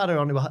off the ladder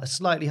on a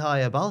slightly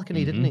higher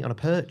balcony, didn't he? On a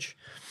perch.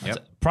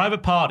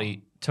 Private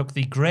Party took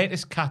the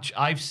greatest catch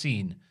I've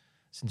seen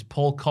since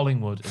Paul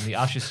Collingwood in the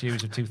Ashes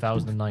series of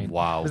 2009.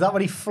 Wow. Was that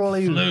when he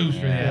flew? Flew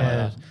through the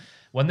air like that.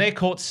 When they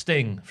caught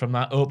Sting from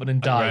that opening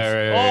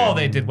dive, Right.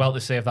 they did well to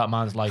save that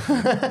man's life.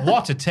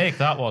 What a take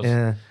that was.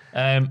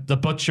 Yeah. The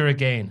Butcher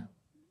again.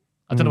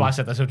 I don't know why I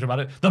said that so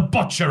dramatic. The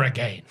Butcher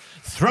again.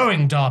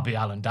 Throwing Darby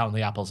Allin down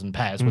the apples and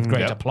pears with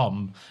great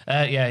aplomb.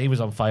 He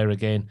was on fire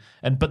again.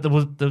 But there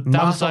was the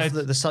downside.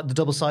 The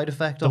double side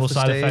effect. Double off the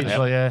side stage. effect as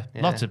well, yeah.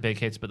 Lots of big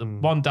hits. But the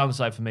one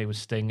downside for me was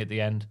Sting at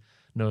the end.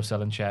 No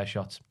selling chair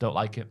shots. Don't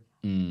like it.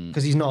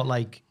 Because he's not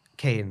like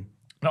Kane.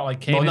 Not like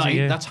Kane. Well, is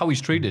he? that's how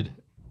he's treated.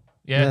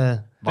 Yeah.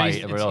 By But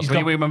everyone else. he's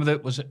Wait, got- remember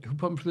that? Was it who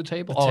put him through the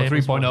table? The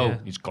table's 3.0. one, yeah.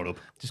 He's got up.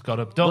 Just got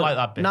up. Don't like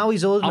that bit. Now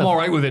he's old enough. I'm all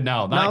right with it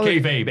now. That Now-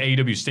 kayfabe,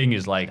 AEW Sting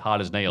is like hard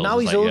as nails. Now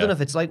It's he's like, old yeah.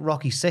 enough. It's like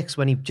Rocky VI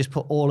when he just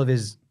put all of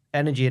his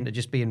energy into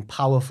just being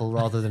powerful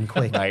rather than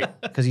quick. Right.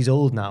 Because he's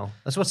old now.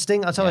 That's what Sting.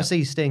 That's how I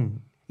see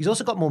Sting. He's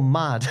also got more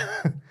mad.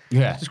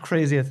 Yeah. Just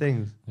crazier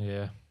things.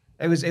 Yeah.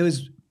 It was.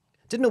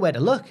 Didn't know where to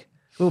look.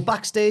 We were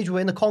backstage. We were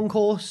in the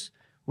concourse.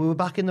 We were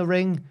back in the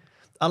ring.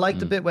 I liked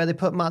the bit where they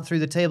put Matt through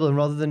the table and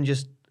rather than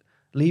just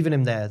leaving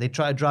him there, they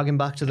tried to drag him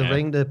back to the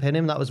ring to pin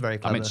him. That was very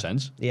clever. That made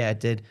sense. Yeah, it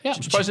did. Yeah,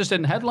 I'm surprised this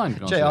didn't headline.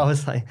 JR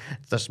was like,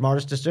 it's the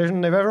smartest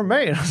decision they've ever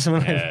made. Or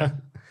something like that.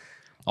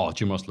 Oh,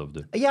 Jim Ross loved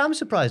it. Yeah, I'm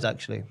surprised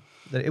actually.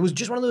 That it was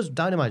just one of those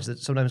dynamites that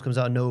sometimes comes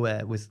out of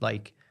nowhere with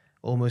like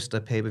almost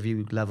a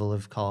pay-per-view level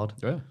of card.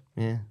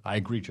 Yeah. I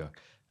agree, Jack.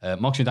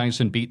 Moxley and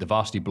Danielson beat the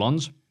Varsity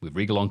Blondes with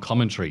Regal on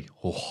commentary.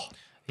 Oh,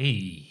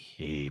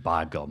 Hey,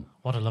 by gum.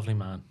 what a lovely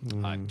man. Do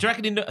you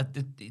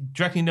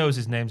reckon he knows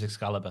his name's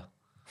Excalibur?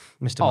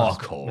 Mr. Oh,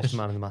 Mask. of course. Mr.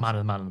 Man in the Mask. Man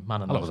in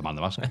the I love the Man in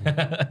the Mask.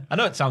 I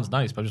know it sounds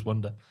nice, but I just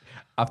wonder.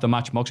 After the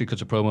match, Moxley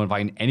cuts a promo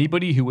inviting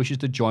anybody who wishes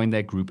to join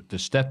their group to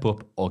step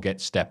up or get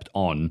stepped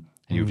on.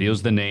 And he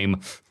reveals the name,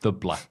 the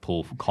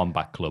Blackpool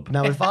Combat Club.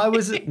 Now, if I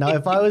was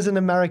an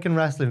American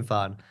wrestling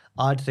fan,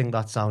 I'd think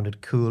that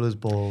sounded cool as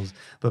balls.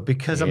 But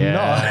because I'm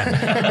not,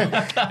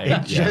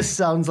 it just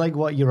sounds like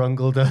what your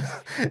uncle does.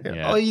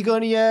 Oh, you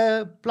going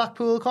to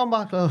Blackpool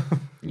Combat Club?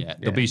 Yeah,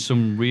 there'll be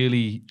some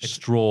really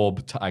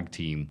strobe tag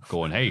team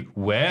going, hey,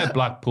 we're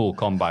Blackpool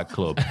Combat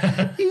Club.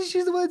 He's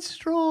used the word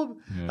strobe.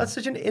 That's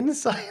such an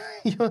insight.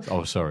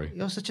 Oh, sorry.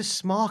 You're such a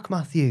smark,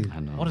 Matthew. I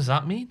know. What does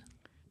that mean?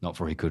 Not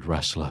very good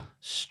wrestler.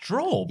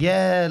 Strobe?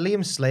 Yeah,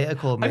 Liam Slater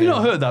called me. Have you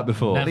not heard that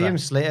before? Never. Liam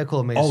Slater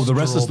called me. Oh, the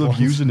wrestlers strobe love once.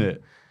 using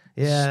it.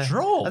 Yeah.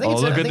 Strobe? I think Oh,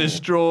 it's- look I at think- this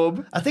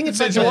strobe. I think it's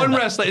There's like one a-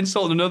 wrestler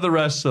insulting another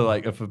wrestler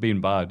like for being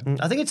bad.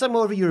 I think it's like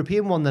more of a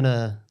European one than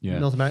a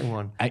North American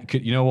one.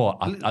 You know what?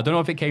 I don't know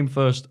if it came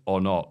first or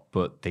not,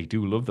 but they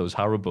do love those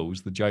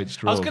Haribos, the giant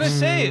strobes. I was going to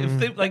say, if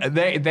they, like,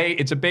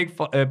 It's a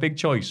big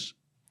choice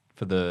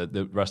for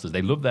the wrestlers.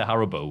 They love their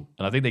Haribo,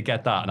 and I think they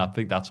get that, and I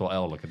think that's what.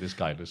 Oh, look at this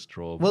guy, this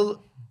strobe.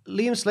 Well,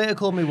 Liam Slater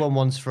called me one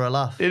once for a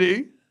laugh. Did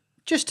he?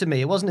 Just to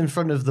me. It wasn't in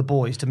front of the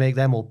boys to make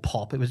them all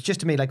pop. It was just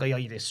to me like, oh, yeah,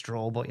 you did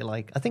straw, but you're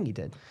like, I think he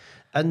did.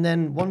 And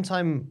then one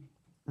time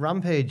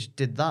Rampage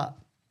did that.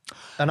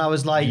 And I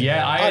was like...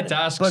 Yeah, I had to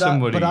ask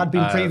somebody. But I'd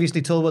been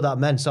previously told what that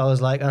meant, so I was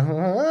like, I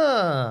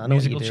know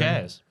musical what you're doing.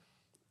 chairs.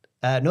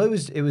 No,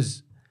 it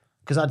was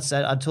because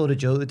I'd told a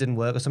joke that didn't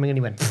work or something, and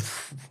he went...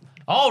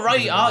 Oh, right.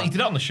 He did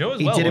it on the show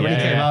as well. He did it when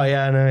he came out,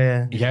 yeah, I know,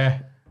 yeah. Yeah.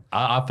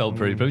 I felt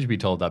pretty privileged to be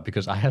told that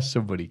because I asked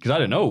somebody, because I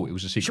don't know, it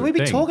was a secret Should we be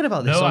thing. talking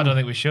about this? No, I don't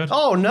think we should.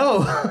 Oh, no.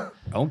 I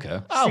don't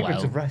care.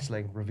 Secrets of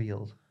wrestling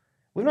revealed.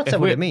 We've not said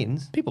what it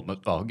means. People,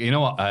 you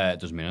know what? It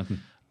doesn't mean anything.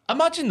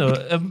 Imagine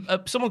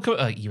though, someone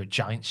come, you're a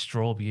giant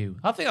straw, you.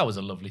 I think that was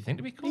a lovely thing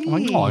to be called.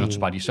 Oh, not so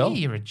bad yourself.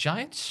 You're a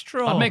giant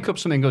straw. I'd make up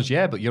something that goes,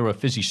 yeah, but you're a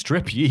fizzy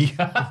strip, ye.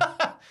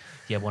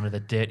 Yeah, one of the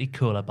dirty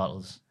cola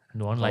bottles.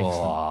 No one likes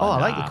them. I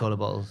like the cola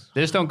bottles. They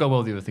just don't go well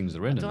with the other things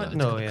they're in. I don't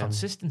like the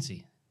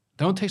consistency.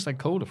 They don't taste like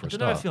cola for a I don't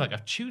start. know, I feel like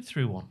I've chewed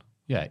through one.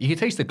 Yeah, you can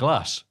taste the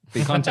glass, but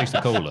you can't taste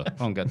the cola. I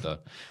don't get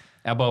that.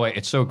 And by the way,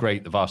 it's so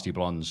great, the Varsity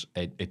Blondes.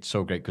 It's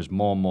so great because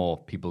more and more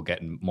people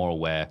getting more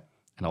aware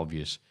and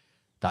obvious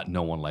that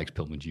no one likes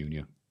Pillman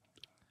Jr.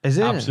 Is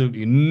it?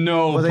 Absolutely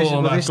no Were they- pull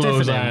on were they that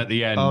clothesline stiffening? at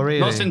the end. Oh, really?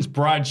 Not since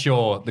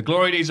Bradshaw. The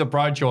glory days of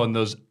Bradshaw and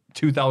those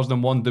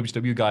 2001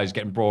 WCW guys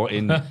getting brought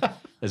in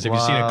as if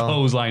you've seen a Wow.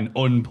 clothesline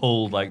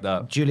unpulled like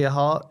that. Julia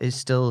Hart is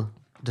still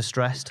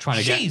distressed. Trying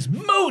to get... She's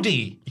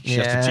moody.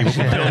 Just to team up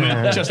with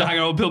Pillman. Just to hang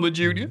out with Pillman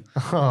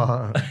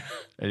Jr.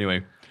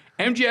 Anyway,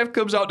 MJF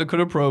comes out to cut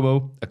a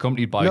promo,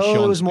 accompanied by no, Sean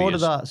there was more to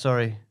Spears. that.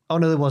 Sorry. Oh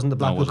no, there wasn't. The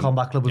Blackpool wasn't.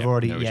 Combat Club. We've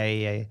already. no,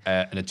 Yeah.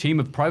 And a team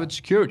of private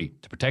security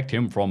to protect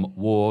him from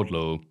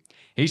Wardlow.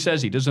 He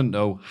says he doesn't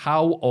know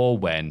how or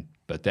when,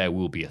 but there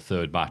will be a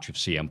third match with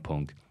CM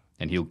Punk,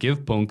 and he'll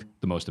give Punk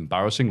the most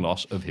embarrassing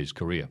loss of his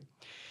career.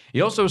 He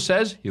also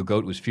says he'll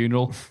go to his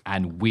funeral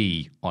and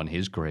wee on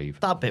his grave.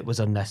 That bit was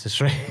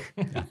unnecessary.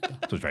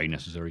 It was very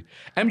necessary.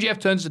 MJF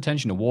turns his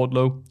attention to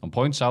Wardlow and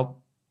points out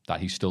that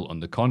he's still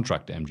under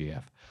contract to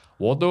MJF.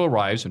 Wardlow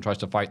arrives and tries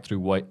to fight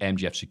through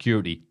MJF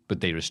security, but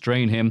they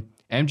restrain him.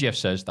 MJF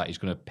says that he's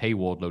going to pay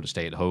Wardlow to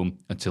stay at home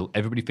until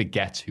everybody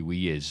forgets who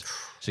he is.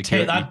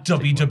 Take that,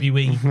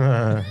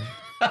 WWE.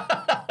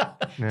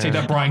 Take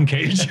that, Brian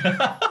Cage.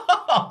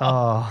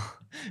 Oh.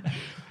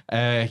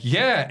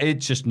 Yeah,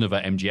 it's just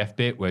another MJF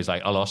bit where he's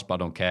like, I lost, but I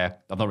don't care.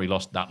 I've not really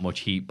lost that much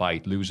heat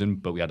by losing,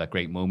 but we had that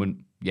great moment.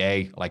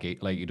 Yay, like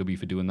AEW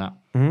for doing that.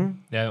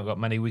 Yeah, we've got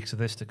many weeks of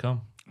this to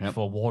come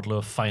before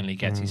Wardlow finally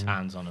gets his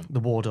hands on him. The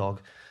War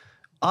Dog.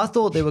 I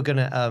thought they were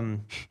gonna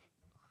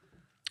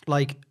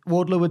like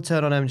Wardlow would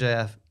turn on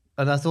MJF,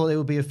 and I thought it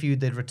would be a feud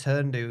they'd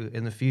return to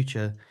in the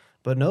future.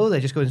 But no, they're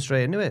just going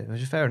straight into it,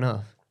 which is fair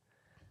enough.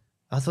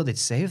 I thought they'd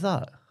save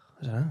that.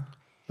 I don't know.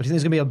 But do you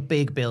think there's going to be a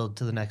big build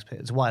to the next pay?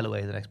 It's a while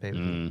away, the next pay.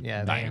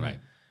 Yeah, Right.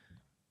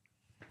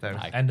 Fair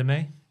enough. End of May?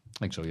 I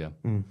think so, yeah.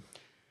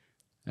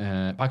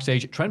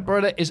 Backstage, Trent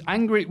Beretta is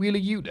angry at Wheeler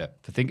Yuta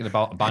for thinking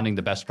about abandoning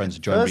the best friends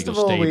to join First Regal of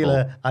all, stable.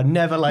 Wheeler, I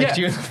never liked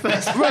you in the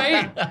first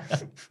Right.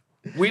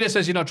 Wheeler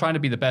says he's not trying to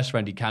be the best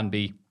friend he can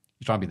be.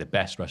 He's trying to be the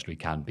best wrestler he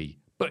can be.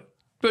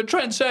 But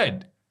Trent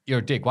said, you're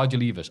a dick. Why'd you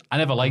leave us? I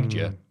never liked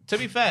you. To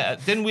be fair,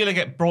 didn't Wheeler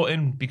get brought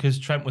in because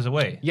Trent was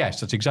away?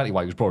 Yes, that's exactly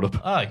why he was brought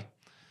up. Aye.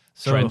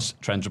 So,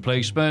 Trent's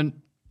replacement,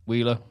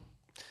 Wheeler.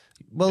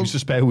 Well, Who's the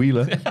spare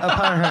Wheeler?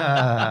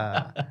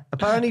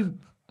 Apparently,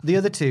 the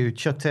other two,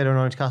 Chuck Taylor and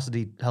Orange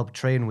Cassidy, helped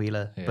train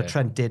Wheeler, but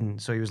Trent didn't.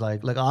 So he was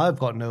like, I've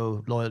got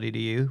no loyalty to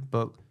you,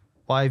 but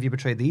why have you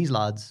betrayed these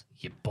lads?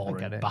 You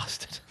boring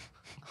bastard.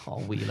 Oh,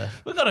 Wheeler.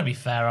 We've got to be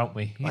fair, aren't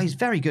we? He's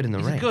very good in the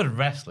He's ring. a good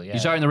wrestler, yeah.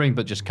 He's out in the ring,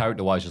 but just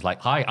character-wise, just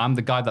like, hi, I'm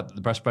the guy that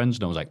the best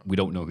friends know. It's like, we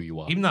don't know who you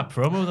are. Even that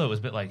promo, though, was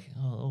a bit like,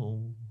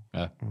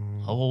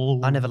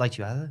 I never liked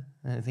you either.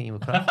 I didn't think you were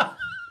crap.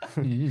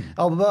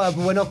 But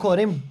we're not calling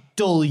him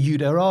Dull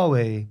Yuta, are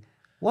we?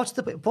 What's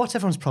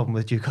everyone's problem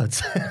with Duke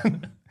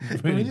Hudson?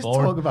 Can we just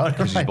talk about it?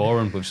 Because he's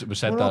boring. We've said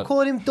We're that. not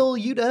calling him Dull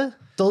Yuta.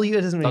 Dull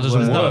Yuta doesn't That really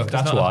doesn't work. work.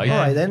 That's why. All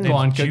right, then. Go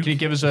on, can you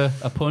give us a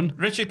pun?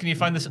 Richard, can you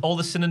find all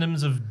the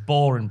synonyms of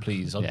boring,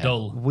 please, or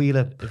dull?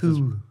 Wheeler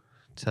Poo.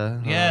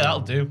 Yeah,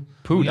 that'll do.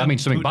 Poo, that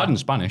means something bad in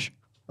Spanish.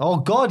 Oh,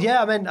 God,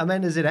 yeah. I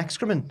meant is it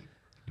excrement?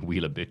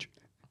 Wheeler, bitch.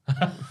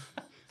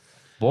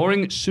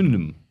 Boring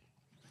synonym.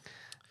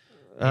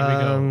 Here we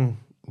go.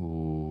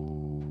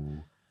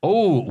 Ooh.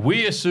 Oh,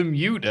 Wearsome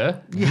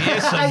Yuta.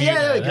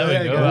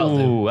 There we go.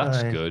 Oh,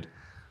 that's Right. good.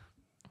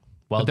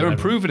 Well, They're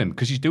improving him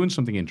because he's doing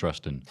something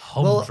interesting.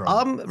 Well,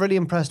 I'm really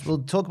impressed. We'll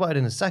talk about it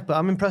in a sec, but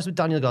I'm impressed with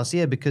Daniel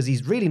Garcia because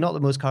he's really not the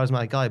most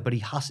charismatic guy, but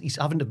he's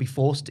having to be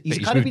forced. But he's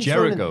kind of moved been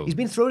thrown in, Jericho. he's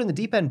been thrown in the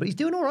deep end, but he's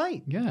doing all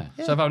right. Yeah.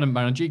 So having a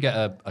manager, you get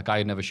a guy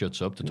who never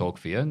shuts up to talk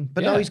for you. And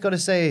But now he's got to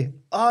say,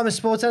 I'm a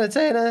sports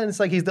entertainer. And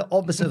it's like he's the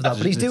opposite of that,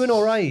 but he's doing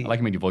all right. I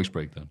like him in your voice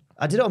break then.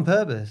 I did it on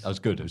purpose. That was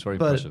good. It was very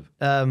But impressive.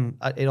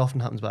 it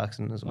often happens by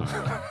accident as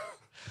well.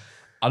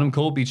 Adam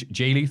Cole beats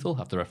Jay Lethal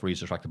after the referee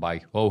is distracted by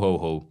Ho Ho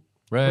Ho.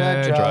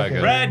 Red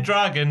Dragon. Red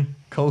Dragon.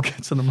 Cole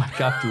gets on the mic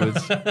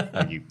afterwards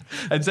Thank you,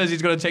 and says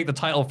he's going to take the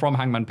title from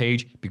Hangman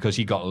Page because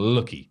he got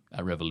lucky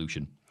at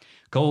Revolution.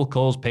 Cole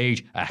calls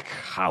Paige a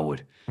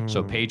coward.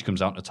 So Paige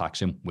comes out and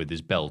attacks him with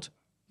his belt.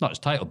 Not his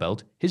title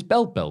belt, his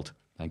belt.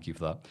 Thank you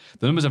for that.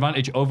 The numbers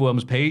advantage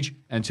overwhelms Paige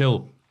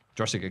until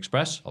Jurassic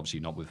Express,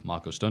 obviously not with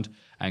Marco Stunt,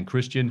 and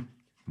Christian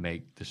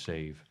make the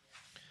save.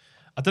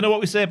 I don't know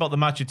what we say about the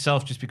match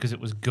itself just because it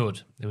was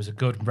good. It was a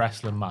good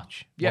wrestling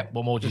match. Yeah.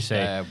 What more would you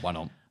say? Why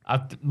not?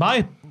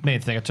 My main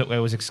thing I took away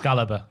was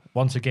Excalibur,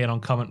 once again on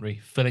commentary,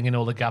 filling in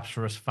all the gaps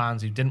for us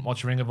fans who didn't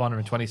watch Ring of Honor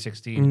in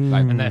 2016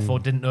 and therefore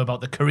didn't know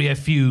about the career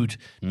feud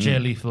Jay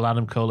Lethal and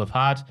Adam Cole have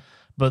had.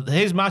 But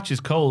his matches,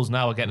 Cole's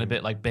now are getting a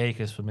bit like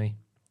Baker's for me.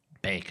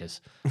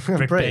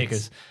 Britt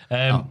Baker's.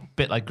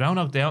 Bit like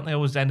Groundhog Day, aren't they?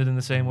 Always ended in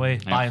the same way,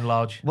 by and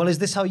large. Well, is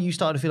this how you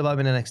started to feel about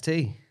him in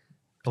NXT?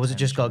 Or was it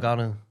just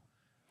Gargano?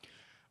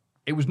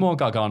 It was more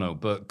Gargano,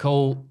 but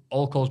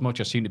all Cole's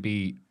matches seem to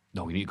be,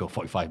 no, we need to go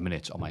 45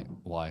 minutes. I'm like,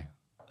 why?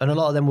 And a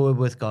lot of them were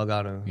with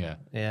Gargano.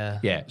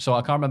 Yeah. So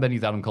I can't remember any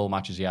of the Adam Cole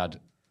matches he had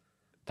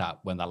that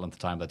went that length of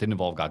time that didn't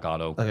involve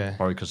Gargano. Okay.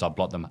 Probably because I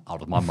blocked them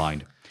out of my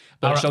mind.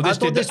 But, Right. so I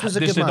thought this was a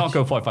good did not match.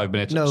 go 45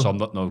 minutes, No. so I'm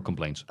not, no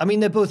complaints. I mean,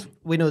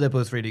 we know they're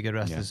both really good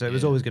wrestlers, so it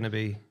was always going to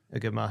be a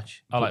good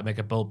match. I like to make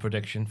a bold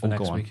prediction for Oh,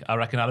 next go on. week. I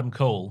reckon Adam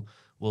Cole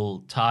will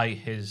tie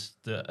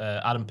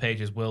Adam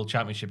Page's World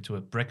Championship to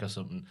a brick or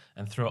something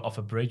and throw it off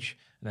a bridge,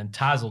 and then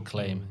Taz will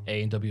claim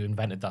A&W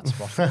invented that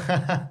spot.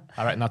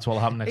 I reckon that's what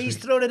will happen next He's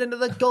week. thrown it into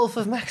the Gulf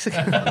of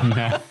Mexico.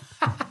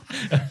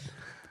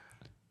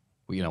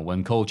 Well, you know,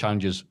 when Cole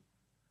challenges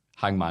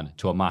Hangman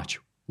to a match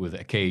with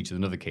a cage, with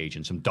another cage,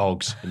 and some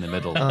dogs in the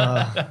middle.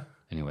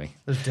 Anyway.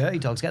 Those dirty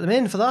dogs, get them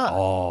in for that.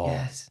 Oh.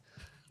 Yes.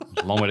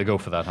 A long way to go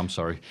for that, I'm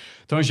sorry.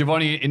 Tony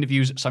Schiavone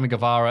interviews Sammy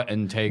Guevara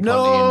and Tay Conti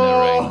in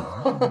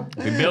the ring.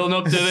 We've been building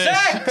up to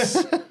this.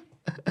 Sex!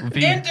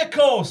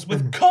 Intercourse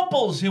with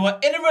couples who are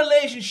in a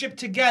relationship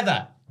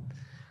together.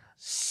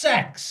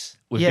 Sex.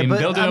 We've been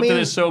building up to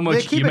this so much.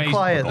 They keep it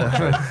quiet,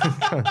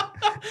 though.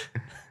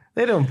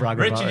 They don't brag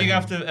about it. Richard, you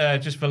have to,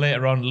 just for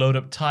later on, load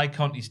up Ty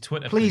Conti's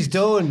Twitter. Please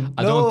don't.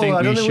 I don't think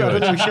we should. I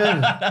don't think we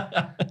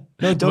should.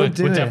 No, don't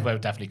do it. We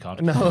definitely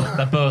can't. No.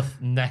 They're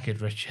both naked,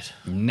 Richard.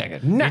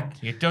 Naked.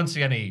 You don't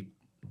see any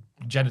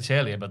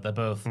genitalia, but they're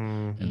both,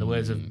 in the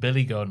words of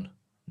Billy Gunn,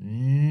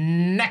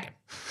 naked.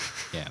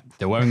 Yeah,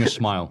 they're wearing a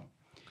smile.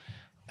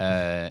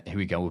 Here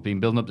we go. We've been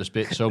building up this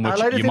bit so much. I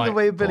like to you think might the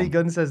way Billy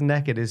Gunn says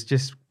naked is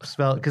just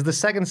spelled, because the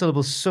second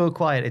syllable's so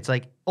quiet, it's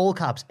like all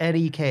caps,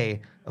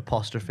 N-E-K,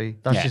 apostrophe.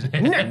 That's just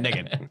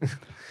naked.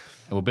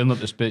 And we're building up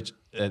this bit,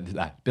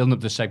 building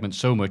up this segment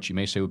so much, you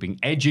may say we've been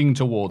edging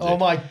towards it. Oh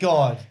my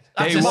God.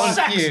 That's a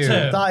sex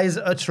term. That is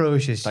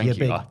atrocious, Thank you you.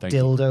 big Thank you.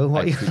 dildo.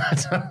 What are you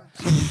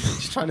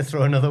just trying to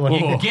throw another one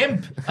You in.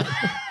 gimp.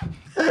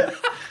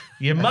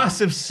 You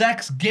massive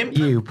sex gimp.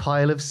 You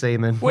pile of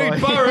semen. Wait, Why-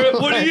 Barrett,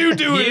 what are you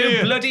doing You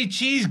here? bloody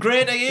cheese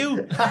grater,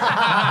 you.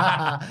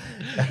 That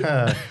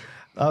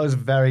was a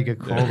very good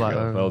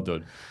callback. Well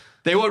done.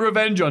 They want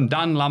revenge on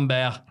Dan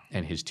Lambert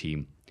and his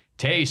team.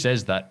 Tay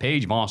says that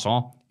Paige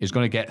Vincent is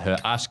going to get her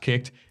ass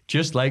kicked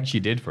just like she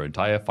did for her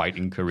entire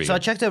fighting career. So I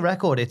checked her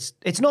record. It's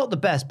not the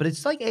best, but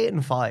it's like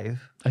 8-5. I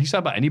think it's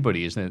about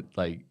anybody, isn't it?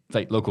 Like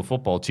local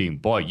football team.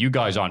 Boy, you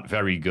guys aren't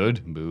very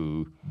good.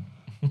 Boo.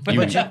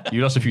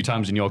 You lost a few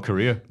times in your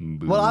career.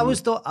 Boo. Well, I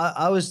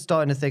was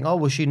starting to think, oh,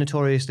 was she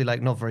notoriously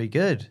like not very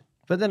good?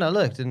 But then I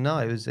looked, and no,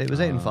 it was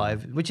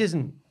 8-5, which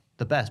isn't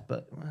the best,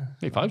 but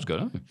 5's good,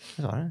 huh?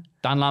 it's all right.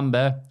 Dan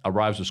Lambert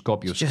arrives with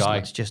Scorpio Sky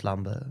It's just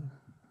Lambert.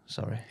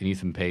 Sorry. and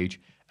Ethan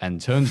Page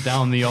and turns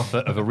down the offer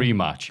of a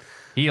rematch.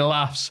 He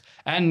laughs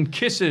and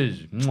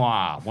kisses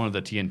mwah, one of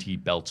the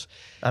TNT belts.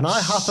 And I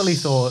happily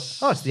thought,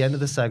 oh, it's the end of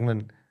the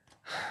segment.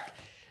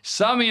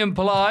 Sammy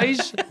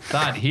implies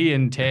that he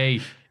and Tay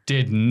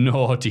did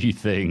naughty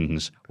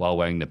things while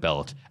wearing the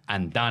belt.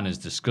 And Dan is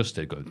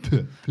disgusted,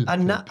 going,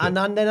 And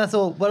then I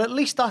thought, well, at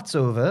least that's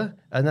over.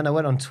 And then I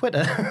went on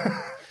Twitter.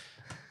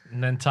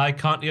 And then Ty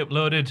Conti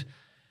uploaded.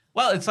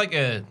 Well, it's like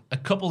a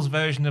couple's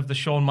version of the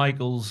Shawn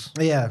Michaels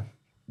Yeah.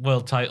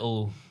 world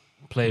title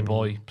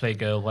Playboy,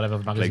 Playgirl, whatever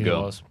magazine it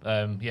Playgirl. was.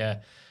 Yeah.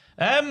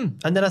 And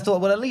then I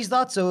thought, well, at least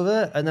that's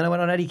over. And then I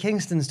went on Eddie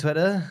Kingston's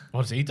Twitter.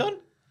 What's he done?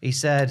 He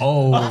said,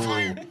 oh.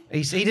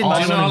 he didn't. Oh,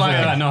 mention no, his like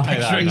name. that, no, like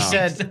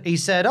that, He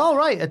said, oh,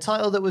 right, a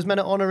title that was meant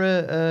to honor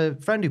a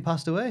friend who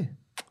passed away.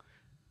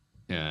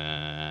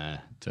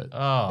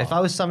 Oh. If I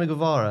was Sammy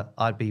Guevara,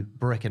 I'd be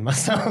bricking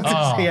myself to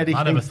Oh, see Eddie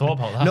I never Kingston. thought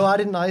about that. No, I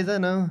didn't either,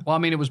 no. Well, I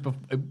mean, it was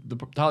the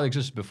title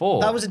existed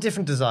before. That was a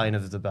different design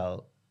of the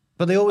belt.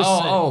 But they always say...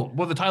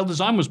 well, the title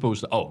design was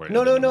supposed to... Oh, right.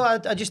 No,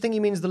 I just think he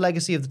means the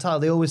legacy of the title.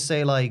 They always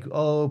say, like,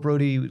 oh,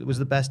 Brody was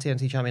the best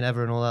TNT champion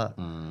ever and all that.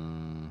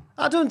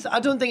 I don't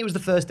think it was the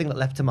first thing that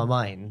leapt to my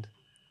mind.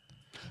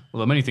 Well,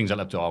 there are many things that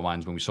leapt to our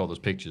minds when we saw those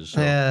pictures. So,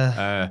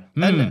 Yeah.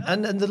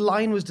 And the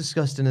line was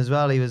disgusting as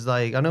well. He was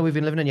like, I know we've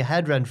been living in your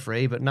head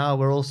rent-free, but now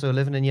we're also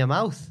living in your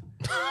mouth.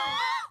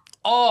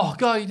 Oh,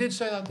 God, you did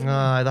say that. didn't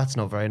you? That's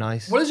not very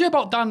nice. What is it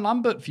about Dan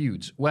Lambert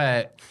feuds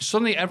where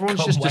suddenly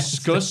everyone's just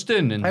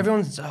disgusting and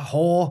Everyone's a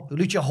whore.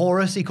 Lucha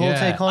Horus, he called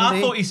Yeah. Tay Conti.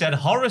 I thought he said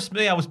Horace.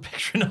 Me, I was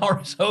picturing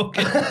Horace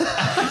Hogan.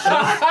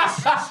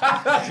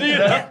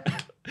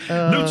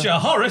 Lucha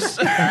Horace.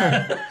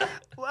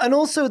 And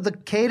also the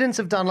cadence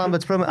of Dan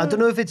Lambert's promo. I don't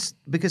know if it's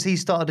because he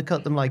started to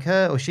cut them like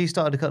her or she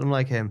started to cut them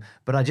like him,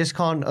 but I just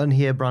can't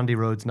unhear Brandy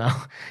Rhodes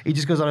now. He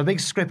just goes on a big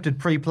scripted,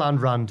 pre-planned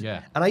rant.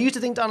 Yeah. And I used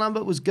to think Dan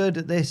Lambert was good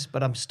at this,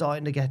 but I'm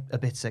starting to get a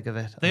bit sick of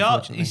it. They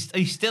are. He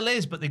still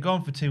is, but they're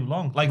gone for too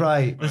long. Like the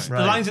right.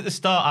 lines at the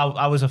start,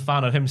 I was a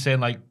fan of him saying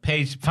like,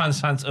 "Paige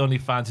fans only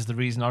fans is the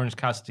reason Orange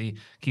Cassidy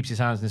keeps his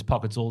hands in his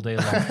pockets all day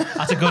long."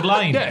 That's a good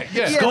line.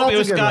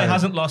 Scorpio Sky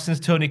hasn't lost since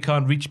Tony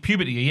Khan reached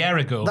puberty a year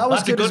ago. That was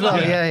That's good a good as well.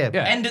 line.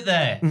 Yeah. End it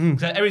there.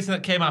 So everything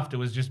that came after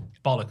was just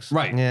bollocks.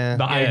 Right. Yeah.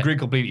 But I agree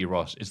completely,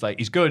 Ross. It's like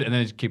he's good, and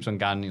then it keeps on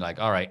going. You're like,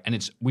 all right.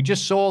 And we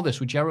just saw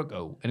this with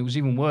Jericho, and it was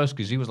even worse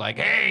because he was like,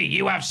 "Hey,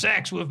 you have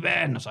sex with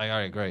men." I was like, all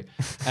right, great.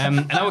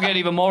 And now we're getting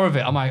even more of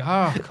it. I'm like,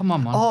 oh, come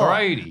on, man,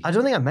 variety. I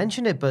don't think I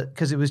mentioned it, but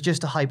because it was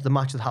just to hype the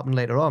match that happened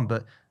later on.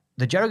 But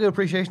the Jericho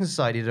Appreciation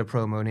Society did a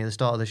promo near the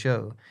start of the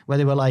show where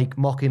they were like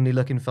mockingly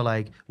looking for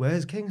like,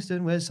 "Where's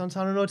Kingston? Where's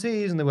Santana and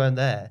Ortiz?" And they weren't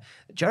there.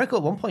 Jericho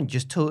at one point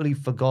just totally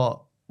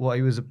forgot what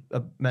he was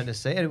meant to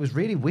say, and it was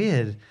really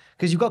weird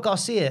because you've got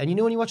Garcia, and you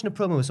know when you're watching a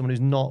promo with someone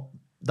who's not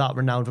that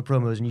renowned for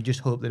promos, and you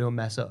just hope they don't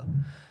mess up.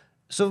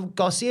 So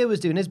Garcia was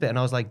doing his bit, and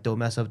I was like, "Don't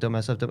mess up, don't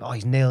mess up, don't." Oh,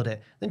 he's nailed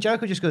it. Then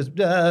Jericho just goes,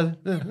 I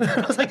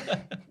was like,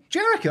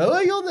 "Jericho,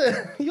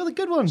 you're the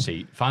good one."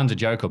 See, fans of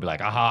Jericho be like,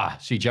 "Aha!"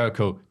 See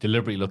Jericho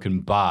deliberately looking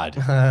bad.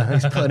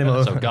 He's putting him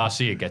over. So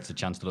Garcia gets the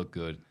chance to look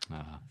good.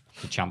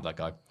 The champ, that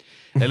guy.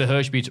 Layla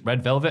Hirsch beats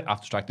Red Velvet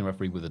after striking the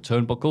referee with a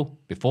turnbuckle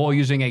before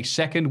using a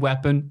second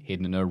weapon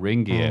hidden in her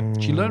ring gear.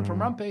 She learned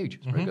from Rampage.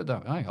 It's very good,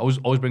 that. I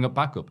always bring up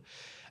backup.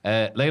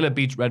 Layla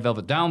beats Red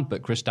Velvet down,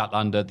 but Chris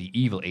Statlander, the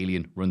evil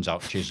alien, runs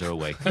out and chases her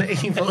away. The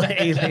evil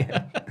alien.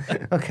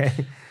 Okay.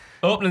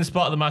 Opening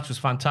spot of the match was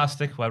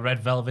fantastic, where Red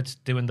Velvet's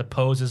doing the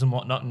poses and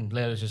whatnot, and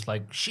Layla's just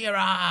like, "Shira!"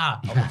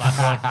 on the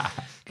back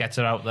row, gets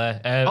her out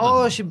there.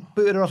 She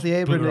booted her off the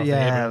apron.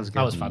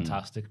 That was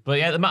fantastic. But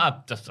yeah, the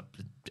matter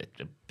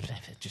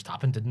it just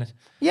happened, didn't it?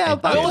 Yeah,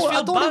 but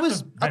I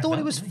thought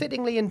it was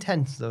fittingly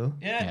intense though.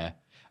 Yeah.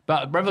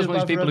 But Red Velvet's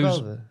one of these people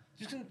who's...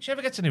 She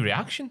never gets any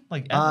reaction,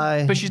 like.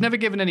 But she's never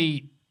given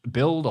any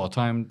build or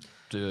time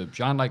to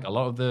shine like a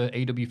lot of the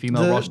AW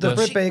female roster. The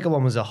Britt Baker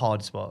one was a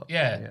hard spot.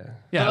 Yeah.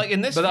 But like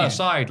in this, but that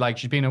aside, like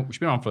she's been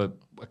on for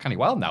kind of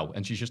while now,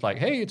 and she's just like,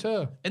 "Hey, it's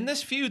her." In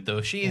this feud,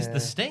 though, she is the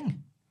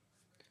Sting.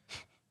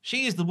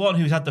 She is the one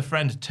who's had the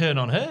friend turn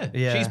on her.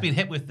 Yeah. She's been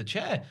hit with the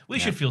chair. We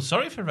should feel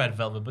sorry for Red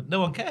Velvet, but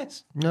no one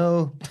cares.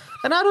 No,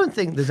 and I don't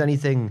think there's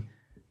anything.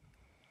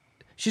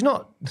 She's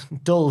not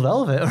dull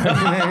velvet or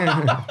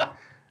anything.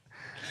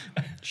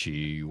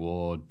 She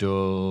wore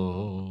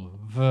dull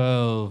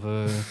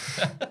velvet.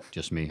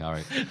 Just me, all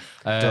right.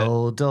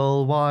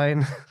 Dull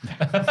wine.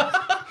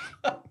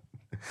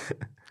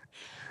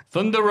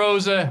 Thunder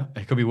Rosa.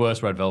 It could be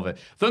worse, Red Velvet.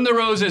 Thunder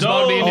Rosa is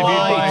about to be interviewed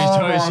by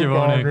Joy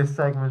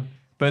Schiavone.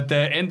 But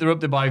they're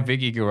interrupted by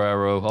Vicky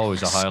Guerrero,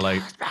 always a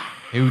highlight,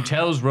 who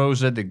tells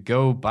Rosa to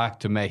go back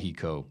to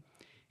Mexico.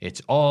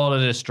 It's all a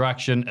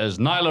distraction as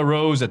Nyla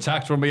Rose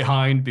attacks from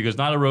behind because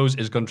Nyla Rose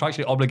is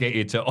contractually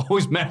obligated to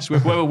always mess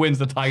with whoever wins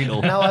the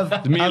title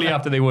immediately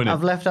after they win it.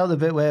 I've left out the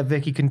bit where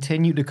Vicky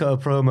continued to cut a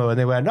promo and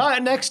they went, "All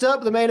right, next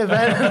up, the main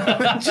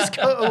event." Just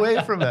cut away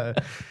from her.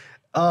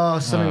 Oh,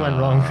 something went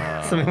wrong.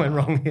 Something went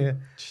wrong here.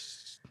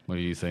 What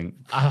do you think?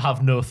 I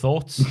have no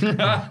thoughts.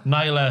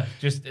 Nyla,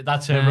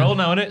 that's her role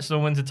now, isn't it? So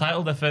wins the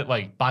title.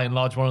 They're by and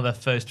large one of their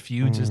first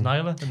feuds is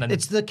Nyla. And then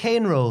it's the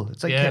Kane role.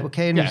 It's like what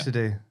Kane used to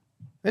do.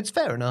 It's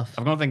fair enough.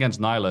 I've got nothing against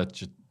Nyla.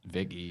 Just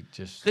Vicky.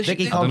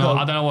 Vicky I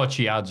don't know what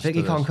she adds.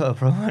 Vicky can't cut a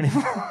promo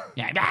anymore.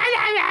 Yeah,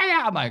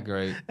 I'm like,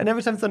 great. And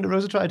every time Thunder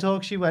Rosa tried to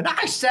talk, she went,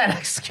 "I said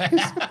excuse me."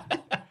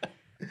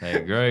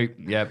 Hey, great.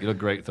 Yeah, you look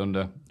great,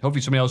 Thunder.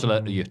 Hopefully somebody else will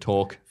let you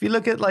talk. If you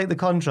look at like the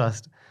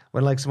contrast,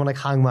 when like someone like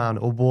Hangman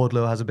or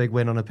Wardlow has a big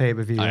win on a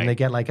pay-per-view and they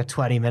get like a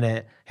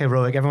 20-minute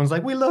heroic, everyone's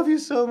like, "We love you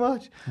so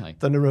much."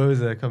 Thunder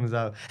Rosa comes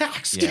out.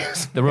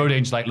 Excuse me. The road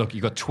agent's like, "Look,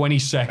 you got 20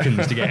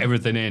 seconds to get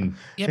everything in."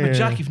 Yeah, but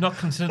Jack, you've not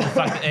considered the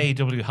fact that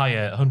AEW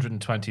hire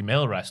 120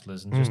 male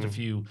wrestlers and just a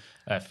few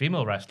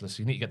female wrestlers.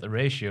 So you need to get the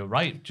ratio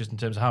right, just in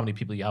terms of how many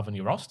people you have on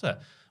your roster.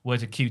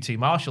 Where's a QT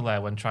Marshall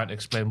there when trying to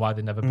explain why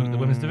they never booked the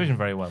women's division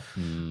very well?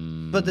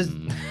 But there's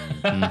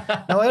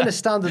now I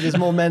understand that there's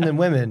more men than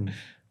women.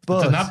 But it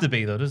doesn't have to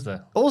be though, does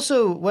there?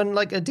 Also, when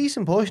like a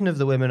decent portion of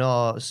the women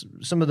are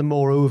some of the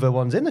more over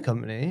ones in the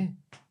company,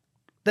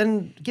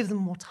 then give them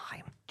more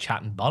time.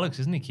 Chatting bollocks,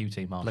 isn't he,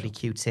 QT Marshall? Bloody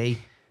QT.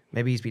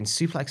 Maybe he's been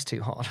suplexed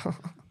too hard.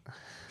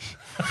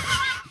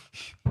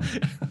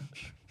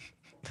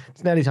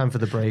 It's nearly time for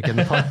the break in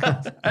the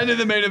podcast. End of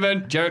the main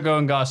event. Jericho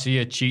and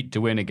Garcia cheat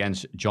to win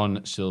against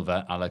John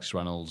Silver, Alex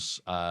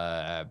Reynolds. So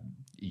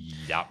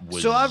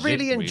I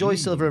really enjoy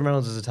Silver and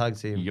Reynolds as a tag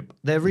team. Yep.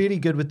 They're really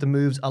good with the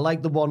moves. I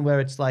like the one where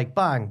it's like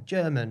bang,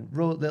 German,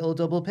 little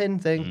double pin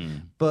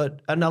thing.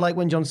 And I like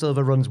when John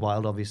Silver runs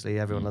wild, obviously.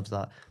 Everyone loves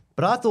that.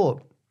 But I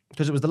thought,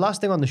 because it was the last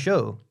thing on the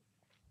show,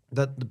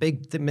 that the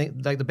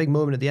big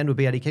moment at the end would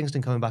be Eddie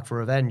Kingston coming back for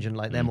revenge and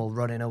like them all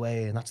running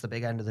away, and that's the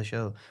big end of the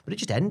show. But it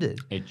just ended.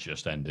 It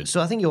just ended.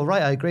 So I think you're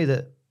right. I agree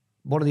that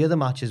one of the other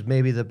matches,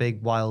 maybe the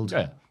big wild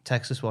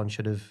Texas one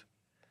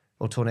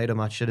or tornado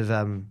match should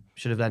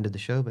have ended the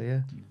show. But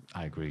yeah,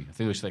 I agree. I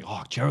think it was like,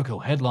 Jericho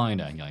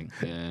headliner. And you're like,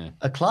 yeah.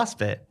 A class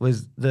bit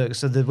was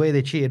the way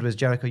they cheated was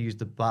Jericho used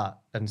the bat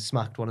and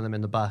smacked one of them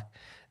in the back.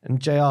 And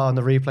JR on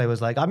the replay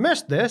was like, I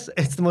missed this.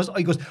 It's the most,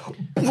 he goes,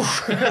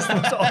 that's the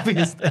most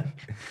obvious thing.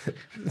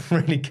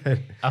 Really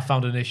good. I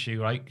found an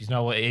issue, right? Because you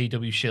know what,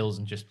 AEW shills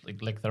and just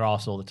lick their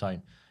arse all the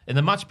time. In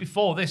the match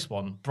before this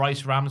one,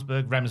 Bryce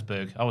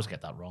Remsburg, I always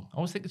get that wrong. I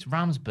always think it's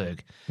Ramsburg.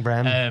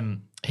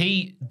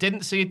 He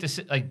didn't see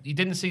he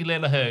didn't see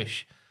Layla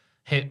Hirsch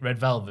hit Red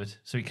Velvet,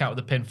 so he counted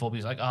the pinfall. But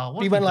he's like,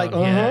 what? He went like,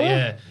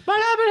 yeah.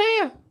 What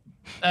happened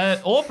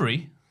here?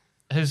 Aubrey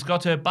has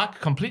got her back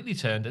completely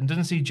turned and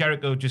doesn't see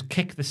Jericho just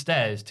kick the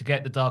stairs to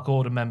get the Dark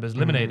Order members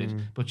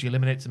eliminated, but she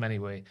eliminates them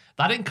anyway.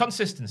 That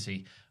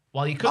inconsistency.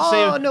 While you could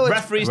see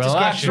referee's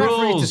discretion.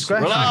 While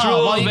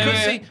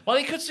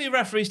you could see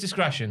referee's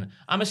discretion,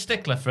 I'm a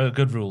stickler for a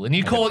good rule. And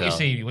you call what you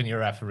see when you're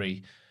a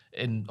referee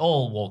in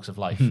all walks of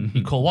life.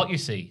 You call what you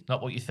see,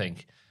 not what you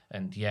think.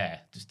 And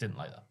just didn't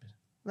like that bit.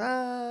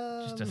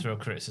 Just to throw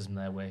criticism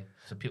their way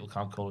so people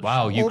can't call it.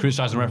 Wow, you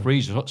criticising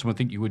referees. Someone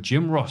think you were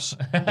Jim Ross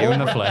here in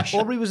the flesh.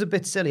 Aubrey was a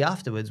bit silly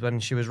afterwards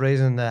when she was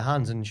raising their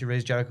hands and she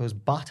raised Jericho's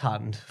bat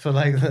hand for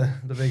like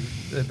the big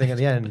thing at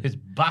the end. His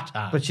bat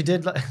hand. But she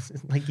did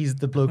like he's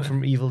the bloke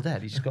from Evil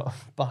Dead. He's got a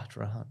bat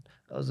for a hand.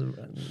 That was a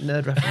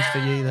nerd reference for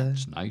you there.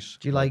 It's nice.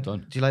 Do you like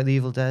the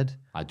Evil Dead?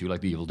 I do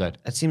like the Evil Dead.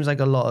 It seems like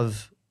a lot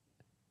of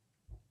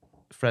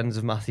friends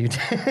of Matthew.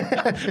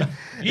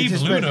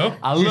 Evil Uno.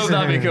 I love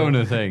that becoming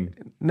a thing.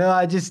 No,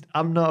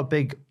 I'm not a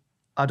big,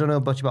 I don't know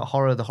much about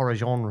the horror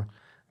genre,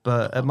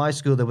 but at my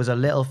school there was a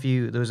little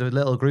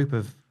group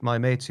of my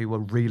mates who were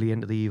really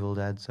into the Evil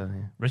Dead. So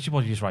yeah. Richard,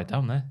 what did you just write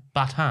down there?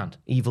 Bat hand.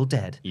 Evil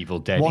Dead. Evil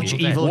Dead. Watch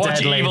Evil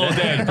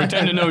Dead.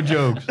 Pretend to know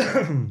jokes.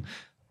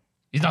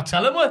 He's not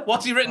telling me.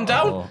 What's he written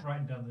down?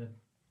 Writing down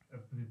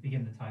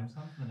begin the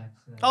timestamp for the next.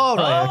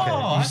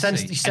 Okay. You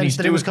sensed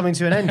that it was coming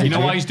to an end. You know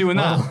why he's doing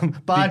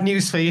that? Bad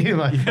news for you,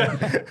 man.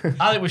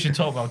 I think we should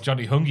talk about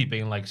Johnny Hungy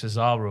being like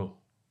Cesaro.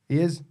 He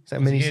is. It's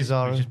like mini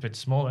Cesaro. He's just a bit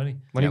small, isn't he?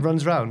 When he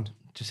runs round.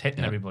 Just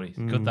hitting everybody.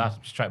 Good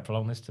that. Just try to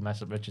prolong this to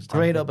mess up Richard's time.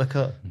 Great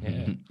uppercut.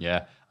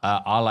 Yeah.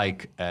 I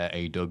like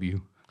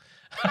AEW.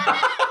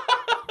 I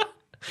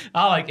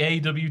like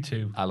AEW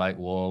too. I like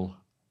Wall.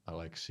 I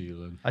like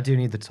Sealand. I do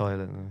need the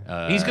toilet.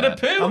 He's gonna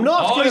poo. I'm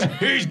not.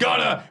 He's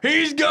gonna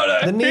poo.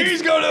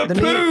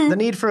 The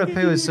need for a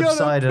poo has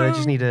subsided. I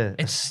just need a.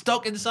 It's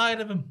stuck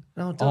inside of him.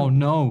 No, don't. Oh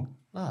no,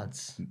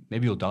 lads.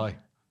 Maybe he'll die.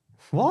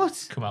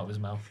 What? Come out of his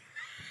mouth.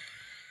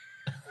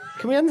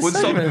 Can we end the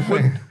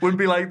segment? Would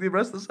be like the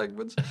rest of the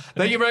segments.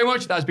 Thank you very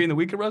much. That's been the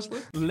Week of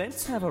Wrestling.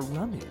 Let's have a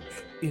rummage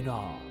in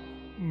our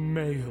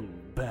mail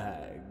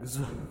bags.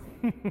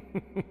 Let's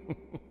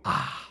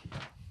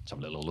have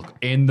a little look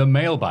in the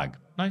mailbag.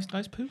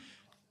 Nice poo.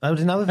 I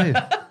didn't have a poo.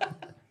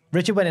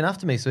 Richard went in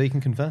after me, so he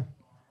can confirm.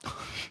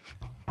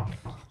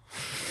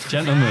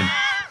 Gentlemen,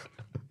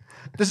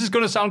 this is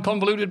going to sound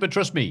convoluted, but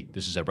trust me,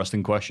 this is a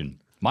wrestling question.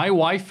 My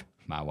wife,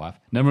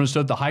 never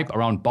understood the hype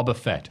around Boba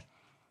Fett.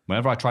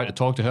 Whenever I tried to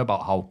talk to her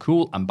about how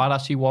cool and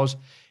badass he was,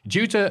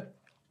 due to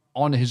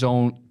on his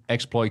own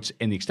exploits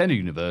in the extended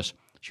universe,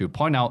 she would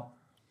point out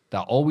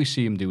that all we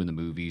see him do in the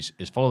movies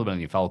is follow the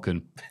Millennium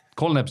Falcon,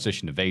 call an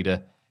opposition to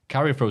Vader,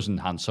 carry a frozen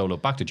Han Solo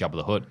back to Jabba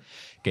the Hutt,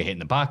 get hit in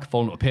the back,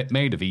 fall into a pit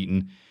made of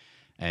eaten,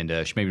 and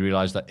she made me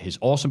realise that his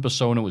awesome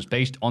persona was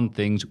based on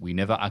things we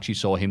never actually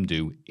saw him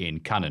do in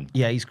canon.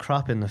 Yeah, he's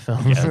crap in the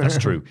film. Yeah, that's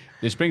true.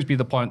 This brings me to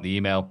the point of the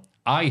email.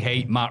 I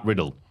hate Matt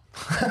Riddle.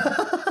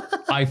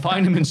 I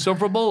find him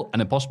insufferable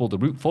and impossible to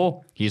root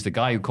for. He is the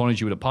guy who corners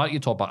you at a party to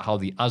talk about how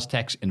the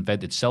Aztecs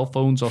invented cell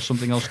phones or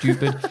something else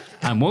stupid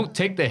and won't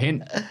take the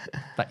hint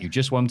that you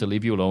just want him to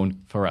leave you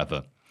alone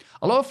forever.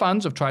 A lot of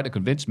fans have tried to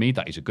convince me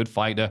that he's a good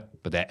fighter,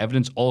 but their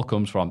evidence all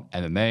comes from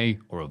MMA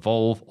or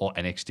Evolve or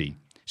NXT.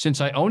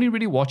 Since I only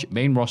really watch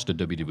main roster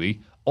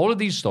WWE, all of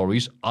these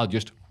stories are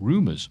just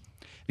rumors.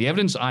 The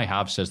evidence I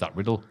have says that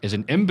Riddle is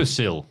an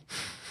imbecile.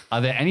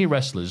 Are there any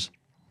wrestlers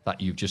that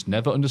you've just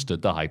never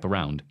understood the hype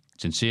around?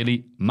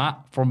 Sincerely, Matt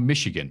from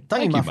Michigan.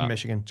 Thank you, Matt from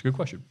Michigan. It's a good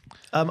question.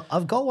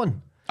 I've got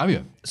one. Have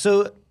you?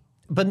 So,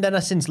 but then I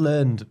since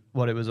learned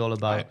what it was all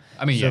about.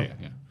 Yeah.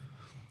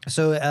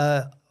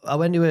 So I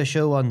went to a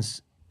show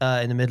once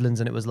in the Midlands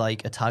and it was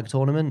like a tag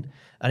tournament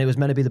and it was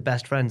meant to be the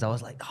best friends. I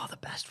was like, the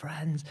best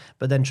friends.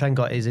 But then Trent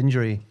got his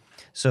injury.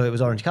 So it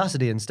was Orange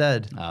Cassidy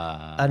instead.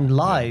 And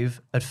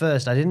live, at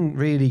first, I didn't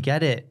really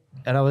get it.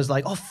 And I was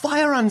like,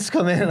 Fire Ant's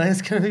coming. And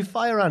it's going to be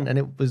Fire Ant. And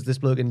it was this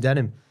bloke in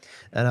denim.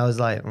 And I was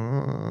like,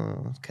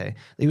 okay.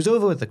 He was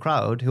over with the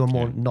crowd who are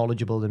more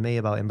knowledgeable than me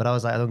about him. But I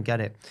was like, I don't get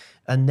it.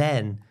 And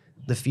then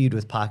the feud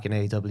with Pac and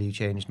AEW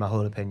changed my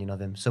whole opinion of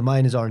him. So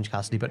mine is Orange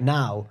Cassidy. But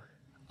now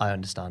I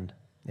understand.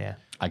 Yeah.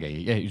 I get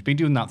you. Yeah, he's been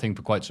doing that thing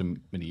for quite some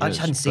many years. I just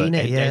hadn't seen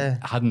it, It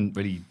hadn't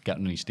really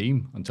gotten any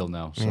steam until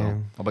now. So,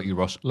 How about you,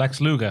 Ross?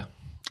 Lex Luger.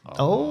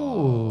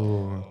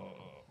 Oh.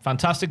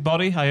 Fantastic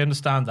body. I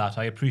understand that.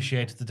 I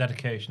appreciate the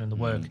dedication and the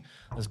work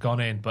that's gone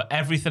in. But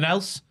everything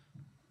else,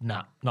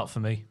 Nah, not for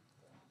me.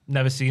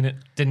 Never seen it.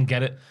 Didn't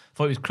get it.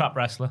 Thought he was crap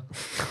wrestler.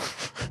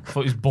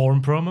 Thought he was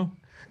boring promo.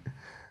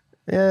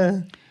 Yeah.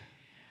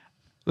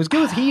 It was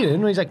good with Heenan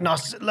when he's like, no,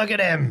 look at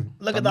him.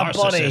 Look at that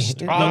body.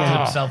 Looked at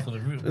himself with a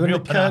When real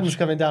the curtain's panache.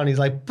 coming down, he's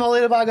like, pull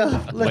it back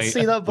up. Let's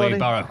see that body. Wade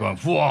Barrett going,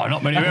 whoa,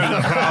 not many women in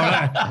the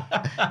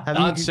crowd there.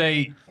 I'd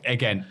say,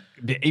 again,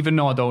 even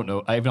though I don't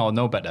know, even though I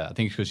know better, I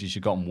think it's because she's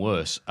gotten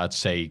worse, I'd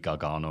say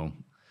Gargano.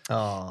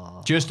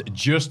 Oh. Just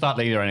that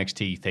later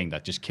NXT thing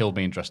that just killed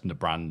me interest in the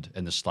brand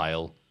and the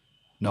style.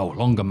 No,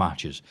 longer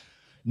matches.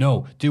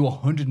 No, do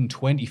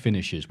 120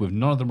 finishes with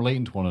none of them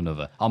relating to one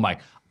another. I'm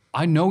like,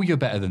 I know you're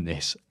better than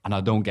this, and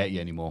I don't get you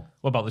anymore.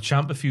 What about the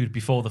Ciampa feud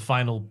before the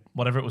final,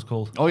 whatever it was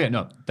called? Oh, yeah,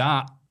 no,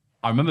 that,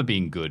 I remember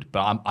being good,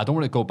 but I don't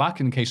want to go back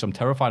in case I'm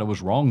terrified I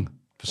was wrong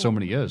for so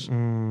many years.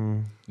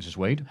 Is this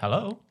Wade?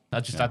 Hello?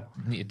 I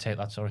need to take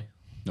that, sorry.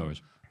 No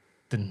worries.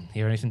 Didn't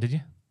hear anything, did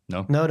you?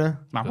 No. No.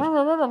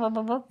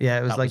 Yeah,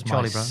 it was That like was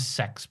Charlie my Brown.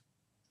 sex.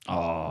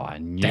 Oh, I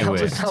knew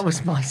That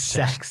was my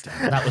sex.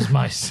 That was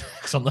my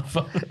sex on the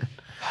phone.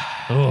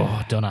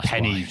 Oh, don't ask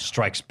Penny why.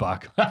 strikes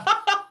back.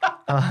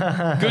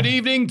 Good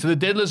evening to the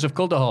diddlers of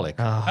Cultaholic.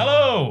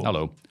 Hello.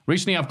 Hello.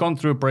 Recently, I've gone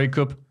through a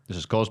breakup. This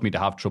has caused me to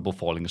have trouble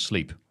falling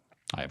asleep.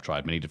 I have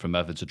tried many different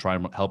methods to try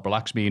and help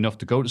relax me enough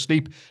to go to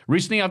sleep.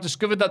 Recently, I've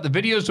discovered that the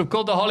videos of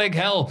Cultaholic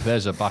help.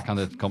 There's a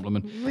backhanded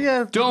compliment.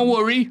 Yeah. Don't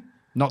worry.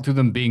 Not through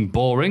them being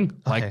boring,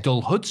 like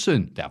Dull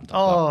Hudson. They haven't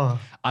done that.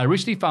 I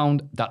recently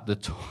found that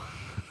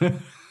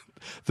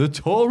the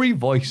Tory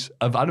voice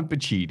of Adam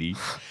Pacini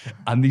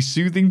and the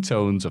soothing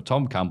tones of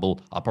Tom Campbell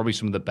are probably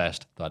some of the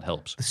best that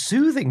helps. The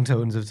soothing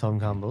tones of Tom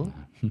Campbell.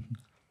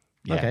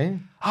 Yeah. Okay.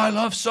 I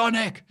love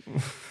Sonic.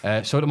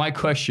 So to my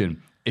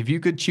question, if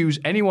you could choose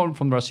anyone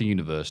from the wrestling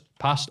universe,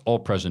 past or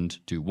present,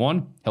 to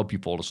 1, help you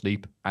fall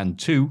asleep, and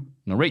 2,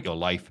 narrate your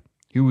life,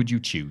 who would you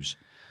choose?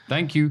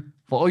 Thank you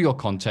for all your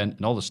content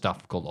and all the staff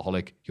of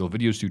Cultaholic. Your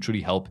videos do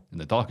truly help in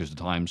the darkest of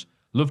times.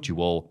 Loved you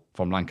all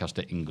from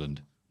Lancaster,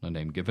 England. No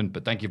name given,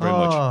 but thank you very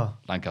much,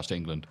 Lancaster,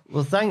 England.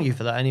 Well, thank you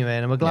for that anyway,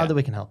 and I'm glad that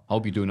we can help.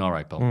 Hope you're doing all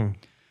right, pal.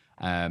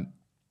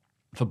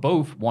 For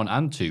both 1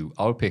 and 2,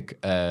 I would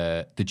pick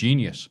the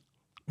genius,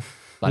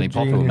 Lanny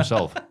Poffo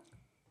himself.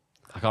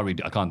 I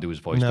can't do his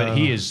voice, but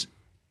he is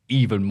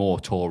even more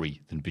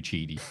Tory than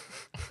Pacini.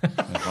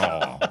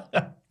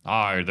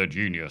 I, the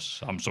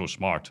genius. I'm so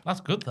smart.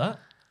 That's good, that.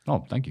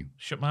 Oh, thank you.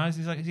 Shut my eyes,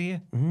 he's like his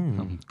ear.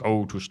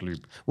 Go to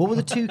sleep. What were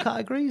the 2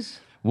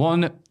 categories?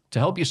 1, to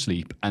help you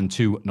sleep, and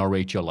 2,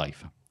 narrate your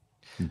life.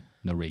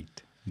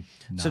 Narrate.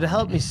 So to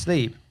help me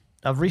sleep,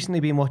 I've recently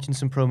been watching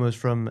some promos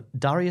from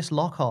Darius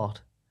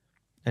Lockhart,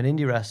 an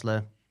indie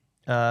wrestler.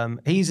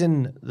 He's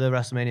in the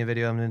WrestleMania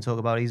video I'm going to talk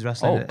about. He's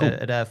wrestling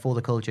at For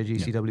the Culture,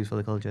 GCW's For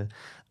the Culture.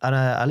 And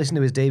I listened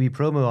to his debut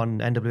promo on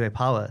NWA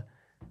Power.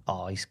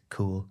 Oh, he's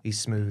cool. He's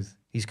smooth.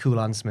 He's cool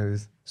and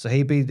smooth. So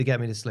he'd be to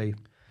get me to sleep.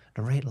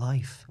 Narrate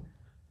life.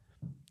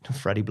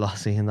 Freddie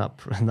Blassie in that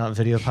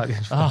video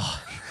package. Oh.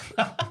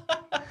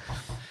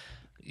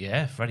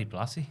 Yeah, Freddie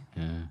Blassie.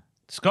 Yeah.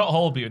 Scott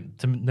Holby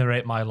to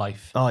narrate my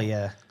life. Oh,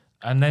 yeah.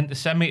 And then to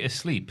send me to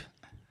sleep.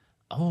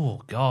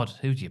 Oh, God.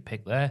 Who do you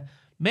pick there?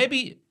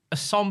 Maybe a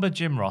somber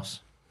Jim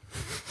Ross.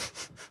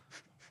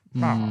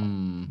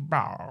 Jim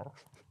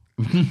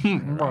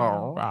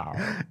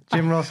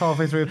Ross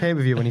halfway through a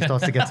pay-per-view when he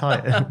starts to get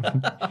tight.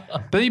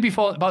 But he'd be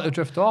about to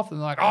drift off, and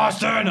they're like,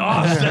 Austin!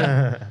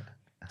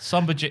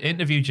 Somber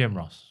interview Jim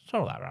Ross.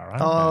 All right.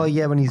 Oh,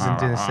 yeah, when he's doing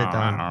a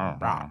sit-down.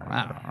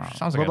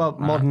 Sounds What like about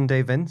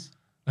modern-day Vince?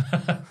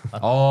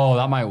 Oh,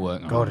 that might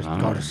work. Go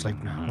to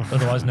sleep now.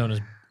 otherwise known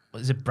as,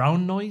 is it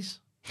brown noise?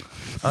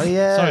 Oh,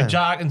 yeah. Sorry,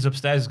 Jack Atkins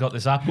upstairs has got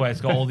this app where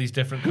it's got all these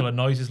different colour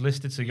noises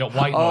listed. So you got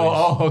white noise.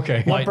 Oh,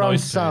 okay. Not White brown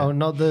noise sound,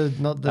 not the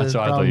That's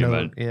what I brown thought you note.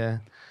 meant. Yeah.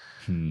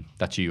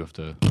 That's you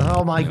after.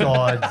 Oh, my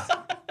God.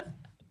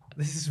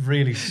 This is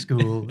really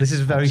school. This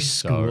is very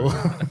school.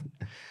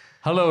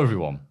 Hello,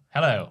 everyone.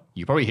 Hello.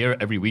 You probably hear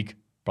it every week,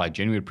 but I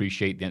genuinely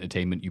appreciate the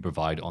entertainment you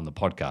provide on the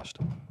podcast.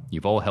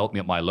 You've all helped me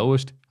at my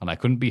lowest, and I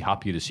couldn't be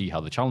happier to see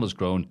how the channel has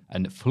grown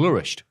and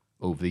flourished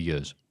over the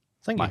years.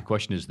 Thank My you.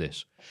 question is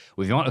this.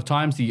 With the amount of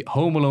times the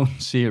Home Alone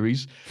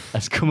series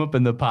has come up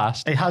in the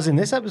past... It has in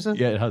this episode?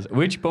 Yeah, it has.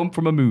 Which bump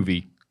from a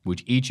movie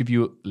would each of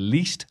you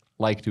least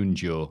like to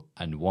endure,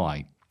 and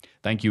why?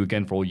 Thank you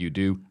again for all you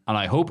do, and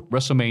I hope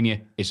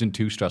WrestleMania isn't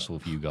too stressful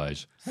for you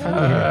guys.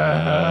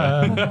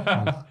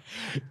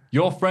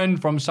 Your friend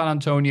from San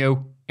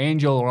Antonio,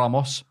 Angel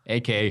Ramos,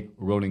 a.k.a.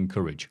 Rolling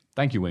Courage.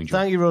 Thank you, Angel.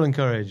 Thank you, Rolling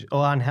Courage.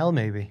 Oh, and Hell,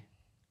 maybe.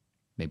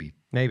 Maybe.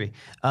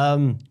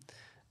 Any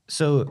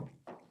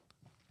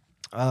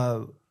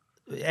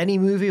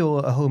movie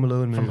or a Home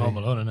Alone movie? From Home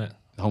Alone, isn't it?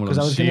 Home Alone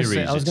Because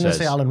series, I was going to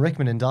say Alan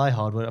Rickman in Die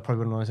Hard, but I probably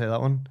wouldn't want to say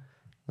that one.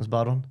 That's a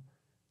bad one.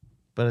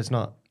 But it's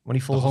not. When he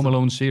The falls Home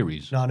Alone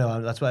series.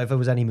 No, that's why if it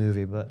was any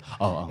movie. But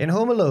Oh. in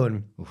Home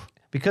Alone,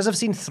 because I've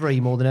seen 3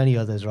 more than any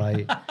others,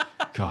 right?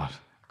 God,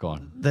 go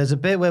on. There's a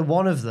bit where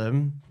one of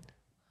them,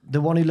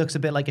 the one who looks a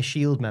bit like a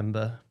S.H.I.E.L.D.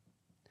 member,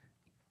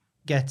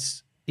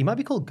 he might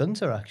be called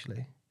Gunter,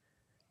 actually.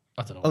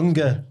 I don't know.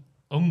 Unger.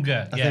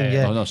 Unger, I think,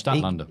 yeah. Oh, no,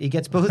 Statlander. He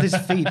gets both his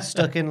feet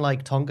stuck in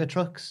like Tonka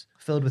trucks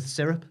filled with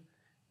syrup,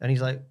 and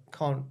he's like,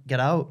 can't get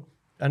out.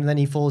 And then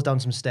he falls down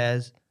some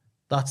stairs.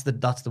 That's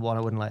the one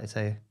I wouldn't like to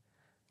say.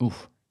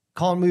 Oof.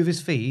 Can't move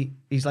his feet.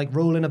 He's like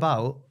rolling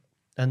about,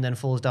 and then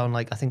falls down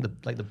like I think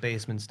the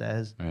basement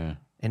stairs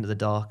into the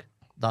dark.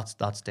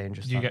 That's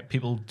dangerous. Did you get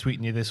people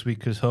tweeting you this week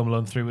because Home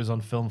Alone 3 was on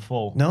film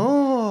 4?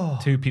 No.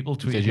 2 people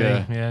tweeted Did me.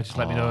 you? Yeah, just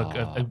let me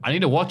know. I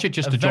need to watch it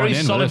just to join very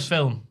in. solid with this.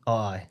 film. Oh,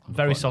 aye.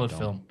 Very solid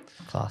film.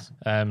 Class.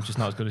 Just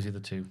not as good as the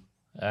other 2.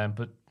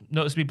 But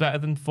noticeably better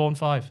than 4 and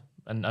 5.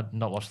 And I'd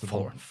not watched the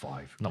 4 one. and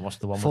 5. Not watched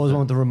the one. 4 was the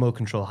one with the remote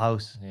control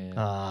house.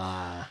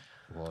 Yeah.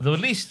 The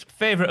least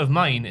favourite of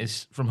mine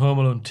is from Home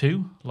Alone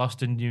 2,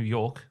 Lost in New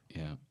York.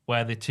 Yeah.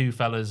 Where the 2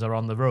 fellas are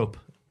on the rope.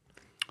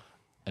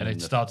 And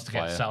it starts to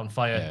get set on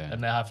fire,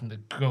 and they're having to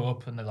go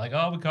up, and they're like,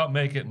 "Oh, we can't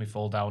make it," and we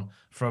fall down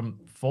from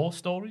 4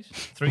 stories,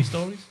 3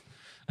 stories.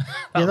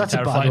 Yeah, that's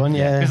a bad one.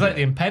 Yeah, it's like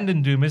the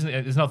impending doom, isn't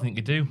it? There's nothing you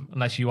can do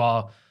unless you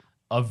are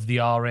of the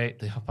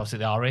obviously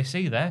the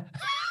RAC there.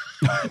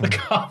 The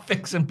car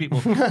fixing people.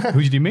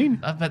 Who do you mean?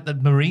 I bet the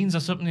Marines or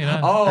something, you know.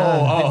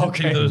 Oh,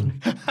 okay.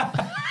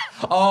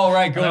 Oh,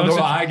 right, good.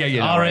 I get you.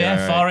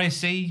 RAF, Right.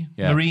 RAC,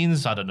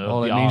 Marines, I don't know.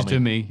 All the it means army. to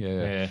me.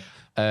 Yeah.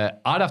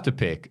 I'd have to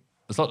pick.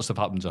 There's a lot of stuff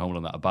happens at Home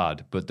Alone that are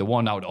bad, but the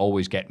one that would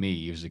always get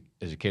me as a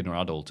kid or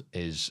adult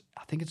is,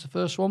 I think it's the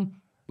first one,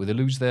 where they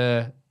lose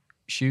their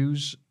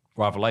shoes,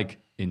 rather like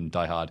in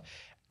Die Hard,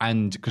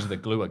 and because of the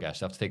glue, I guess,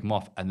 they have to take them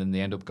off, and then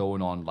they end up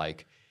going on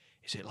like,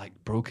 is it like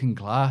broken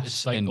glass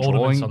It's like and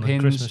ornaments drawing on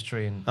pins? the Christmas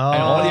tree. And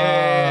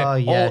all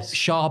yes.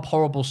 sharp,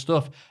 horrible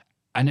stuff,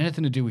 and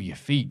anything to do with your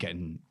feet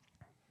getting.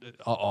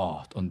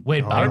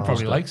 Wade Barrett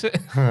probably likes it.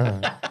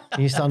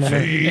 You stand on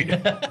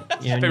Favorite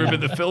bit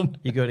of the film.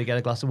 You go to get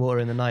a glass of water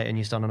in the night, and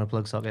you stand on a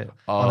plug socket.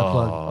 On a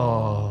plug.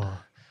 Oh.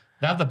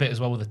 They have the bit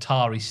as well with the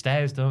tarry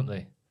stairs, don't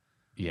they?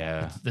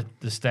 Yeah.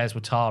 The stairs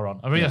with tar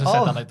on. I really have to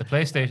say that like the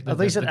PlayStation. At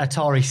least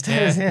Atari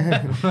stairs.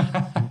 Yeah.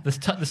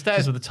 The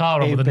stairs with the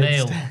tar on with a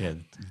nail. Yeah.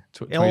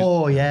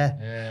 Oh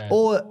yeah.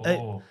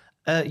 Or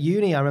at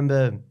uni, I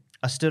remember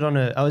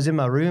I was in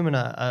my room and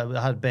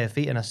I had bare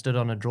feet and I stood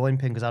on a drawing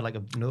pin because I had like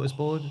a notice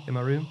board in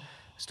my room.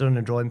 Stood on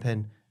a drawing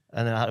pin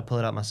and then I had to pull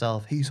it out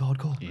myself. He's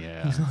hardcore.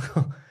 Yeah. He's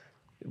hardcore.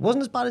 It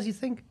wasn't as bad as you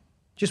think.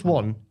 Just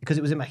one because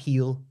it was in my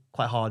heel,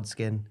 quite hard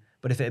skin.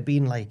 But if it had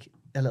been like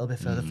a little bit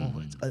further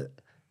forward,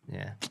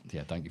 yeah.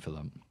 Yeah, thank you for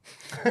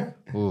that.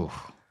 Ooh.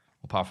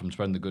 Apart from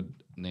spreading the good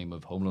name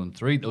of Home Alone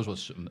 3, those were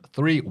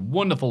 3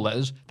 wonderful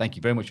letters. Thank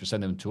you very much for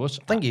sending them to us.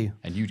 Thank you.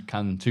 And you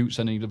can too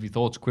send any lovely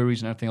thoughts,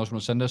 queries, and everything else you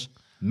want to send us.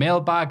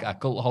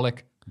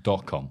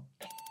 Mailbag@cultaholic.com.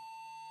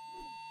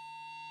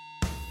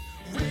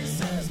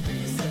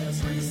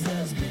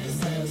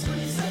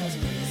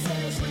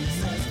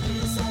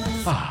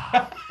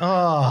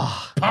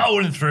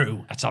 Powering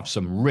through. Let's have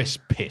some wrist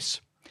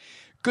piss.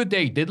 Good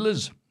day,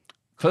 diddlers.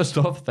 First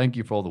off, thank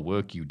you for all the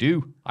work you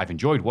do. I've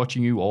enjoyed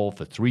watching you all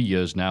for 3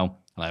 years now,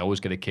 and I always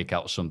get a kick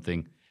out of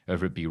something,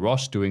 whether it be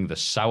Ross doing the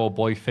sour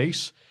boy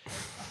face,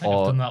 I've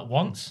done that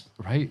once.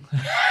 Right?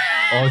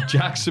 Or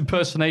Jack's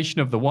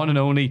impersonation of the one and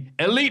only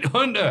Elite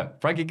Hunter,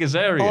 Frankie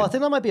Kazarian. Oh, I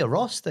think that might be a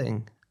Ross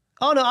thing.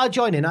 Oh no, I'll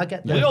join in. I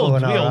get the We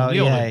all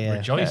yeah.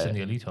 rejoice in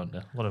the Elite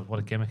Hunter. What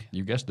a gimmick.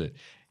 You guessed it.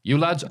 You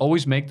lads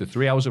always make the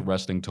 3 hours of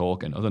wrestling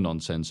talk and other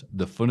nonsense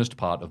the funnest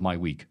part of my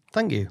week.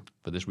 Thank you.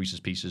 For this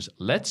Reese's Pieces,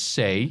 let's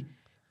say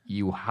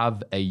you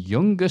have a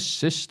younger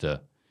sister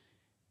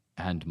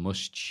and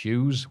must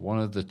choose one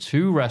of the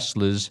 2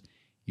 wrestlers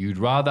you'd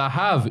rather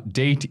have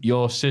date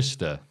your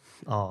sister.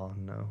 Oh,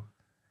 no.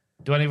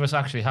 Do any of us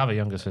actually have a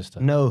younger sister?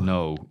 No.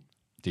 No.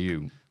 Do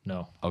you?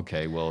 No.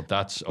 Okay, well,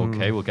 that's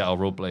okay. We'll get our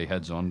roleplay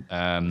heads on.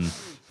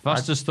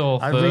 Fastest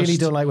thought I first. really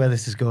don't like where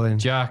this is going.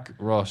 Jack,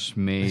 Ross,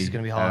 me. This is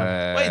going to be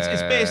hard. Wait,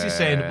 it's basically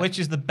saying which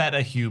is the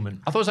better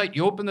human. I thought it was like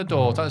you open the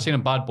door. It's like seeing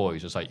in Bad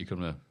Boys. It's like you're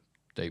going to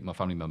date my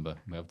family member.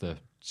 We have to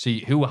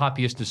see who we're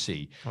happiest to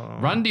see.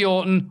 Randy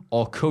Orton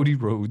or Cody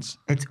Rhodes.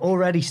 It's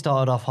already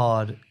started off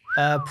hard.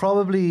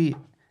 Probably,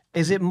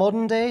 is it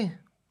modern day?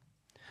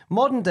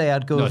 Modern day,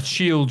 I'd go. No,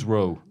 Shields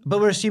Row.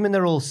 But we're assuming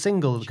they're all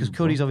single because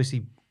Cody's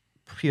obviously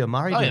pure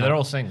married. Oh, yeah, now. they're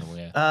all single,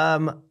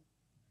 yeah.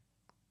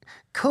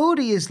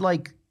 Cody is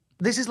like,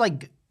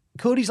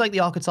 Cody's like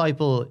the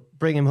archetypal,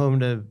 bring him home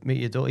to meet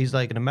your daughter. He's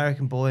like an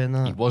American boy and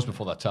that. He was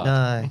before that time.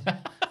 Aye.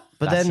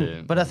 But That's then,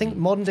 it. but I think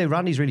modern day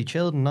Randy's really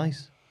chilled and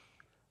nice.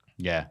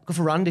 Yeah. Go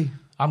for Randy.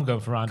 I'm going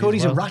for Randy.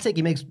 Cody's as well. erratic.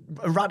 He makes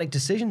erratic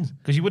decisions.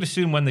 Because you would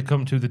assume when they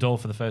come to the door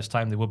for the first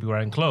time, they would be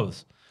wearing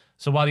clothes.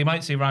 So while you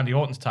might see Randy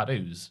Orton's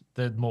tattoos,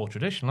 they're more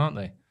traditional, aren't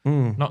they?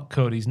 Not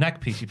Cody's neck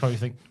piece. You probably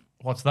think,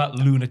 what's that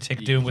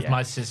lunatic doing with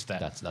my sister?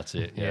 That's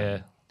it.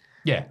 Yeah.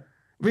 Yeah.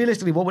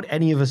 Realistically, what would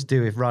any of us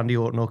do if Randy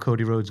Orton or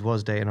Cody Rhodes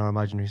was dating our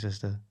imaginary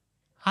sister?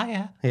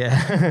 Hiya.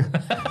 Yeah.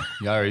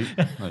 Yeah, all right.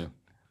 Oh, yeah.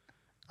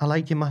 I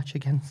like your match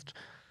against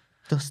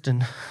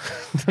Dustin.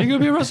 You're going to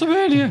be at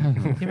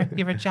WrestleMania.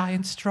 You're a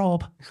giant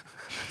strobe.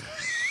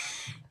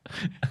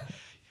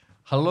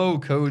 Hello,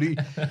 Cody.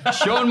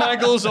 Shawn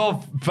Michaels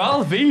or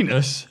Val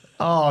Venus?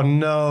 Oh,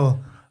 no.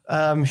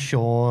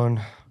 Sean.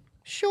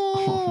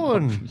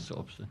 Sean. So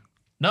upset.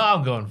 No,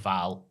 I'm going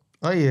Val.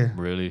 Are you?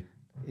 Really?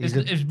 Is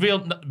real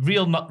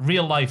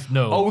life?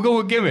 No. Oh, we'll go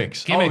with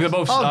gimmicks. Oh, they're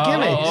both.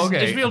 Gimmicks.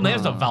 Okay. His real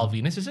name's not Val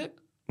Venus, is it?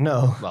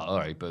 No. Well, all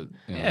right, but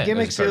Yeah.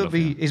 Gimmicks fair will enough,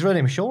 be. yeah. His real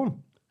name is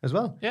Sean as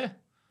well. Yeah.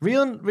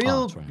 Real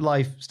that's right.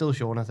 life, still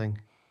Sean, I think.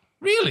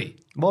 Really?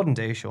 Modern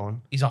day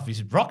Sean. He's off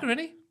his rocker, isn't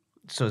he?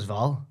 So is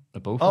Val.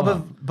 They're both. Oh,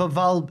 are. but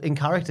Val in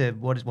character,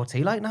 what's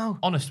he like now?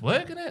 Honest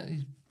work, isn't it?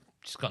 He's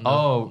just got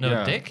no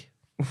yeah. dick.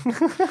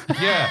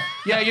 yeah.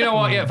 You know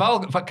what? Yeah,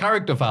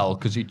 character Val,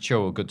 because he'd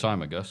show a good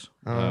time, I guess.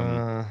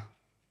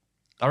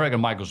 I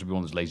reckon Michael should be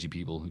one of those lazy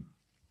people who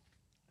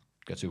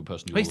gets to a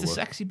person who But he's the will work.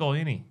 sexy boy,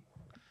 isn't he?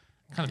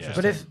 Kind of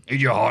But if Eat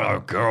your heart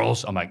out,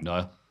 girls. I'm like,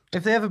 no.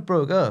 if they ever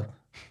broke up,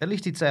 at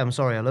least he'd say, "I'm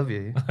sorry, I love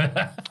you."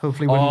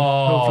 Hopefully, wouldn't.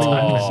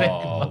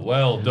 Oh,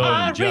 well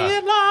done, Jack.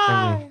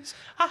 realize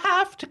I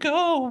have to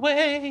go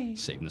away.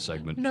 Saving the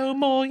segment. No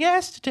more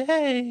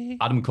yesterday.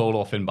 Adam Cole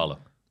or Finn Balor?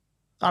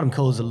 Adam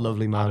Cole's a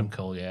lovely man. Adam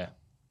Cole, yeah.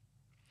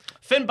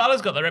 Finn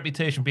Balor's got the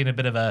reputation of being a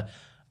bit of a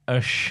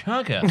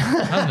shagger,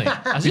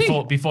 hasn't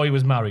he? Before he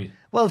was married.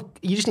 Well,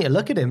 you just need to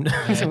look at him.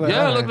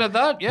 Yeah, looking at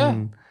that, yeah.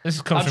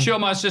 This comes I'm from sure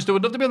my sister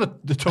would love to be on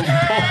the totem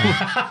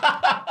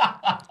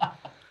pole.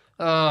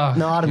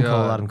 No, Adam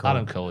Cole.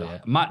 Adam Cole, yeah.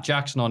 Matt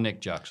Jackson or Nick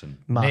Jackson?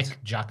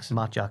 Nick Jackson.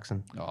 Matt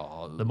Jackson.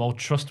 Oh, The more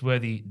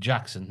trustworthy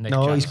Jackson, Nick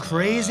No, Jackson. he's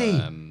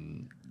crazy.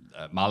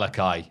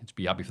 Malachi. Let's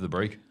be happy for the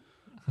break.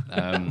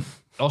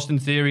 Austin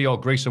Theory or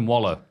Grayson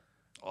Waller?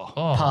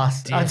 Oh,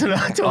 Past. dear. I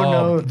don't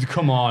know.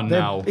 Come on They're-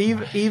 now.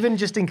 Even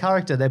just in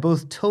character, they're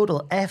both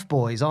total F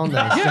boys, aren't they?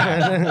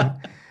 I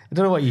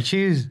don't know what you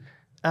choose.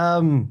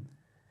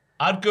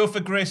 I'd go for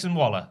Grayson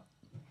Waller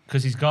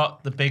because he's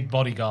got the big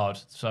bodyguard,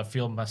 so I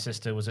feel my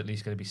sister was at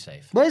least going to be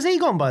safe. Where's he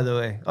gone, by the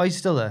way? Oh, he's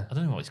still there. I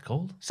don't know what he's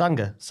called.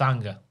 Sanga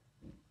Sanga.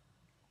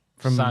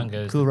 from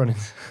Sanga is Cool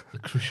Runnings. the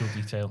crucial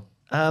detail.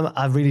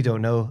 I really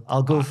don't know.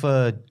 I'll go if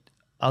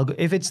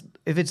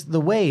it's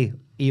the Way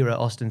era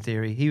Austin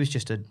Theory. He was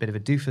just a bit of a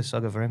doofus.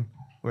 I'll go for him.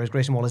 Whereas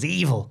Grayson Waller's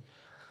evil.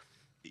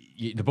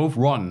 They're both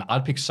rotten.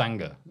 I'd pick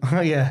Sanga.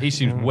 Yeah. He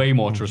seems way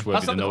more trustworthy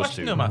That's not than the those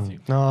question, two. though, Matthew.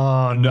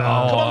 Oh no.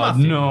 Come on,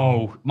 Matthew.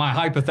 No. My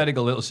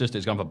hypothetical little sister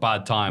is going to have a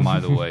bad time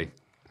either way.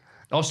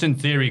 Austin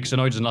Theory, because I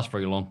know he doesn't last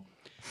very long.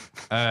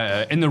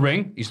 In the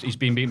ring, he's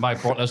been beaten by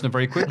Brock Lesnar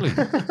very quickly.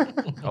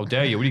 How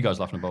dare you? What are you guys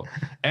laughing about?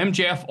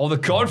 MJF or The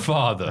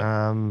Godfather?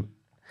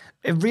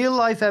 In real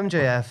life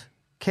MJF,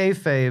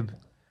 kayfabe,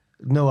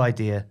 no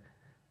idea.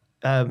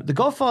 The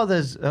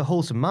Godfather's a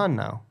wholesome man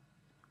now,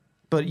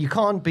 but you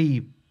can't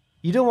be.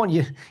 You don't want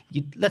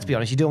let's be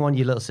honest. You don't want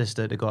your little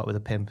sister to go out with a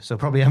pimp. So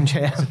probably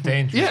MJF.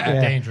 Dangerous,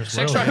 dangerous.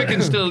 Sex world.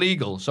 trafficking's still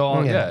illegal,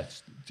 so yeah,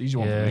 it's an easy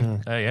one for me.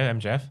 Yeah,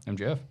 MJF.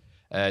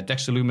 MJF.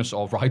 Dexter Lumis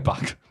or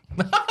Ryback?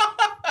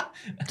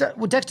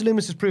 Well, Dexter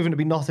Lumis has proven to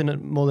be nothing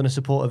more than a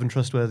supportive and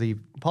trustworthy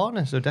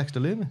partner. So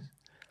Dexter Lumis.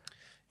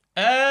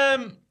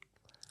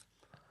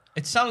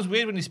 It sounds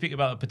weird when you speak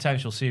about a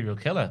potential serial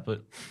killer,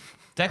 but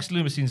Dexter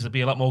Lumis seems to be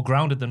a lot more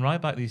grounded than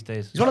Ryback these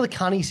days. He's one of the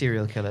canny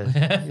serial killers.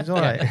 He's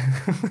all right.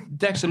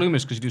 Dexter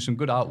Lumis, because you do some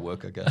good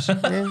artwork, I guess.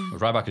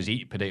 Ryback is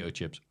eat potato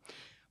chips.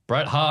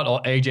 Bret Hart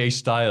or AJ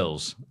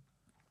Styles?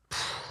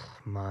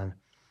 Man.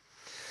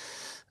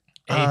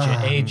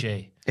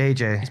 AJ.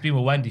 AJ. He's been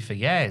with Wendy for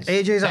years.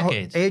 AJ's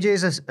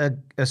decades.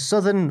 a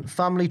southern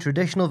family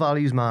traditional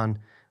values man.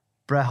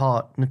 Bret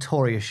Hart,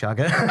 notorious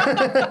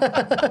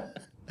shagger.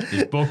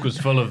 His book was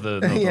full of the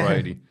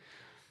notoriety.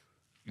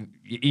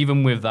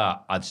 Even with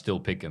that, I'd still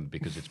pick him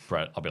because it's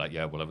Bret. I'll be like,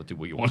 yeah, whatever, do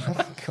what you want.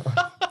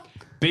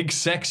 Big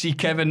sexy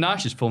Kevin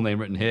Nash, his full name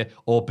written here,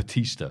 or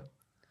Batista?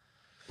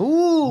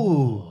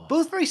 Ooh,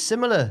 both very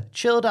similar.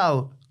 Chilled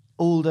out,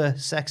 older,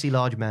 sexy,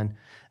 large men.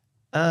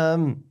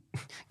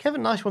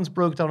 Kevin Nash once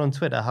broke down on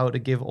Twitter how to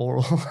give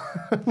oral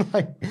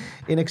like,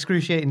 in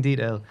excruciating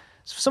detail.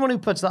 So for someone who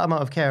puts that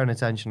amount of care and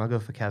attention, I'll go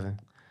for Kevin.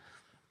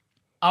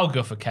 I'll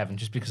go for Kevin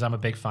just because I'm a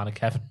big fan of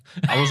Kevin.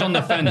 I was on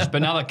the fence,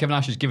 but now that Kevin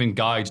Nash is giving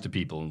guides to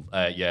people,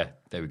 yeah,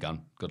 there we go.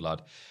 Good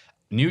lad.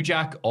 New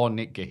Jack or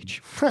Nick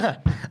Gage?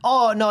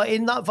 Oh, no,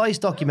 in that Vice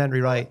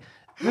documentary, right,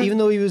 even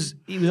though he was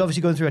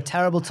obviously going through a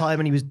terrible time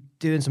and he was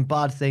doing some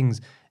bad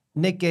things,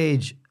 Nick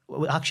Gage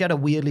actually had a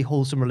weirdly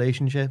wholesome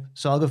relationship.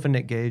 So I'll go for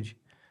Nick Gage.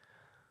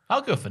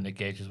 I'll go for Nick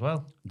Gage as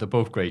well. They're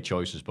both great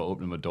choices, but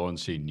opening my door and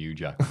seeing New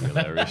Jack would be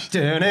hilarious.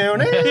 Plays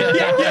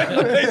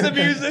the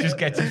music. Just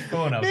gets his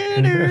phone out.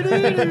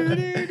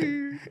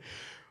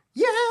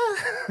 Yeah.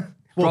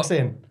 Walks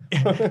in.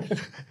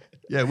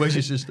 Yeah, where's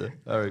your sister?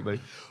 All right,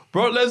 mate.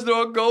 Brock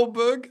Lesnar or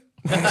Goldberg?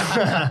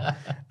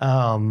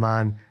 Oh,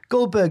 man.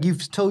 Goldberg,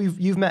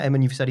 you've met him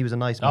and you've said he was a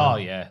nice man. Oh,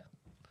 yeah.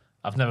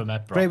 I've never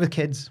met Brock. Great with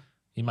kids.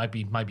 He might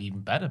be even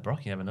better,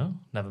 Brock. You never know.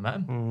 Never met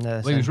him.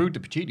 Well, he was rude to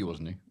Pacitti,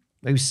 wasn't he?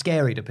 He was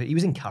scary to put. He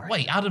was in character.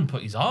 Wait, Adam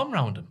put his arm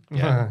round him.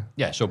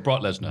 Yeah, so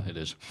Brock Lesnar it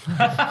is.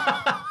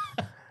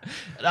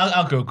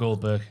 I'll go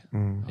Goldberg.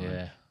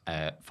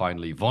 Yeah.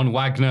 Finally, Von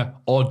Wagner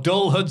or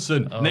Dull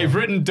Hudson. And they've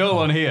written Dull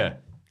on here.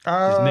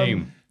 His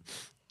name.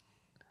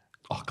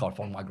 Oh, God,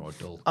 Von Wagner or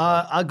Dull.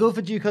 I'll go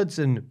for Duke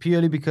Hudson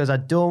purely because I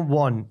don't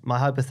want my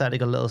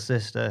hypothetical little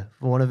sister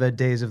for one of her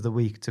days of the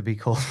week to be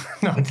called.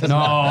 No.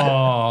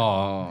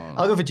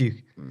 I'll go for Duke.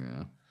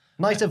 Yeah.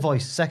 Nicer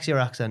voice,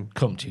 sexier accent.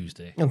 Come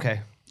Tuesday.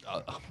 Okay.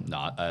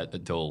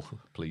 Dull,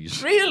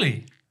 please.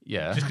 Really?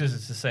 Yeah. Just because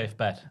it's a safe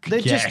bet. They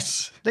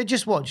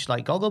just watch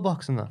like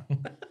Gogglebox and that.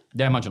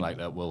 Yeah, imagine like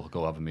that. We'll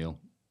go have a meal.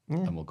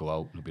 And we'll go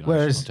out. It'll be nice.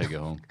 Whereas- I'll take it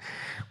home.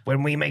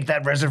 When we make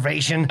that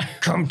reservation,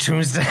 come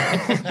Tuesday.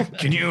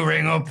 Can you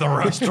ring up the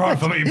restaurant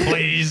for me,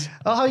 please?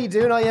 Oh, how you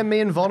doing? Yeah,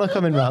 me and Vaughn are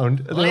coming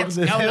round. Let's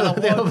go to the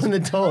They woods. open the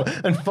door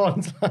and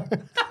Vaughn's like...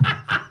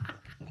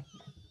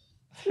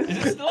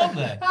 Is it still on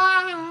there?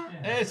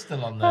 It's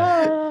still on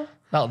there.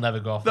 That'll never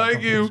go off.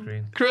 Thank you,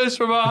 Screen. Chris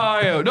from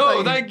Ohio.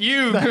 No, thank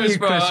you, Chris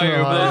from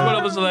Ohio. There's one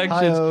of the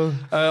selections.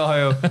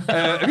 Ohio.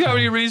 If you have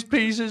any Reese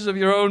pieces of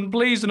your own,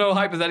 please to know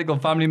hypothetical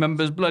family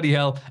members. Bloody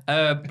hell.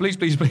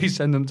 Please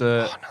send them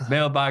to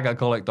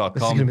mailbag@colic.com.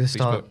 This is gonna be the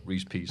start.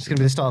 Reese pieces. It's going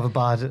to be the start of a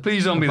bad...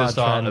 Please don't be the bad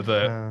start trend.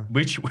 of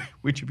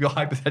which of your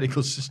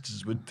hypothetical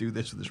sisters would do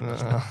this with this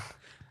restaurant?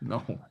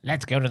 No.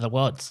 Let's go to the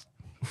woods.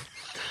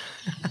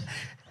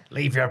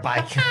 Leave your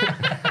bike.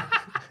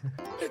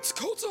 It's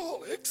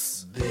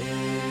Cultaholics.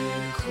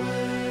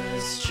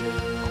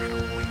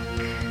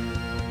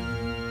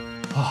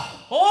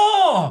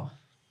 Oh!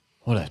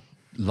 What a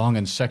long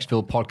and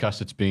sex-filled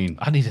podcast it's been.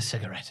 I need a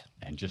cigarette.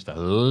 And just a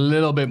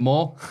little bit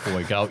more before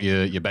we get out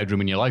your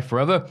bedroom and your life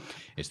forever.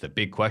 It's the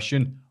big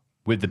question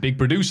with the big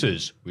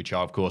producers, which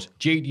are, of course,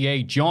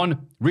 GTA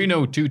John,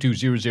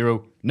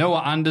 Reno2200,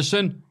 Noah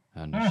Anderson.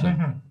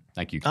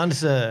 Thank you.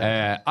 Anderson.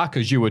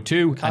 Akajua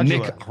 2, and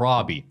Nick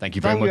Rabi. Thank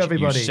you very much,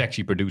 everybody. you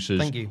sexy producers.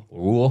 Thank you.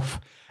 Woof.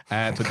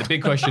 But the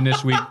big question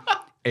this week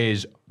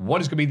is,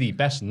 what is going to be the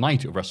best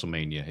night of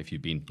WrestleMania if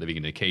you've been living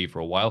in a cave for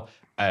a while?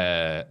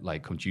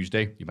 Like come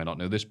Tuesday, you might not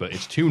know this, but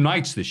it's 2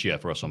 nights this year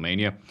for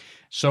WrestleMania.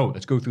 So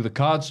let's go through the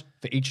cards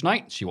for each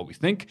night, see what we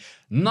think.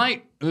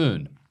 Night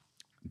 1.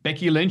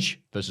 Becky Lynch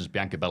versus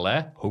Bianca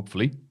Belair,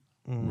 hopefully,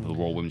 for the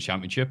Raw Women's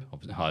Championship.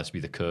 It has to be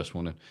the cursed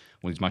one. One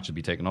of these matches will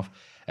be taken off.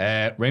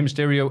 Rey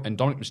Mysterio and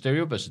Dominic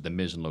Mysterio versus The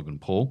Miz and Logan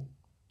Paul.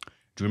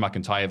 Drew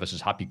McIntyre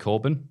versus Happy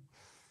Corbin.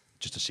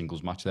 Just a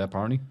singles match there,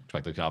 apparently. Looks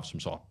like they could have some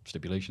sort of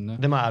stipulation there.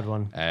 They might add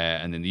one.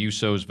 And then the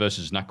Usos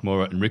versus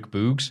Nakamura and Rick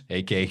Boogs,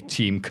 a.k.a.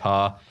 Team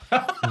Car.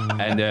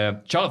 And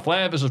Charlotte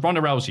Flair versus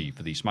Ronda Rousey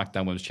for the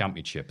SmackDown Women's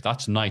Championship.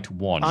 That's night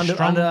 1. And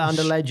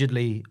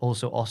allegedly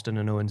also Austin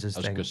and Owens' I was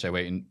thing. going to say,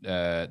 wait,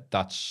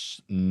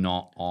 that's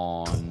not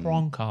on...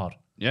 Wrong card.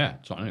 Yeah.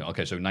 It's not,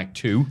 okay, so night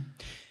 2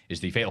 is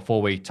the Fatal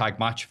 4-Way Tag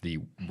Match for the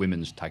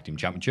Women's Tag Team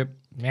Championship.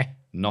 Meh.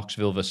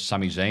 Knoxville versus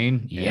Sami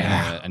Zayn.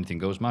 Yeah. Anything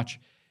Goes match.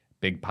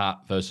 Big Pat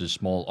versus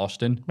Small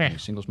Austin.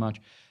 Singles match.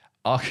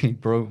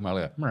 RK Bro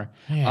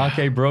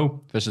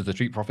versus the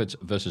Street Profits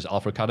versus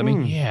Alpha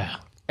Academy. Yeah.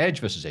 Edge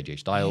versus AJ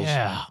Styles.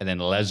 Yeah. And then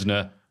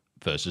Lesnar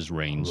versus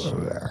Reigns.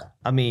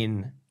 I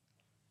mean,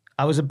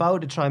 I was about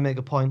to try and make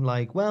a point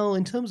like, well,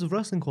 in terms of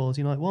wrestling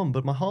quality, night 1,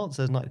 but my heart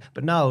says night.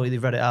 But now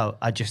they've read it out.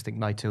 I just think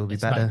night 2 will be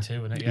It's better. night 2,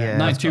 isn't it? Yeah.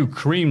 Night 2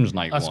 creams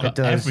night 1. Got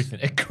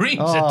everything. It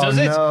creams Oh, it, does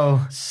it? no.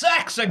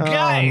 Sex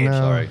again. no.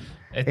 Sorry.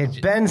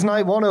 It bends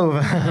night 1 over.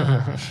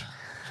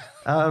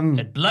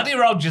 It bloody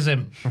Rogers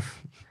him.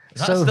 Is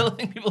that So- still a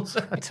thing people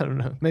say? I don't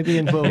know. Maybe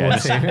in World War In II.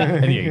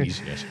 the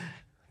 80s,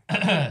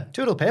 yes.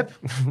 Toodle pip.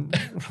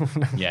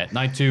 Yeah,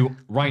 night 2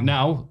 right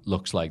now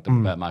looks like the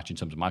better match in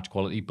terms of match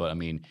quality. But I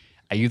mean,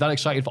 are you that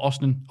excited for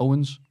Austin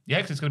Owens? Yeah,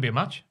 because it's going to be a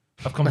match.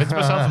 I've convinced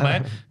myself in my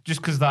head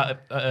just because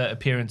that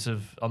appearance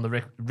on the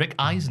Rick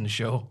Eisen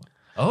show.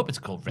 I hope it's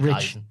called Rick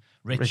Eisen.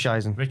 Rich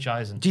Eisen. Rich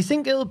Eisen. Do you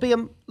think it'll be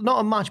not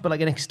a match, but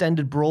like an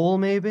extended brawl,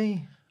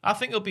 maybe? I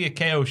think it'll be a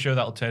KO show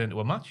that'll turn into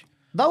a match.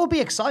 That would be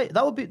exciting.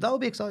 That would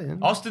be exciting.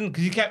 Austin,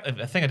 because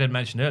I think I did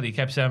mention earlier, he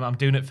kept saying, I'm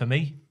doing it for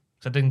me.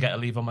 Because I didn't get to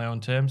leave on my own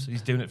terms.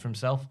 He's doing it for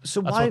himself.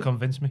 So That's why- what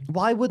convinced me.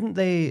 Why wouldn't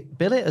they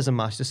bill it as a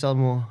match to sell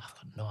more? I've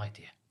got no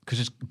idea. Because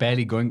it's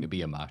barely going to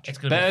be a match. It's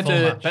going to be a full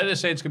match. Better to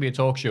say it's going to be a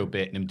talk show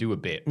bit and do a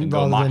bit than go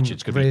Rather match. than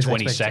It's going to be raise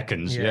 20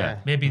 expectations. seconds. Yeah. Yeah.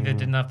 Maybe they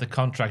didn't have the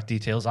contract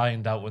details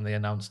ironed out when they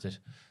announced it.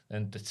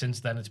 And since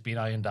then, it's been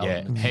ironed out.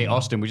 Yeah. Hey,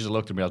 Austin, we just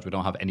looked and realized we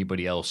don't have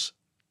anybody else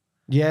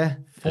Yeah.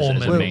 as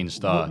a main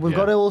star. We've Yeah.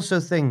 got to also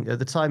think at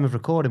the time of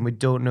recording, we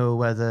don't know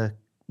whether.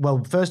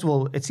 Well, first of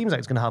all, it seems like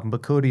it's going to happen,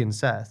 but Cody and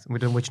Seth, we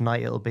don't know which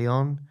night it'll be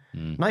on.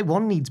 Night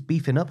 1 needs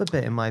beefing up a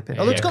bit, in my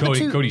opinion. Although Yeah, it's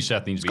got Cody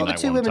Seth needs it's to be got the night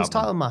 2 1, women's top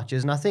one. title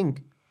matches, and I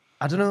think.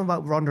 I don't know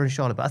about Ronda and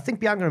Charlotte, but I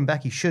think Bianca and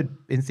Becky should,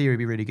 in theory,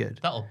 be really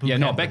good. That'll Yeah,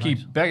 no, bookend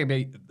the Becky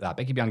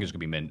night. Bianca's going to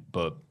be mint,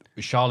 but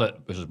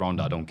Charlotte versus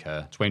Ronda, I don't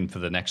care. It's waiting for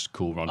the next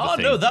cool Ronda Oh,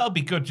 thing. no, that'll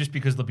be good just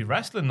because they'll be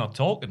wrestling, not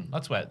talking.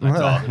 That's where.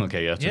 Oh,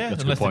 okay, yeah, that's a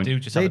good unless point. they do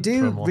just They have a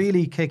do promo.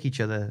 really kick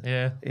each other.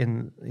 Yeah.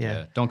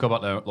 Yeah. Don't care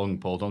about Logan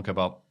Paul. Don't care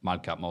about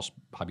Madcap Moss,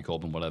 Happy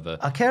Corbin, whatever.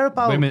 I care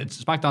about. Women,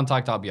 SmackDown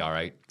tag, that'll be all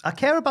right. I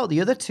care about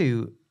the other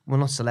 2. Well,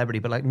 not celebrity,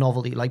 but like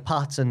novelty, like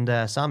Pat's and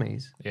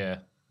Sammy's. Yeah.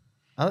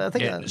 I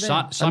think. Yeah,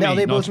 are Sammy,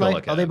 they both Knoxville,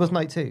 night? I Are they care. both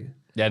night 2?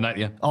 Yeah,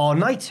 yeah. Oh,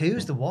 night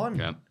 2's the one.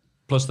 Yeah.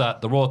 Plus the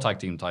Raw tag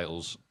team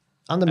titles.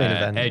 And the main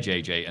event. Edge,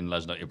 AJ, and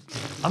Lesnar.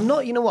 I'm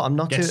not, you know what? I'm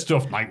not Get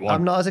stuffed night one.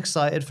 I'm not as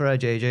excited for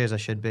Edge AJ as I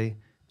should be,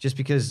 just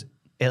because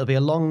it'll be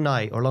a long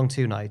night or long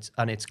 2 nights,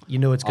 and it's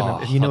it's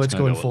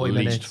going 40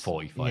 minutes. At least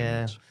 45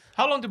 minutes.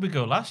 How long did we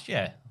go last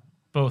year?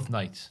 Both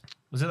nights.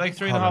 Was it like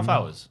 3.5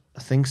 hours? I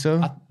think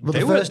so.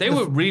 They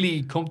were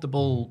really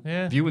comfortable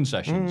viewing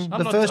sessions.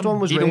 The first one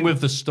was even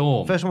with the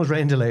storm. First one was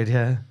rain delayed.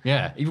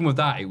 Yeah, even with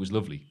that, it was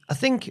lovely. I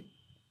think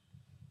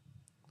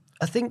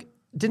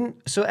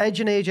so Edge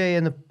and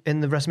AJ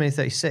in the WrestleMania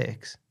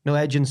 36. No,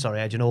 Edge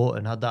and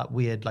Orton had that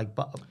weird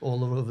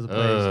all over the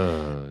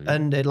place,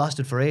 and it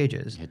lasted for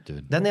ages. It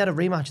did. Then they had a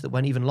rematch that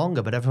went even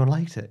longer, but everyone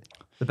liked it.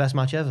 The best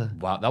match ever.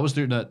 Wow, that was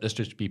during Let's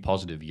Just Be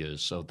Positive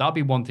years. So that'll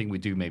be one thing we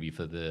do maybe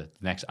for the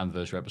next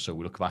anniversary episode.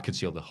 We look back and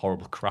see all the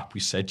horrible crap we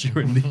said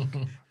during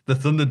the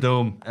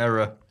Thunderdome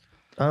era.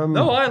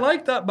 No, I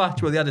like that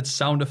match where they added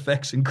sound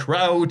effects and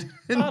crowd.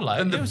 I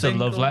like it. It was a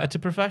love letter to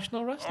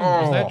professional wrestling.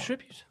 It was their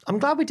tribute. I'm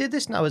glad we did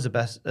this now as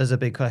a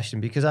big question,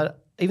 because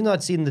even though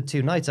I'd seen the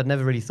 2 nights, I'd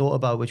never really thought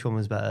about which one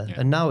was better. Yeah.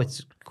 And now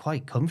it's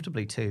quite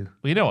comfortably 2.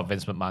 Well, you know what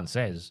Vince McMahon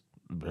says.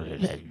 What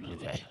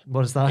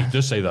is that? He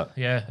does say that.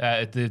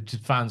 Yeah, the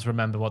fans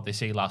remember what they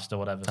see last or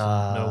whatever. So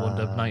no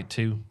wonder night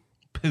 2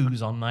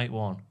 poos on night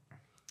 1.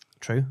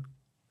 True.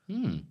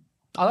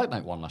 I liked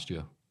night 1 last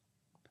year.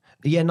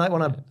 Yeah, night 1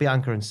 had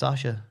Bianca and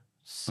Sasha.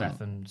 Seth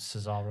and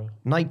Cesaro.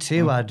 Night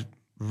 2 had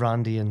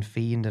Randy and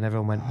Fiend, and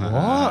everyone went, what?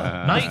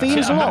 Night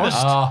Fiend's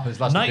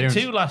lost. Night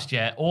 2 last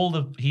year, all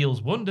the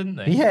heels won, didn't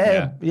they?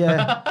 Yeah.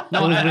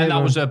 No, and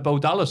that was Bo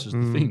Dallas as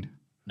the Fiend.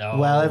 No.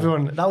 Well,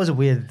 that was a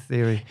weird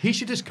theory. He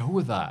should just go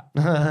with that.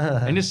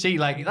 And just see,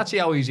 let's see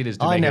how easy it is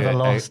to I make never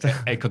lost.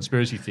 A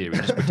conspiracy theory.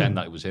 Just pretend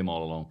that it was him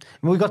all along.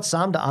 We got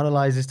Sam to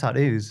analyse his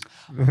tattoos.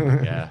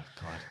 Yeah,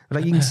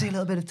 God. You can see a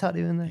little bit of tattoo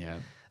in there. Yeah.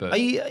 But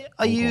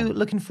are you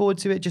looking forward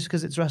to it just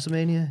because it's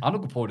WrestleMania? I'm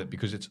looking forward to it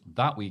because it's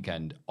that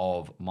weekend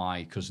of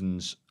my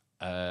cousin's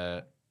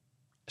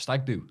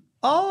stag do.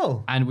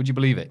 Oh. And would you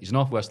believe it? He's a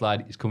Northwest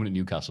lad. He's coming to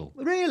Newcastle.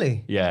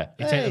 Really? Yeah.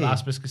 You take to the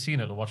Aspers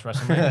Casino to watch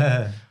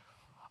WrestleMania.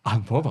 I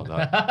hadn't thought about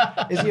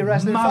that. Is he a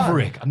wrestling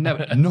Maverick? fan?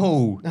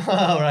 No.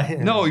 Oh, right.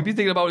 No, he'd be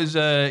thinking about his,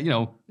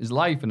 his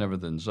life and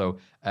everything. So,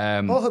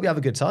 I hope you have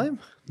a good time.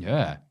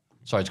 Yeah.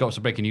 Sorry, it's got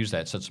some breaking news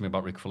there. It said something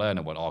about Ric Flair, and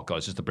I went, oh, God,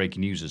 it's just the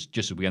breaking news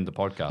just as we end the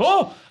podcast.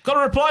 Oh, got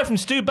a reply from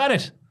Stu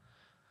Bennett.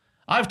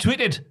 I've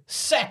tweeted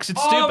sex at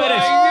Stu Bennett.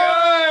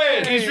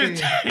 God! He's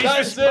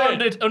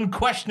responded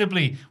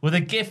unquestionably with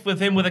a gif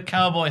with him with a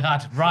cowboy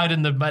hat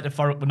riding the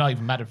metaphorical, not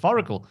even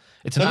metaphorical.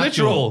 It's an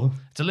literal.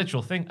 It's a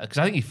literal thing, because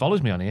I think he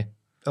follows me on here.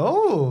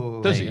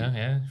 Oh. Does he?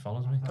 Yeah, he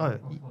follows me.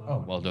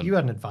 Oh, well done. You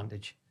had an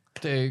advantage.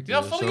 Did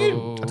I follow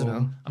you? I don't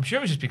know. I'm sure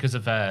it was just because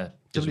of...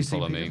 Doesn't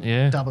follow me.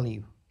 Yeah.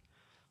 W.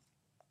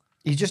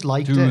 He just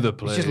liked To it. the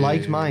He just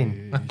liked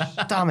mine.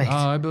 Damn it.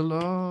 I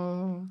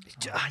belong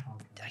I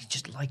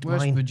just liked West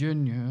mine.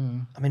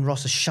 Virginia. I'm in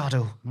Ross's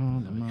shadow.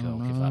 There we go.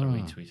 Give that a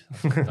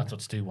retweet. That's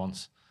what Stu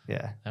wants.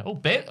 Yeah. I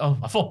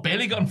thought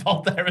Bailey got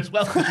involved there as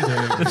well.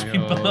 There's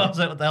people below. I was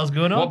like, what the hell's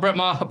going on? What Bret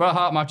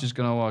Hart match is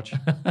going to watch?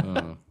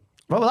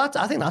 Well,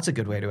 I think that's a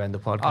good way to end the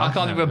podcast. I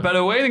can't think of a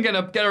better way than get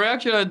a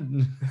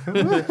reaction.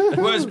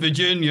 West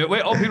Virginia.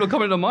 Wait, people are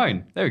coming to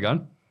mine. There we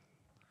go.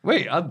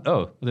 Wait, I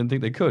didn't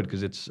think they could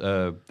because it's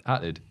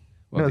added.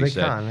 No, they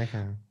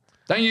can.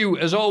 Thank you,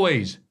 as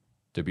always,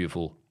 to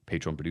beautiful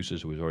Patreon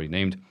producers who was already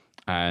named.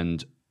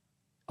 And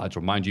I'd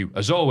remind you,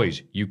 as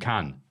always, you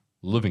can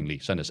lovingly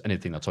send us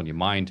anything that's on your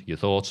mind, your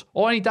thoughts,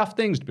 or any daft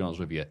things, to be honest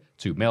with you,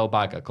 to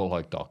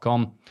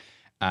mailbag@cultaholic.com.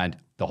 And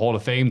the Hall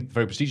of Fame,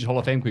 very prestigious Hall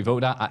of Fame, can be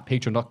voted at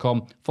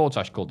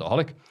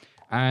patreon.com/cultaholic.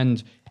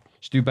 And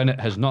Stu Bennett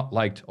has not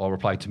liked or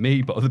replied to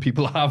me, but other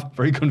people have,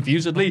 very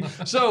confusedly.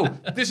 So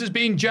this has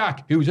been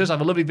Jack, who does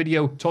have a lovely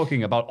video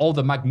talking about all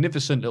the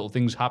magnificent little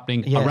things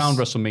happening around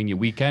WrestleMania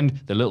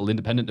weekend, the little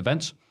independent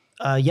events.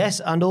 Yes,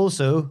 and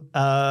also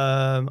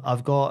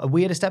I've got a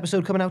weirdest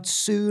episode coming out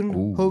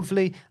soon,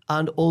 hopefully,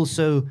 and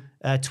also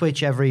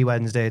Twitch every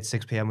Wednesday at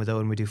 6 p.m. with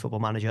Owen. We do Football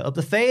Manager. Up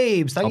the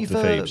Fabes. Thank you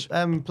for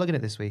plugging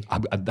it this week.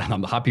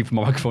 I'm happy for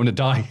my microphone to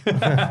die.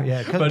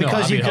 Yeah,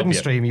 because you couldn't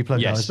stream, you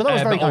plugged ours. But that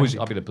was very always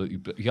happy to put you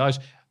guys.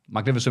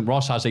 Magnificent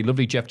Ross has a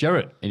lovely Jeff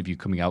Jarrett interview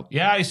coming out.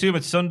 Yeah, I assume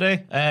it's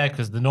Sunday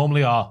because they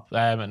normally are,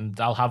 and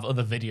I'll have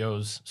other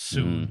videos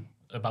soon.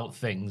 About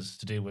things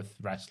to do with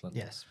wrestling.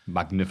 Yes.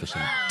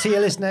 Magnificent. Tier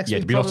list next week. Yeah,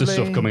 there'll be lots of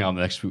stuff coming out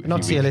next week.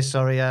 Not tier list,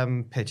 sorry.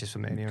 Pitches for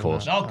Mania. Of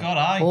course. Oh,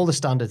 God, all the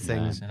standard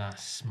things. And I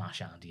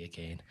smash Andy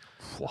again.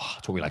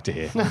 That's what we like to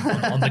hear.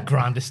 on the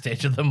grandest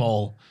stage of them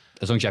all.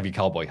 As long as you have your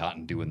cowboy hat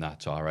and doing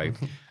that, all right.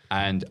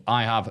 And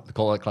I have the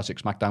Call Out Classic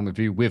SmackDown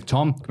review with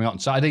Tom coming out on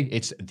Saturday.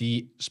 It's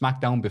the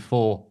SmackDown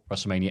before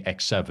WrestleMania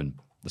X7.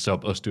 So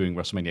us doing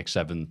WrestleMania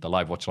X7, the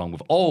live watch-along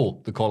with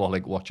all the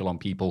Cultaholic watch-along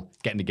people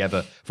getting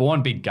together for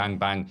one big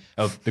gangbang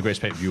of the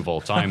greatest pay-per-view of all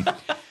time.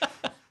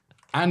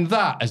 And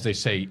that, as they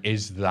say,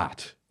 is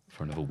that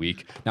for another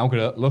week. Now we're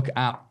going to look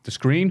at the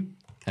screen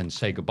and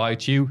say goodbye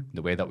to you in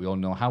the way that we all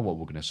know what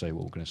we're going to say.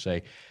 We're going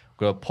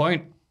to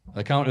point at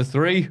the count of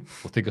 3.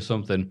 We'll think of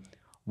something.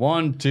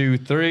 1, 2,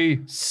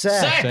 3.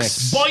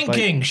 Sex.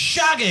 Boinking.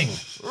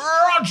 Shagging.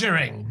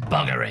 Rogering.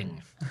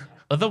 Buggering.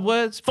 Other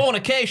words?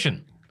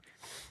 Fornication.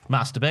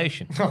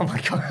 Masturbation. Oh my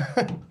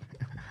God.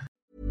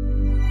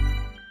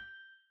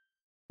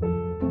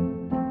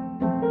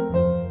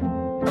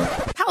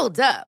 Hold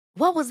up.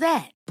 What was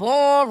that?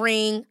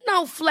 Boring.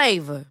 No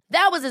flavor.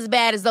 That was as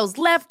bad as those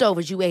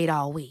leftovers you ate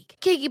all week.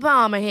 Keke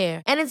Palmer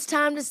here, and it's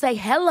time to say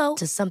hello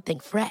to something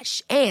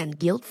fresh and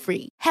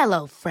guilt-free.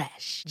 Hello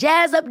Fresh.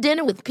 Jazz up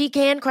dinner with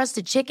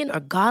pecan-crusted chicken or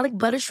garlic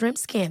butter shrimp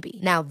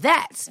scampi. Now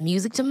that's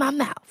music to my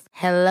mouth.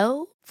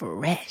 Hello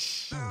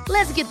Fresh.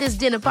 Let's get this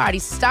dinner party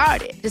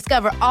started.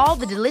 Discover all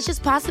the delicious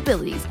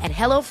possibilities at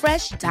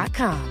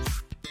HelloFresh.com.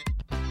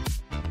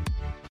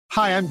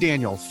 Hi, I'm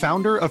Daniel,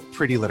 founder of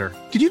Pretty Litter.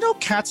 Did you know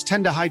cats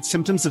tend to hide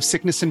symptoms of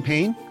sickness and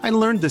pain? I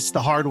learned this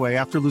the hard way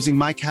after losing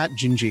my cat,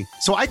 Gingy.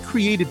 So I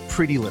created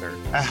Pretty Litter,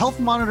 a health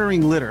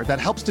monitoring litter that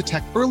helps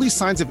detect early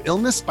signs of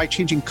illness by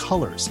changing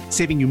colors,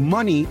 saving you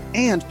money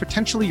and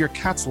potentially your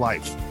cat's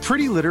life.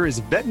 Pretty Litter is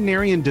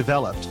veterinarian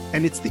developed,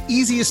 and it's the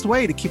easiest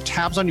way to keep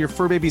tabs on your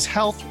fur baby's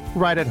health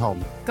right at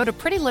home. Go to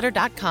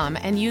prettylitter.com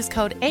and use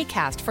code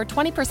ACAST for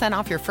 20%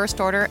 off your first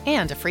order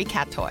and a free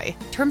cat toy.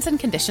 Terms and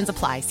conditions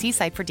apply. See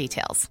site for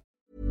details.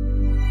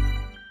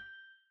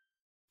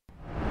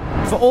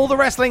 For all the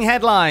wrestling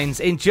headlines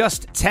in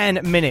just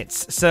 10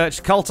 minutes,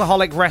 search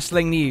Cultaholic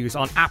Wrestling News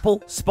on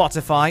Apple,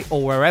 Spotify,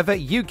 or wherever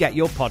you get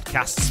your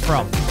podcasts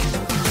from.